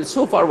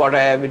so far what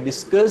I have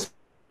discussed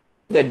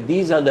that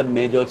these are the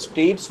major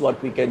states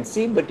what we can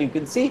see, but you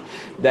can see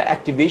the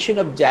activation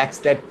of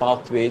JAK-STAT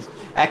pathways,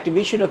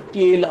 activation of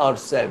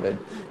TLR7,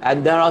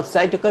 and there are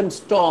cytokine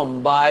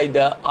storm by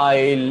the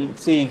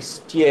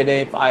IL-6,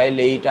 TNF,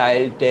 IL-8,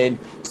 IL-10,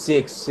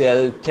 6,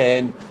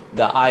 L-10,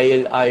 the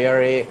IL,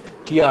 IRA,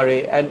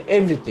 TRA, and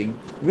everything,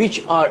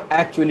 which are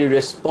actually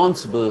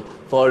responsible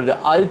for the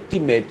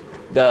ultimate,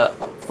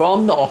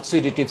 from the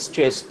oxidative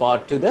stress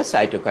part to the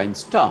cytokine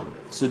storm.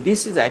 So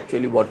this is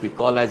actually what we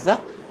call as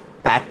the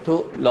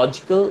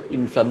pathological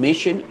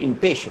inflammation in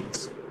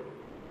patients.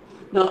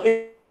 Now,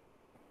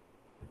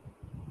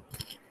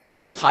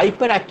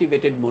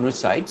 hyperactivated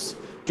monocytes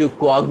to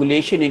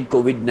coagulation in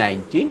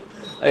COVID-19.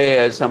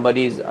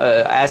 Somebody is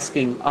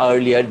asking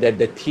earlier that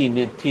the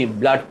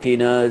blood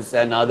thinners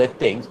and other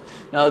things.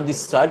 Now, the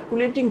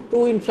circulating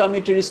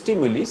pro-inflammatory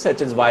stimuli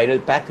such as viral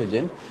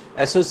pathogen,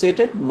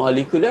 associated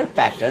molecular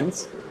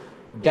patterns,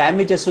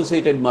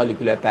 damage-associated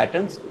molecular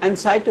patterns, and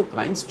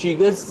cytokines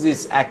triggers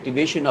this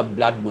activation of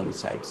blood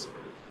monocytes,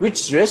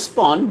 which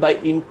respond by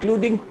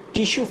including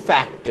tissue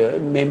factor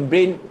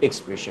membrane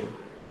expression.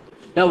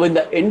 Now, when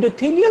the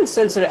endothelial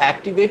cells are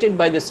activated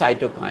by the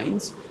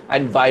cytokines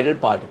and viral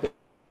particles,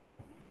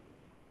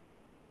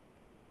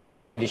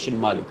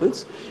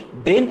 molecules,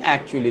 then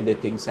actually the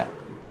things happen.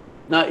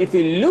 Now, if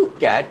you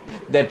look at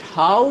that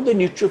how the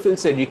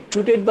neutrophils are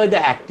recruited by the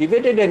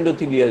activated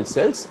endothelial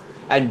cells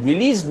and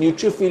release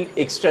neutrophil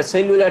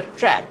extracellular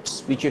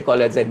traps, which we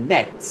call as a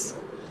nets,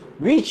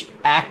 which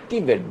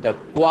activate the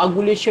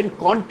coagulation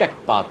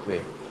contact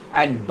pathway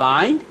and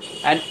bind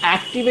and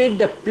activate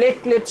the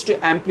platelets to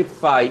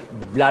amplify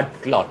blood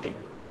clotting.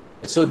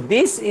 So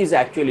this is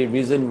actually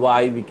reason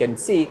why we can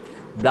see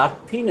blood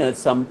thinners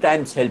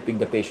sometimes helping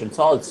the patients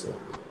also.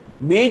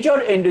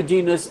 Major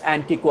endogenous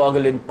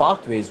anticoagulant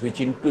pathways,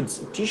 which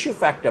includes tissue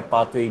factor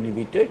pathway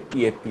inhibitor,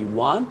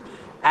 TFP1,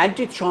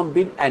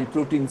 antithrombin and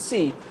protein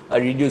C are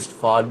reduced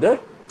further,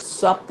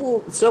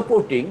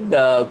 supporting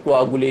the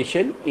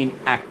coagulation in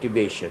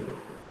activation.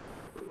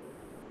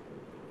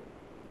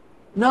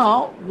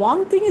 Now,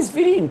 one thing is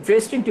very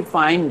interesting to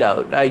find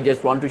out. I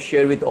just want to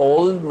share with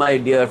all my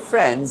dear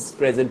friends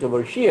present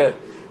over here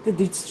that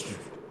it's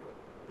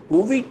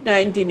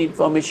COVID-19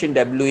 information.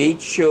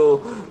 WHO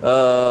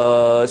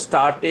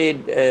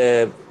started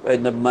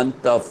in the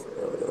month of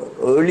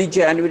early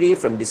January,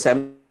 from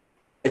December,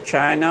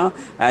 China,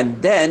 and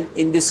then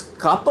in this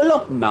couple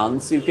of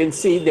months, you can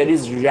see there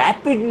is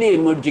rapidly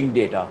emerging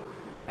data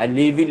and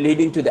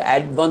leading to the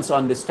advanced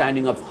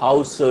understanding of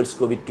how SARS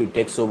CoV-2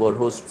 takes over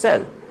host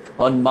cell.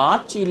 On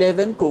March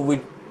 11,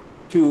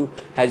 COVID-2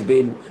 has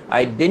been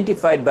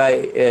identified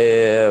by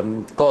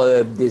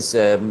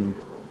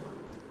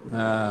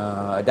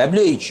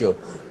WHO,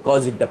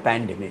 causing the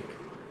pandemic.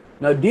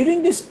 Now,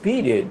 during this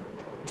period,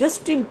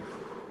 just in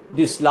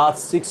this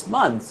last 6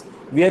 months,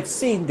 we have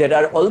seen there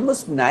are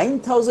almost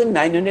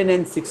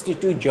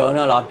 9,962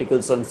 journal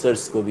articles on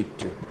SARS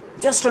CoV-2.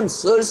 Just on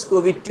SARS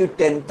CoV-2,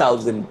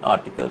 10,000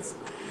 articles.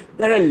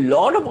 There are a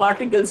lot of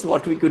articles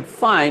what we could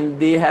find.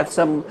 They have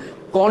some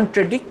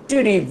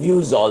contradictory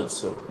views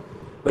also.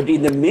 But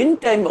in the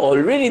meantime,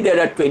 already there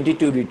are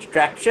 22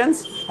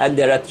 retractions and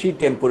there are 3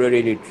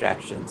 temporary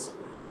retractions.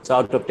 So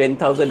out of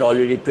 10,000,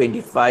 already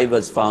 25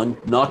 was found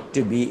not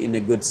to be in a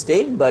good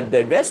state, but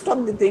the rest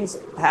of the things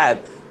have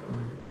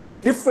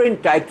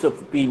different types of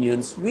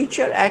opinions, which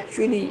are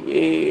actually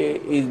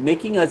is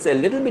making us a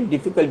little bit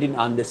difficult in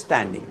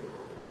understanding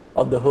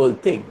of the whole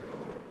thing.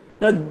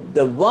 Now,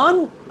 the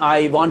one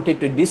I wanted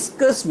to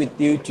discuss with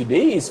you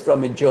today is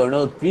from a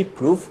journal,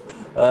 Pre-Proof,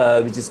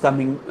 which is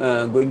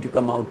going to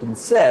come out in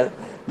Cell.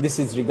 This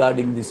is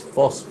regarding this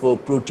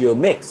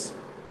phosphoproteomics.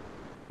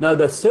 Now,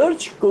 the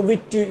SARS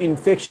CoV-2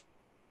 infection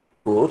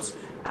reports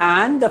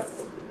and the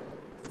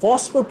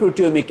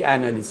phosphoproteomic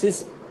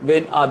analysis,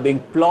 when are being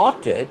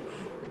plotted,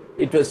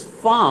 it was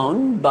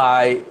found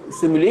by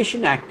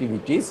simulation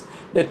activities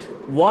that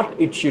what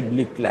it should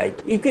look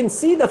like. You can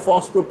see the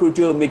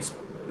phosphoproteomics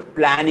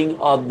planning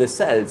of the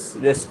cells,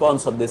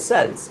 response of the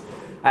cells.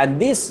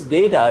 And this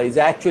data is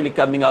actually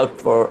coming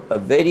out for a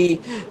very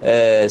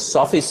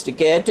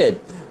sophisticated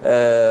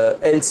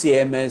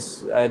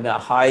LCMS and a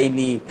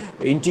highly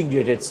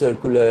integrated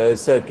circular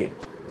circuit.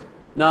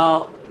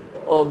 Now,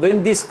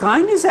 when these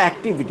kinase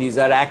activities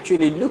are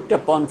actually looked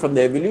upon from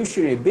the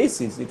evolutionary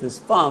basis, it is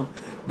found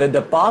that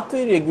the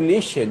pathway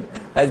regulation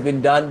has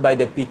been done by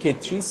the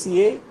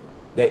PK3CA,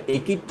 the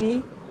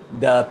AKT,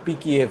 the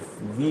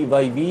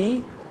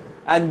PKFVYV,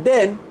 and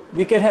then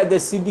we can have the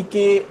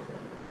CDKA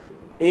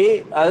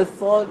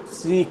alpha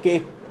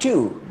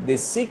CK2.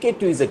 This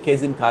CK2 is a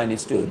casein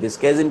kinase 2. This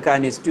casein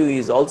kinase 2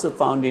 is also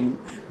found in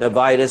the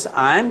virus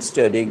I am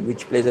studying,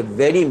 which plays a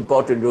very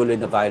important role in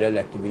the viral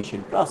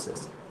activation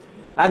process.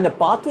 And the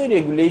pathway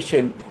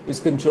regulation is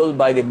controlled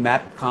by the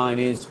MAP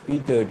kinase,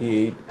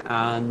 P38,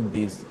 and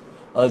these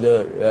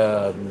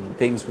other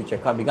things which are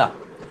coming up.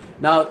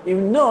 Now, you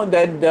know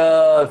that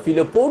the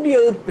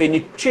filopodial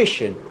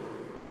penetration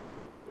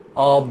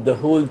of the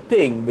whole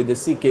thing with the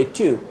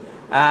CK2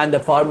 And the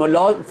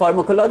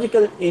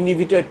pharmacological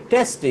inhibitor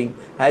testing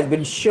has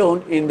been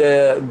shown in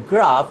the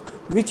graph,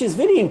 which is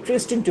very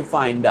interesting to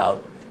find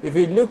out. If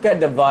you look at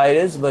the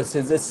virus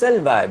versus the cell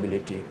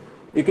viability,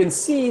 you can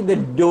see the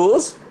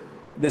dose,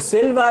 the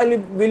cell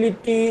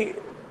viability,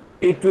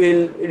 it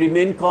will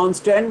remain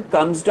constant,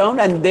 comes down,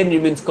 and then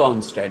remains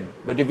constant.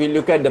 But if you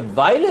look at the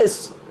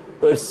virus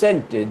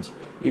percentage,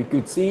 you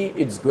could see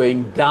it's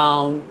going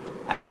down,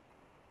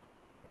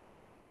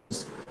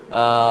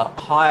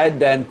 higher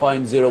than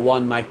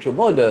 0.01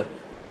 micromolar.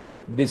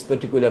 This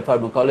particular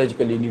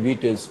pharmacological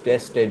inhibitors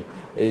tested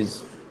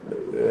is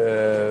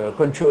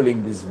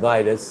controlling this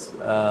virus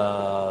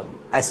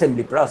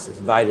assembly process,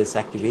 virus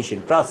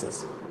activation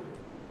process.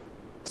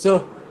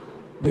 So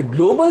the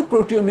global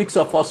proteomics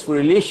of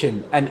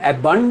phosphorylation and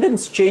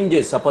abundance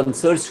changes upon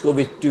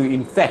SARS-CoV-2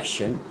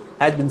 infection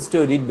has been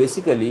studied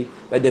basically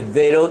by the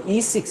Vero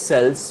E6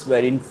 cells were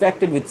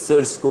infected with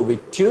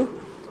SARS-CoV-2.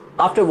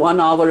 After 1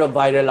 hour of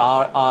viral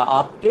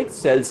uptake,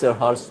 cells are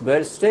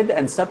harvested,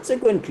 and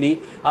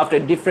subsequently, after a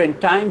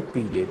different time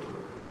period,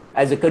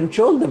 as a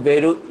control, the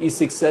Vero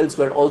E6 cells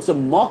were also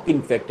mock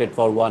infected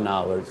for 1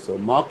 hour. So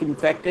mock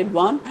infected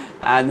one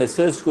and the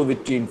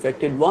SARS-CoV-2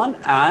 infected one,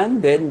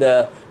 and then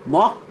the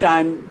mock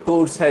time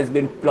course has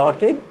been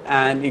plotted,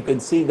 and you can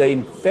see the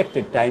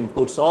infected time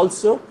course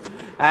also,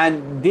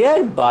 and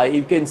thereby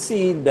you can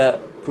see the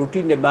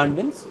protein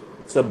abundance.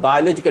 So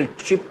biological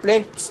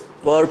triplets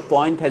per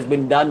point has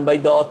been done by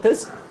the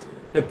authors,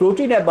 the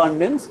protein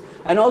abundance,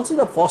 and also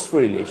the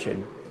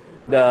phosphorylation.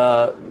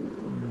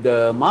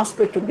 The mass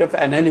spectrograph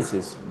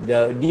analysis,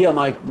 the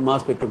DMI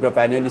mass spectrograph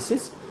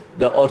analysis,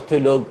 the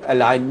ortholog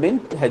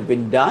alignment has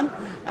been done,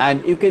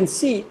 and you can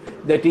see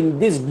that in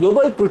this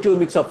global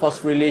proteomics of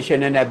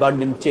phosphorylation and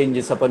abundant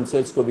changes upon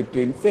SARS-CoV-2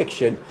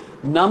 infection,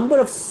 number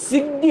of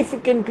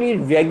significantly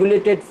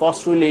regulated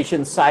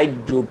phosphorylation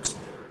site groups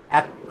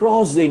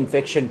across the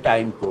infection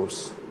time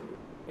course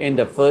in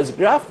the first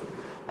graph,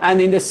 and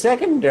in the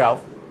second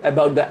graph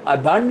about the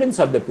abundance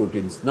of the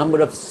proteins,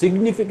 number of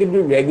significantly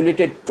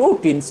regulated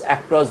proteins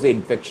across the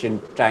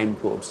infection time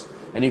course.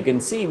 And you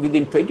can see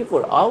within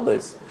 24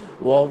 hours,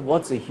 well,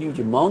 what's a huge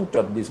amount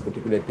of these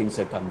particular things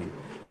are coming.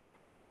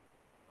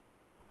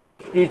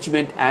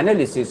 Enrichment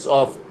analysis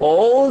of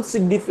all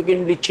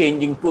significantly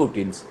changing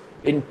proteins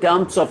in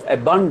terms of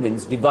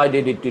abundance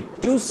divided into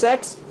two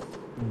sets,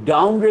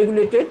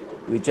 down-regulated,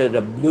 which are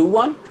the blue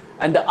one,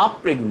 and the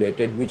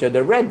upregulated, which are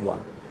the red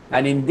one.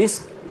 And in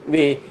this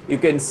way, you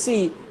can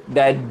see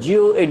that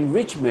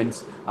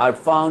geo-enrichments are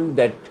found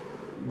that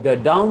the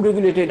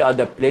down-regulated are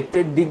the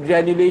platelet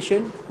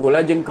degranulation,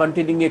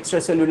 collagen-containing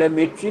extracellular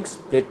matrix,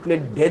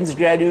 platelet-dense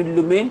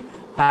granulomin,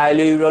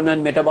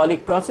 hyaluronan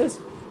metabolic process,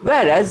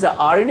 whereas the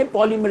RNA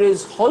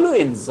polymerase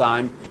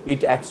holoenzyme,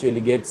 it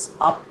actually gets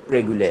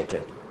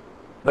upregulated.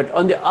 But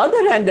on the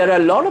other hand, there are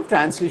a lot of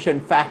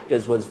translation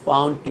factors was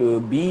found to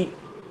be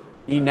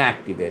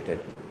inactivated.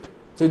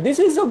 So this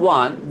is the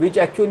one which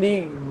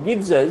actually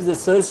gives us the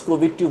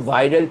SARS-CoV-2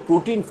 viral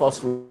protein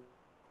phosphorylation.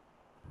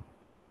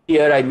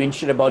 Here I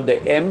mentioned about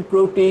the M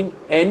protein,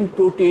 N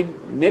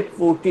protein, NEP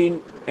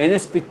protein,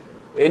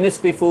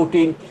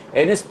 NSP14,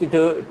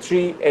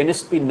 NSP3,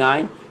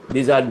 NSP9.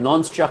 These are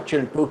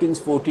non-structural proteins,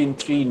 14,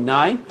 3,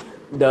 9,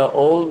 the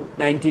all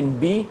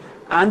 19B,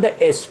 and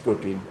the S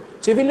protein.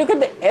 So if you look at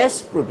the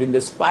S protein,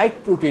 the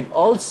spike protein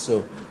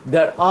also,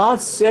 there are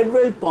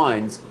several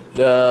points,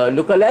 the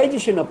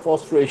localization of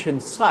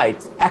phosphorylation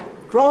sites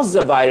across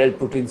the viral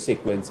protein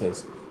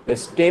sequences. The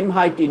stem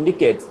height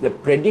indicates the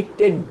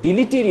predicted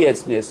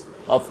deleteriousness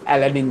of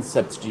alanine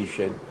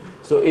substitution.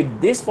 So if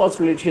these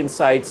phosphorylation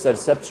sites are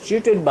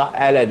substituted by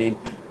alanine,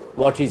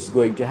 what is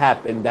going to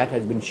happen? That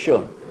has been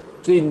shown.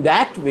 So in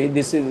that way,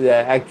 this is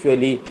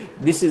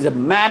this is a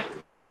map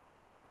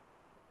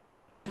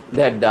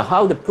that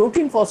how the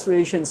protein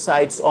phosphorylation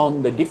sites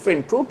on the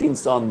different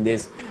proteins on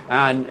this,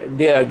 and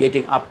they are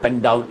getting up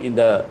and down in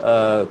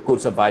the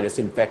course of virus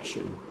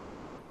infection.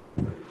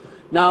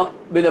 Now,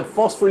 when the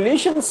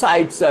phosphorylation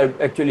sites are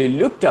actually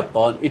looked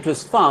upon, it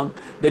was found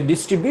the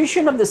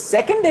distribution of the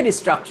secondary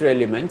structural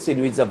elements in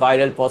which the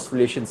viral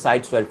phosphorylation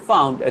sites were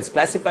found as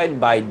classified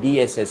by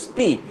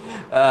DSSP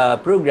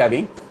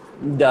programming.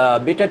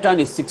 The beta turn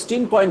is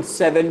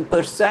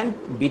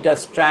 16.7%, beta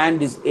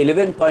strand is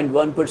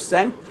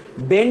 11.1%,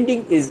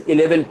 bending is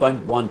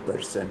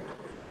 11.1%.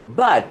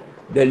 But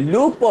the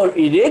loop or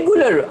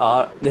irregular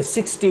are the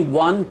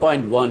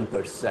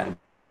 61.1%.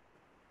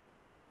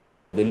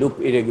 The loop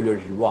irregular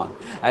is 1.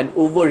 And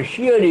over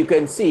here you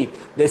can see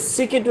the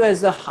CK2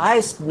 has the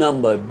highest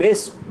number,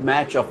 best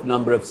match of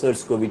number of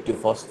SARS-CoV-2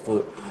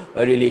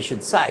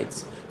 phosphorylation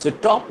sites. So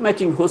top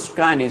matching host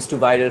kinase to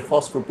viral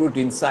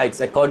phosphoprotein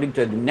sites according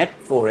to the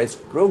NetForest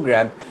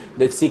program,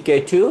 the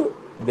CK2,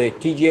 the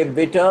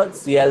TGF-beta,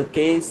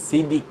 CLK,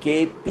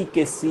 CDK,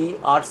 PKC,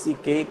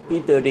 RCK,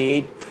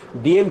 P38,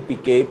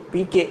 DMPK,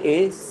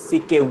 PKA,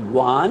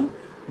 CK1,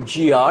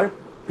 GR,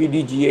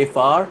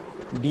 PDGFR,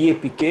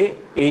 DAPK,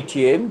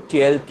 ATM,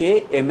 TLK,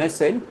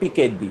 MS, and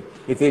PKB.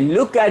 If you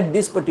look at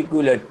these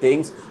particular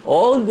things,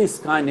 all these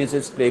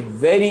kinases play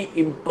very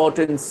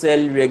important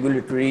cell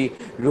regulatory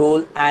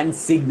role and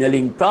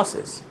signaling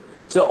process.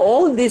 So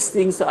all these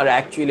things are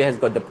actually has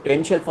got the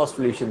potential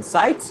phosphorylation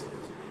sites,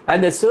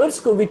 and the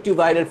SARS-CoV-2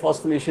 viral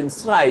phosphorylation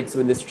sites,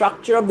 when the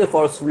structure of the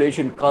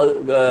phosphorylation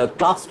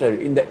cluster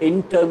in the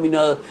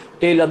N-terminal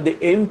tail of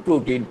the M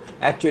protein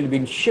actually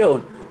been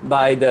shown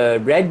by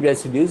the red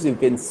residues. You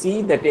can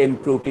see that M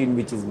protein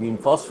which is being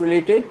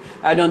phosphorylated,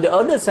 and on the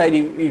other side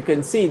you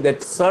can see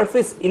that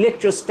surface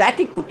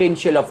electrostatic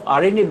potential of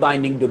RNA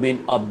binding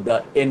domain of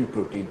the N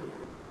protein.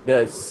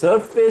 The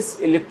surface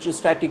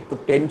electrostatic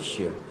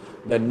potential,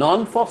 the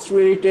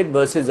non-phosphorylated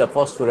versus a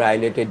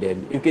phosphorylated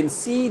N. You can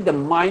see the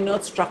minor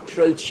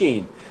structural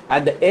chain,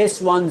 and the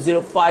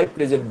S105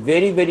 plays a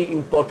very, very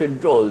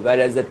important role,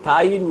 whereas the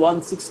threonine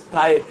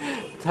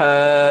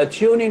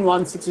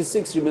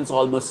 166 remains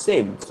almost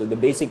same. So the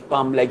basic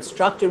palm-like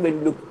structure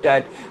when looked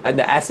at, and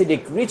the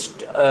acidic rich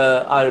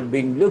are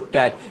being looked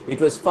at, it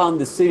was found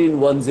the serine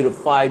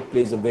 105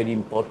 plays a very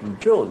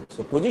important role.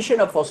 So position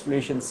of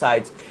phosphorylation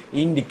sites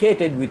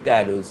indicated with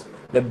arrows.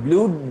 The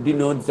blue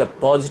denotes the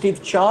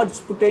positive charge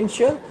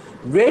potential,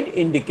 red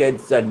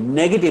indicates the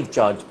negative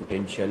charge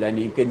potential, and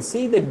you can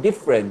see the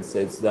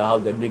differences, how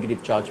the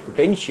negative charge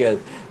potential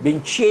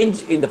being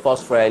changed in the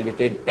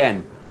phosphorylated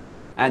N.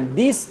 And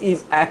this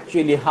is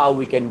actually how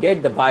we can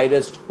get the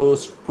virus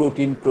host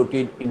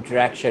protein-protein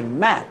interaction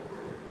map.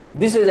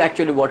 This is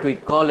actually what we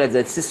call as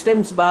a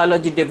systems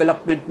biology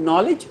development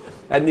knowledge,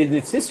 and in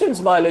the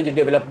systems biology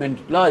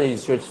development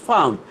knowledge, it was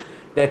found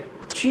that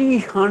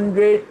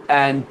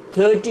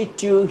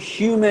 332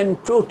 human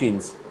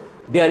proteins,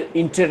 they are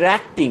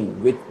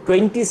interacting with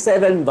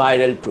 27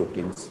 viral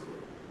proteins.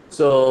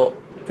 So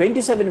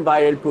 27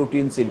 viral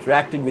proteins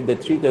interacted with the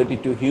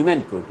 332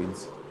 human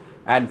proteins,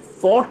 and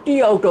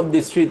 40 out of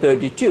these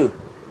 332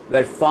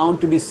 were found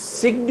to be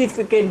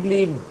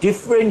significantly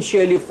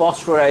differentially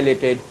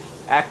phosphorylated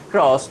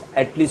across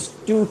at least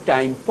 2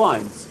 time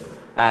points.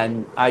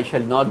 And I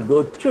shall not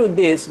go through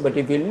this, but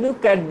if you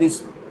look at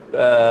this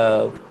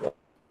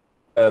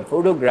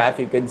photograph,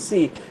 you can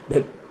see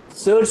that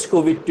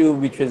SARS-CoV-2,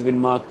 which has been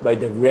marked by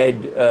the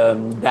red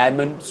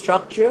diamond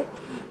structure,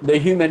 the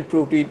human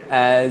protein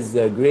as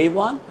a gray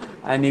one,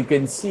 and you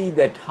can see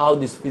that how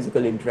this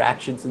physical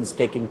interactions is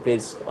taking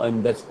place,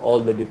 and that's all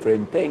the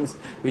different things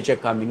which are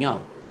coming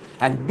out.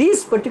 And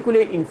this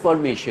particular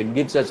information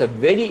gives us a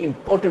very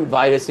important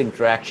virus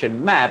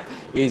interaction map,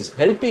 is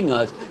helping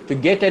us to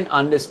get an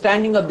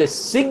understanding of the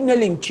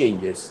signaling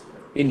changes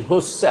in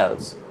host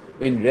cells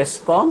in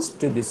response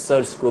to the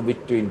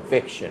SARS-CoV-2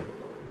 infection.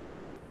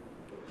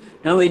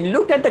 Now, we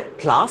looked at the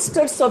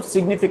clusters of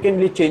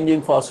significantly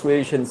changing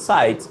phosphorylation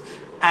sites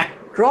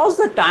across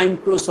the time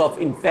course of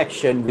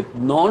infection with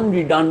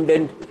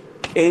non-redundant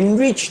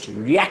enriched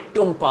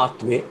reactome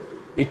pathway,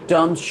 in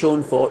terms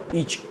shown for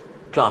each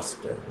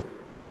cluster.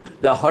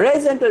 The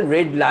horizontal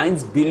red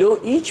lines below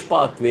each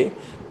pathway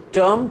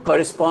term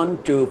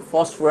correspond to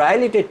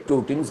phosphorylated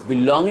proteins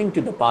belonging to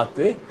the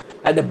pathway,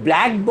 and the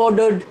black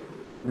bordered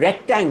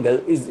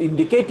rectangle is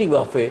indicative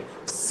of a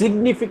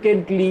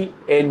significantly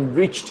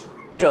enriched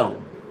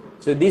term.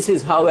 So this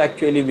is how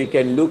actually we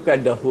can look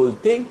at the whole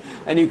thing,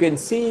 and you can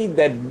see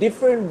that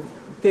different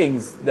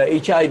things, the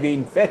HIV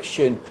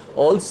infection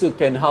also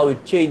can, how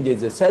it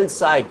changes the cell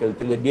cycle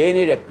to the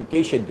DNA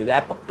replication to the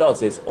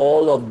apoptosis,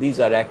 all of these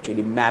are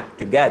actually mapped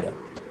together.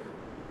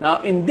 Now,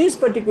 in these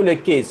particular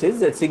cases,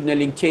 the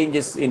signaling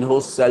changes in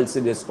host cells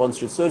in response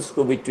to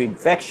SARS-CoV-2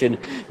 infection,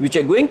 which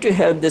are going to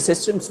help the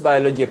systems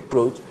biology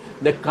approach,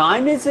 the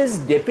kinases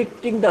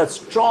depicting the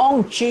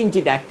strong change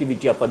in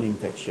activity upon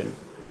infection.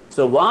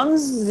 So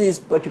once this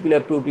particular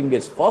protein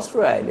gets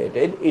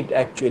phosphorylated, it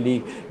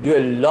actually do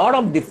a lot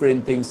of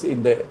different things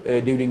in the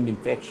during the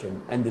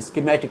infection. And the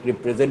schematic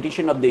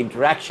representation of the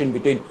interaction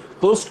between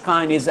host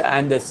kinase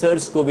and the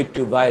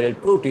SARS-CoV-2 viral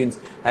proteins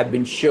have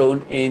been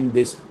shown in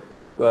this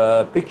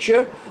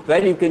picture,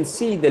 where you can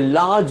see the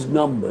large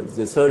numbers,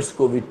 the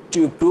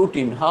SARS-CoV-2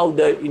 protein, how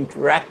they're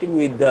interacting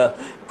with the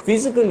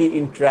physically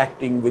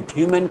interacting with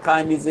human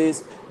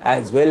kinases,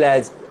 as well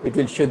as it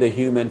will show the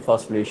human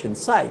phosphorylation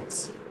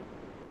sites.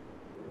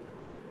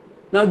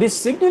 Now, these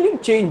signaling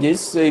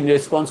changes in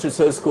response to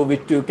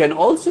SARS-CoV-2 can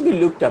also be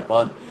looked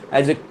upon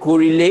as a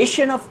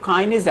correlation of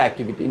kinase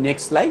activity.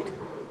 Next slide.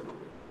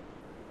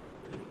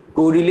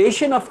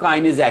 Correlation of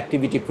kinase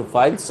activity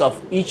profiles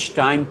of each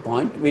time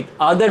point with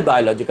other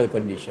biological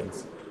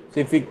conditions.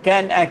 So if we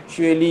can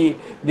actually,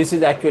 this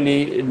is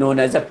actually known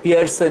as a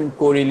Pearson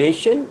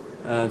correlation.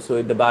 So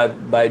in the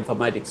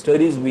bioinformatics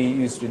studies, we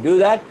used to do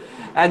that.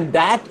 And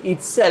that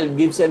itself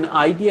gives an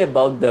idea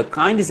about the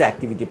kinase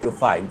activity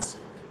profiles.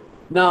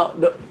 Now,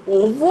 the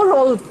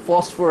overall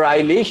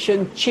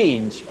phosphorylation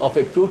change of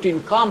a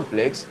protein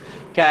complex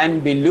can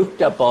be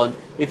looked upon.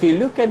 If you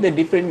look at the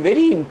different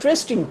very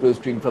interesting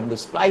protein from the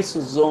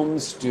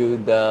spliceosomes to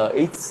the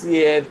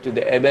HCF to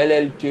the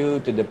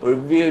MLL2 to the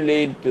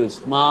perviolate to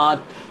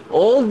SMART,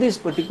 all these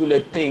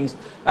particular things,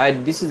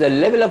 and this is a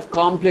level of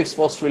complex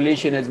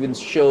phosphorylation has been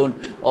shown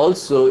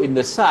also in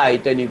the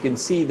site, and you can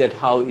see that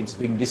how it's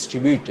being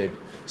distributed.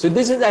 So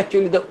this is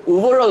actually the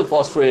overall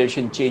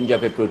phosphorylation change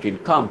of a protein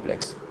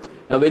complex.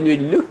 Now when we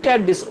looked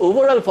at this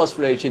overall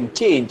phosphorylation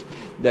change,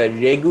 the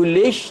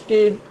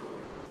regulated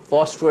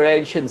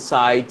phosphorylation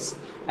sites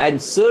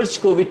and SARS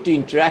CoV-2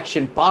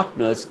 interaction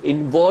partners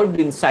involved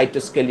in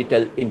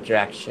cytoskeletal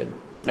interaction.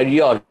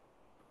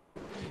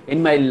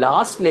 In my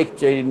last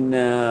lecture,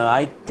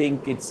 I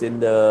think it's in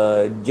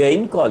the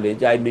Jain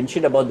College, I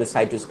mentioned about the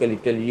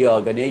cytoskeletal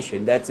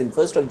reorganization. That's in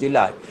 1st of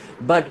July.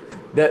 But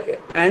the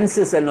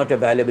answers are not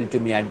available to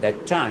me at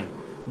that time.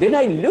 Then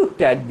I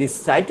looked at these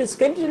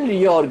cytoskeletal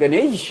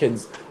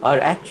reorganizations are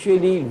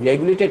actually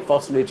regulated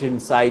phosphorylation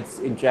sites,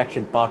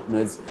 interaction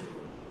partners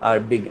are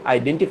being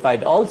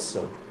identified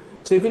also.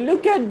 So if you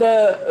look at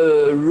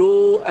the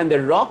Rho and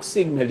the ROC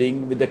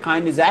signaling with the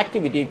kinase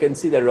activity, you can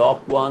see the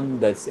ROC1,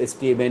 that's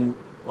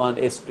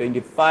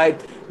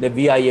STMN1S25, the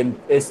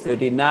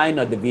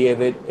VIM-S39 or the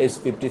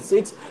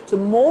VIM-S56. So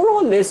more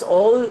or less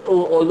all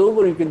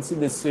over you can see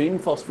the serine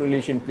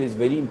phosphorylation plays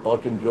very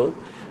important role.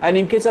 And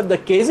in case of the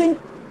casein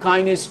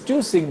kinase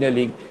 2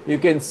 signaling, you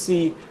can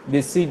see the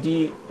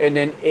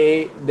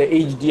cDNNA, the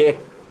HDX,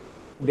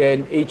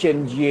 then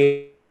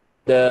HMGA,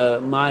 the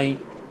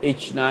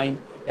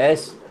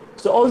MyH9S.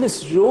 So all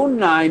this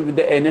Rho9 with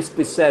the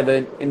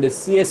NSP7 in the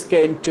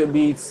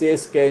CSKN2B,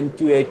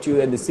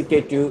 CSKN2A2 and the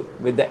CK2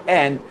 with the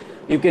N,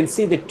 you can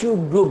see the two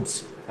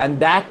groups, and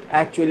that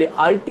actually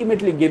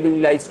ultimately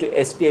giving rise to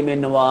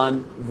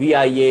STMN1,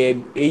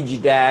 VIM,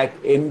 HDAC,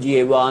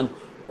 MGA1.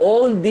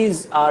 All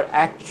these are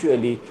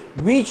actually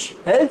which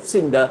helps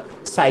in the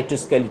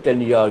cytoskeletal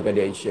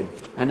reorganization.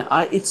 And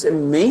it's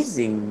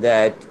amazing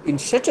that in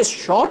such a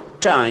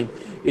short time,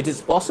 it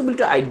is possible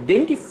to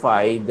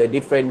identify the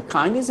different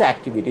kinase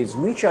activities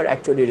which are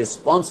actually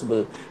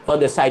responsible for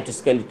the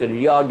cytoskeletal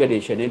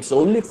reorganization. It's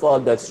only for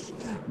the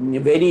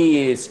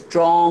very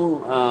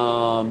strong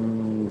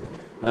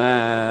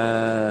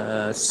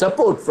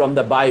support from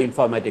the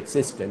bioinformatics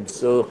system.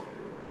 So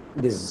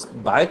this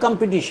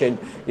biocompetition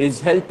is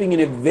helping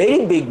in a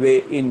very big way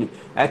in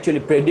actually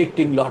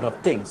predicting a lot of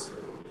things.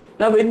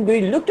 Now, when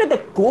we looked at the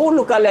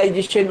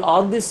co-localization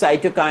of this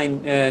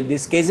cytokine,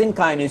 this casein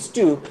kinase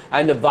 2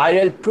 and the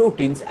viral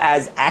proteins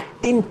as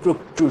actin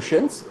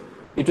protrusions,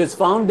 it was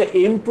found the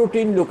M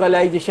protein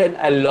localization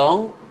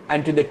along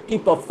and to the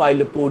tip of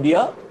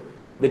filopodia,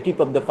 the tip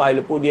of the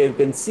filopodia you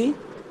can see.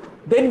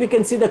 Then we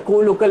can see the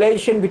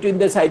co-localization between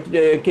the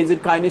casein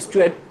kinase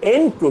 2 and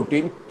N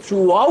protein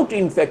throughout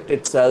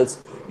infected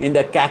cells in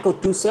the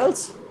CACO2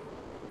 cells.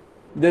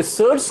 The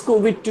SARS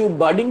CoV-2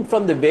 budding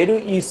from the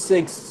Veru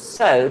E6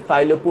 cell,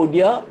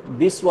 filopodia,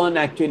 this one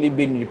actually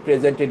been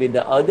represented in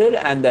the other,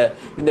 and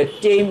in the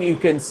tame you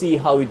can see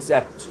how it's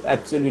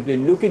absolutely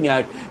looking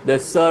at the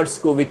SARS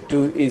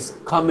CoV-2 is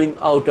coming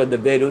out of the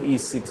Veru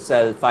E6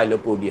 cell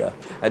filopodia,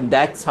 and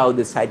that's how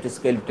the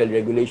cytoskeletal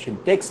regulation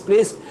takes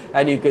place,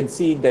 and you can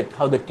see that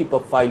how the tip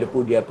of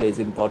filopodia plays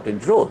an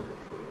important role.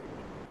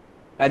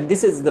 And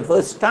this is the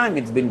first time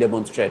it's been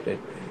demonstrated,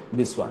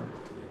 this one.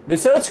 The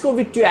SARS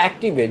CoV-2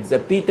 activates the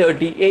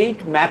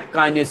P38 MAP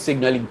kinase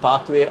signaling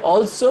pathway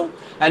also,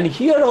 and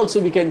here also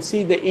we can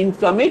see the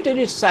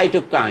inflammatory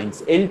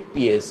cytokines,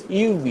 LPS,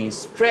 UV,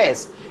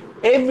 stress,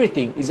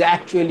 everything is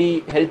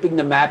actually helping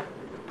the MAP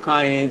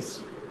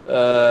kinase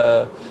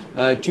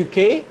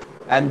 2K,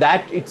 and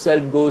that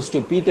itself goes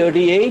to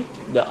P38,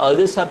 the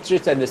other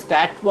substrates and the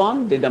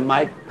STAT1, the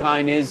MAP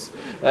kinase,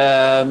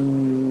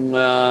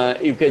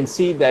 you can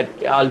see that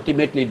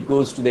ultimately it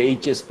goes to the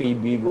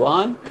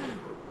HSPB1,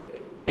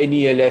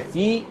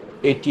 NELFE,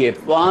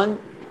 ATF1,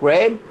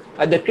 CREB,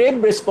 and the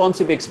CREB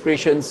responsive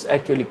expressions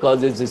actually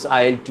causes this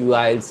IL-2,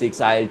 IL-6,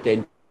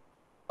 IL-10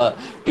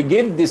 to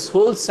give this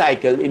whole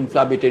cycle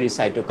inflammatory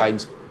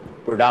cytokines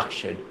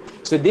production.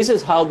 So this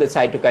is how the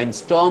cytokine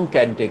storm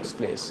can take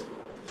place.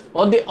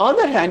 On the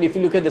other hand, if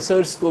you look at the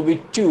SARS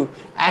CoV-2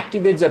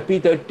 activates the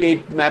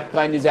P38 MAP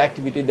kinase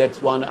activity,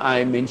 that's one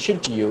I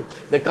mentioned to you.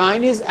 The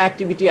kinase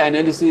activity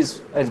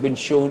analysis has been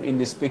shown in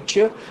this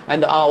picture,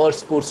 and the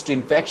hours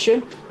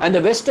post-infection, and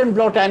the Western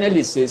blot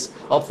analysis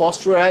of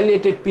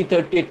phosphorylated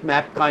P38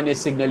 MAP kinase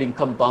signaling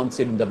compounds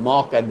in the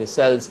mock and the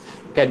cells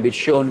can be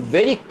shown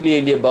very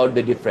clearly about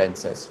the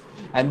differences.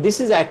 And this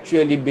is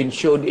actually been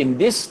shown in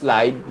this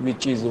slide,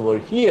 which is over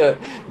here.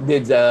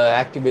 This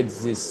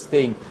activates this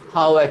thing,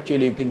 how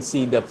actually you can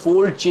see the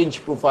fold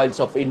change profiles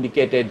of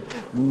indicated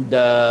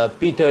the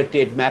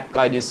P38 MAP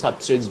kinase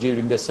substrates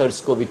during the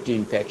SARS CoV-2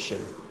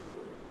 infection.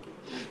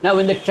 Now,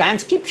 when the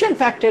transcription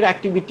factor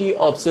activity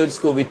of SARS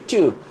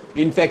CoV-2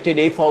 infected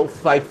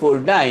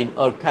A549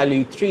 or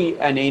Calu3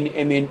 and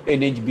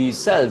NHB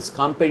cells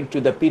compared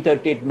to the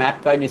P38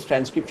 MAP kinase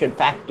transcription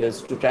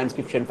factors to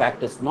transcription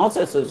factors not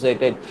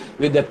associated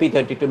with the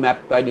P32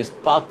 MAP kinase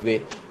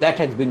pathway, that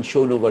has been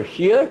shown over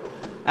here.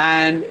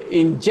 And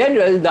in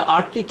general, the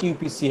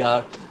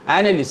RT-qPCR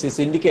analysis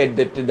indicate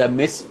that the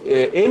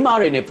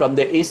mRNA from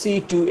the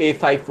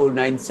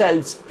ACE2A549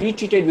 cells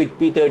pre-treated with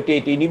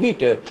P38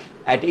 inhibitor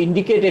at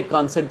indicated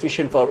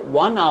concentration for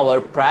 1 hour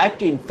prior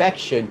to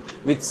infection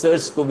with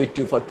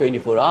SARS-CoV-2 for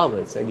 24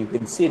 hours. And you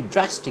can see a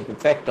drastic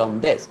effect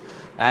on this.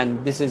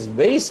 And this is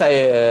very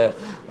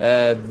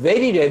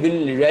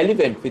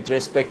relevant with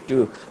respect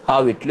to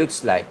how it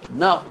looks like.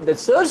 Now, the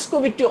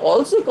SARS-CoV-2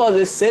 also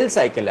causes cell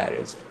cycle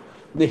arrest.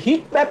 The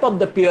heat map of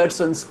the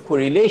Pearson's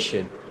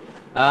correlation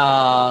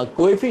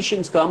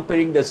coefficients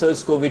comparing the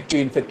SARS-CoV-2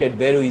 infected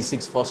Vero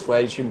E6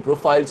 phosphorylation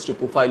profiles to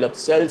profile of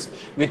cells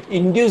with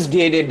induced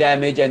DNA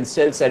damage and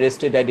cells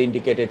arrested at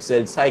indicated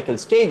cell cycle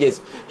stages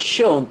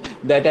shown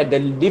that at the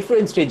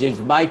different stages,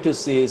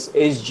 mitosis,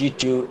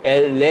 SG2,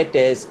 late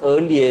S,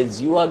 early S,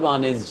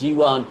 UR1S,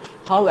 G1,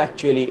 how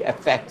actually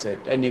affects it.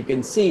 And you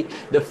can see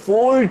the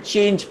 4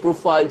 change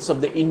profiles of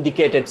the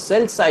indicated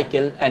cell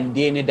cycle and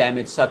DNA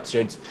damage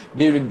substrates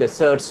during the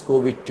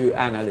SARS-CoV-2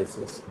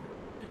 analysis.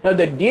 Now,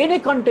 the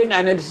DNA content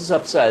analysis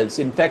of cells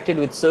infected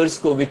with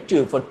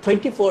SARS-CoV-2 for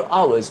 24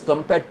 hours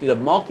compared to the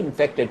mock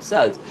infected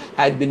cells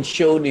has been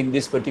shown in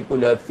this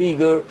particular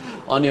figure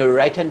on your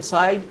right-hand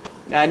side.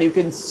 And you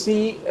can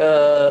see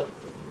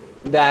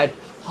that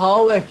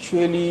how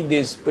actually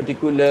this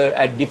particular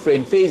at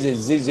different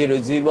phases,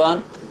 Z0,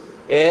 Z1,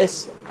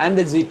 S, and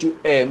the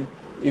Z2M,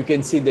 you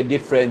can see the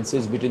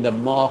differences between the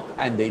mock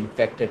and the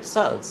infected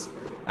cells.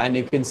 And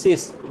you can see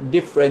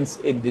difference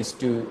in these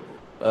two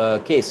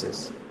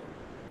cases.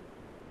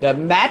 The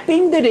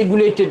mapping the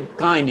regulated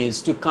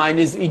kinase to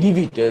kinase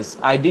inhibitors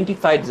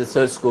identified the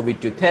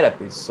SARS-CoV-2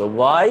 therapies. So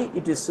why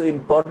it is so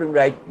important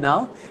right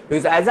now?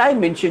 Because as I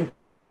mentioned,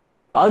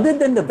 other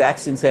than the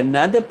vaccines,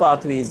 another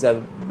pathway is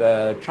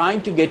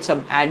trying to get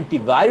some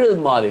antiviral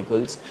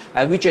molecules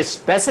which are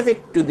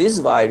specific to this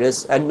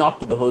virus and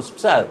not to the host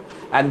cell.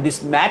 And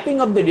this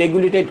mapping of the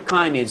regulated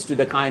kinase to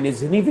the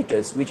kinase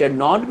inhibitors, which are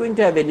not going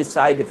to have any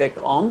side effect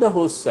on the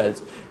host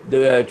cells,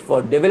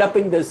 for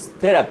developing these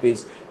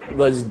therapies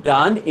was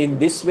done in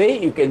this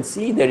way. You can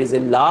see there is a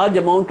large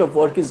amount of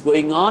work is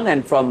going on,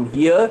 and from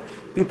here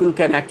people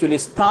can actually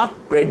start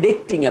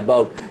predicting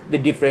about the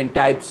different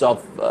types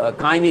of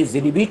kinase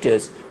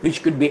inhibitors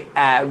which could be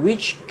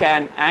which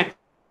can actually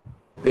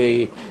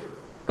be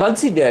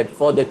considered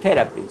for the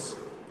therapies.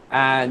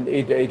 And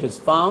it was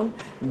found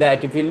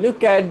that if you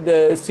look at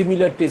the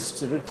similar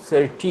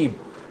TIS13,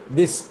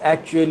 this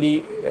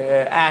actually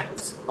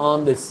acts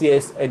on the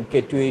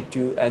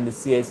CS-NK2A2 and the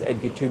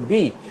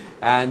CS-NK2B,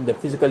 and the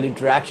physical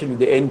interaction with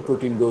the N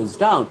protein goes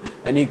down.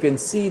 And you can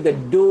see the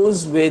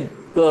dose with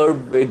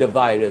curve with the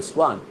virus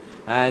one.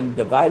 And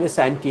the virus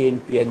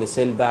anti-NP and the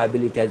cell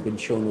viability has been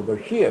shown over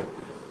here.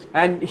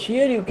 And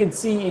here you can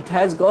see it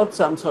has got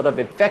some sort of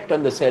effect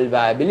on the cell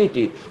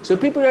viability. So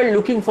people are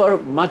looking for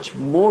much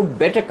more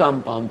better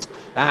compounds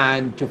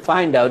and to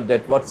find out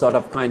that what sort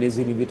of kinase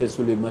inhibitors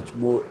will be much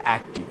more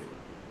active.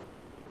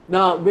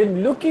 Now,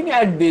 when looking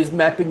at this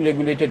mapping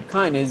regulated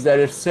kinase,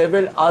 there are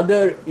several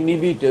other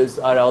inhibitors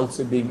are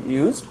also being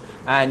used.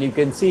 And you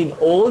can see in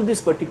all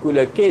these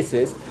particular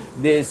cases,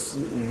 this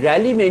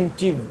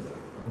Ralimentive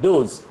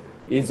dose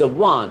is a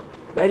one,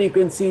 where you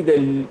can see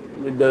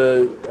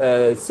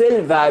the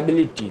cell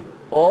viability,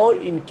 or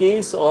in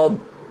case of,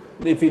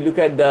 if you look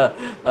at the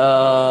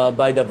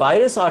by the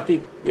virus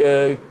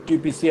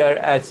RT-qPCR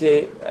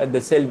assay and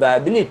the cell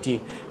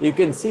viability, you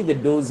can see the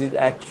dose is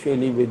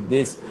actually with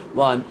this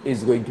one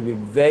is going to be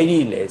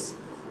very less.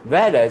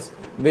 Whereas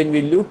when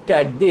we looked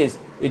at this,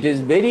 it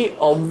is very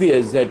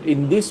obvious that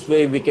in this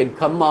way we can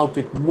come out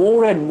with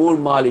more and more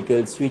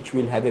molecules which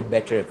will have a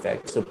better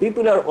effect. So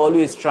people are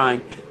always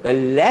trying a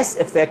less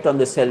effect on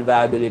the cell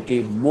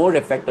viability, more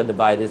effect on the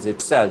virus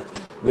itself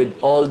with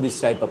all these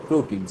type of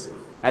proteins.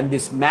 And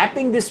this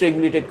mapping this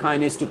regulated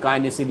kinase to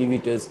kinase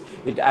inhibitors,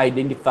 it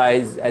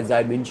identifies, as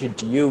I mentioned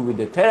to you, with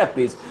the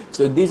therapies.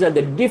 So these are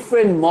the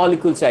different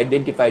molecules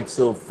identified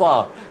so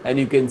far. And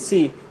you can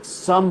see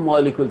some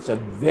molecules are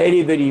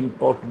very, very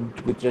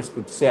important with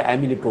respect to, say,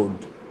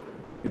 amyloid.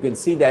 You can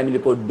see the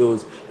amyloid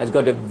dose has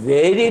got a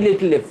very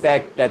little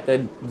effect at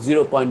the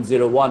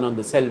 0.01 on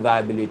the cell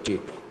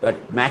viability,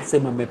 but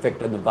maximum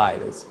effect on the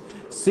virus.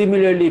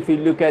 Similarly, if you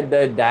look at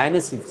the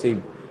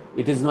dianosine,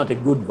 it is not a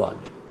good one.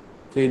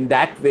 So in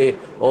that way,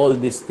 all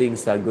these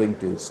things are going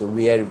to. So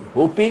we are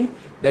hoping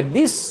that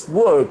this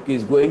work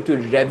is going to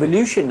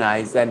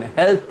revolutionize and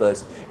help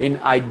us in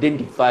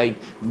identifying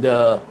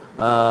the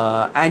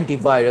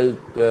antiviral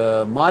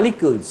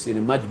molecules in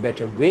a much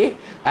better way.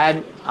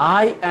 And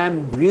I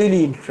am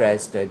really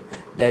interested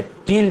that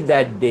till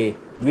that day,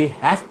 we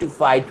have to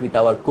fight with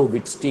our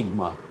COVID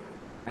stigma.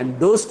 And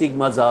those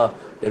stigmas are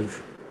the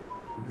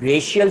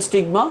racial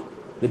stigma,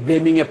 the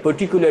blaming a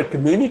particular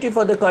community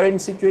for the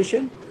current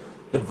situation,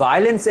 the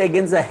violence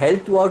against the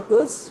health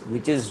workers,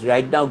 which is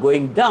right now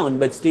going down,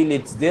 but still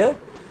it's there.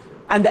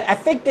 And the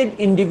affected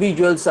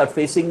individuals are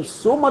facing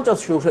so much of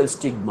social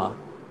stigma.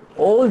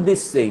 All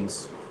these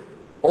things,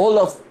 all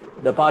of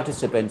the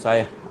participants,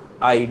 I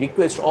I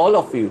request all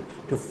of you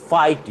to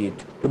fight it,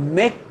 to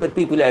make the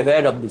people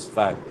aware of this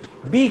fact.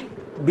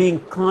 Being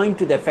kind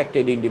to the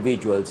affected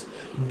individuals.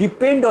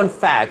 Depend on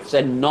facts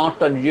and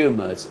not on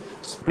rumors.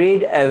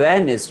 Spread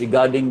awareness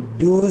regarding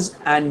do's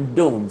and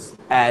don'ts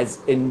as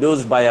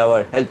endorsed by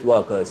our health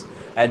workers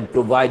and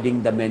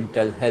providing the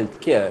mental health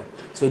care.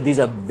 So these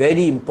are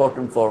very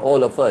important for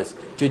all of us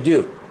to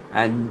do.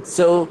 And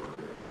so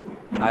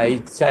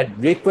I said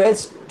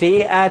request,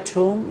 stay at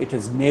home. It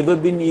has never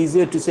been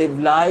easier to save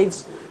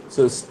lives.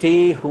 So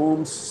stay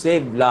home,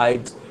 save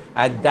lives.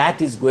 And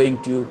that is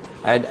going to,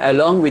 and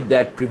along with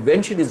that,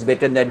 prevention is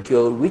better than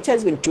cure, which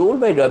has been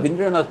told by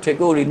Rabindranath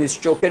Tagore in his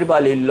Choker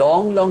Bale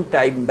long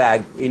time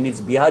back in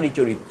his Bihari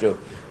Charitra,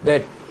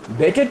 that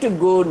better to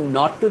go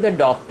not to the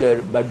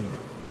doctor, but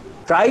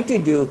try to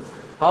do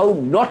how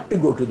not to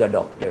go to the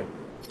doctor.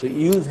 So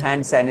use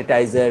hand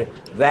sanitizer,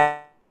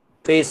 wear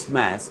face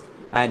mask,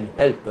 and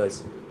help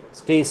us.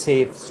 Stay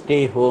safe,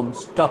 stay home,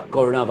 stop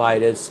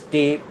coronavirus,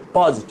 stay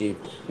positive,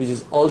 which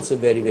is also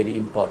very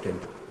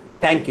important.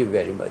 Thank you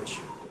very much.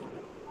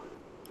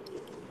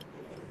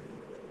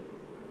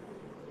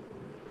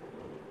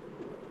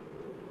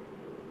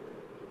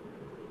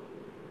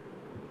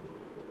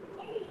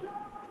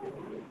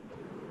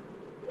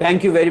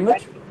 Thank you very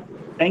much.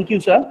 Thank you,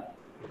 sir.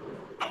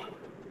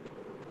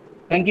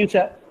 Thank you,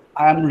 sir.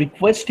 I'm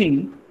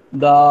requesting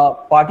the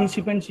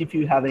participants, if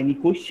you have any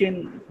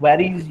question,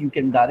 queries, you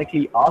can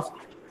directly ask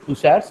to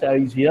sir. Sir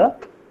is here.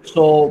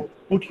 So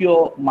put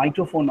your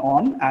microphone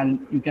on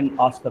and you can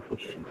ask the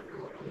question.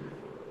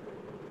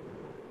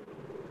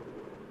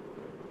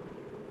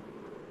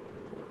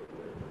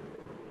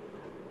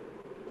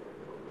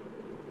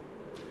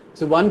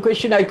 So one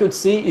question I could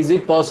see, is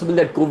it possible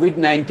that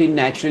COVID-19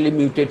 naturally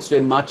mutates to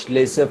a much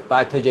lesser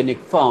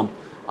pathogenic form,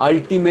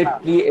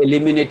 ultimately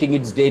eliminating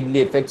its deadly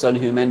effects on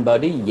human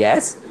body?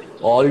 Yes.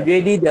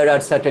 Already there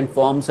are certain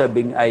forms are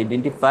being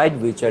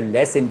identified which are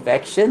less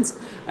infections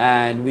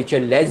and which are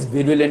less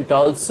virulent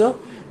also.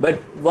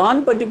 But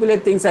one particular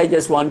things I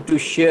just want to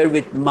share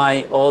with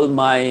all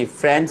my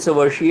friends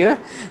over here,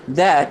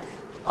 that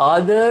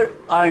other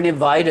RNA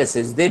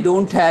viruses, they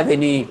don't have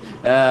any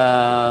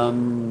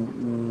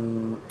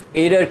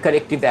error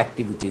corrective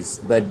activities,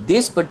 but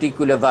this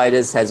particular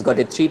virus has got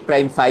a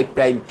 3'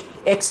 5'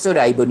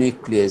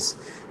 exoribonuclease,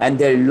 and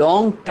their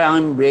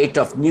long-term rate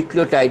of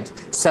nucleotide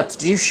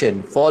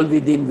substitution fall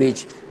within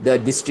which the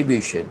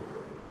distribution,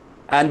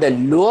 and the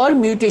lower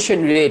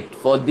mutation rate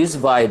for this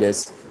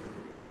virus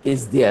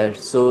is there,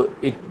 so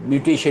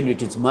mutation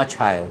rate is much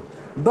higher,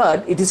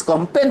 but it is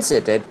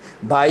compensated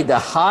by the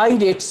high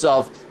rates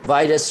of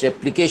virus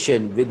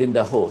replication within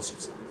the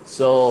hosts.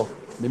 So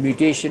the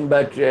mutation,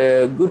 but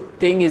good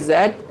thing is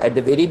that at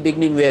the very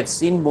beginning we have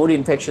seen more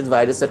infectious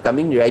viruses are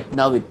coming. Right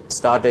now it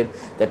started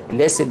that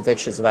less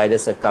infectious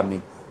viruses are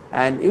coming.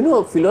 And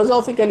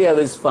philosophically I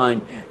was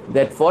fine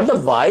that for the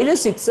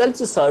virus itself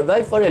to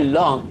survive for a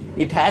long,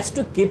 it has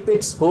to keep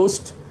its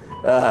host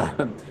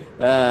not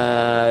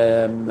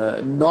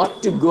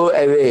to go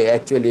away,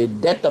 actually,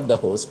 death of the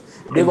host.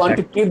 They want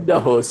to keep the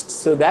host.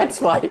 So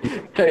that's why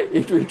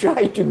it will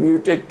try to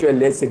mutate to a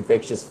less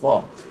infectious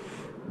form.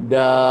 The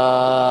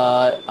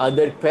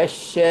other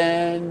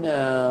question.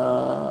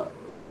 So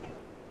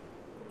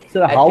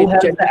how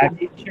has the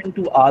addiction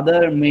to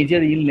other major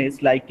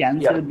illness like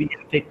cancer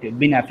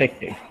been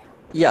affected?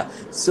 Yeah,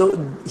 so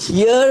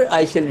here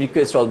I shall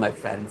request all my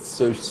friends.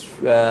 So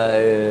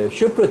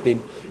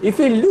Shupratim, if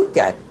you look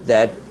at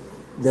that,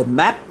 the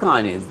MAP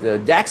kinase, the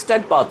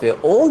JAK-STAT pathway,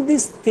 all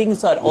these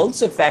things are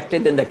also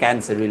factored in the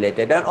cancer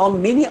related and on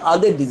many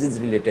other disease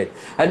related.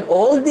 And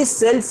all this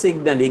cell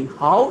signaling,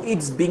 how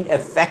it's being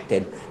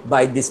affected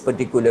by this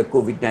particular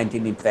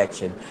COVID-19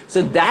 infection.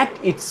 So that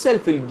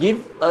itself will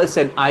give us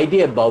an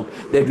idea about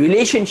the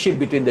relationship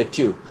between the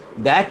two,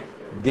 that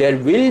there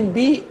will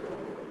be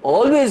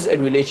always a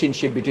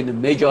relationship between the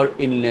major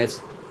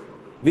illness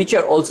which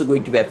are also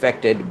going to be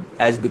affected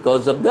as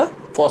because of the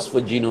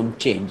phosphogenome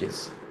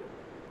changes.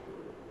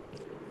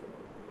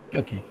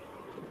 Okay.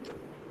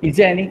 Is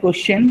there any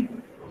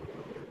question?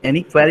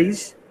 Any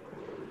queries?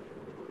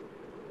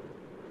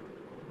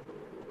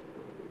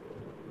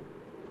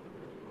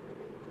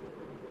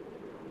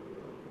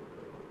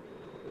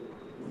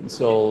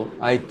 So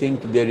I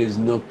think there is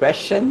no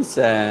questions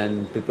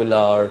and people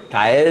are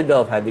tired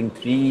of having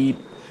 3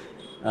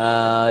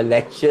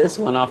 lectures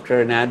one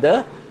after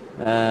another.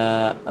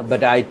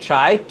 But I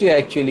try to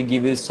actually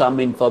give you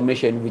some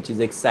information which is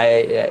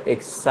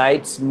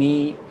excites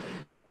me.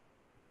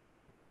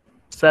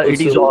 Sir,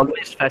 it is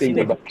always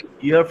fascinating to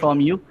hear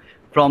from you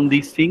from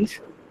these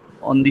things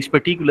on this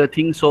particular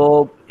thing.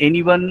 So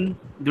anyone,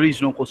 there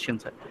is no question,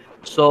 sir.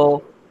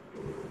 So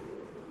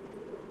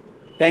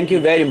thank you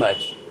very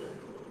much.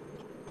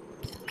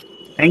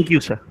 Thank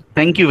you, sir.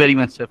 Thank you very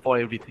much, sir, for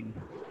everything.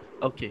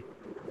 Okay.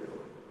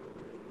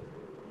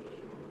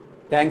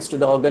 Thanks to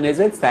the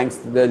organizers, thanks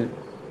to the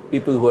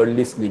people who are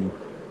listening.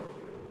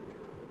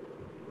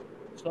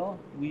 So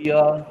we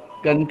are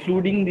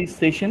concluding this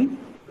session.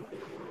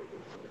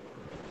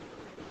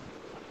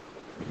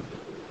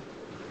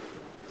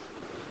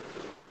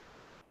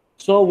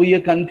 So we are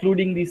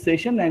concluding this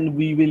session, and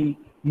we will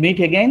meet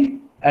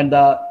again at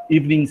the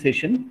evening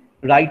session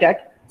right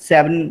at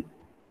 7.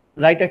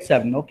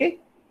 Okay.